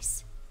his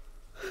face.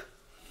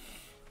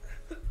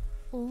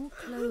 All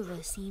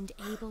Clover seemed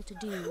able to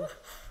do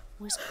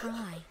was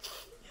cry.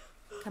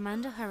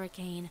 Commander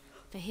Hurricane,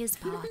 for his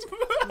part,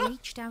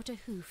 reached out a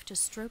hoof to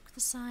stroke the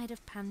side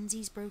of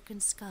Pansy's broken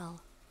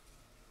skull.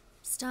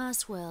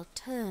 Starswirl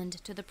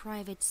turned to the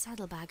private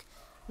saddlebag,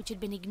 which had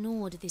been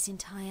ignored this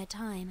entire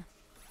time,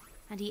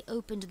 and he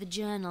opened the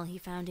journal he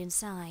found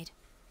inside.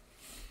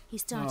 He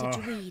started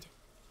to read.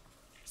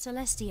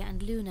 Celestia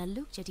and Luna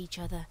looked at each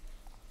other,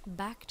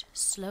 backed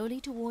slowly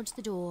towards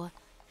the door,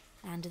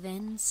 and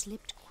then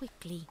slipped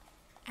quickly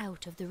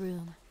out of the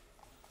room.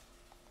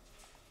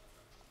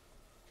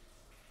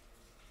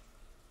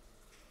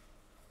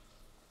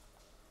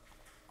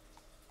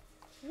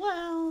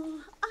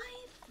 Well, I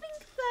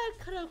think that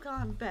could have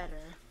gone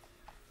better.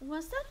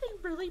 Was that thing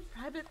really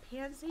Private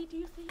Pansy, do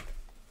you think?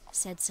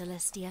 Said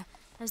Celestia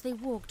as they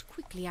walked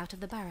quickly out of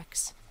the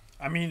barracks.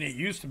 I mean, it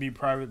used to be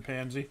Private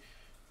Pansy.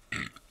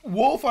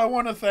 Wolf, I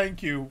want to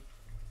thank you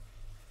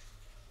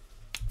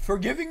for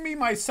giving me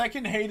my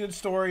second hated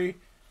story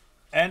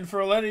And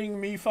for letting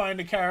me find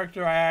a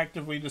character I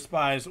actively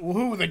despise.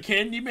 Who, the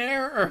Candy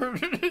Mare?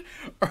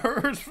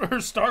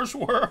 Or Star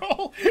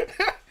Swirl?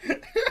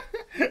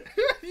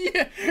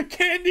 Yeah,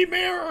 Candy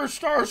Mare or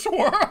Star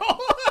Swirl?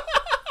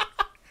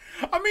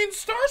 I mean,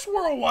 Star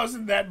Swirl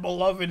wasn't that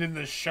beloved in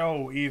the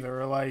show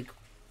either, like...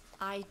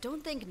 I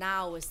don't think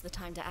now is the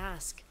time to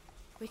ask.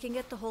 We can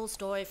get the whole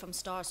story from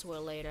Star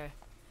Swirl later.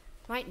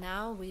 Right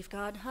now, we've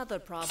got other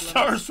problems.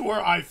 Star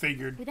Swirl, I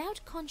figured.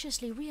 Without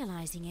consciously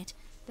realizing it,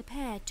 the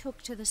pair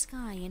took to the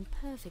sky in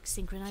perfect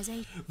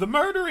synchronization. The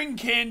murdering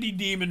candy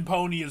demon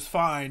pony is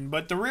fine,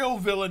 but the real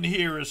villain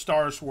here is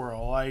Star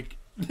Swirl. Like,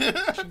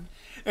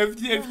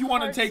 if you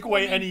want to take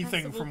away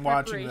anything from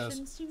watching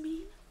this. You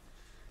mean?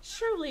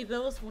 Surely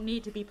those will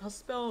need to be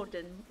postponed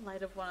in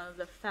light of one of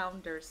the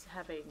founders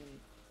having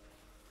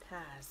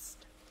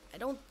passed. I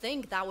don't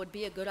think that would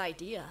be a good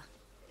idea.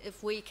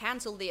 If we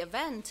cancel the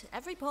event,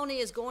 every pony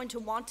is going to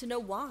want to know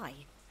why.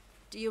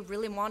 Do you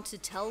really want to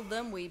tell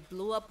them we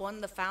blew up one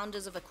of the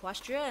founders of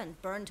Equestria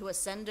and burned to a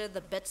cinder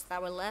the bits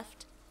that were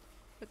left?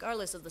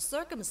 Regardless of the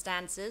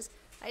circumstances,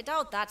 I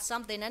doubt that's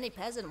something any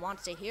peasant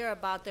wants to hear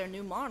about their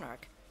new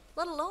monarch,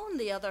 let alone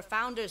the other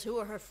founders who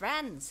are her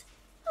friends.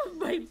 Oh,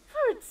 my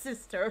bird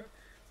sister!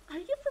 Are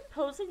you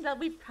proposing that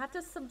we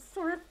practice some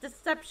sort of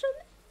deception?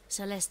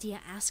 Celestia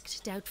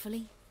asked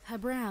doubtfully, her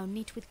brow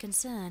knit with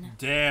concern.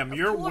 Damn,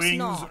 your wings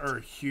not. are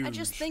huge. I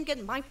just think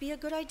it might be a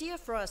good idea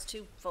for us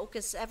to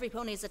focus every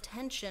pony's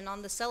attention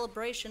on the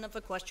celebration of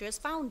Equestria's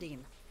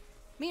founding.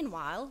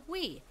 Meanwhile,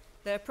 we,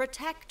 their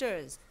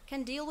protectors,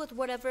 can deal with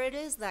whatever it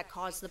is that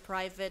caused the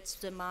private's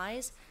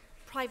demise,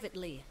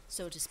 privately,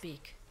 so to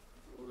speak.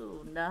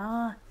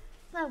 Luna,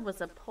 that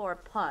was a poor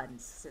pun,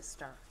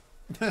 sister.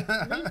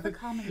 Leave the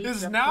comedy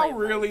Is to now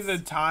playwrights. really the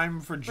time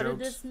for jokes?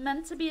 But it is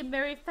meant to be a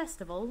merry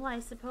festival, I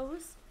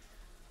suppose.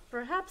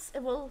 Perhaps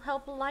it will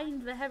help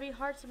lighten the heavy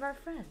hearts of our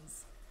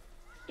friends.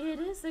 It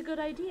is a good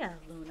idea,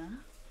 Luna.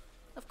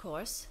 Of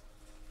course.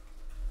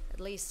 At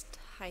least,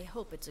 I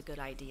hope it's a good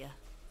idea.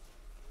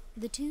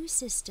 The two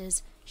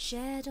sisters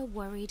shared a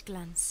worried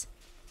glance.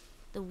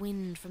 The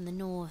wind from the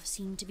north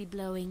seemed to be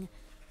blowing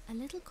a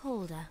little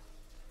colder.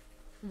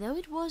 Though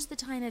it was the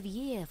time of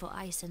year for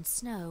ice and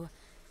snow,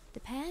 the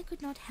pair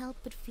could not help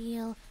but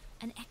feel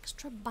an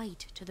extra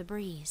bite to the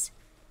breeze.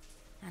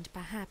 And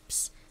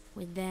perhaps,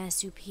 with their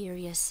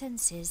superior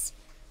senses,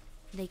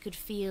 they could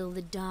feel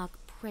the dark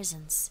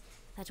presence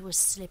that was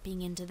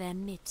slipping into their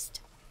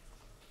midst.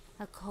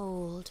 A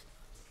cold,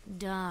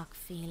 dark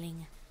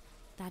feeling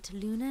that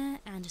Luna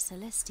and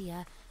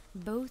Celestia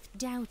both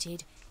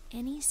doubted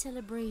any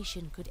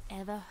celebration could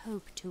ever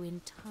hope to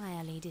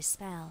entirely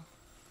dispel.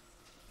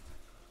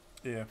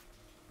 Yeah.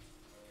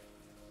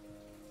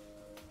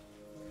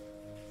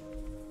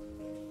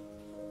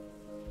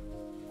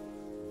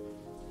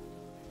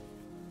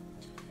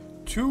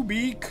 To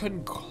be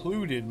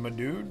concluded, my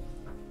dude.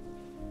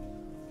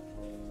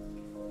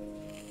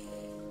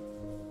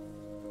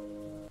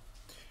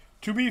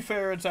 To be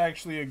fair, it's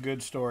actually a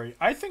good story.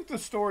 I think the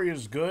story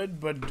is good,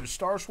 but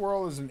Star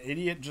Swirl is an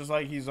idiot, just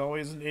like he's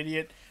always an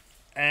idiot.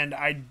 And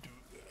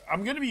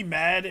I'm gonna be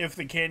mad if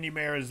the Candy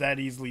Mare is that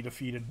easily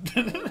defeated.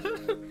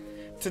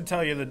 To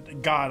tell you the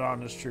God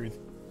honest truth.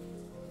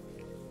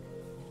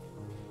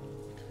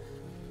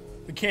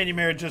 The Candy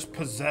Mare just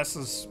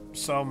possesses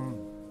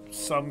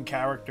some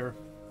character.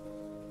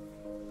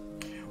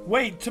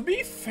 Wait, to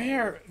be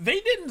fair, they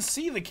didn't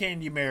see the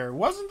Candy Mare.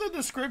 Wasn't the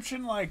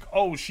description like,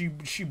 oh, she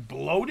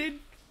bloated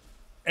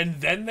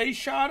and then they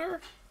shot her?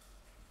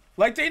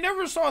 Like, they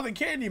never saw the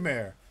Candy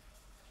Mare.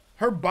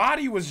 Her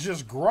body was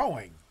just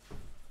growing.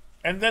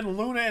 And then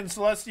Luna and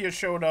Celestia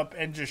showed up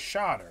and just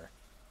shot her.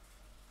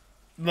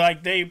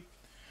 Like, they,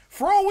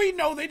 for all we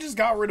know, they just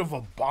got rid of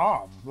a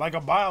bomb. Like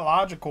a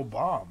biological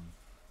bomb.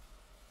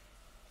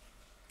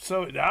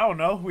 So, I don't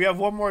know. We have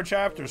one more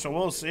chapter, so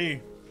we'll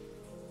see.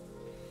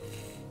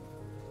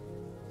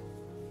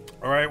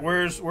 Alright,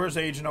 where's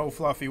Agent O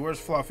Fluffy? Where's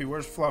Fluffy?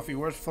 Where's Fluffy?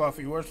 Where's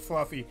Fluffy? Where's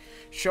Fluffy?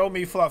 Show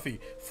me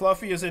Fluffy.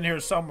 Fluffy is in here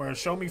somewhere.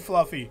 Show me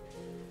Fluffy.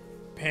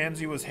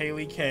 Pansy was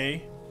Haley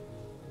K.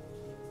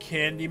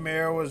 Candy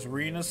Mare was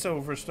Rena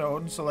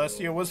Silverstone.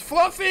 Celestia was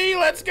Fluffy!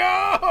 Let's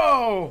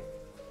go!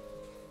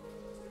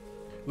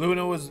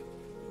 Luna was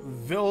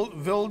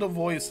Vilda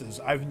Voices.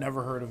 I've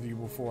never heard of you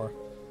before.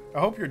 I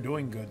hope you're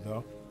doing good,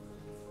 though.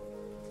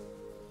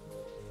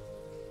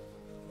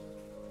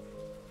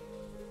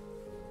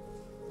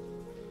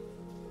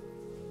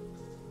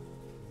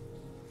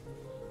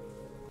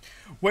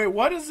 Wait,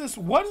 what is this?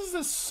 What is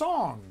this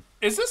song?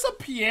 Is this a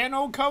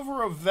piano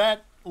cover of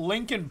that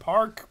Linkin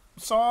Park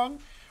song?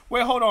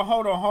 Wait, hold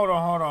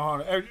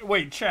on.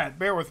 Wait, chat,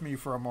 bear with me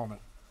for a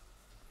moment.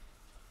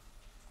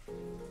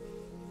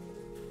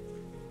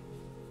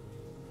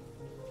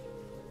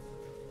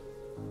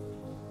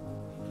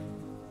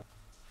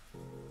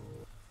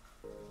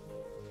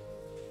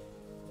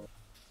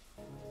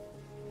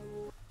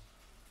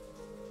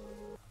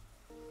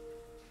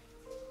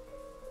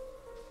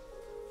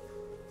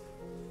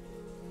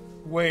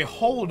 Wait,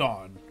 hold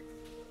on.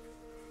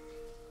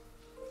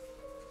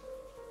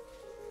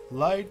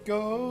 Light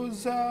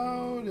goes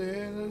out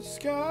in the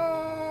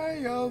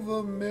sky of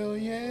a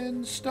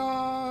million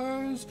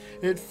stars.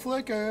 It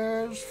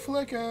flickers,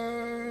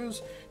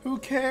 flickers. Who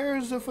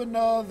cares if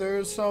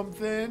another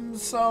something,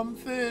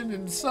 something,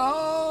 and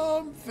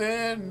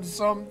something,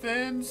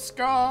 something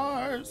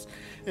scars?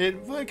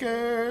 It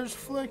flickers,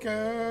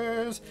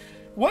 flickers.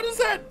 What is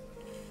that?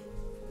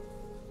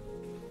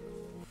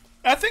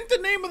 I think the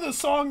name of the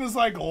song is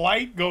like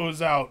Light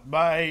Goes Out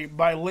by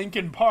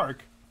Linkin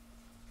Park.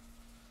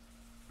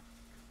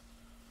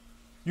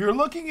 You're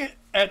looking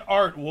at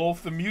art,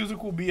 Wolf. The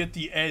music will be at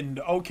the end.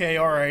 Okay,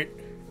 alright.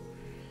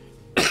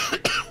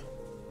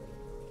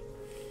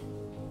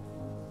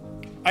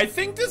 I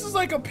think this is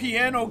like a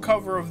piano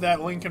cover of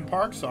that Linkin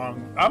Park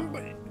song.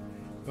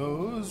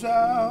 Goes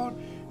out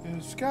in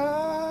the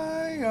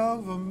sky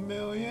of a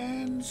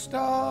million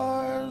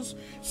stars.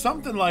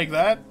 Something like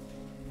that.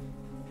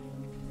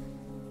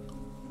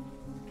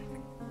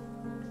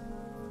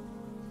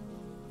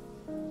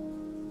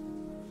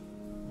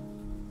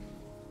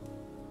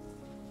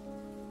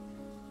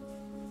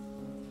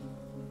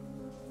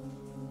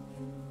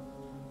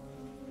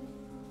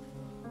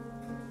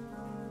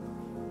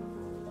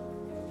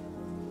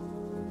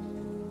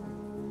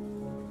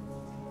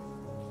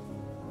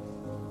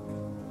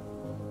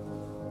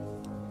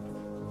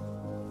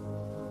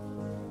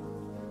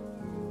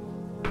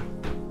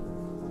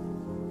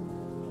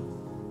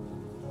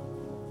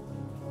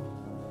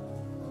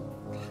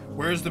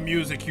 Where's the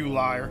music, you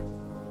liar?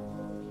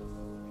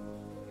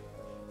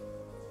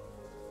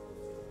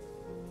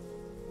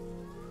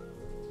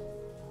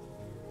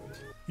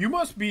 You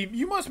must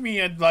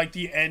be at like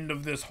the end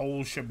of this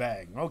whole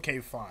shebang. Okay,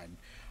 fine.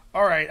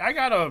 Alright,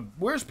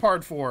 where's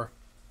part 4?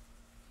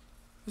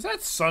 Is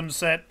that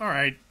sunset?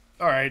 Alright,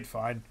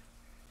 fine.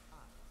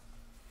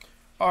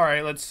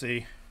 Alright, let's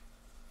see.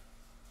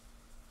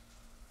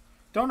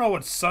 Don't know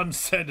what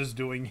sunset is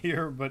doing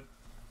here, but...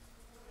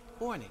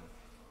 Warning.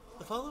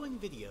 The following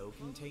video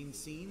contains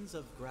scenes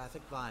of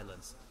graphic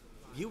violence.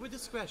 Viewer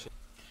discretion.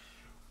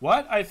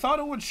 What? I thought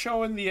it would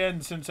show in the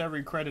end since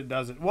every credit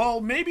does it. Well,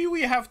 maybe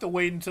we have to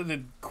wait until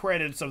the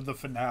credits of the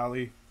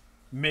finale.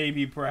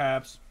 Maybe,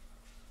 perhaps.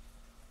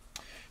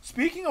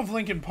 Speaking of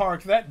Linkin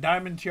Park, that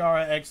Diamond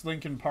Tiara X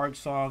Linkin Park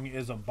song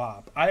is a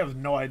bop. I have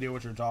no idea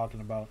what you're talking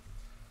about.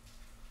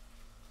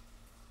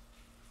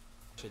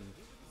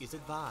 Is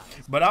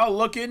advised. But I'll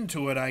look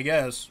into it, I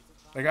guess.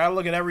 I gotta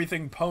look at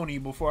everything Pony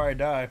before I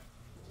die.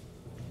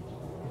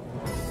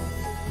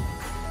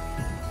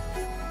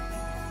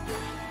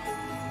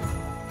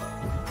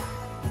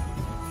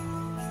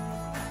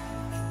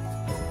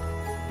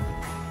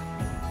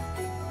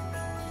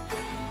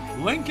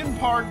 Linkin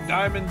Park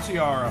Diamond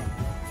Tiara.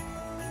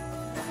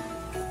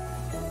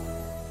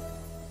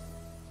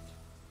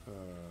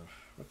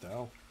 What the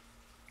hell?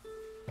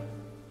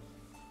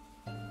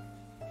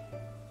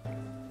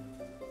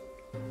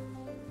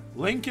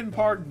 Linkin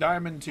Park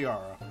Diamond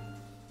Tiara.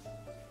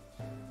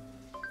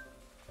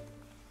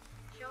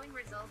 Showing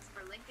results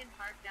for Linkin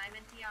Park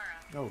Diamond Tiara.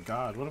 Oh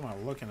God, what am I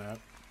looking at?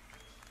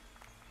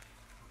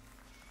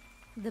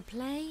 The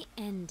play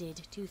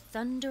ended to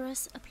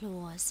thunderous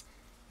applause.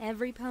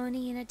 Every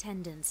pony in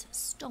attendance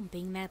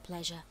stomping their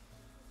pleasure.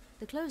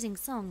 The closing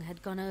song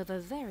had gone over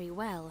very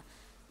well,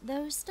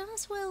 though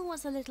Starswell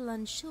was a little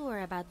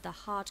unsure about the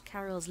Heart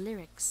Carol's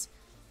lyrics.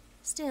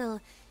 Still,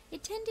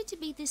 it tended to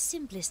be the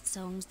simplest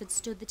songs that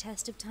stood the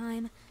test of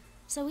time,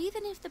 so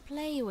even if the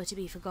play were to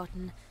be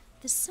forgotten,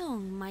 the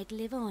song might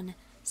live on,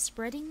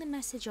 spreading the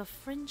message of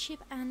friendship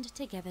and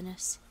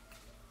togetherness.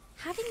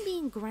 Having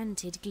been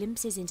granted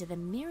glimpses into the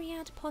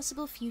myriad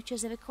possible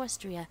futures of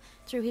Equestria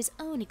through his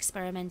own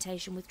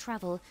experimentation with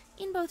travel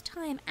in both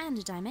time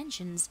and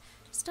dimensions,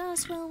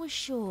 Starswell was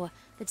sure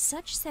that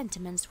such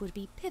sentiments would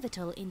be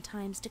pivotal in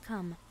times to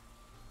come.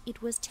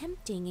 It was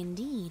tempting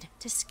indeed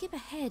to skip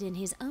ahead in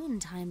his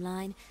own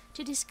timeline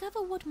to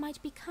discover what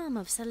might become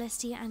of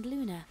Celestia and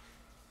Luna,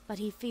 but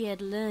he feared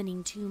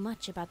learning too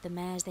much about the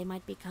mares they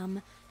might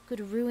become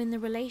could ruin the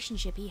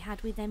relationship he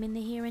had with them in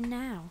the here and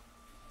now.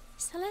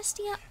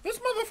 Celestia... This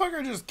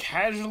motherfucker just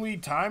casually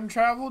time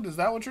traveled? Is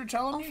that what you're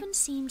telling me? Often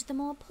seemed the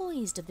more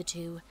poised of the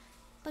two,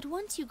 but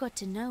once you got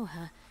to know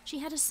her, she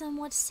had a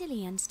somewhat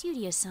silly and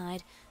studious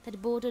side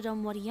that bordered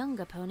on what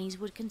younger ponies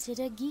would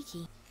consider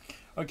geeky.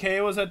 Okay,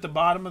 it was at the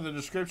bottom of the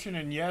description,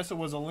 and yes, it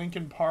was a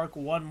Linkin Park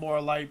One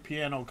More Light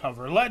piano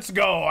cover. Let's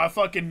go! I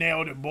fucking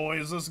nailed it,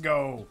 boys. Let's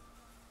go.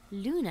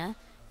 Luna,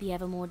 the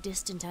ever more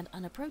distant and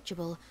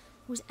unapproachable,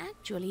 was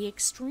actually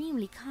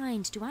extremely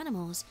kind to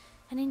animals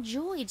and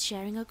enjoyed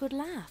sharing a good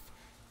laugh,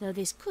 though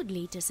this could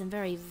lead to some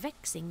very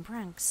vexing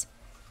pranks.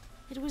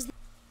 It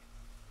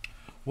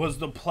was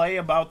the play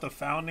about the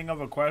founding of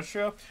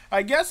Equestria?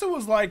 I guess it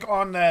was like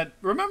on that...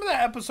 Remember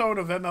that episode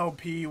of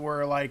MLP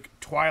where, like,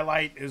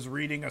 Twilight is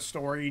reading a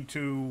story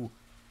to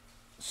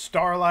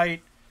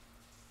Starlight,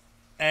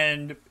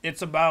 and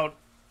it's about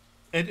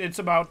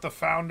the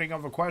founding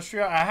of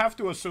Equestria? I have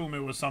to assume it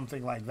was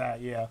something like that,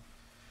 yeah.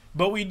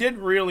 But we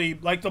didn't really...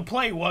 Like, the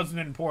play wasn't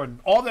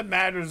important. All that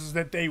matters is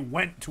that they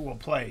went to a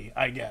play,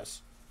 I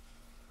guess.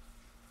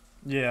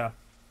 Yeah.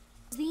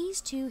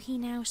 These two he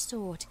now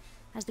sought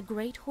as the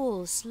great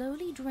hall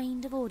slowly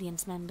drained of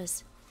audience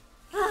members.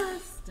 Ah,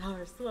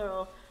 Star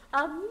Swirl,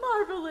 a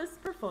marvelous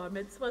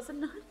performance,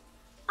 wasn't it?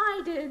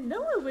 I didn't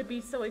know it would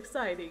be so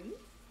exciting,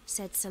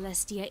 said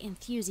Celestia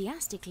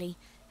enthusiastically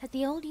as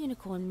the old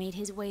unicorn made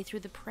his way through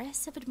the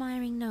press of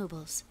admiring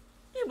nobles.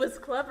 It was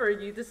clever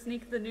of you to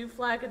sneak the new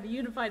flag of the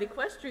unified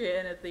Equestria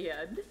in at the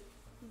end.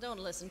 Don't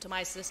listen to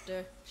my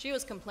sister. She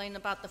was complaining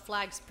about the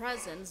flag's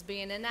presence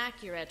being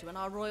inaccurate when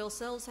our royal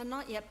cells had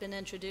not yet been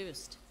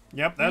introduced.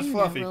 Yep, that's Luna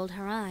fluffy. rolled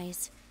her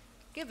eyes.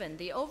 Given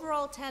the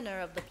overall tenor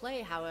of the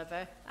play,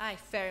 however, I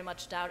very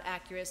much doubt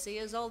accuracy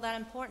is all that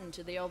important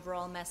to the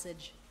overall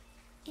message.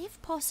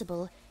 If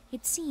possible,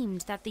 it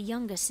seemed that the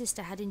younger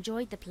sister had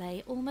enjoyed the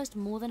play almost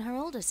more than her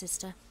older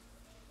sister.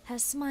 Her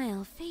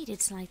smile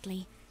faded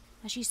slightly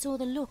as she saw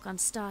the look on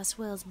Star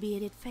Swirl's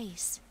bearded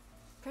face.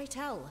 Pray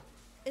tell,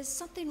 is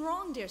something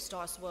wrong, dear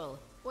Star Swirl?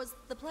 Was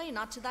the play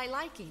not to thy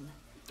liking?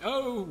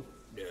 Oh,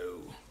 no.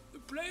 The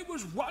play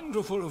was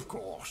wonderful, of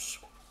course.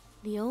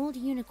 The old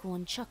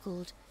unicorn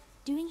chuckled,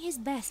 doing his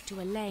best to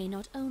allay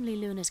not only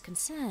Luna's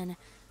concern,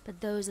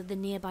 but those of the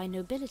nearby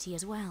nobility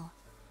as well.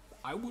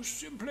 I was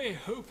simply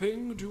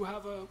hoping to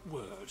have a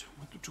word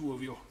with the two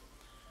of you.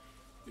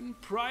 In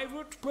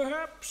private,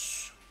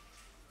 perhaps?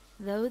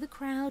 Though the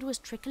crowd was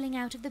trickling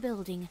out of the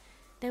building,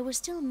 there were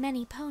still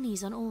many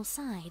ponies on all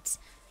sides.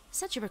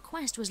 Such a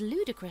request was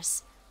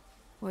ludicrous.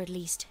 Or at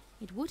least,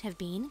 it would have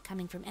been,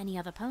 coming from any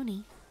other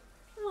pony.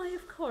 Why,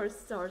 of course,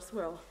 Star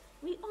Swirl.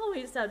 We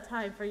always have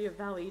time for your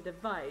valued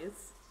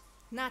advice.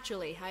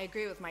 Naturally, I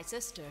agree with my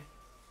sister.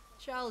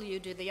 Shall you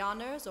do the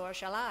honors, or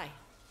shall I?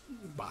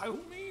 By all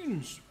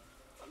means.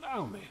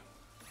 Allow me.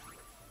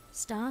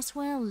 Star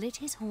Swirl lit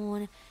his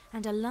horn,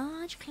 and a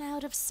large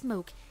cloud of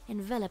smoke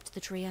enveloped the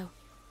trio.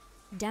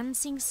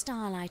 Dancing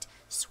starlight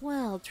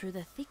swirled through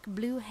the thick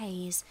blue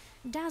haze,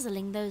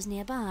 dazzling those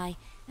nearby,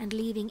 and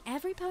leaving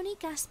every pony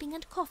gasping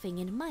and coughing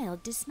in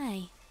mild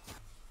dismay.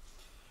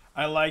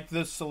 I like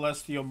this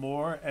Celestia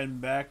more,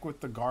 and back with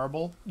the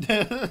garble.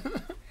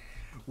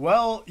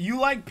 Well, you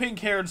like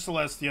pink-haired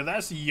Celestia.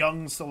 That's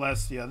young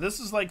Celestia. This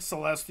is like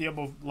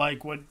Celestia,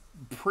 like what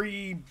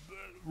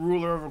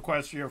pre-ruler of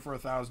Equestria for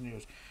 1,000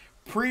 years.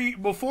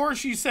 Before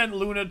she sent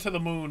Luna to the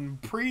moon.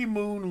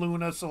 Pre-moon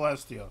Luna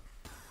Celestia.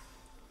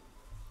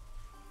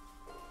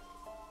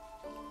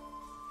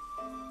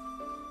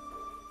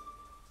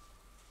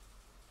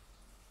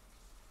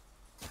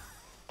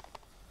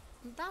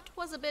 That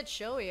was a bit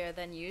showier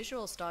than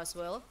usual, Star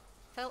Swirl.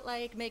 Felt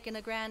like making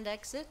a grand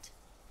exit.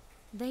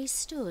 They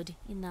stood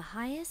in the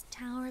highest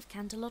tower of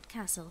Canterlot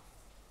Castle.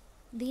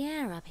 The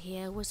air up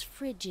here was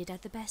frigid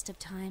at the best of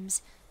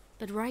times,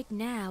 but right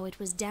now it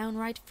was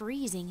downright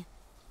freezing.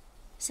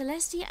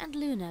 Celestia and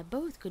Luna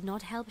both could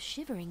not help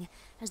shivering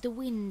as the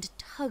wind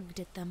tugged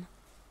at them.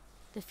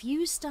 The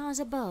few stars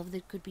above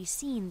that could be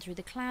seen through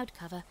the cloud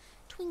cover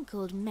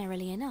twinkled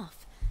merrily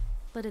enough,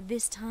 but at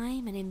this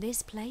time and in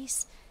this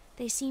place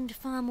they seemed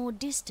far more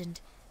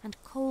distant and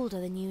colder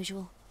than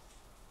usual.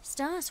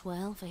 Star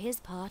Swirl, for his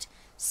part,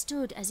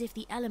 stood as if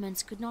the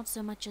elements could not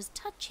so much as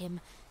touch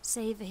him,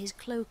 save for his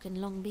cloak and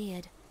long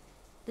beard.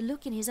 The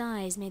look in his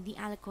eyes made the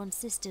Alicorn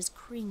sisters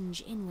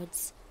cringe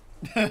inwards.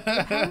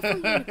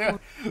 The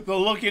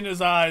look in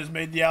his eyes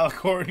made the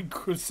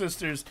Alicorn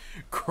sisters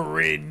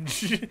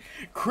cringe.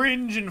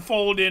 Cringe and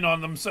fold in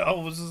on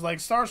themselves. It's like,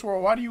 Star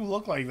Swirl, why do you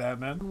look like that,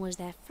 man? Was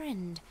their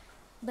friend,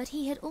 but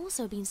he had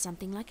also been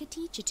something like a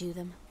teacher to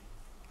them.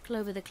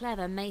 Clover the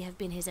Clever may have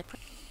been his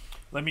apprentice.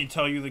 Let me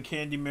tell you, the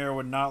Candy Mare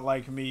would not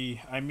like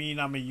me. I mean,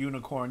 I'm a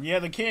unicorn. Yeah,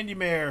 the Candy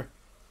Mare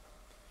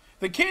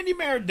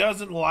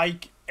doesn't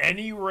like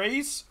any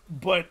race,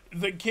 but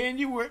the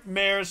Candy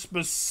Mare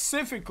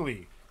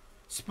specifically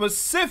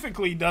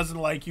doesn't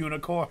like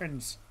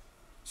unicorns.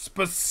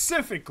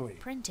 Specifically.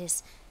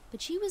 Apprentice,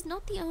 but she was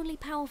not the only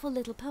powerful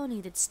little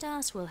pony that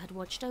Star Swirl had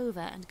watched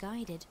over and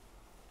guided.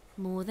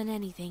 More than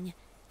anything,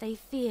 they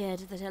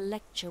feared that a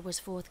lecture was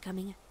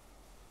forthcoming.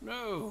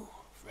 No,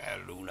 fair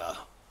Luna.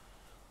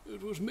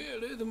 It was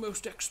merely the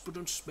most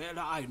expert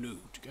speller I knew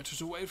to get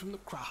us away from the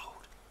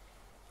crowd.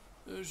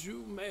 As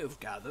you may have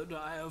gathered,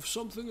 I have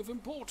something of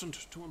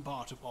importance to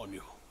impart upon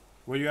you.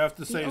 What do you have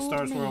to say,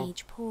 Star Swirl? The old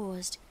mage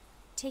paused,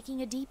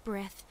 taking a deep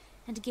breath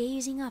and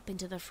gazing up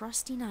into the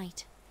frosty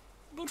night.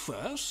 But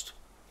first,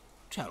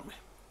 tell me,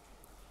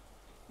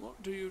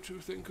 what do you two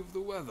think of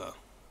the weather?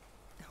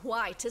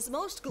 Why, 'tis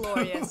most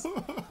glorious,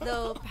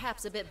 though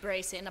perhaps a bit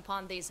bracing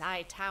upon these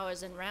high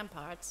towers and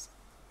ramparts.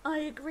 I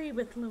agree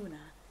with Luna.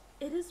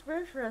 It is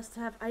rare for us to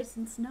have ice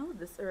and snow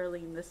this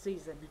early in the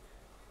season.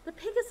 The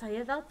Pegasi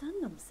have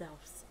outdone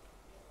themselves.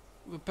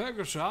 The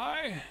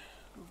Pegasi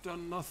have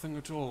done nothing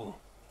at all.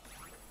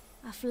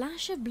 A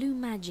flash of blue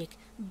magic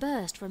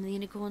burst from the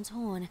unicorn's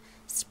horn,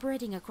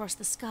 spreading across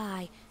the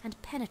sky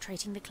and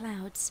penetrating the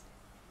clouds.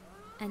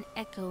 An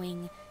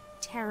echoing,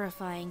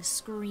 terrifying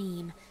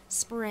scream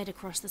spread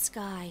across the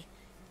sky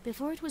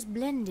before it was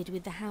blended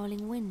with the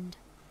howling wind.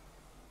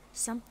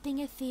 Something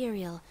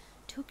ethereal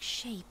took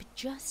shape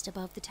just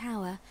above the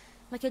tower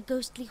like a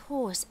ghostly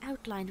horse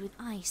outlined with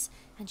ice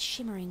and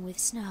shimmering with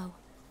snow.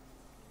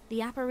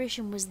 The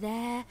apparition was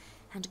there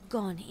and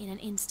gone in an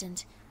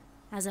instant,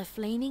 as a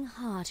flaming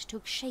heart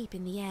took shape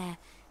in the air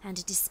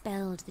and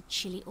dispelled the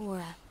chilly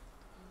aura.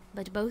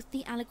 But both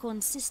the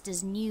Alicorn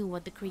sisters knew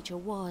what the creature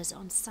was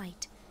on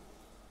sight.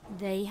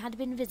 They had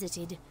been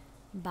visited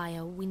by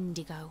a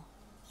Wendigo.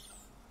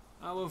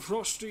 Our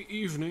frosty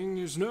evening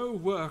is no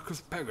work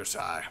of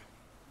Pegasi.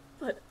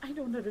 But I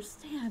don't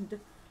understand.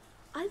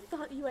 I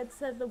thought you had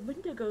said the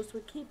Wendigos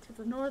would keep to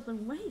the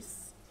northern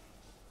wastes.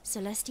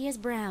 Celestia's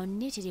brow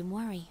knitted in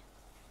worry.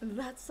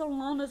 That so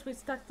long as we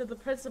stuck to the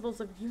principles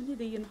of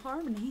unity and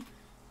harmony,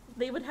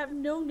 they would have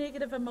no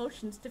negative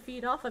emotions to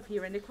feed off of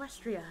here in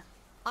Equestria.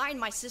 I and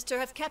my sister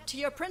have kept to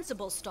your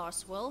principles,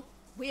 Starswell.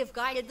 We have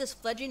guided this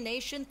fledgling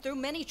nation through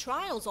many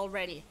trials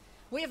already.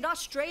 We have not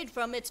strayed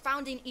from its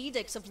founding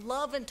edicts of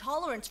love and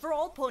tolerance for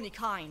all pony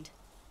kind.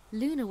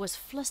 Luna was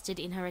flustered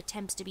in her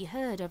attempts to be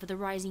heard over the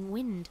rising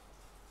wind.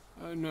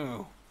 I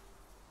know.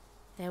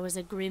 There was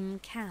a grim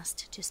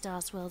cast to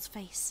Starswell's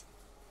face.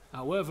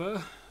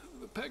 However,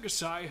 the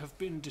Pegasi have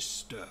been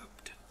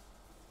disturbed.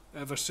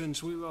 Ever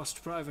since we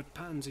lost Private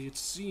Pansy, it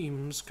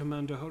seems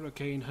Commander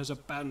Hurricane has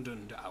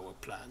abandoned our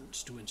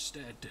plans to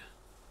instead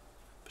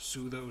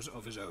pursue those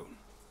of his own.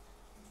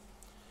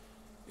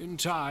 In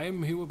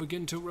time, he will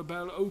begin to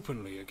rebel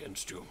openly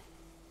against you.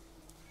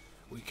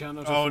 We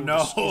cannot afford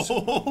to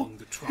schism among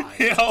the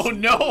tribes. Oh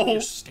no!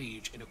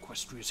 Stage in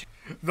Equestria's...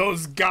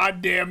 Those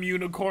goddamn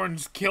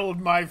unicorns killed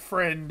my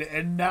friend,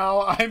 and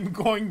now I'm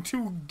going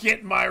to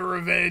get my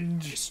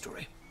revenge.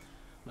 History.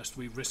 Lest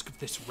we risk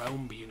this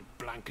realm being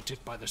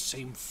blanketed by the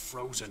same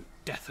frozen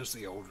death as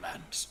the old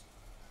lands.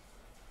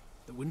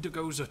 The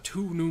Wendigos are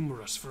too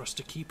numerous for us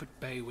to keep at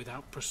bay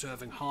without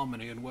preserving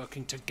harmony and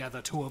working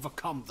together to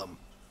overcome them.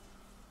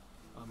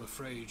 I'm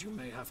afraid you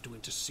may have to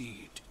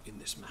intercede in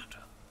this matter.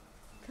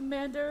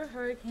 Commander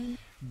Hurricane...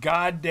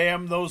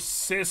 Goddamn those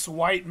cis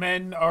white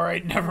men.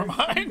 Alright, never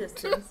mind.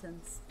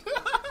 Since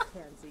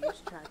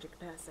Pansy's tragic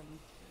passing.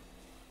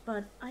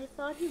 But I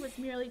thought he was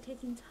merely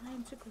taking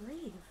time to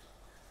grieve.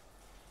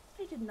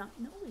 I did not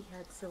know he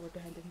had so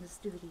abandoned his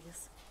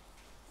duties.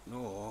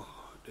 Nor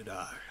did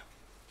I.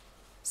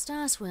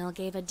 Starswell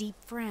gave a deep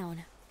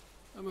frown.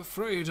 I'm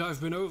afraid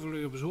I've been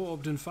overly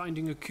absorbed in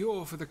finding a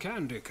cure for the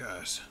candy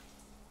curse.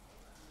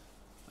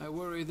 I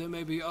worry there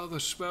may be other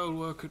spell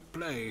work at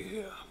play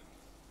here.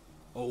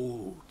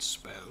 Old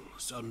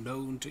spells,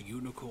 unknown to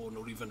unicorn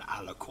or even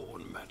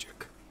alicorn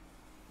magic.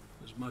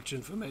 As much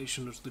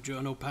information as the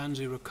journal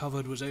Pansy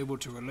recovered was able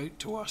to relate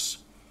to us,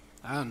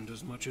 and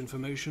as much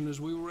information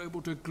as we were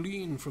able to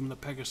glean from the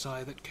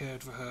Pegasi that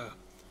cared for her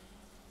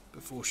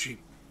before she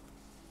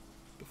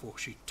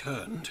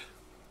turned.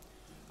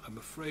 I'm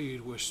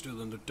afraid we're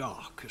still in the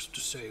dark as to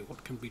say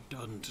what can be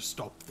done to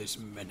stop this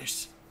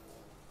menace.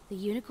 The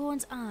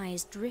unicorn's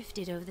eyes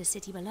drifted over the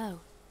city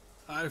below.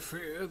 I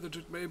fear that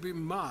it may be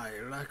my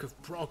lack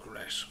of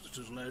progress that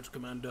has led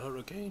Commander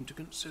Hurricane to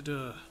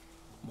consider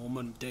more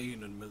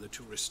mundane and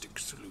militaristic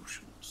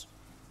solutions.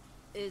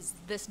 Is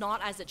this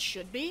not as it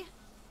should be?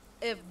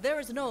 If there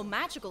is no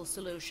magical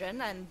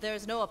solution, and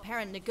there's no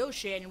apparent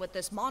negotiating with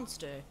this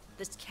monster,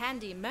 this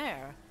candy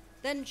mare,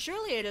 then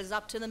surely it is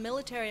up to the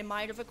military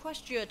might of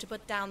Equestria to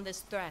put down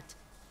this threat.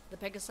 The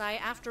Pegasi,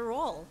 after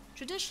all,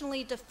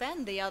 traditionally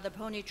defend the other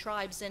pony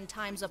tribes in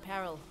times of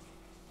peril.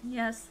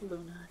 Yes,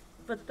 Luna,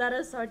 but that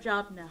is our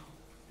job now.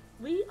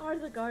 We are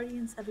the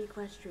guardians of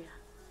Equestria.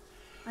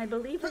 I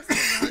believe I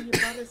see why you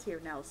brought us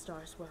here now,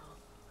 Starswell.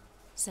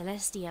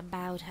 Celestia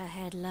bowed her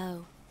head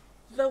low.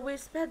 Though we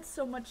spent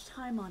so much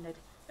time on it,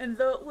 and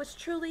though it was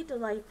truly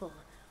delightful,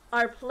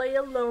 our play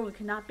alone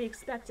cannot be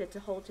expected to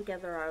hold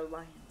together our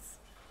alliance.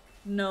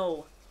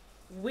 No,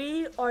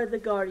 we are the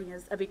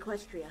guardians of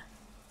Equestria,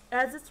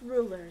 as its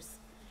rulers,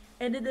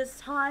 and it is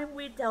time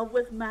we dealt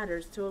with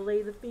matters to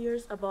allay the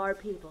fears of our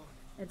people,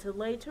 and to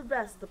lay to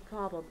rest the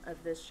problem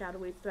of this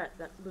shadowy threat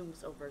that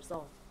looms over us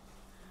all.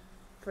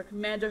 For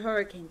Commander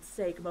Hurricane's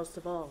sake most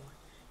of all,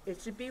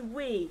 it should be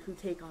we who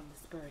take on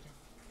this burden.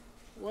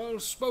 Well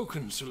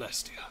spoken,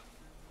 Celestia.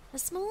 A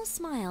small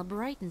smile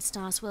brightened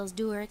Starswell's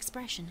dour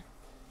expression.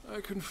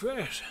 I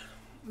confess,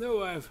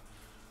 though I've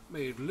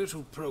made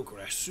little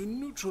progress in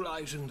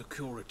neutralizing the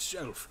cure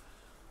itself,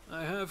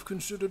 I have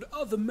considered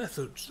other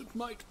methods that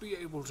might be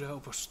able to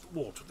help us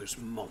thwart this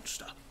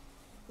monster.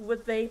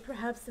 Would they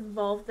perhaps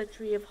involve the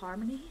Tree of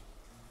Harmony?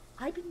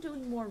 I've been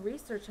doing more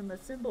research on the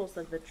symbols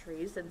of the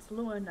trees since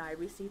Lua and I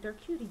received our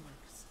cutie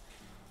marks.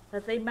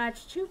 That they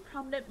match two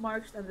prominent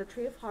marks on the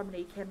Tree of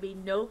Harmony can be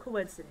no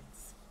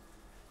coincidence.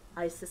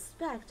 I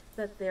suspect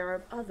that there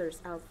are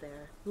others out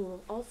there who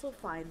will also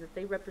find that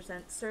they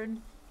represent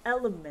certain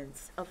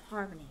elements of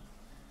harmony,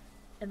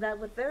 and that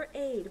with their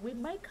aid we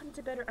might come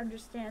to better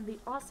understand the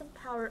awesome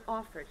power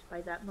offered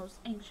by that most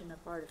ancient of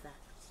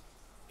artifacts.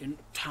 In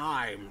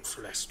time,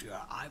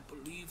 Celestia, I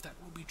believe that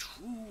will be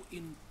true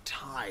in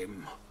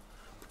time.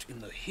 But in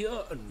the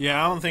here and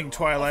yeah, I don't think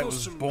Twilight other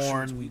was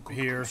born we could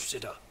here.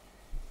 Consider.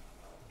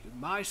 In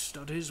my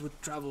studies with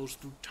travels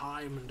through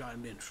time and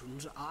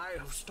dimensions, I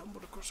have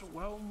stumbled across a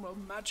realm where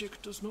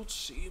magic does not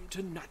seem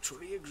to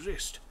naturally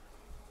exist.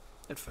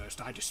 At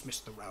first I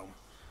dismissed the realm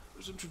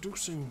as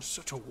introducing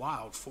such a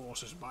wild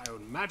force as my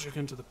own magic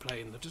into the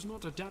plane that is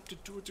not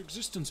adapted to its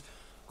existence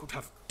could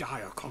have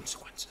dire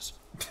consequences.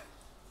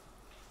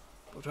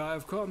 But I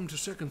have come to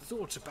second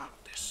thoughts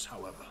about this,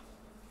 however.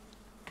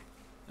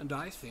 And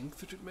I think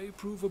that it may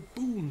prove a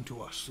boon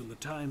to us in the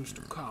times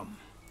to come.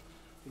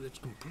 With its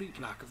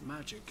complete lack of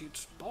magic,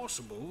 it's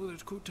possible that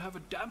it could have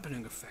a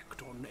dampening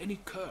effect on any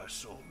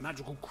curse or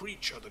magical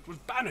creature that was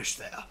banished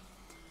there.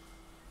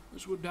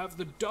 This would have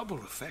the double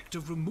effect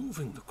of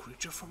removing the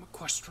creature from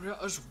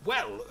Equestria as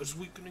well as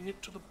weakening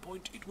it to the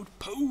point it would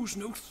pose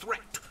no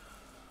threat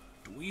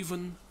to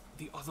even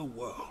the other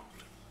world.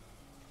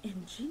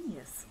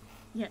 Ingenious.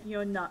 Yet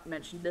you're not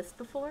mentioned this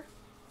before?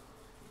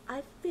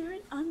 I fear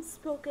an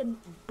unspoken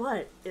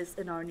but is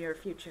in our near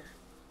future.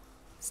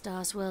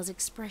 Starswell's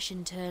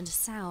expression turned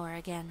sour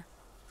again.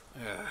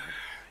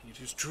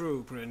 It is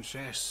true,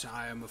 Princess.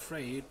 I am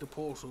afraid the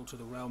portal to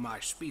the realm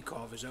I speak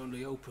of is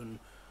only open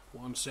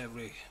once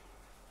every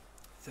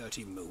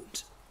 30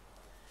 moons.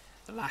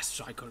 The last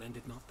cycle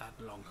ended not that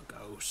long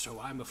ago, so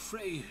I'm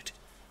afraid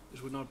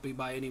this would not be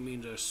by any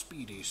means a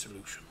speedy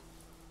solution,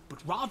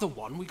 but rather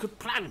one we could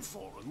plan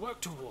for and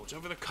work towards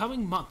over the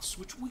coming months,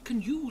 which we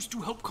can use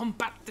to help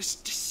combat this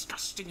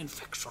disgusting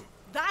infection.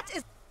 That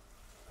is...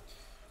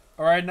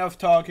 Alright, enough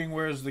talking.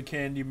 Where's the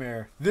candy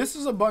mare? This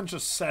is a bunch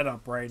of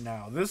setup right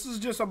now. This is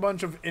just a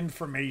bunch of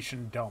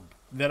information dump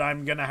that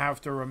I'm gonna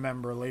have to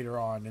remember later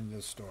on in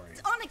this story.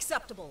 It's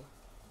unacceptable.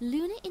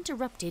 Luna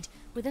interrupted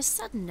with a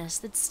suddenness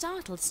that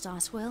startled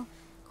Starswell,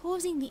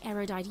 causing the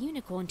erudite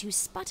unicorn to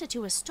sputter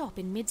to a stop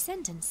in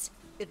mid-sentence.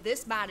 If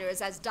this matter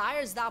is as dire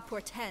as thou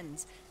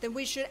portends, then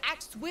we should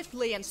act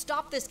swiftly and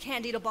stop this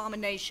candied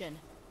abomination.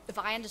 If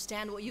I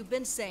understand what you've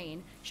been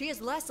saying, she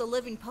is less a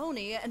living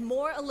pony and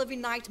more a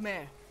living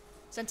nightmare.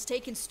 Since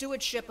taking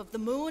stewardship of the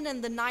moon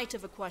and the night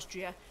of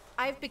Equestria,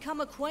 I have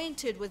become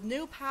acquainted with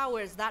new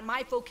powers that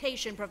my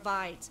vocation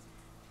provides.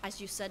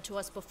 As you said to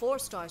us before,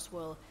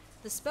 Starswirl,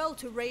 the spell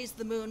to raise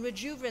the moon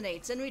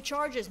rejuvenates and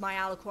recharges my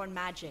alicorn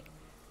magic.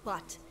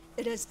 But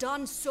it has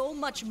done so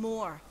much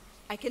more.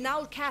 I can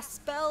now cast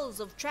spells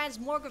of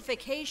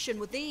transmogrification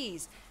with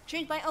ease,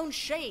 change my own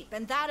shape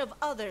and that of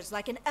others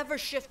like an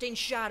ever-shifting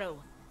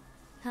shadow.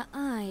 Her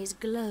eyes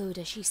glowed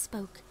as she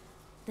spoke,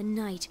 the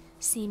night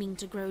seeming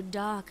to grow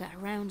darker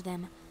around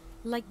them,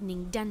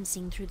 lightning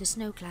dancing through the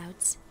snow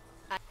clouds.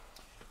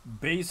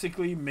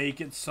 Basically, make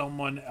it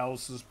someone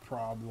else's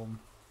problem.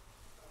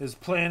 His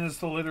plan is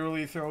to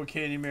literally throw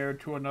Candy Mare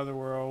to another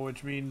world,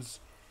 which means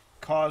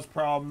cause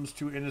problems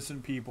to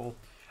innocent people.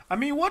 I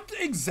mean, what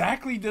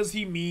exactly does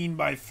he mean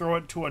by throw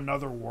it to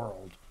another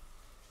world?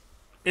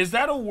 Is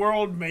that a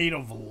world made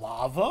of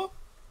lava?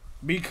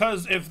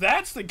 Because if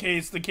that's the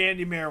case, the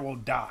Candy Mare will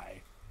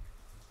die.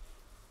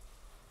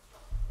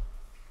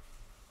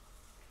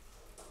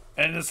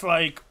 And it's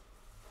like,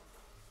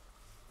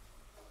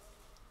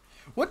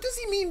 what does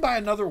he mean by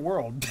another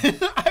world?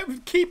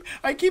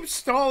 I keep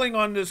stalling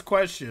on this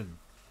question.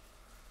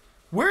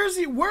 Where is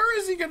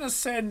he gonna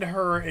send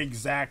her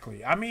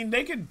exactly? I mean,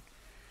 they could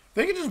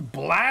just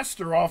blast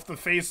her off the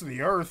face of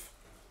the earth.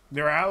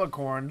 They're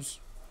alicorns.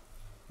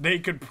 They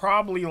could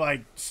probably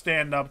like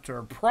stand up to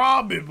her.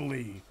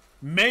 Probably.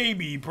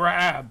 Maybe,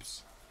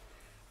 perhaps.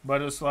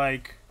 But it's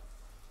like,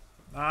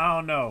 I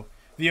don't know.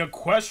 The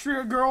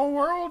Equestria Girl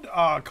world?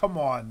 Aw, come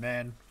on,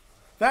 man.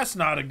 That's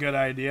not a good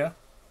idea.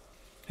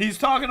 He's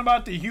talking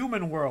about the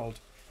human world.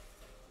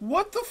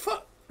 What the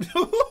fuck?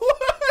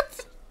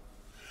 What?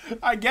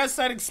 I guess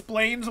that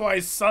explains why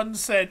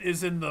Sunset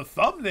is in the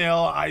thumbnail,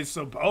 I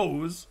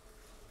suppose.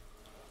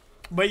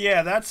 But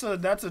yeah, that's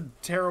a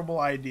terrible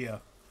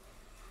idea.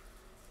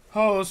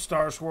 Oh,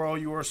 Star Swirl,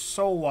 you are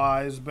so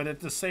wise, but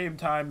at the same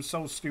time,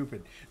 so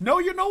stupid. No,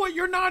 you know what?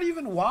 You're not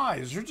even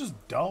wise. You're just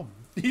dumb.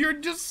 You're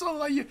just so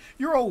like,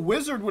 you're a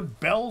wizard with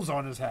bells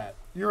on his hat.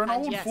 You're an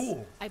old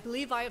fool. I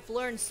believe I have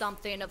learned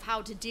something of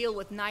how to deal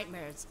with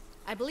nightmares.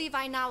 I believe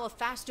I know a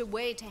faster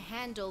way to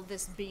handle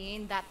this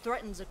being that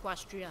threatens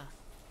Equestria.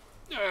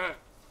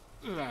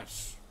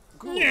 That's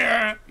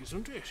good,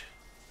 isn't it?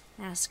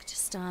 Asked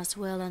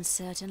Starswirl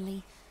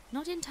uncertainly,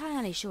 not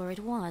entirely sure it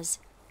was.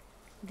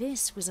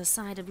 This was a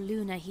side of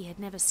Luna he had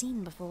never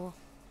seen before.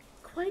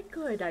 Quite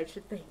good, I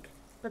should think,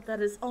 but that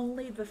is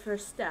only the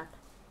first step.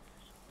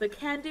 The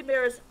Candy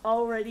Mare has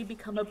already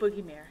become a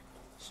boogeyman,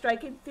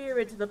 striking fear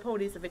into the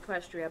ponies of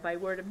Equestria by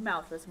word of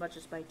mouth as much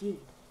as by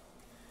deed.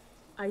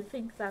 I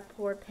think that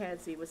poor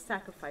pansy was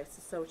sacrificed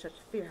to sow such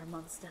fear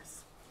amongst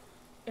us.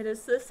 It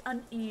is this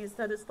unease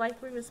that is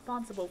likely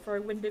responsible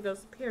for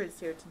Wendigo's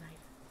appearance here tonight.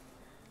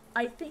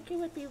 I think it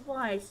would be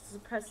wise to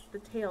suppress the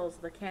tales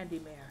of the Candy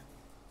Mare.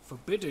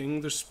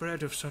 Forbidding the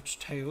spread of such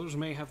tales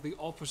may have the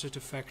opposite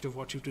effect of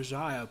what you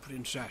desire,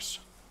 Princess,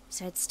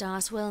 said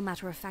Starswirl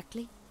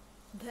matter-of-factly.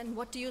 Then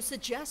what do you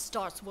suggest,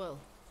 Starswirl?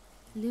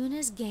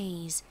 Luna's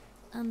gaze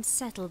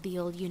unsettled the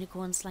old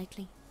unicorn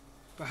slightly.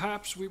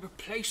 Perhaps we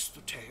replace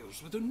the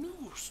tales with a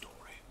new story.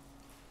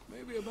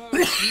 Maybe about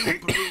you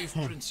brave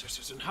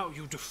princesses and how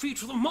you defeat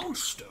the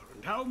monster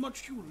and how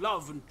much you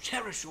love and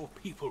cherish your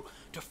people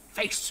to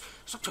face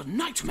such a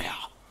nightmare.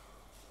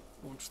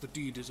 Once the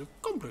deed is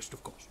accomplished,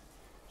 of course.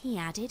 He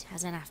added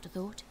as an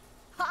afterthought.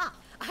 Ha!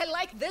 I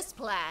like this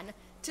plan.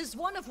 'Tis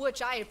one of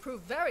which I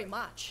approve very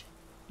much.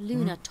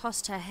 Luna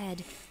tossed her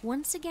head,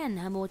 once again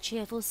her more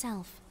cheerful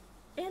self.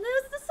 And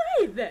as to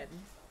say, then?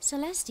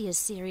 Celestia's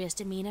serious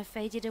demeanor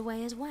faded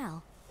away as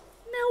well.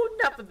 Now,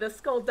 enough of this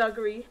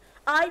skullduggery.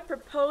 I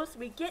propose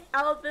we get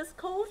out of this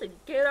cold and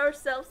get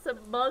ourselves some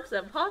mugs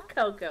of hot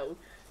cocoa.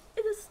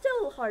 It is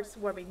still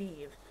Heartswarming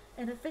Eve,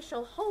 an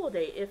official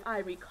holiday if I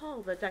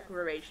recall the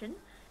declaration,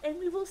 and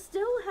we will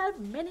still have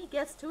many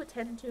guests to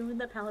attend to in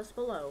the palace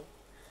below.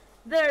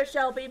 There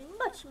shall be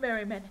much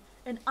merriment,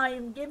 and I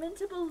am given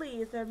to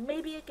believe there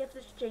may be a gift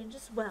exchange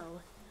as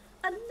well.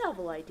 A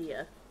novel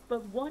idea,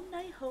 but one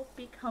I hope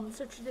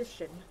becomes a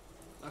tradition.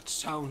 That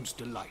sounds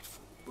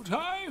delightful, but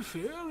I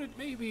fear it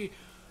may be,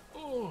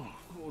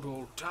 good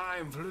old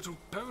time for little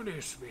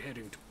ponies to be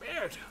heading to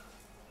bed.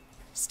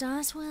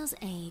 Starswell's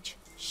age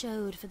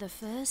showed for the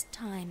first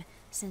time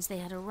since they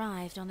had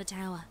arrived on the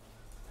tower.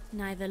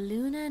 Neither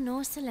Luna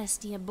nor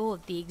Celestia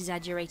bought the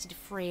exaggerated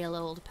frail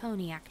old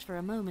pony act for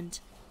a moment.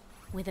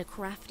 With a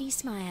crafty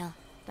smile,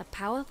 the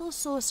powerful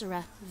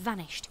sorcerer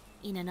vanished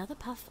in another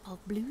puff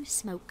of blue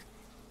smoke,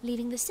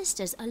 leaving the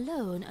sisters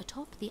alone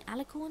atop the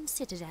Alicorn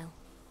Citadel.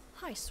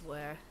 I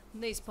swear,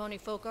 these pony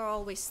folk are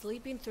always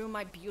sleeping through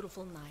my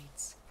beautiful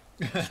nights.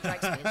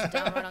 Strikes me as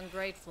downright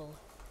ungrateful.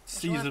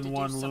 Season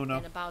 1, Luna.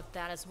 Something about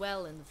that as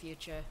well in the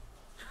future.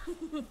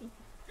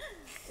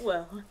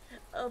 Well,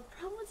 a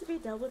problem to be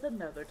dealt with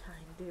another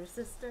time, dear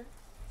sister.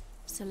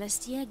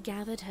 Celestia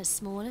gathered her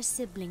smaller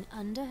sibling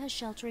under her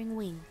sheltering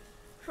wing.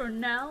 For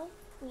now,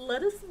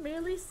 let us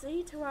merely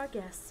say to our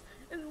guests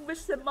and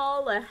wish them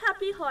all a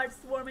happy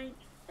Heartswarming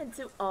and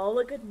to all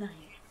a good night.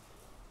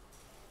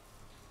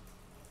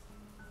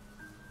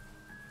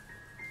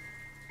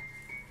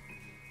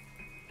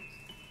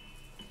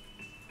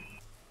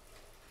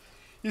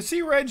 You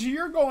see, Reggie,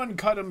 you're going to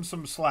cut him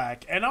some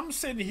slack, and I'm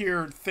sitting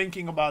here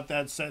thinking about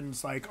that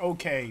sentence like,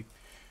 okay,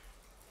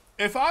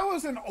 if I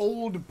was an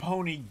old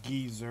pony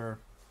geezer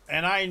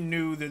and I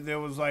knew that there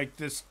was like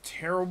this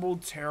terrible,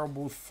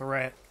 terrible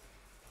threat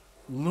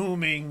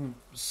looming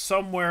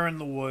somewhere in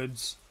the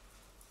woods,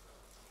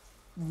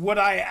 would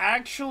I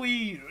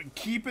actually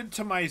keep it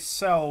to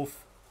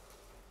myself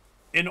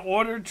in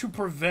order to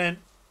prevent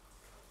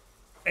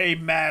a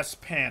mass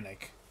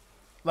panic?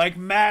 Like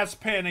mass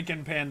panic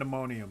and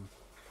pandemonium.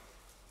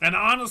 And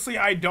honestly,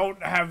 I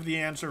don't have the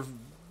answer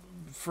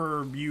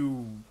for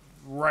you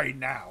right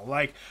now.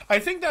 Like, I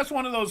think that's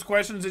one of those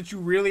questions that you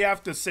really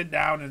have to sit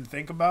down and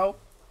think about.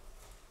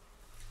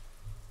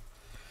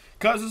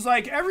 Because it's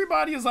like,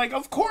 everybody is like,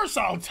 of course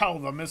I'll tell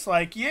them. It's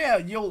like, yeah,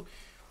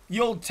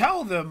 you'll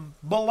tell them,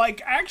 but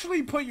like,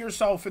 actually put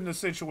yourself in the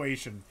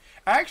situation.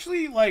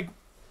 Actually, like,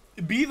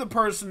 be the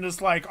person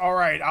that's like, all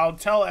right, I'll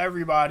tell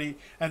everybody,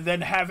 and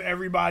then have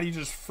everybody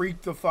just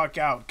freak the fuck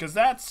out. Because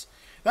that's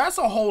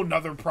a whole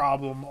nother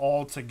problem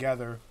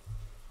altogether.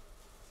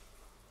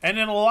 And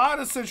in a lot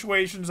of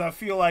situations, I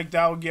feel like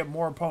that would get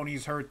more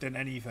ponies hurt than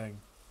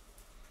anything.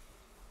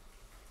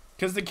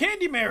 Because the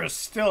candy mare is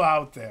still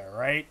out there,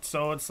 right?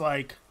 So it's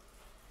like,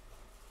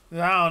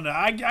 I don't know.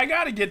 I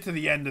got to get to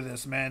the end of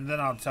this, man. Then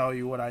I'll tell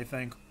you what I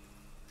think.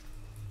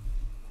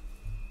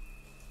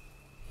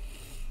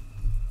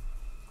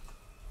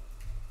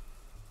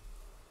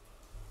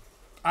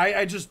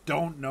 I just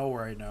don't know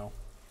right now.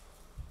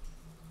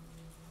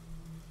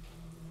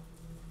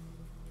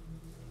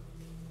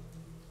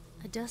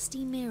 A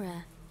dusty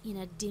mirror in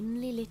a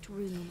dimly lit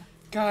room.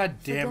 God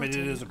damn it,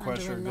 it is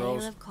Equestria Girls. Under a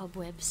layer of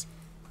cobwebs,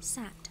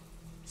 sat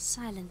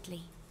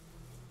silently,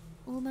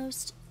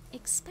 almost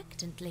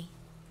expectantly.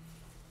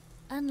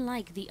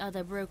 Unlike the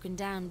other broken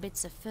down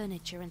bits of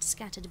furniture and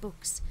scattered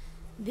books,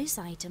 this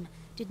item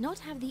did not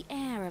have the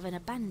air of an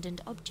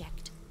abandoned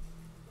object.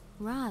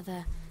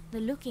 Rather, the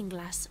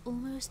looking-glass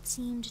almost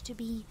seemed to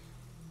be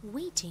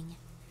waiting,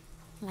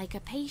 like a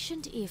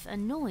patient if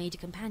annoyed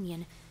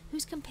companion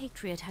whose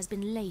compatriot has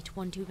been late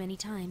one too many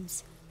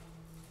times.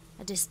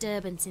 A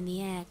disturbance in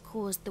the air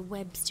caused the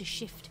webs to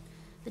shift,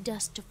 the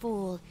dust to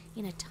fall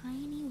in a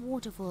tiny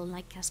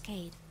waterfall-like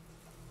cascade.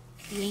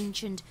 The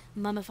ancient,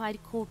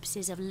 mummified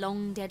corpses of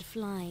long-dead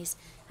flies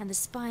and the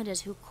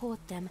spiders who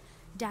caught them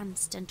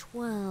danced and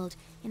twirled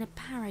in a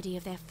parody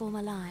of their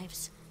former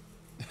lives.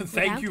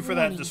 Thank you for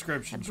that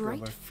description, A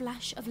bright Scribbler.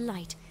 flash of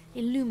light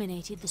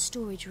illuminated the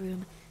storage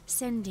room,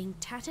 sending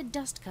tattered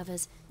dust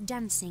covers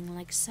dancing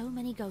like so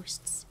many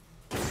ghosts.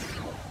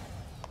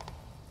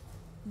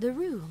 The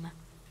room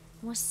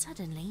was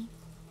suddenly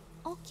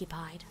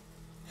occupied.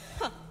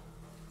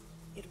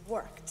 It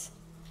worked.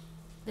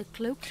 The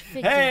cloaked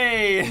figure.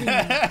 Hey! gleamed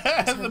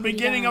as her The green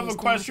beginning of eyes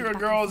Equestria darted back and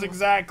Girls, forth.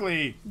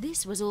 exactly.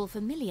 This was all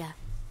familiar.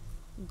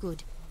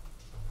 Good.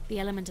 The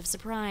element of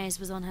surprise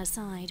was on her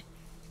side,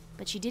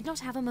 but she did not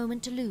have a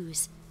moment to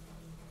lose.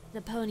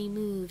 The pony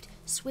moved,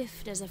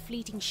 swift as a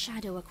fleeting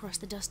shadow across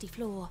the dusty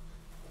floor.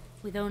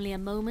 With only a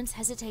moment's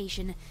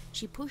hesitation,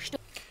 she pushed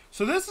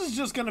So this is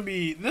just gonna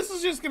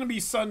be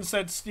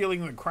Sunset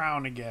stealing the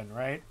crown again,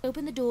 right?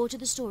 open the door to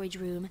the storage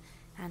room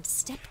and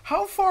stepped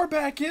How far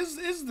back is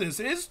this?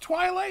 Is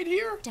Twilight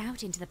here?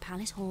 out into the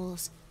palace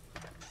halls.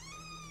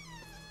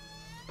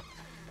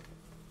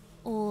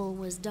 All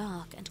was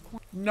dark and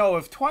No,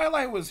 if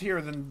Twilight was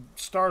here, then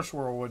Star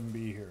Swirl wouldn't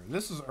be here.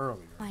 This is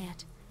earlier.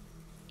 quiet.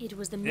 It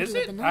was the middle Is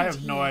of it? the night I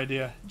have no here,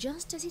 idea.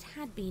 just as it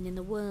had been in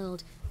the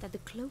world that the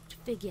cloaked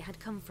figure had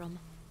come from.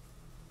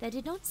 There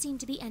did not seem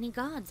to be any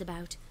guards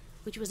about,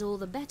 which was all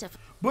the better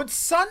But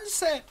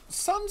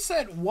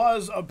Sunset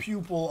was a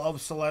pupil of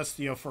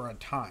Celestia for a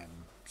time.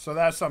 So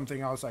that's something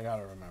else I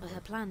gotta remember. for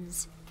her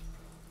plans.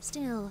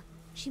 Still,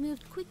 she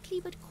moved quickly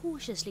but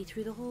cautiously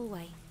through the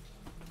hallway.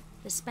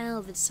 The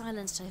spell that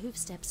silenced her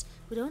hoofsteps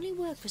would only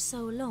work for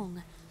so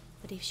long,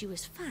 but if she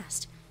was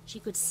fast, she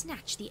could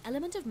snatch the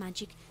element of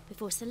magic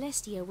before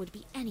Celestia would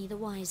be any the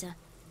wiser.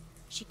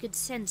 She could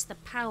sense the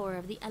power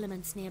of the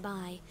elements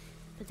nearby,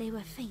 but they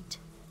were faint.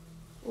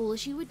 All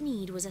she would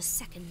need was a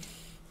second.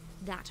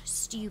 That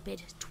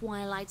stupid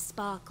Twilight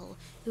Sparkle,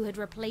 who had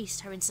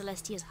replaced her in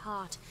Celestia's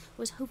heart,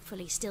 was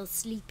hopefully still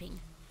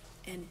sleeping.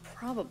 And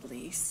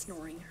probably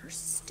snoring her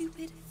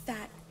stupid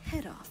fat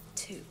head off,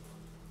 too.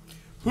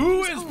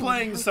 Who is Oh,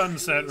 playing how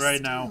Sunset truly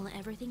right now? still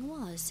everything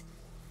was.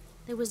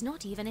 There was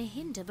not even a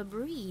hint of a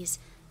breeze,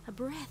 a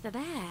breath of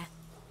air.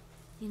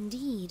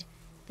 Indeed,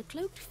 the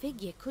cloaked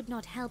figure could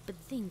not help but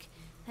think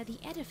that the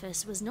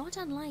edifice was not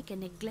unlike a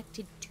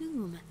neglected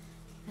tomb,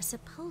 a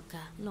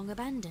sepulchre long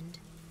abandoned.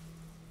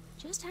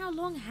 Just how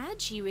long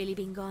had she really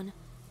been gone?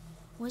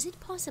 Was it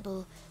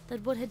possible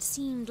that what had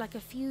seemed like a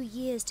few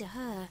years to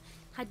her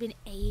had been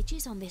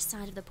ages on this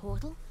side of the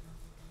portal?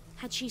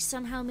 Had she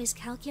somehow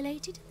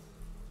miscalculated?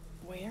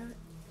 Where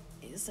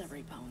is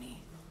every pony?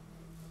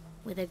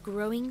 With a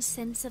growing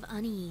sense of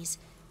unease,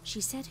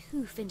 she set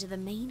hoof into the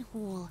main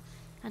hall,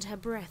 and her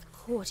breath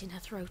caught in her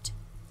throat.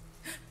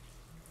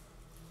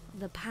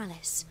 The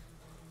palace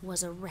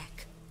was a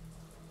wreck.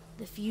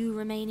 The few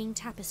remaining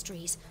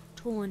tapestries,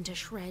 torn to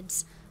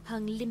shreds,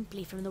 hung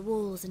limply from the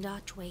walls and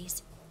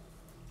archways.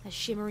 A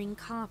shimmering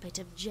carpet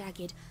of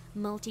jagged,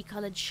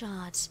 multicolored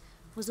shards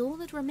was all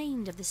that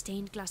remained of the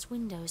stained glass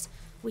windows,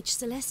 which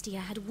Celestia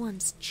had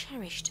once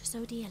cherished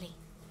so dearly.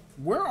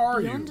 Where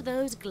are Beyond you?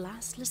 those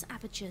glassless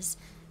apertures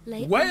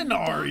lay When only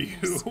are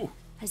darkness, you?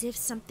 as if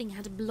something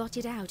had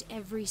blotted out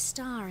every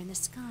star in the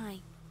sky.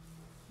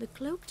 The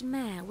cloaked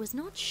mare was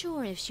not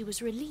sure if she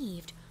was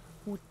relieved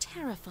or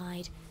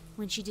terrified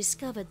when she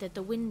discovered that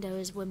the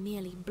windows were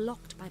merely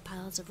blocked by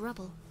piles of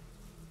rubble.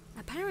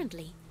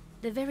 Apparently,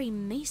 the very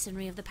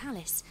masonry of the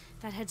palace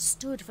that had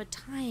stood for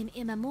time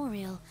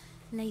immemorial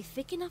lay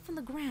thick enough on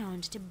the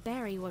ground to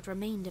bury what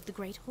remained of the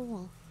great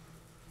hall.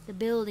 The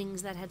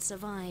buildings that had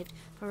survived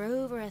for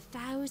over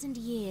 1,000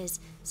 years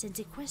since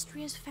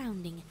Equestria's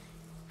founding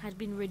had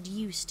been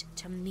reduced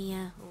to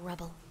mere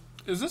rubble.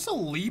 Is this a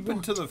leap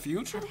into the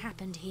future? What had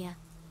happened here?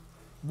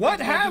 What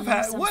Had there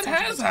been some what sort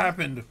of has attack?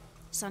 happened?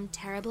 Some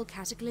terrible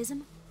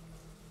cataclysm?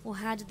 Or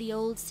had the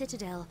old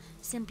citadel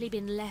simply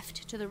been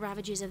left to the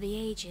ravages of the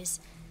ages,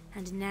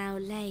 and now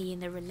lay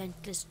in the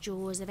relentless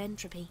jaws of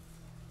entropy?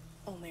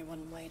 Only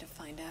one way to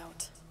find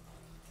out.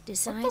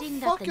 Deciding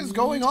fuck that the is need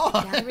going to on?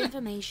 gather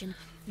information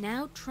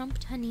now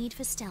trumped her need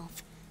for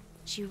stealth,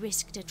 she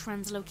risked a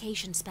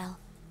translocation spell.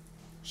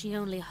 She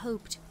only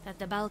hoped that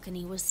the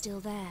balcony was still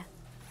there.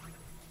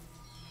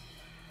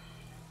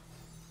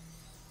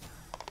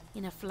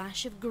 In a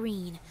flash of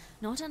green,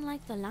 not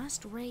unlike the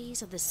last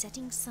rays of the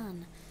setting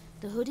sun,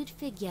 the hooded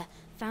figure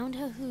found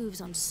her hooves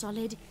on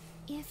solid,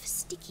 if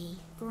sticky,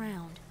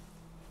 ground.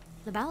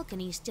 The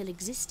balcony still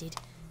existed,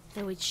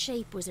 though its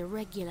shape was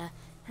irregular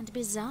and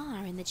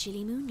bizarre in the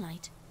chilly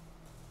moonlight.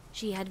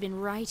 She had been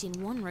right in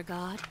one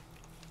regard.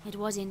 It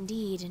was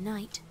indeed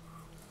night.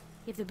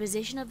 If the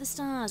position of the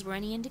stars were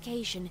any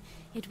indication,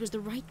 it was the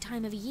right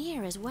time of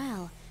year as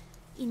well.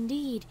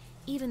 Indeed,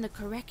 even the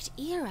correct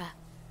era.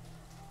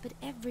 But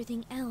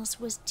everything else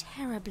was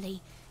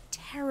terribly,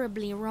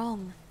 terribly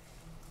wrong.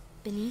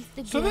 Beneath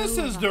the So this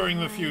glow is of a during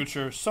the high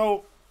future.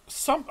 So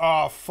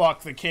oh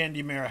fuck, the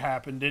candy mare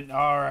happened. Didn't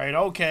all right,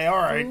 okay, all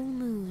right. full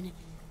moon,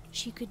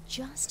 she could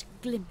just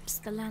glimpse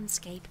the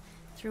landscape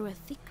through a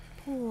thick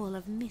pall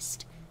of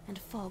mist and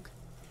fog.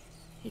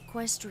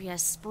 Equestria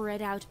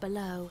spread out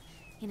below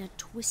in a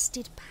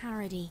twisted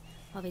parody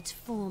of its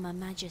former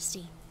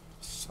majesty.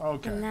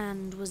 Okay. The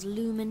land was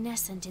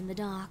luminescent in the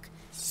dark,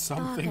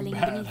 Something sparkling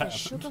bad beneath a happened.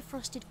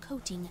 sugar-frosted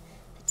coating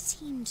that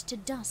seemed to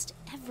dust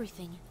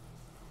everything.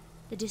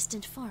 The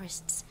distant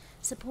forests,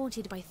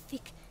 supported by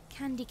thick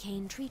candy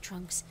cane tree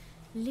trunks,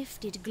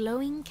 lifted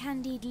glowing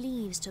candied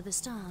leaves to the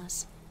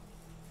stars.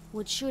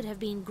 What should have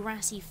been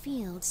grassy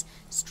fields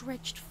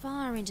stretched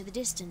far into the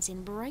distance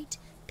in bright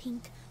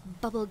pink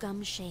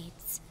bubblegum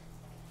shades.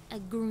 A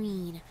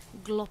green,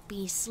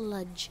 gloppy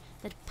sludge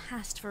that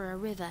passed for a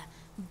river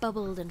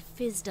bubbled and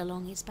fizzed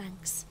along its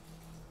banks.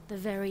 The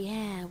very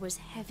air was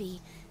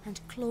heavy and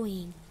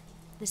cloying,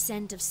 the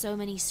scent of so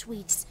many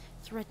sweets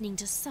threatening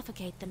to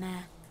suffocate the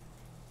mare.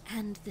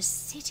 And the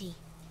city.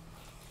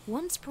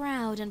 Once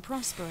proud and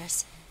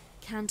prosperous,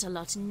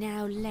 Canterlot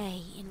now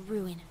lay in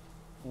ruin.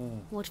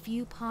 What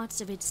few parts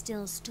of it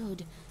still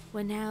stood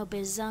were now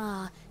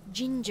bizarre,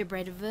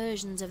 gingerbread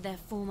versions of their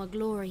former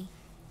glory.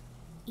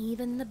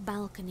 Even the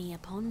balcony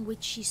upon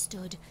which she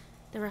stood,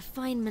 the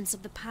refinements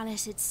of the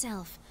palace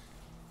itself,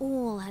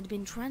 all had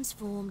been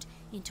transformed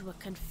into a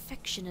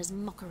confectioner's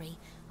mockery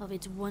of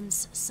its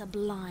once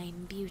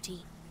sublime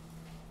beauty.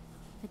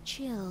 A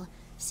chill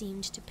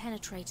seemed to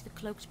penetrate the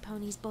cloaked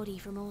pony's body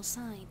from all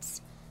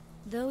sides,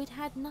 though it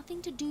had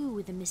nothing to do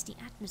with the misty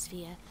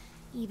atmosphere,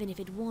 even if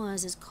it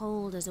was as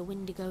cold as a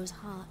Wendigo's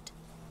heart.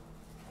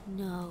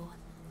 No,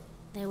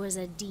 there was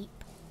a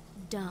deep,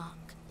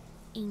 dark,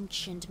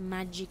 ancient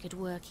magic at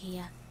work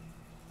here,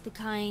 the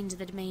kind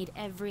that made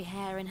every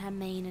hair in her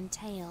mane and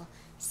tail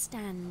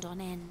stand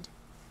on end.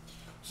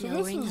 So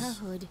Lowering her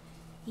hood,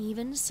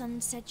 even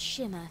Sunset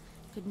Shimmer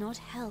could not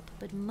help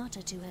but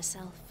mutter to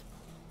herself,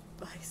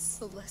 By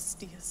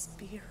Celestia's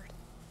beard.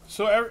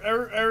 So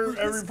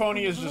every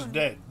pony is just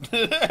dead.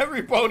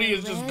 Every pony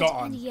is just red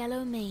gone. and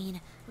yellow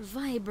mane,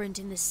 vibrant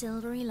in the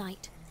silvery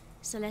light,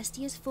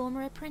 Celestia's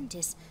former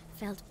apprentice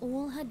felt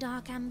all her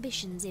dark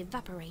ambitions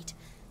evaporate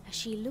as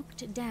she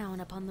looked down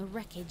upon the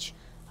wreckage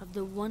of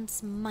the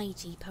once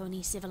mighty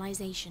pony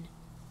civilization.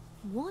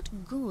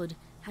 What good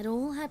had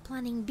all her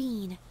planning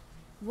been?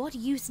 What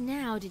use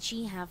now did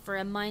she have for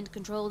a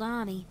mind-controlled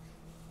army?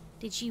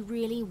 Did she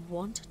really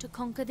want to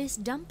conquer this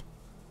dump?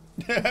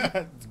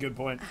 That's a good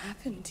point. What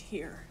happened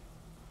here?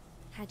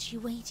 Had she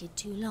waited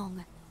too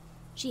long?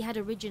 She had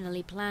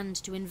originally planned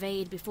to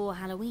invade before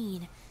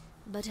Halloween,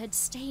 but had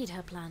stayed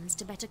her plans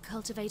to better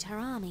cultivate her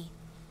army.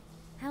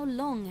 How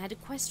long had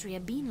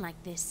Equestria been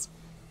like this?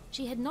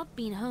 She had not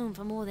been home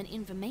for more than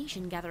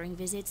information-gathering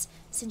visits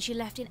since she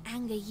left in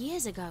anger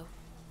years ago.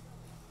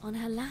 On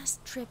her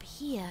last trip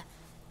here,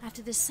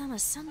 after the summer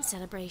sun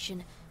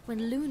celebration,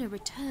 when Luna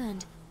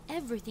returned,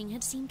 everything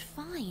had seemed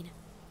fine.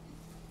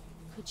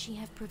 Could she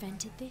have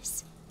prevented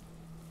this?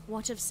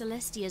 What of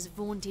Celestia's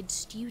vaunted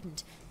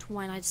student,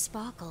 Twilight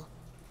Sparkle?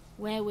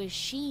 Where was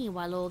she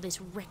while all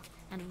this wreck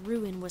and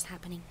ruin was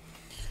happening?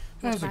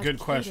 That's a good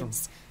question.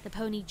 Cadence, the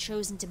pony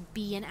chosen to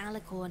be an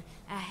alicorn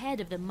ahead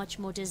of the much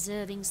more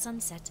deserving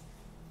Sunset?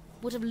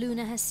 What of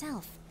Luna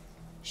herself?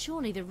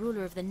 Surely the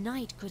ruler of the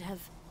night could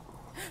have...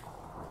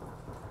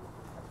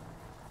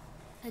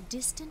 A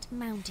distant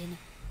mountain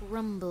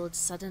rumbled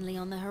suddenly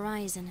on the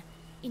horizon,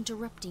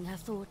 interrupting her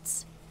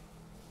thoughts.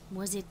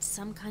 Was it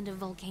some kind of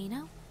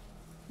volcano?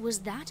 Was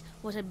that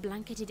what had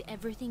blanketed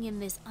everything in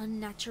this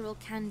unnatural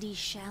candy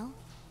shell?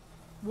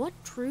 What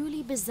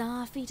truly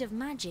bizarre feat of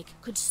magic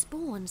could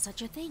spawn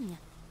such a thing?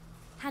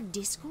 Had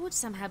Discord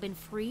somehow been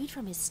freed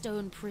from his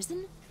stone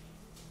prison?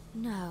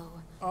 No.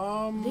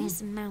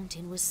 This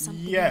mountain was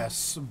something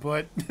Yes, else.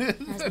 but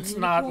that's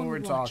not what we're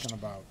talking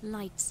about.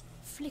 Lights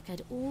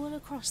flickered all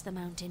across the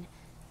mountain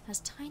as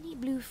tiny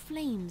blue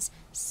flames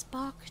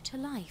sparked to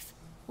life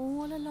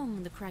all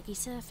along the craggy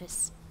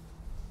surface.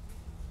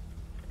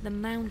 The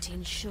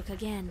mountain shook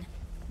again,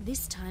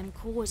 this time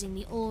causing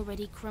the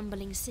already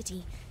crumbling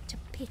city to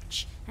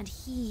pitch and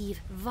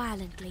heave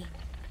violently,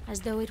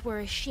 as though it were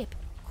a ship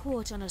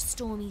caught on a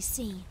stormy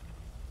sea.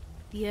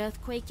 The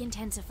earthquake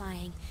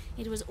intensifying,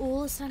 it was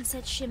all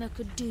Sunset Shimmer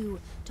could do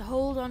to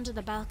hold onto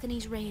the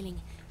balcony's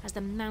railing as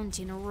the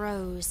mountain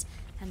rose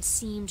and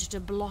seemed to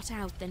blot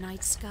out the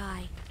night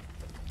sky.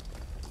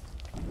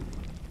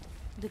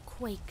 The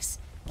quakes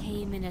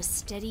came in a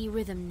steady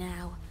rhythm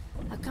now,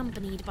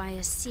 accompanied by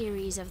a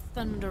series of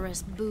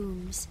thunderous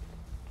booms.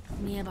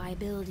 Nearby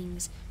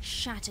buildings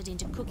shattered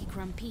into cookie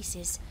crumb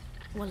pieces,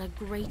 while a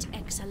great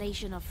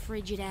exhalation of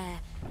frigid air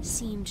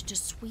seemed to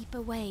sweep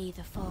away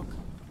the fog.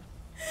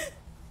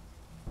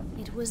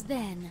 It was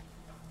then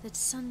that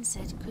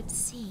Sunset could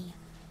see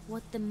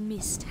what the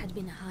mist had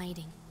been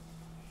hiding.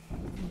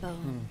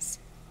 Bones.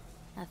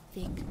 A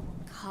thick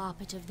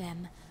carpet of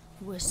them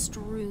were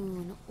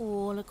strewn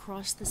all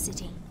across the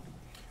city.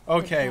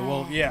 Okay,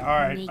 well, yeah,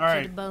 alright, naked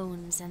alright.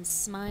 bones and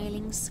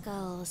smiling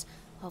skulls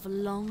of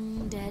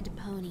long dead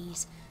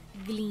ponies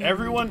gleamed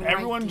Everyone's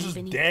brightly just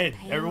beneath dead. the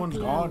pale Everyone's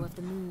glow gone. of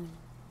the moon.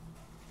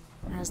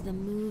 As the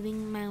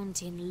moving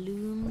mountain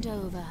loomed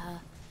over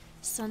her,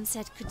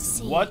 Sunset could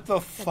see What the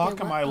that fuck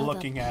there am were I other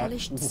looking at?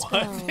 polished What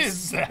skulls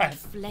is that? with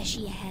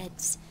fleshy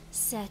heads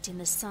set in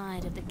the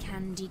side of the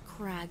Candy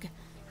Crag,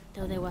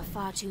 though there were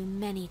far too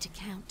many to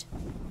count.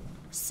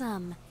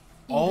 Some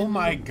Oh even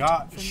my looked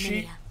god,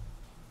 familiar.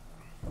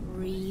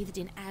 Wreathed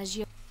in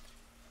azure.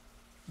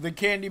 The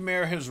Candy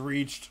Mare has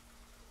reached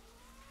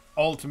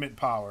ultimate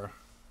power.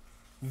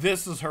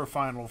 This is her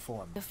final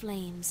form. The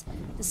flames,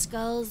 the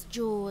skull's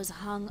jaws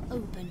hung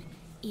open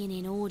in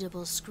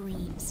inaudible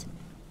screams.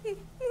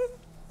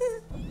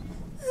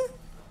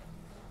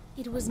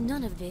 It was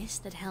none of this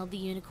that held the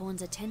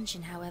unicorn's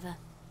attention, however.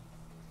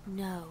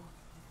 No,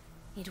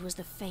 it was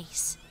the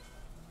face.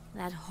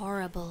 That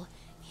horrible,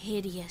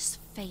 hideous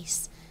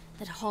face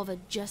that hovered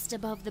just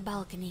above the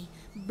balcony,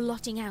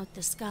 blotting out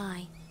the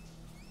sky.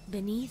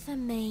 Beneath a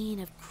mane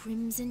of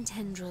crimson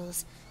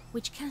tendrils,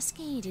 which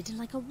cascaded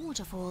like a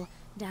waterfall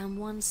down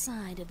one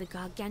side of the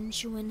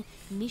gargantuan,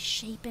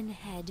 misshapen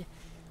head.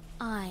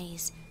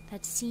 Eyes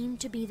that seemed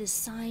to be the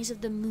size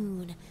of the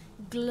moon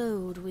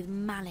glowed with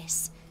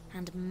malice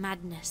and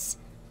madness,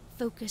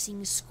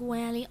 focusing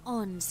squarely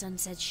on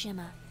Sunset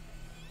Shimmer.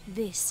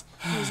 This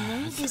was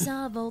no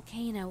bizarre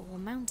volcano or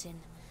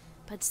mountain,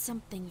 but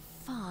something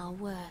far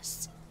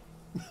worse.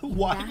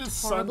 Why that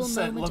does horrible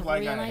Sunset moment look of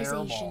like a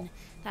realization hairball?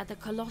 that the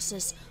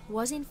Colossus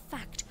was in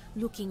fact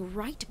looking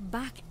right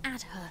back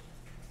at her,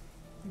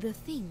 the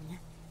thing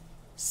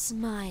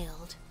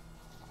smiled.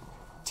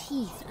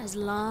 Teeth as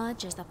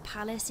large as the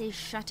palace's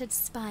shattered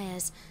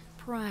spires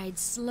pried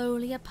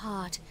slowly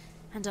apart,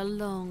 and a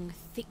long,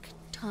 thick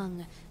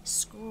tongue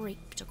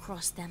scraped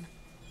across them,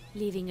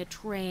 leaving a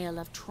trail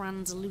of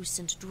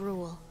translucent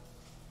drool.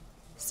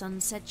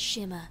 Sunset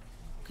Shimmer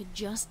could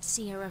just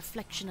see a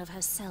reflection of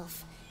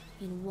herself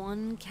in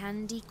one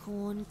candy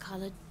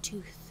corn-colored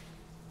tooth.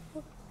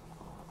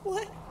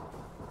 What?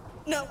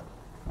 No.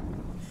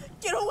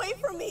 Get away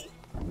from me!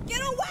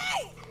 Get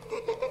away!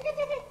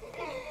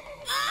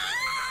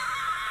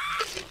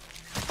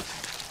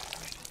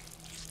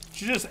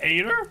 She just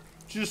ate her?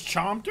 She just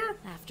chomped her?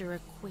 After a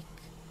quick,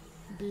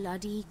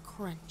 bloody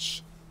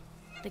crunch,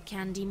 the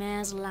Candy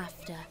Mare's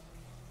laughter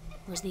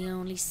was the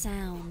only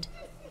sound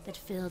that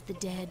filled the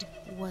dead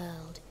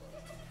world.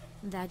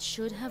 That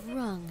should have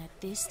rung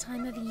at this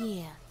time of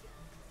year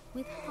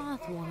with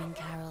heartwarming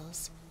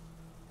carols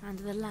and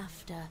the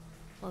laughter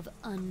of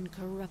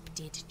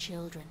uncorrupted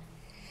children.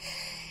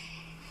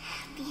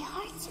 Happy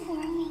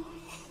heartwarming.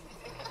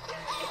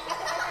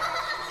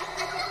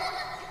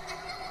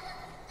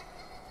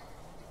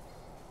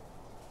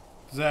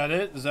 Is that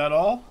it? Is that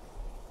all?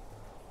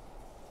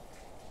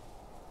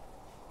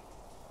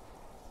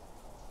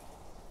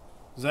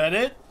 Is that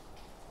it?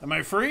 Am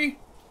I free?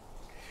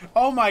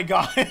 Oh my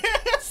god.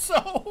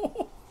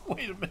 So,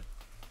 wait a minute.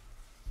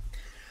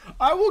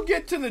 I will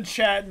get to the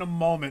chat in a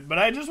moment, but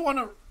I just want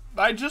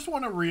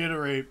to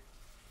reiterate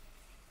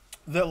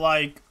that,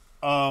 like,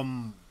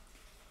 the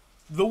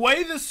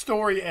way this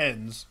story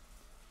ends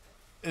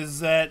is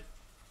that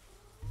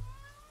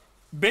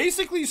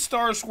basically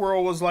Star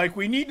Squirrel was like,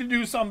 we need to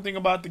do something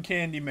about the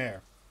Candy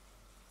Mare.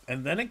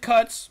 And then it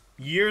cuts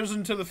years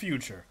into the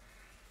future.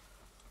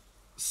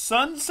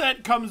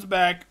 Sunset comes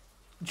back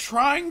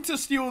trying to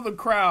steal the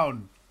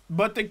crown,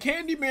 but the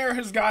Candy Mare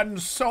has gotten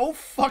so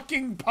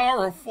fucking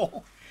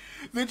powerful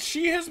that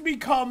she has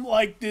become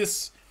like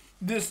this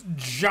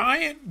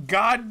giant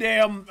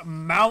goddamn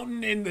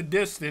mountain in the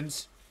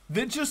distance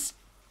that just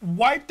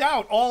wiped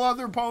out all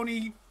other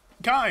pony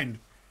kind.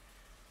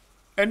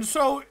 And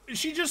so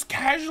she just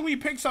casually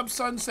picks up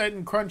Sunset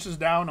and crunches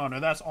down on her.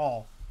 That's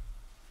all.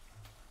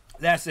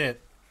 That's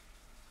it.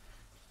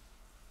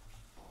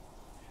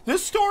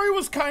 This story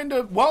was kind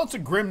of, well, it's a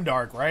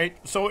grimdark, right?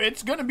 So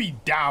it's going to be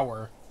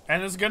dour,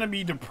 and it's going to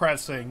be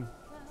depressing.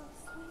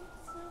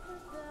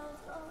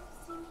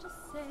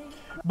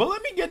 But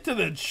let me get to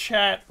the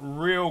chat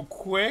real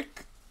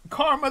quick.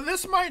 Karma,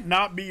 this might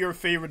not be your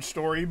favorite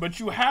story, but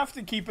you have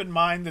to keep in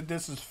mind that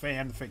this is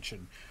fan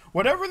fiction.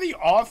 Whatever the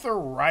author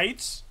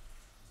writes,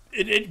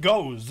 it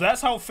goes.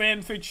 That's how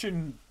fan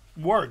fiction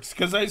works.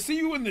 Because I see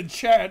you in the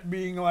chat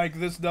being like,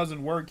 this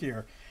doesn't work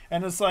here.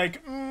 And it's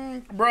like,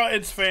 bruh,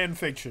 it's fan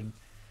fiction.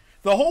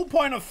 The whole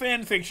point of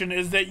fan fiction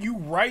is that you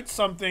write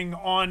something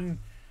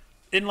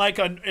in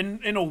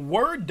a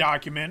Word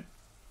document,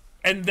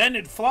 and then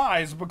it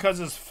flies because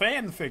it's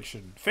fan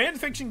fiction. Fan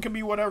fiction can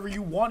be whatever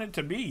you want it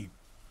to be.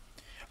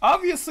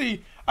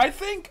 Obviously, I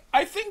think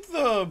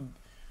the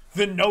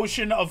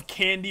notion of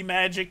candy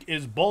magic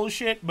is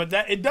bullshit, but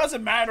that it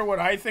doesn't matter what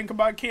I think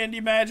about candy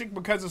magic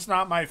because it's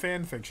not my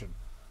fan fiction.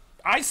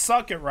 I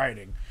suck at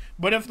writing.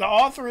 But if the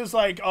author is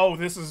like, oh,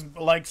 this is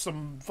like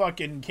some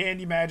fucking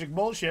candy magic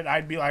bullshit,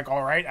 I'd be like,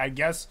 all right, I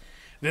guess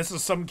this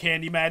is some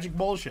candy magic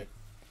bullshit.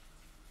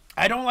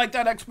 I don't like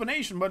that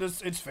explanation, but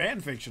it's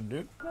fan fiction,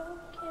 dude.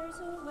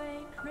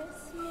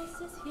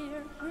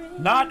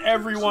 Not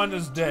everyone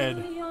is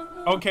dead.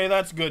 Okay,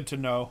 that's good to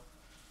know.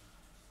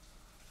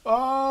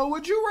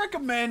 Would you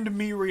recommend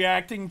me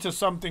reacting to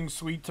Something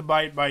Sweet to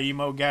Bite by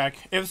Emogak?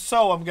 If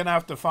so, I'm gonna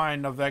have to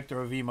find a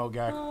vector of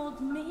Emogak.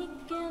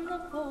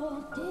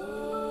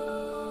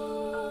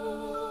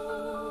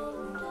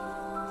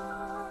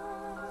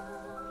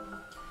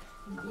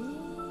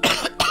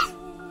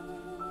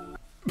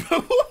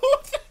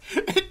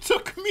 It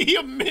took me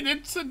a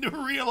minute to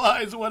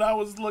realize what I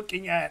was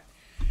looking at.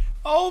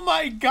 Oh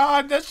my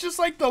god, that's just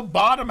like the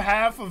bottom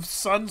half of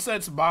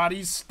Sunset's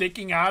body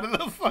sticking out of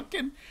the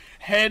fucking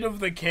head of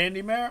the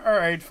Candy Mare?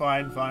 Alright,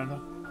 fine.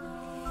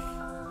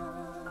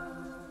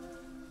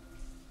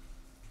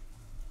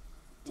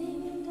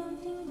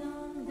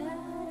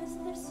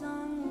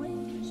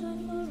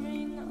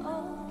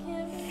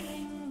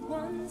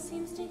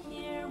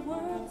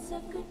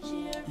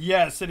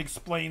 Yes, it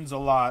explains a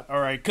lot.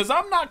 Alright, because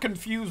I'm not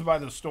confused by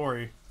the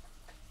story.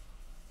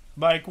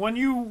 Like, when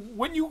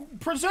you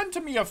present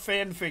to me a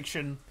fan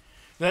fiction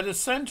that is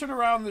centered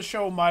around the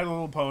show My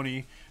Little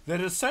Pony, that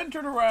is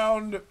centered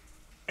around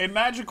a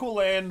magical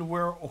land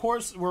where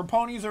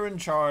ponies are in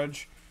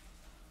charge,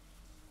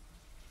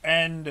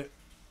 and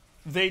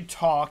they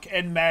talk,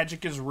 and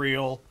magic is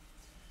real.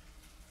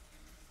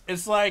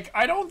 It's like,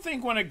 I don't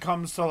think when it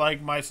comes to,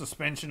 like, my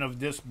suspension of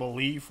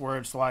disbelief, where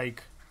it's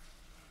like,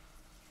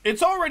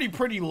 it's already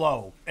pretty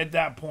low at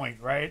that point,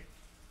 right?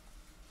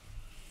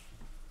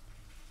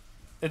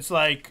 It's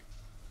like,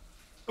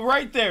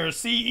 right there.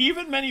 See,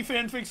 even many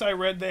fanfics I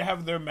read, they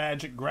have their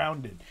magic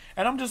grounded.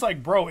 And I'm just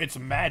like, bro, it's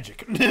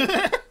magic.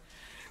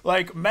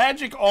 Like,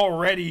 magic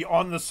already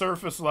on the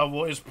surface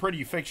level is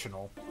pretty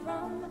fictional.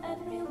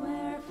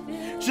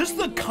 Just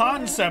the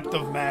concept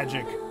of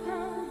magic.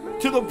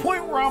 To the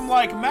point where I'm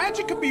like,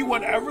 magic could be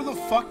whatever the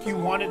fuck you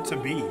want it to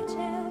be.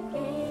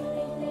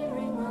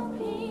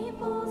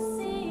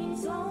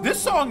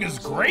 This song is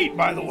great,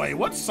 by the way.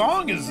 What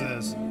song is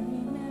this?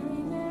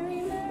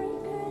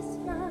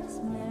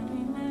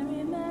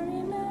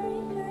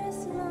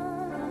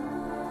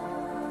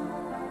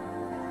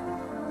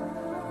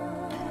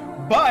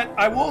 But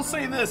I will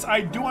say this,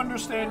 I do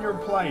understand your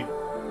plight.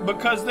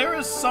 Because there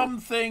is some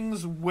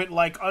things with,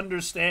 like,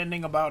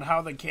 understanding about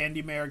how the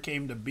Candy Mare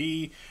came to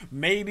be.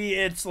 Maybe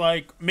it's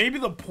like, maybe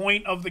the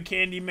point of the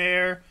Candy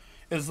Mare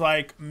is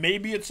like,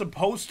 maybe it's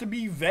supposed to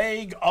be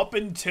vague up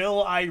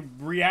until I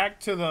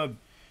react to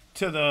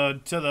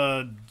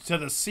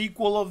the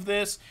sequel of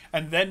this,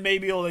 and then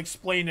maybe it'll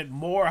explain it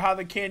more how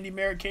the Candy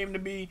Mare came to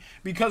be.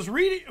 Because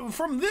reading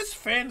from this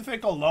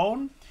fanfic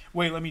alone,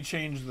 wait, let me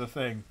change the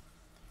thing,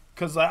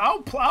 because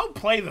I'll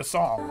play the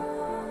song.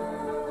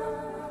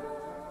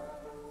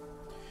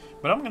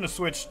 But I'm going to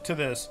switch to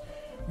this.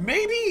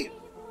 Maybe...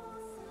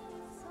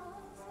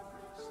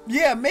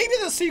 yeah, maybe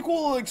the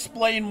sequel will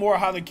explain more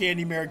how the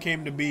Candy Mare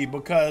came to be.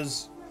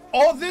 Because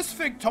all this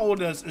fic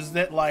told us is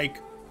that, like...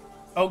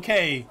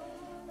 okay,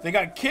 they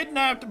got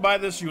kidnapped by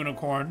this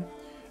unicorn.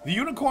 The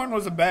unicorn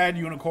was a bad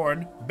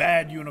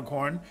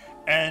unicorn.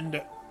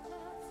 And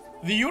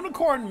the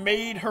unicorn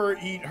made her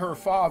eat her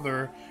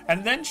father.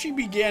 And then she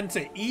began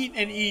to eat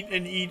and eat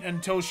and eat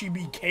until she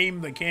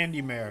became the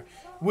Candy Mare.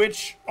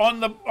 Which, on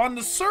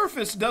the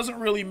surface, doesn't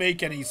really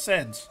make any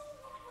sense.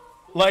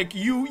 Like,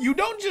 you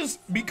don't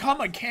just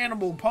become a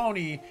cannibal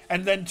pony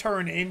and then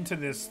turn into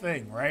this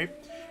thing, right?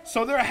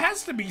 So there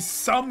has to be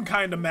some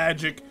kind of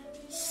magic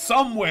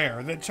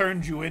somewhere that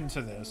turns you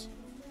into this.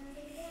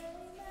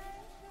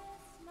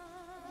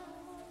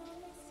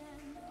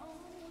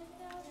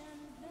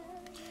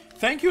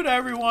 Thank you to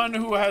everyone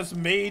who has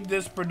made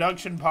this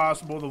production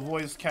possible. The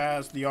voice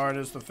cast, the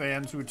artists, the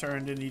fans who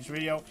turned in each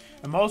video.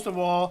 And most of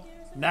all...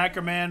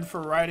 Knackerman for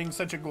writing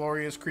such a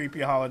glorious,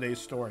 creepy holiday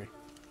story.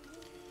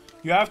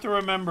 You have to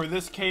remember,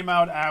 this came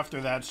out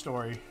after that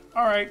story.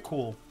 Alright,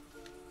 cool.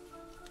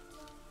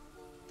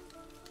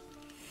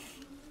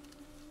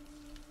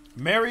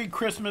 Merry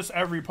Christmas,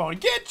 every pony.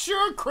 Get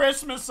your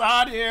Christmas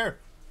out of here!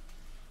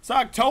 It's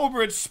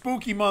October, it's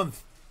spooky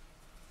month.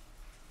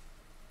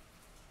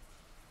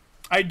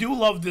 I do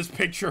love this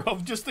picture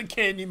of just the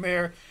Candy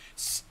Mare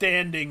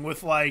standing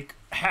with, like,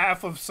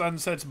 half of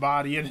Sunset's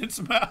body in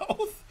its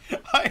mouth.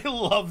 I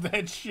love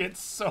that shit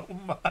so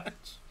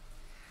much.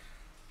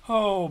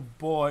 Oh,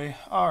 boy.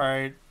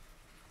 Alright.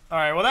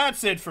 Alright, well,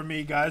 that's it for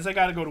me, guys. I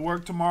gotta go to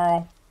work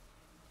tomorrow.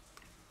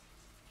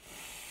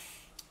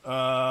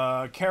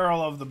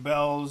 Carol of the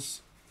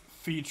Bells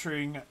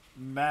featuring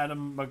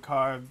Madame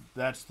Macard.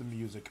 That's the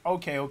music.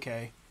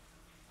 Okay.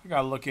 I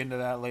gotta look into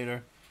that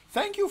later.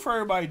 Thank you for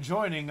everybody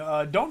joining.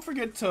 Don't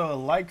forget to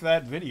like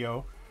that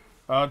video.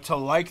 To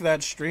like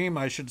that stream,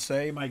 I should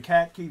say. My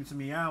cat keeps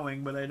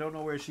meowing, but I don't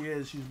know where she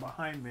is. She's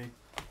behind me.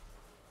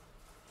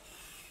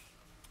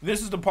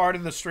 This is the part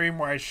of the stream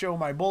where I show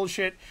my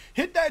bullshit.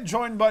 Hit that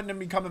join button and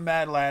become a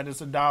Mad Lad.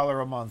 It's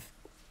 $1 a month.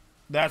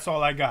 That's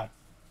all I got.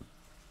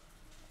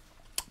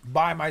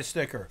 Buy my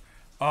sticker.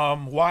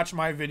 Watch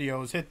my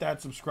videos. Hit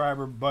that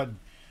subscriber button.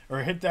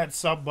 Or hit that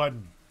sub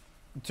button.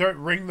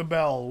 Ring the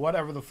bell.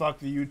 Whatever the fuck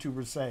the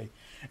YouTubers say.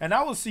 And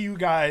I will see you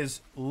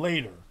guys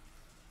later.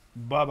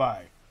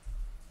 Bye-bye.